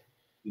Front,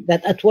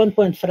 that at one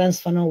point Frantz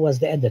Fanon was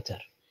the editor.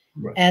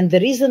 Right. And the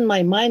reason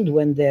my mind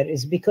went there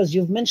is because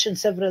you've mentioned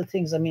several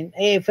things. I mean,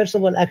 first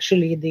of all,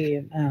 actually,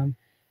 the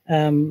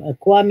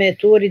Kwame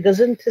Ture,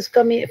 doesn't his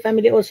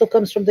family also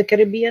comes from the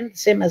Caribbean?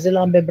 Same as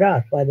Ilan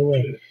Bebrar, by the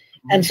way.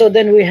 And so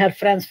then we have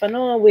Frantz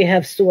Fanon, we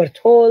have Stuart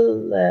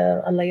Hall,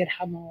 Allah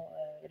yarhamu,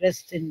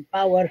 rest in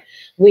power.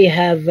 We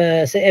have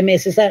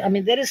MSSR. I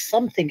mean, there is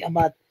something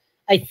about,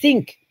 I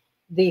think,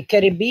 the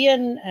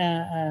Caribbean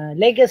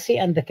legacy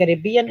and the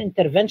Caribbean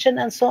intervention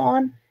and so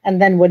on. And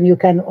then when you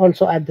can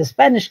also add the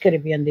Spanish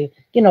Caribbean,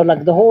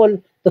 like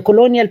the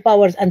colonial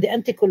powers and the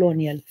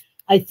anti-colonial,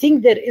 I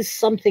think there is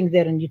something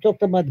there. And you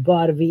talked about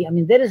Garvey. I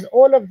mean, there is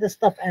all of this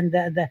stuff, and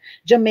the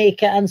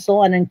Jamaica and so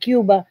on, and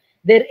Cuba.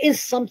 There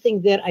is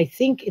something there. I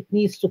think it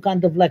needs to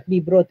kind of like be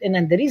brought in.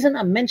 And the reason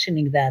I'm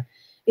mentioning that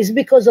is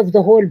because of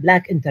the whole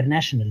Black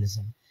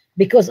internationalism.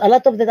 Because a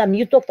lot of the time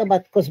you talked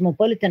about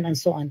cosmopolitan and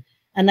so on.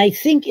 And I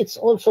think it's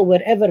also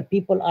wherever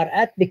people are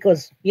at,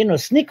 because,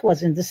 SNCC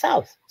was in the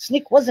South.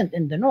 SNCC wasn't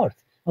in the North.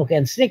 Okay,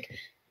 and SNCC,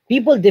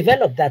 people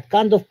developed that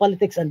kind of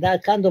politics and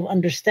that kind of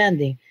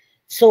understanding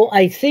So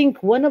I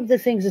think one of the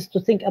things is to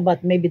think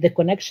about maybe the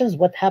connections,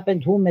 what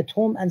happened, who met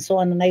whom, and so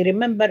on. And I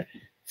remember,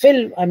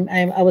 Phil,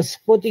 I was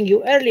quoting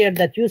you earlier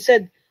that you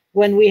said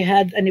when we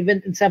had an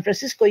event in San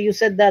Francisco, you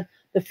said that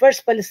the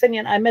first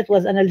Palestinian I met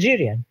was an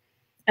Algerian.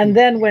 And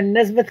then when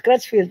Nesbeth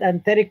Crutchfield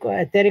and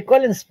Terry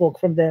Collins spoke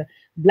from the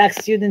Black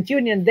Student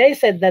Union, they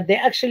said that they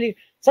actually,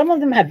 some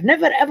of them have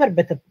never ever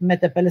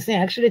met a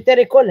Palestinian. Actually,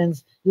 Terry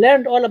Collins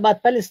learned all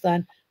about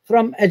Palestine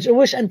from a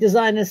Jewish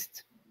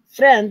anti-Zionist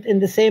friend in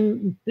the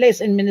same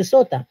place in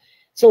Minnesota.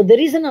 So the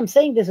reason I'm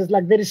saying this is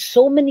like there is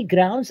so many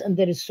grounds and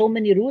there is so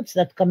many roots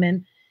that come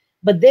in,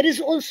 but there is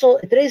also,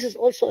 it raises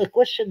also a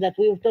question that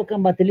we were talking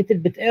about a little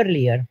bit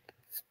earlier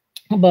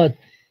about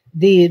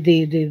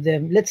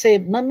the let's say,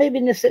 not maybe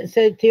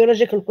necessarily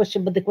theological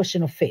question, but the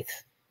question of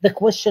faith, the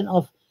question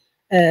of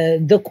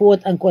the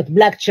quote unquote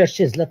black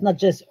churches, not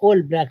just all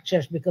black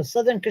church, because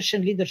Southern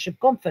Christian Leadership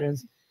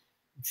Conference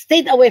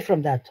stayed away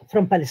from that,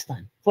 from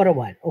Palestine for a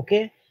while,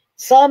 okay?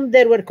 Some,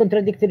 there were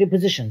contradictory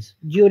positions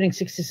during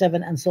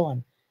 67 and so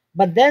on.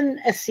 But then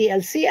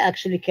SCLC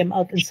actually came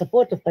out in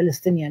support of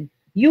Palestinian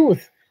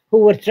youth who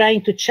were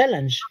trying to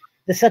challenge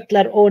the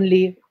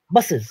settler-only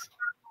buses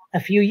a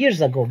few years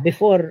ago,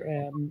 before,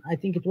 I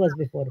think it was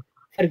before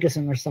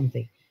Ferguson or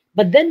something.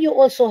 But then you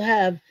also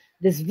have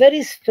this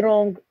very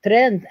strong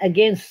trend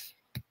against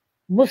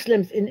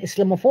Muslims in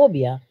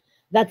Islamophobia.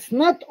 That's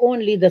not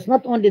only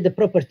the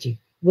property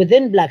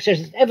within black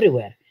churches,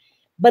 everywhere.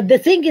 But the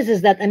thing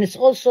is that, and it's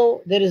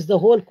also, there is the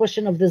whole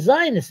question of the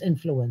Zionist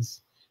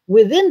influence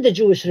within the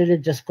Jewish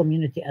religious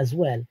community as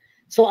well.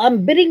 So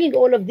I'm bringing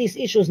all of these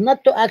issues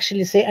not to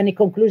actually say any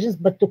conclusions,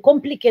 but to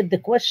complicate the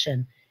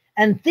question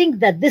and think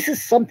that this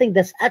is something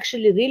that's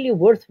actually really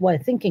worthwhile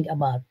thinking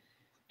about.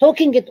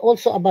 Talking it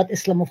also about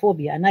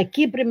Islamophobia. And I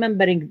keep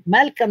remembering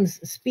Malcolm's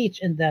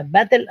speech in the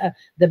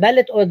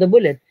ballot or the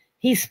bullet.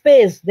 He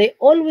says, they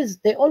always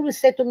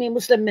say to me,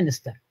 Muslim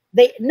minister.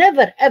 They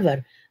never,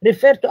 ever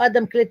refer to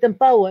Adam Clayton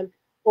Powell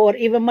or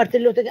even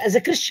Martin Luther as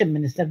a Christian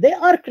minister. They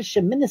are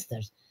Christian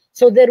ministers.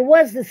 So there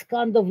was this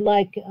kind of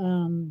like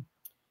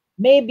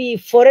maybe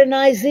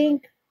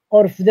foreignizing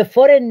or the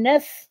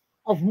foreignness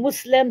of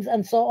Muslims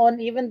and so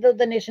on, even though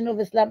the Nation of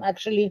Islam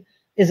actually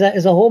is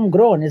a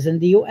homegrown, is in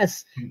the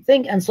US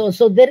thing and so on.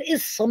 So there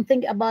is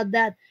something about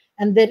that.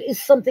 And there is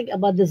something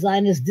about the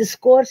Zionist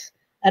discourse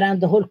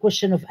around the whole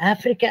question of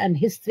Africa and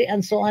history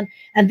and so on.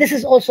 And this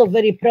is also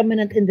very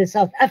prominent in the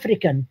South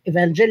African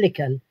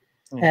evangelical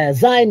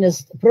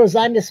Zionist,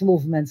 pro-Zionist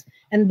movements,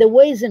 and the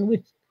ways in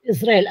which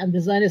Israel and the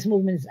Zionist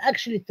movement is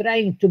actually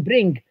trying to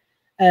bring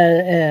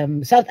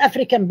South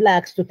African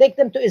blacks, to take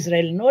them to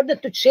Israel in order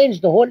to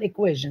change the whole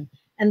equation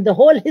and the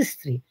whole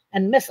history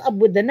and mess up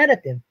with the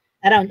narrative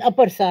around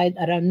apartheid,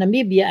 around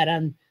Namibia,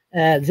 around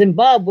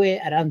Zimbabwe,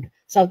 around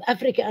South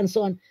Africa and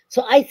so on.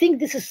 So I think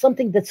this is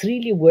something that's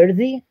really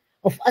worthy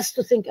of us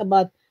to think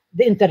about,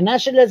 the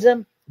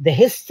internationalism, the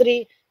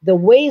history, the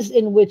ways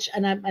in which,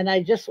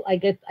 I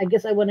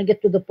guess I want to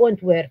get to the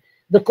point where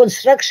the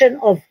construction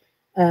of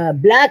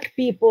black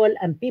people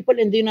and people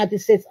in the United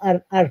States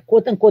are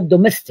quote unquote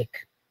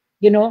domestic,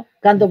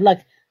 kind of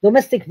like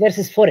domestic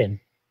versus foreign.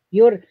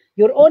 You're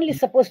only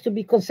supposed to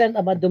be concerned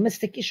about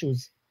domestic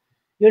issues.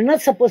 You're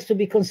not supposed to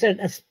be concerned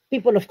as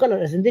people of color,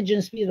 as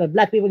indigenous people,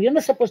 black people. You're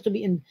not supposed to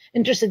be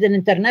interested in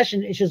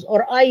international issues,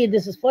 or i.e.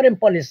 this is foreign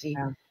policy.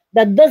 Yeah.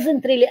 That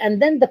doesn't really,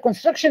 and then the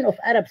construction of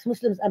Arabs,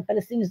 Muslims, and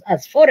Palestinians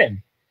as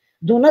foreign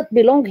do not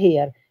belong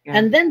here. Yeah.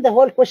 And then the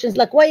whole question is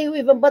like, why are you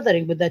even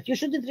bothering with that? You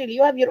shouldn't really,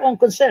 you have your own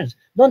concerns.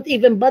 Don't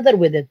even bother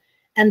with it.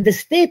 And this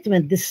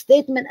statement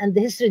and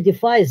the history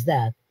defies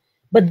that.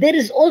 But there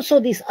is also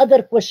these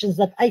other questions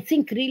that I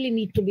think really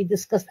need to be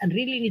discussed and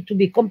really need to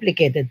be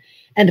complicated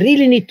and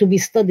really need to be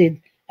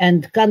studied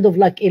and kind of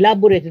like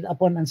elaborated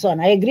upon and so on.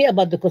 I agree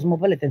about the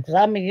cosmopolitan, because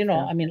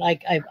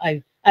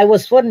I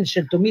was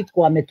fortunate to meet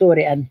Kwame Ture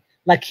and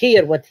like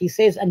hear what he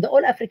says. And the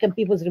All African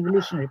People's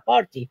Revolutionary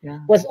Party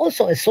was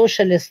also a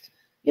socialist,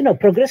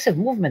 progressive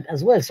movement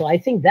as well. So I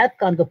think that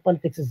kind of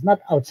politics is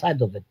not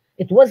outside of it.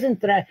 It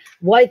wasn't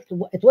white.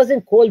 It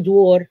wasn't Cold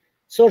War,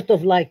 sort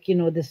of like,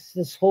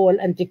 this whole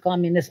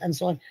anti-communist and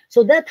so on.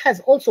 So that has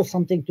also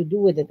something to do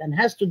with it and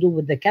has to do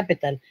with the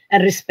capital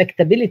and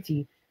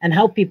respectability and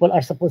how people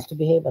are supposed to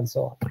behave and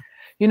so on.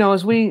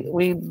 As we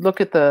look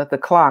at the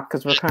clock,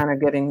 because we're kind of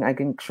getting,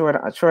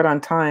 short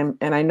on time,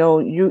 and I know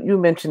you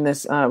mentioned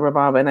this,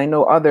 Rabab, and I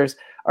know others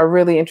are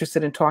really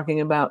interested in talking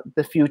about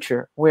the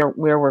future, where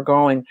we're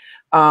going.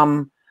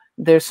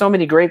 There's so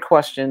many great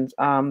questions.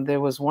 There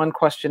was one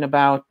question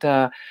about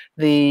the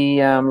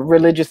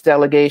religious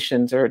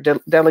delegations or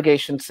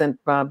delegations sent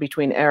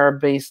between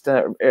Arab-based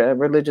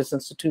religious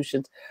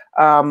institutions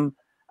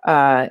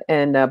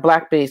and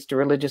black-based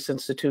religious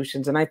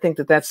institutions. And I think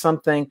that that's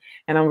something,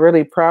 and I'm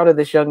really proud of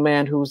this young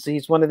man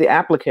he's one of the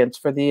applicants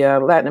for the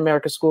Latin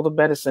America School of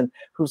Medicine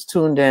who's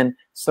tuned in.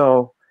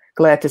 So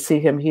glad to see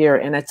him here.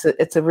 And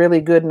it's a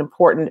really good and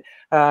important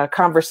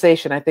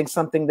conversation. I think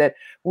something that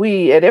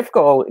we at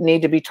IFCO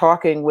need to be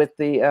talking with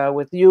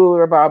you,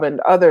 Rabab, and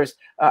others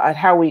at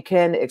how we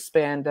can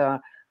expand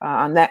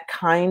on that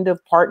kind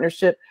of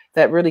partnership,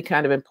 that really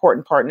kind of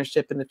important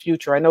partnership in the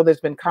future. I know there's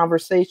been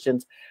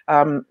conversations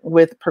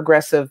with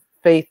progressive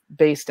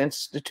faith-based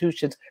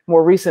institutions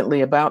more recently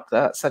about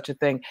such a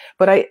thing.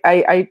 But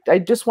I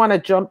just want to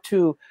jump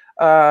to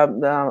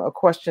a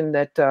question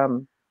that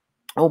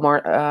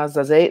Omar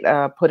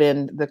Zazait put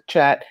in the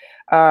chat,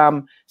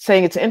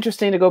 saying it's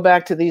interesting to go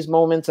back to these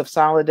moments of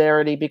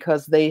solidarity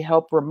because they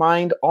help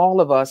remind all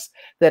of us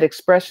that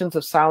expressions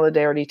of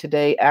solidarity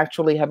today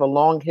actually have a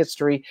long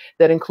history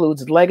that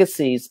includes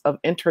legacies of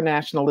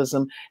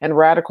internationalism and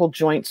radical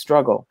joint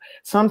struggle.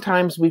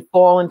 Sometimes we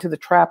fall into the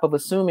trap of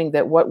assuming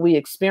that what we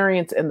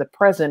experience in the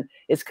present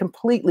is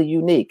completely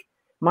unique.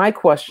 My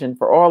question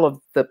for all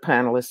of the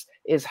panelists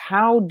is,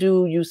 how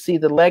do you see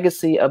the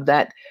legacy of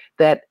that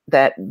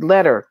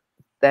letter,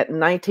 that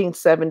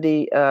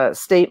 1970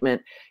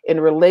 statement, in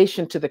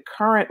relation to the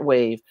current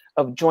wave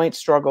of joint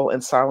struggle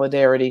and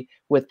solidarity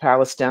with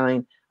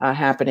Palestine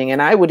happening?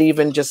 And I would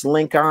even just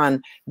link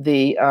on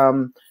the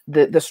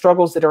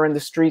struggles that are in the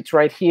streets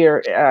right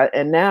here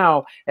and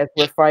now, as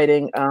we're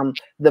fighting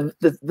the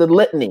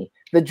litany,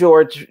 the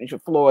George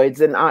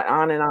Floyds, and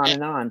on and on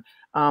and on.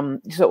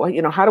 So,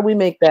 you know, how do we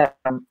make that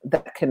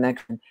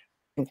connection?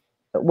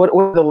 What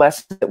are the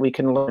lessons that we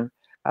can learn?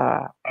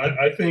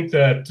 I think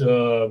that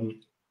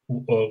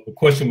a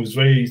question was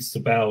raised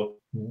about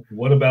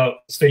what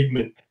about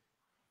statement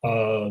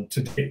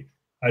today.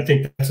 I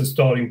think that's a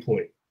starting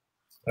point.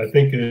 I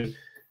think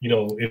you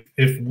know,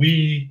 if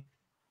we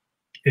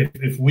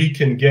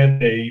can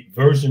get a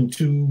version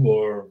 2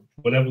 or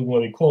whatever we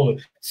want to call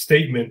it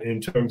statement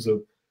in terms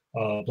of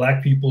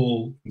Black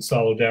people in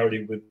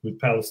solidarity with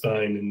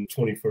Palestine in the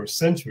 21st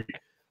century,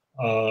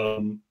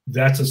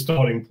 that's a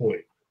starting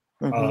point.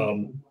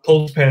 Mm-hmm.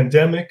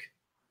 Post-pandemic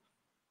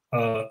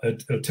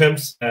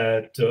attempts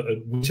at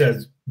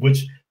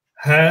which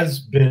has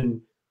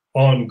been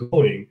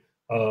ongoing,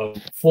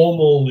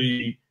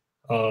 formally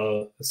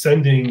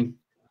sending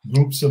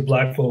groups of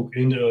Black folk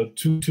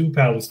to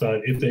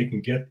Palestine if they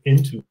can get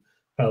into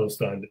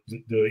Palestine,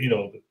 you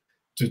know,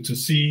 to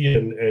see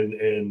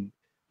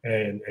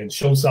and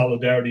show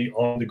solidarity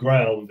on the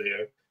ground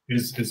there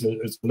is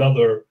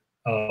another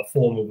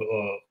form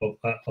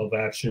of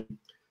action.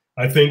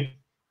 I think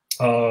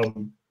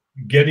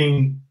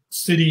getting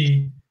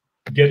city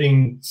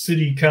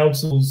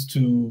councils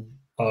to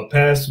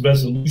pass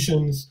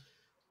resolutions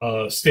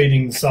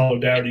stating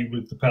solidarity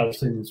with the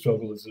Palestinian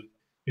struggle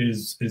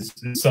is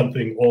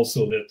something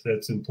also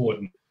that's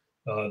important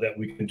that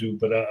we can do.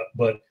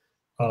 But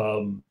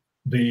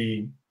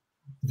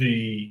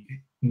the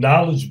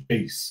knowledge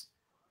base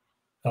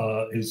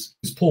is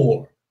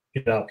poor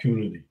in our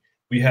community.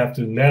 We have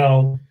to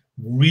now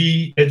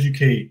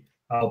re-educate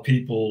our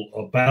people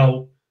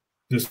about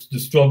the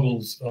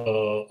struggles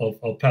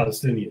of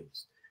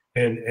Palestinians,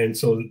 and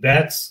so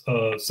that's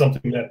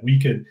something that we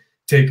can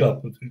take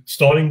up,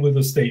 starting with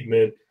a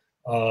statement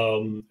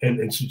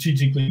and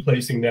strategically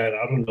placing that.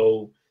 I don't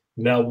know.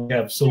 Now we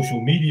have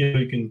social media;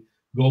 we can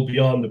go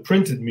beyond the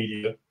printed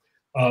media.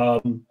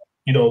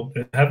 You know,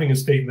 having a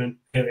statement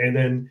and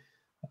then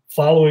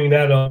following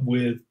that up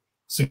with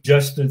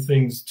suggested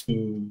things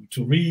to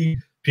read,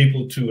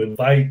 people to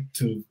invite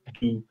to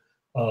do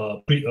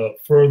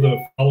further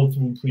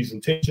follow-through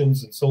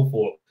presentations and so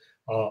forth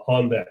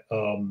on that.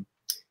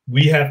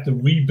 We have to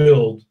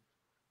rebuild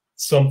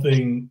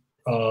something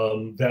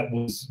that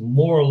was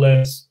more or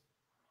less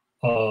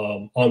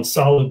on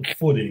solid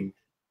footing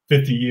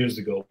 50 years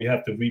ago. We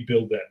have to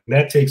rebuild that. And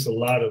that takes a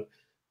lot of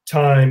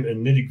time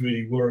and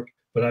nitty-gritty work,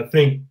 but I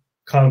think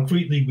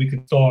concretely we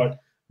can start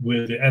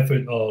with the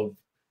effort of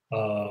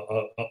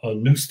a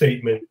new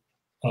statement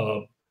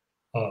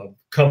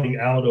coming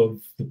out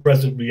of the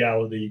present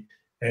reality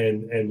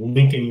and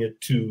linking it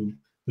to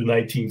the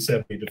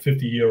 1970, the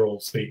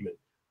 50-year-old statement,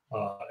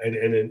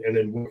 and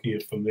then working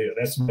it from there.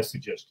 That's my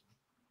suggestion.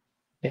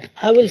 Yeah.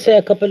 I will say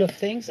a couple of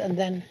things, and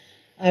then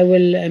I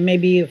will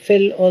maybe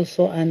Phil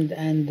also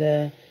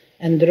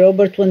and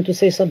Robert want to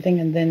say something,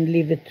 and then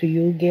leave it to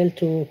you, Gail,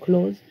 to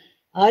close.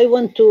 I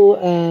want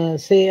to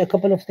say a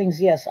couple of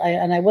things. Yes,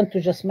 I want to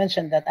just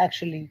mention that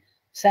actually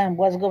Sam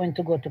was going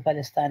to go to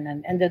Palestine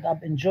and ended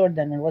up in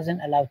Jordan and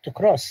wasn't allowed to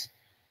cross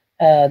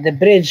the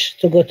bridge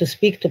to go to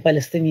speak to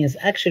Palestinians,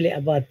 actually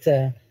about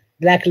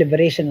Black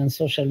liberation and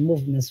social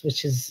movements,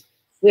 which is,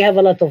 we have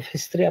a lot of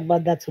history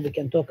about that, so we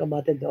can talk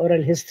about it, the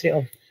oral history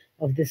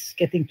of this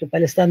getting to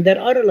Palestine.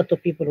 There are a lot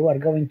of people who are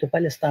going to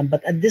Palestine,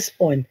 but at this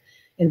point,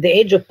 in the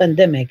age of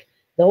pandemic,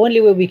 the only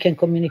way we can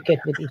communicate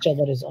with each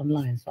other is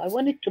online. So I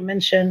wanted to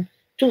mention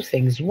two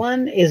things.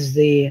 One is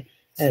the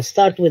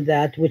start with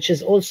that, which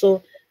is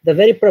also the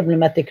very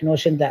problematic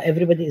notion that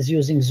everybody is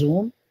using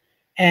Zoom,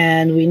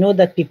 and we know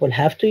that people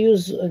have to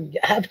use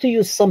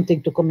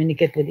something to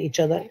communicate with each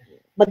other.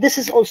 But this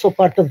is also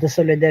part of the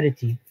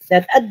solidarity,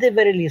 that at the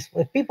very least,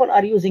 if people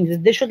are using this,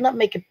 they should not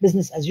make it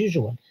business as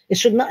usual. It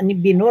should not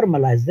be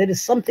normalized. There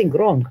is something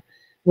wrong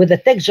with a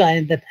tech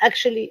giant that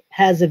actually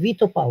has a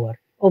veto power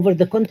over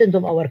the content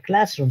of our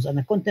classrooms and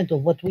the content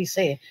of what we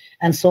say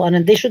and so on,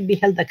 and they should be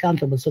held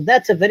accountable. So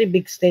that's a very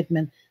big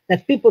statement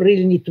that people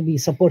really need to be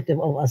supportive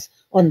of us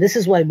on. This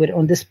is why we're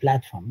on this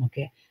platform,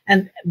 okay?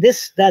 And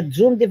that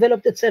Zoom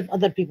developed itself,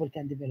 other people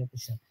can develop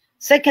itself.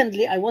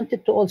 Secondly, I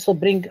wanted to also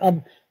bring up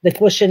the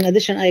question, in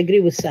addition, I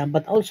agree with Sam,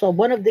 but also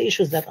one of the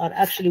issues that are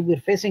actually we're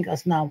facing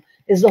us now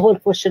is the whole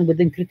question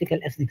within critical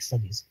ethnic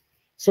studies.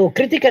 So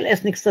critical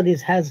ethnic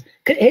studies has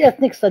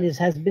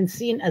been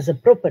seen as a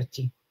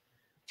property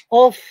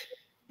of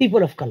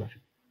people of color,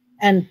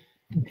 and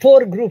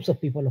 4 groups of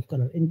people of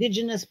color: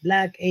 indigenous,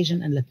 Black,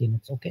 Asian, and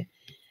Latinos, okay?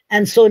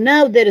 And so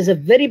now there is a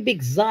very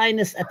big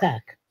Zionist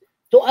attack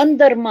to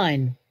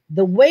undermine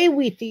the way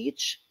we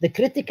teach, the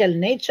critical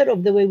nature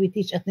of the way we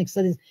teach ethnic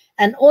studies,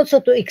 and also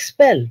to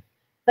expel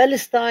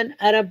Palestine,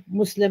 Arab,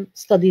 Muslim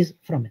studies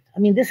from it. I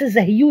mean, this is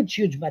a huge,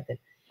 huge battle.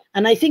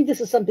 And I think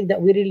this is something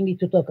that we really need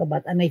to talk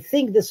about. And I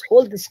think this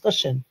whole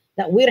discussion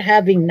that we're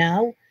having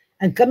now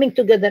and coming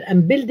together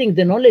and building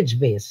the knowledge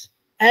base,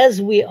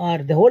 as we are,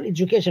 the whole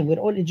education, we're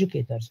all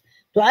educators,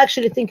 to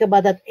actually think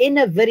about that in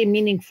a very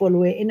meaningful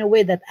way, in a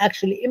way that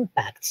actually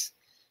impacts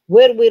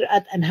where we're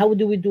at and how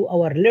do we do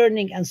our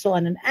learning and so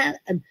on,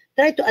 and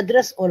try to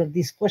address all of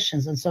these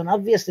questions and so on.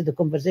 Obviously, the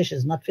conversation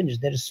is not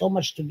finished. There is so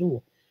much to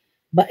do.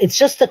 But it's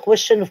just a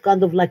question of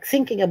kind of like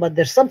thinking about,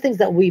 there's some things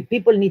that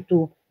people need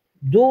to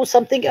do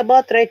something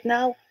about right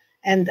now,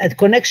 and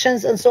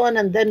connections and so on.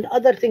 And then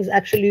other things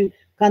actually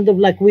kind of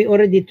like we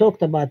already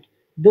talked about,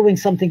 doing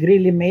something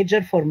really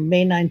major for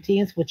May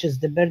 19th, which is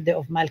the birthday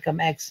of Malcolm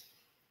X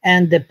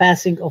and the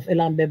passing of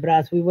Ilan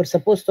Bebrat. We were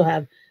supposed to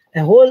have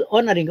a whole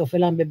honoring of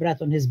Ilan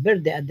Bebrat on his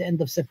birthday at the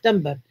end of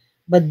September.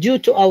 But due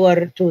to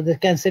the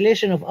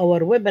cancellation of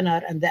our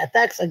webinar and the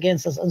attacks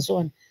against us and so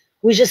on,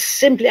 we just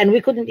simply, and we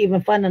couldn't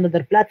even find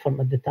another platform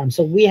at the time.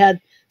 So we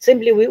had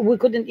simply, we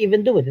couldn't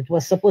even do it. It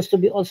was supposed to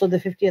be also the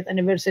 50th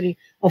anniversary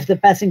of the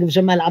passing of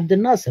Jamal Abdel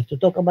Nasser, to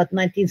talk about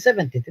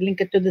 1970, to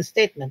link it to the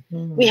statement.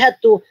 We had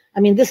to, I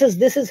mean, this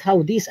is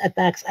how these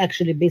attacks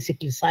actually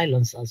basically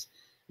silence us.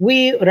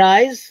 We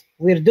rise,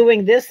 we're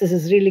doing this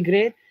is really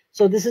great.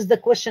 So this is the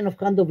question of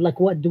kind of like,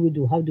 what do we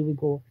do? How do we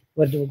go?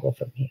 Where do we go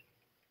from here?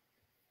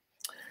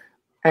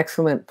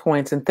 Excellent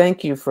points, and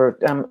thank you for.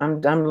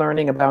 I'm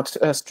learning about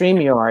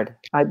StreamYard.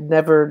 I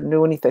never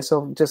knew anything,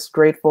 so just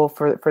grateful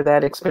for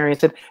that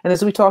experience. And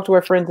as we talk to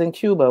our friends in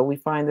Cuba, we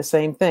find the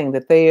same thing,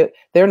 that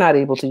they're not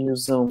able to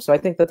use Zoom. So I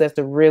think that that's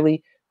a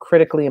really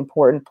critically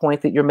important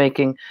point that you're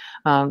making,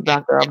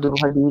 Dr.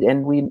 Abdulhadi,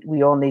 and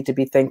we all need to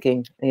be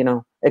thinking,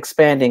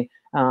 expanding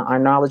our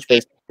knowledge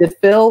base. Did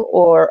Phil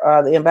or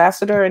the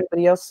ambassador,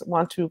 anybody else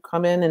want to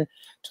come in and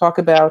talk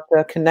about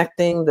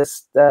connecting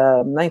this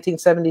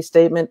 1970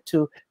 statement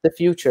to the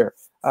future?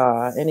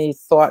 Any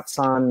thoughts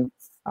on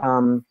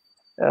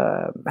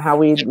how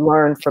we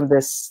learn from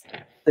this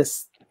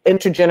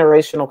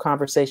intergenerational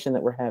conversation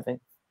that we're having?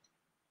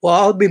 Well,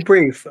 I'll be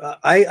brief.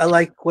 I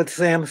like what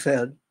Sam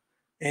said,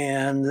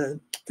 and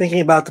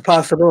thinking about the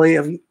possibility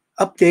of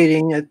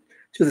updating it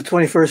to the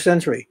 21st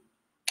century,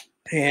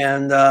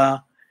 and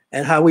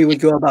how we would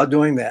go about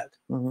doing that.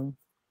 Mm-hmm.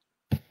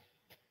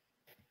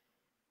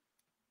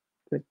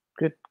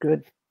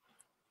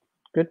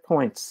 Good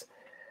points.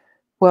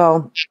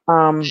 Well,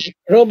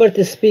 Robert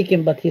is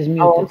speaking, but he's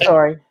muted. Oh, I'm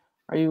sorry.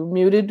 Are you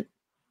muted?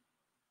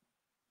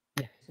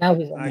 Yeah, now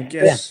he's. I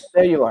guess. Yeah,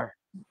 there you are.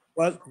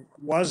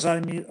 Was I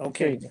muted?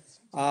 Okay.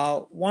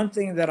 One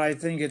thing that I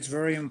think it's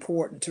very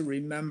important to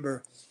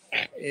remember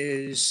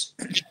is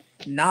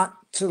not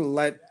to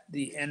let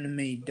the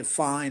enemy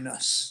define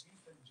us,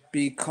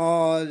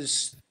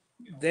 because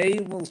they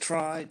will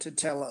try to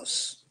tell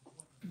us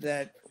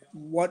that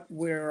what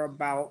we're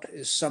about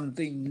is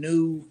something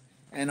new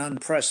and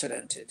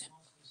unprecedented.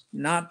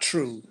 Not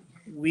true.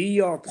 We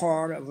are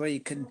part of a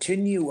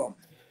continuum.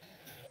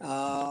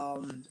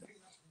 Our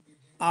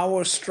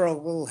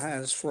struggle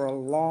has for a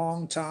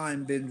long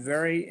time been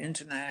very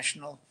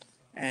international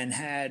and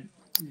had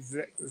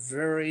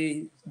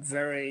very,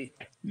 very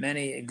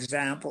many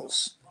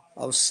examples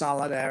of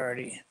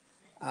solidarity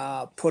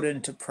put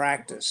into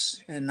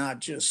practice and not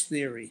just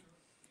theory.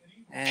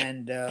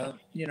 And,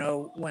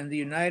 when the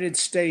United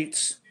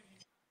States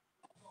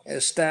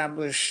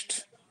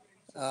established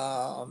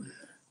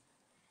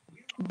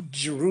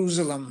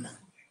Jerusalem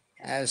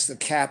as the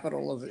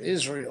capital of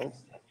Israel,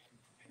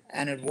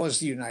 and it was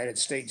the United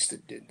States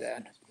that did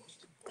that,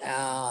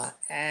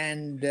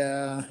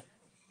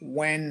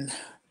 when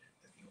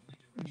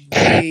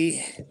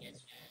they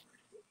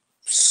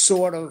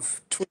sort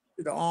of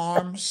twisted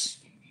arms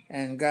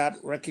and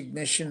got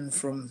recognition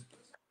from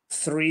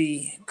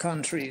 3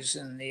 countries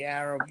in the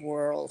Arab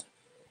world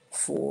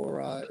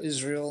for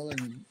Israel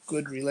and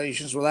good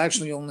relations. Well,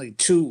 actually, only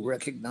 2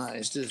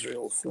 recognized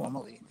Israel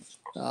formally.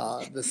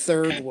 The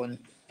third one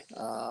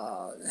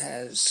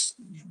has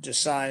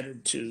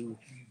decided to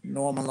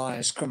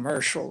normalize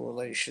commercial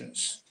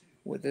relations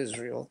with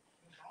Israel.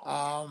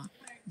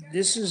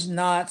 This is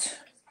not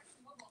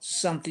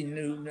something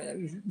new.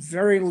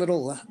 Very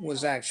little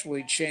was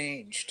actually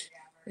changed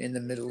in the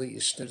Middle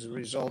East as a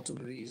result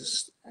of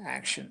these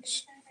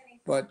actions.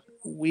 but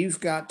we've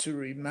got to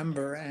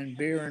remember and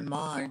bear in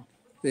mind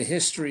the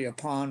history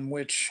upon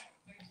which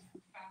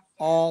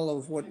all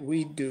of what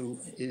we do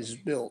is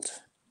built,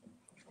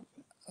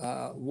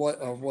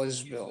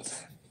 was built.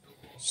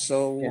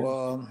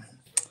 So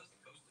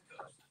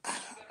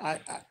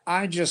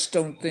I just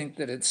don't think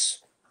that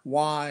it's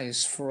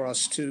wise for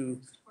us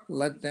to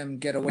let them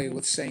get away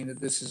with saying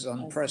that this is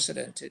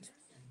unprecedented.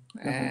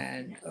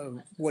 And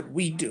what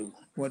we do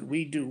with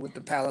the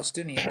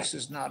Palestinians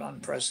is not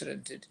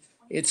unprecedented.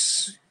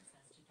 It's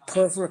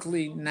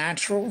perfectly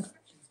natural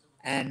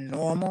and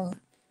normal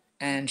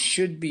and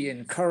should be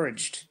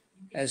encouraged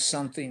as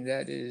something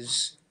that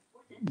is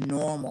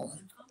normal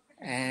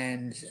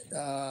and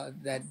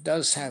that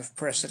does have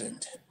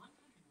precedent.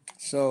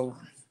 So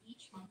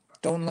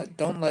don't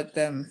let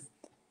them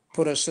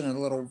put us in a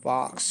little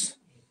box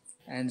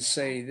and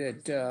say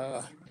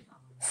that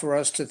for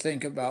us to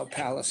think about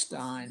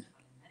Palestine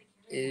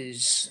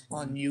is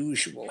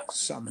unusual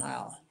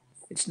somehow.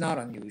 It's not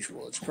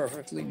unusual. It's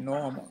perfectly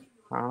normal.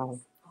 Wow.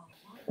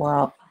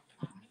 Well,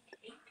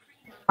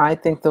 I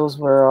think those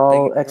were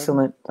all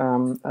excellent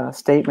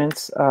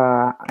statements, it's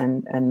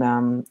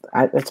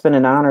been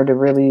an honor to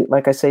really,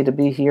 like I say, to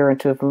be here and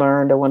to have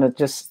learned. I want to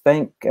just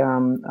thank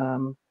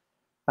Professor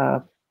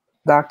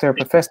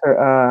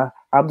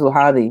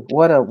Abdulhadi.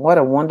 What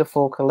a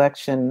wonderful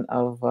collection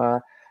of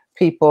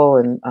people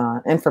and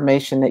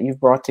information that you've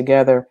brought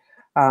together,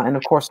 and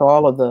of course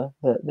all of the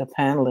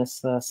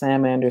panelists,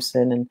 Sam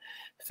Anderson and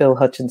Phil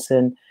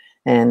Hutchinson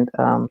and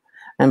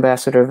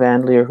Ambassador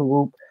Van Leer,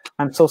 who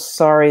I'm so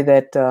sorry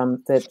that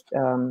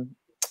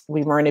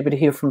we weren't able to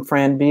hear from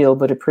Fran Beal,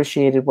 but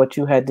appreciated what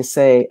you had to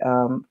say,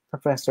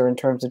 Professor, in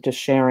terms of just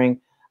sharing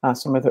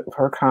some of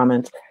her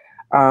comments.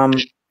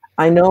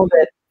 I know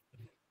that.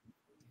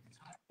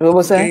 What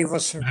was that? She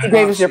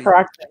gave us your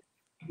proxy.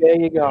 There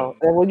you go.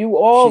 And well, you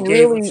all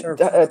really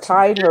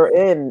tied her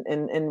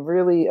in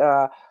really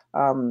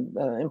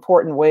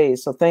important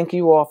ways. So thank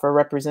you all for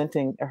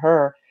representing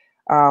her.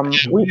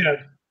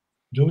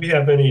 Do we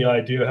have any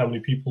idea how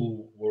many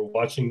people were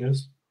watching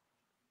this?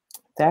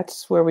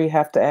 That's where we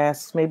have to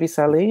ask maybe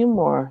Salim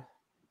or.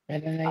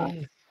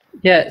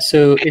 Yeah,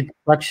 so it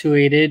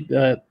fluctuated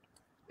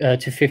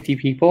to 50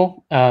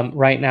 people.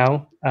 Right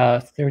now,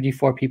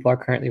 34 people are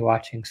currently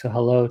watching. So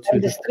hello to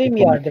the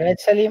StreamYard, right,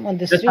 Salim? On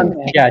the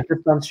StreamYard. Yeah,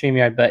 just on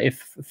StreamYard. But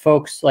if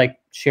folks like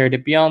shared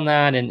it beyond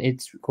that, and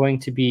it's going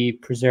to be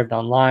preserved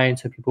online,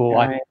 so people will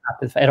watch it.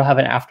 It'll have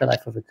an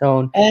afterlife of its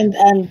own. And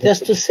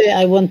just to say,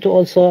 I want to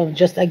also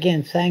just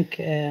again thank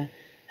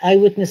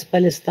Eyewitness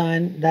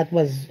Palestine. That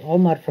was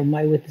Omar from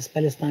Eyewitness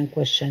Palestine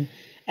Question,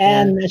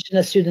 and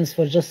National Students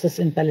for Justice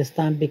in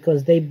Palestine,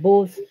 because they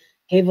both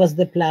gave us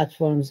the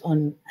platforms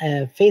on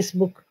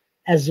Facebook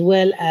as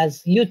well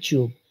as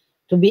YouTube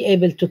to be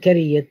able to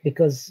carry it,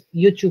 because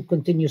YouTube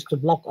continues to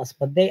block us,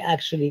 but they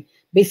actually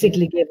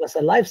basically gave us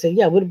a live say,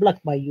 yeah, we're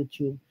blocked by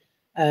YouTube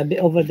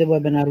over the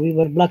webinar. We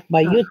were blocked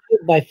by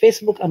YouTube, by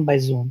Facebook, and by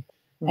Zoom.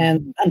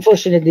 And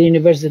unfortunately, the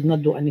universe did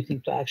not do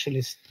anything to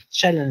actually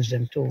challenge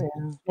them to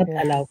not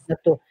allow,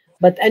 not to.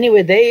 But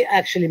anyway, they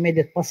actually made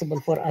it possible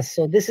for us.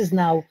 So this is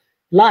now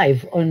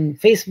live on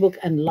Facebook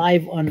and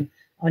live on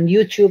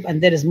YouTube,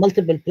 and there is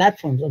multiple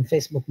platforms on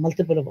Facebook,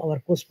 multiple of our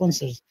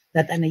co-sponsors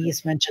that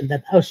Anais mentioned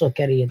that also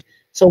carry it.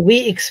 So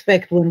we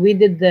expect, when we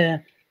did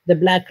the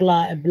Black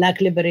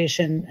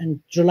Liberation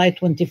on July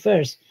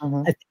 21st,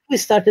 I think we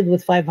started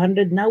with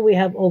 500. Now we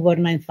have over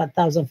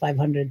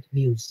 9,500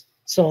 views.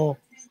 So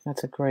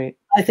that's a great.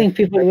 I think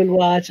people will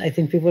watch. I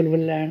think people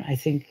will learn. I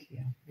think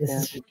this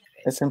is.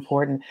 It's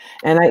important.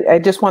 And I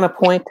just want to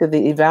point to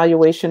the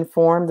evaluation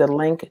form, the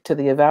link to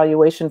the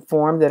evaluation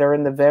form that are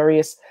in the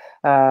various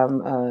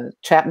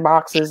chat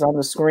boxes on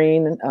the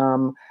screen.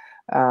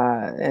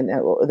 And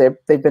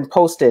they've been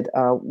posted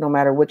no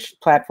matter which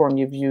platform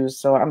you've used.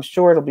 So I'm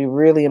sure it'll be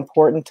really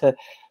important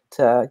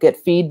to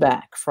get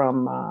feedback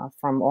from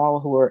all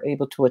who are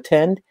able to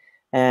attend.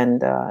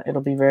 And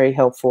it'll be very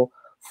helpful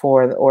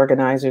for the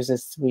organizers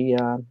as we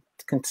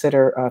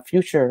consider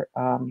future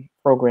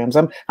programs.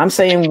 I'm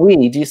saying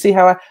we. Do you see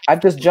how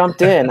I've just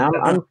jumped in?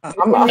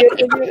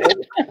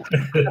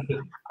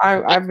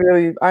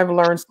 I've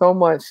learned so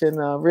much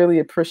and really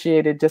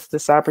appreciated just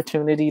this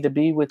opportunity to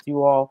be with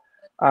you all,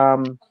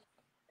 and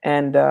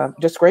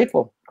just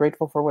grateful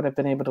for what I've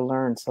been able to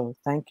learn. So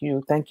thank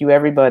you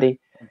everybody.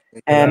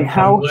 And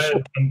I'm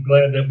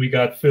glad that we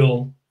got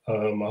Phil.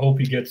 I hope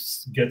he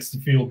gets to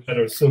feel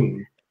better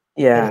soon.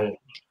 Yeah.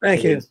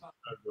 Thank you.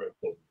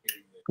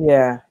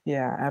 Yeah,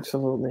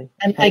 absolutely.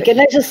 And can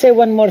I just say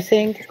one more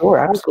thing? Sure,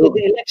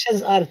 absolutely. The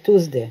elections are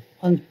Tuesday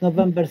on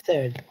November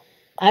 3rd.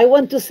 I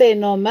want to say,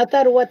 no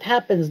matter what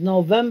happens,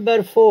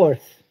 November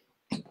 4th,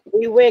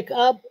 we wake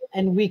up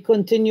and we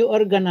continue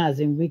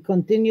organizing, we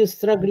continue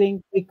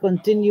struggling, we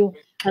continue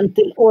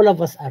until all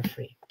of us are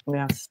free.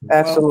 Yeah,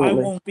 absolutely. Well, I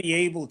won't be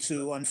able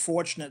to,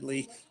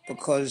 unfortunately,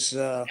 because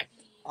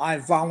I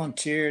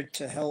volunteered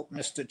to help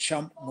Mr.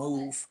 Chump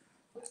move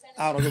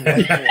out of the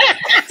White House.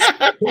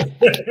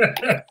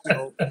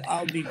 So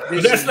I'll be busy.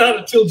 But that's not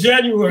until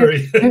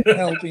January.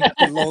 Helping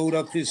to load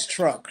up his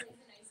truck.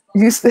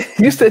 You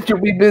said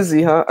you'll be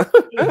busy, huh?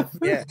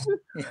 Yes.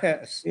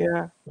 Yes.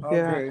 Yeah.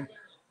 Okay.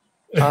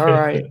 Yeah. All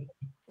right.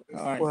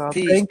 All right. Well,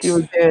 Peace. thank you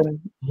again,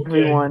 Okay.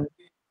 everyone,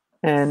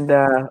 and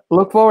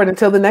look forward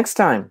until the next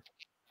time.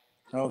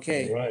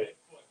 Okay. All right.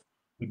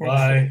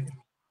 Goodbye.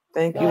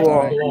 Thank Bye. you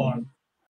all. Travel on.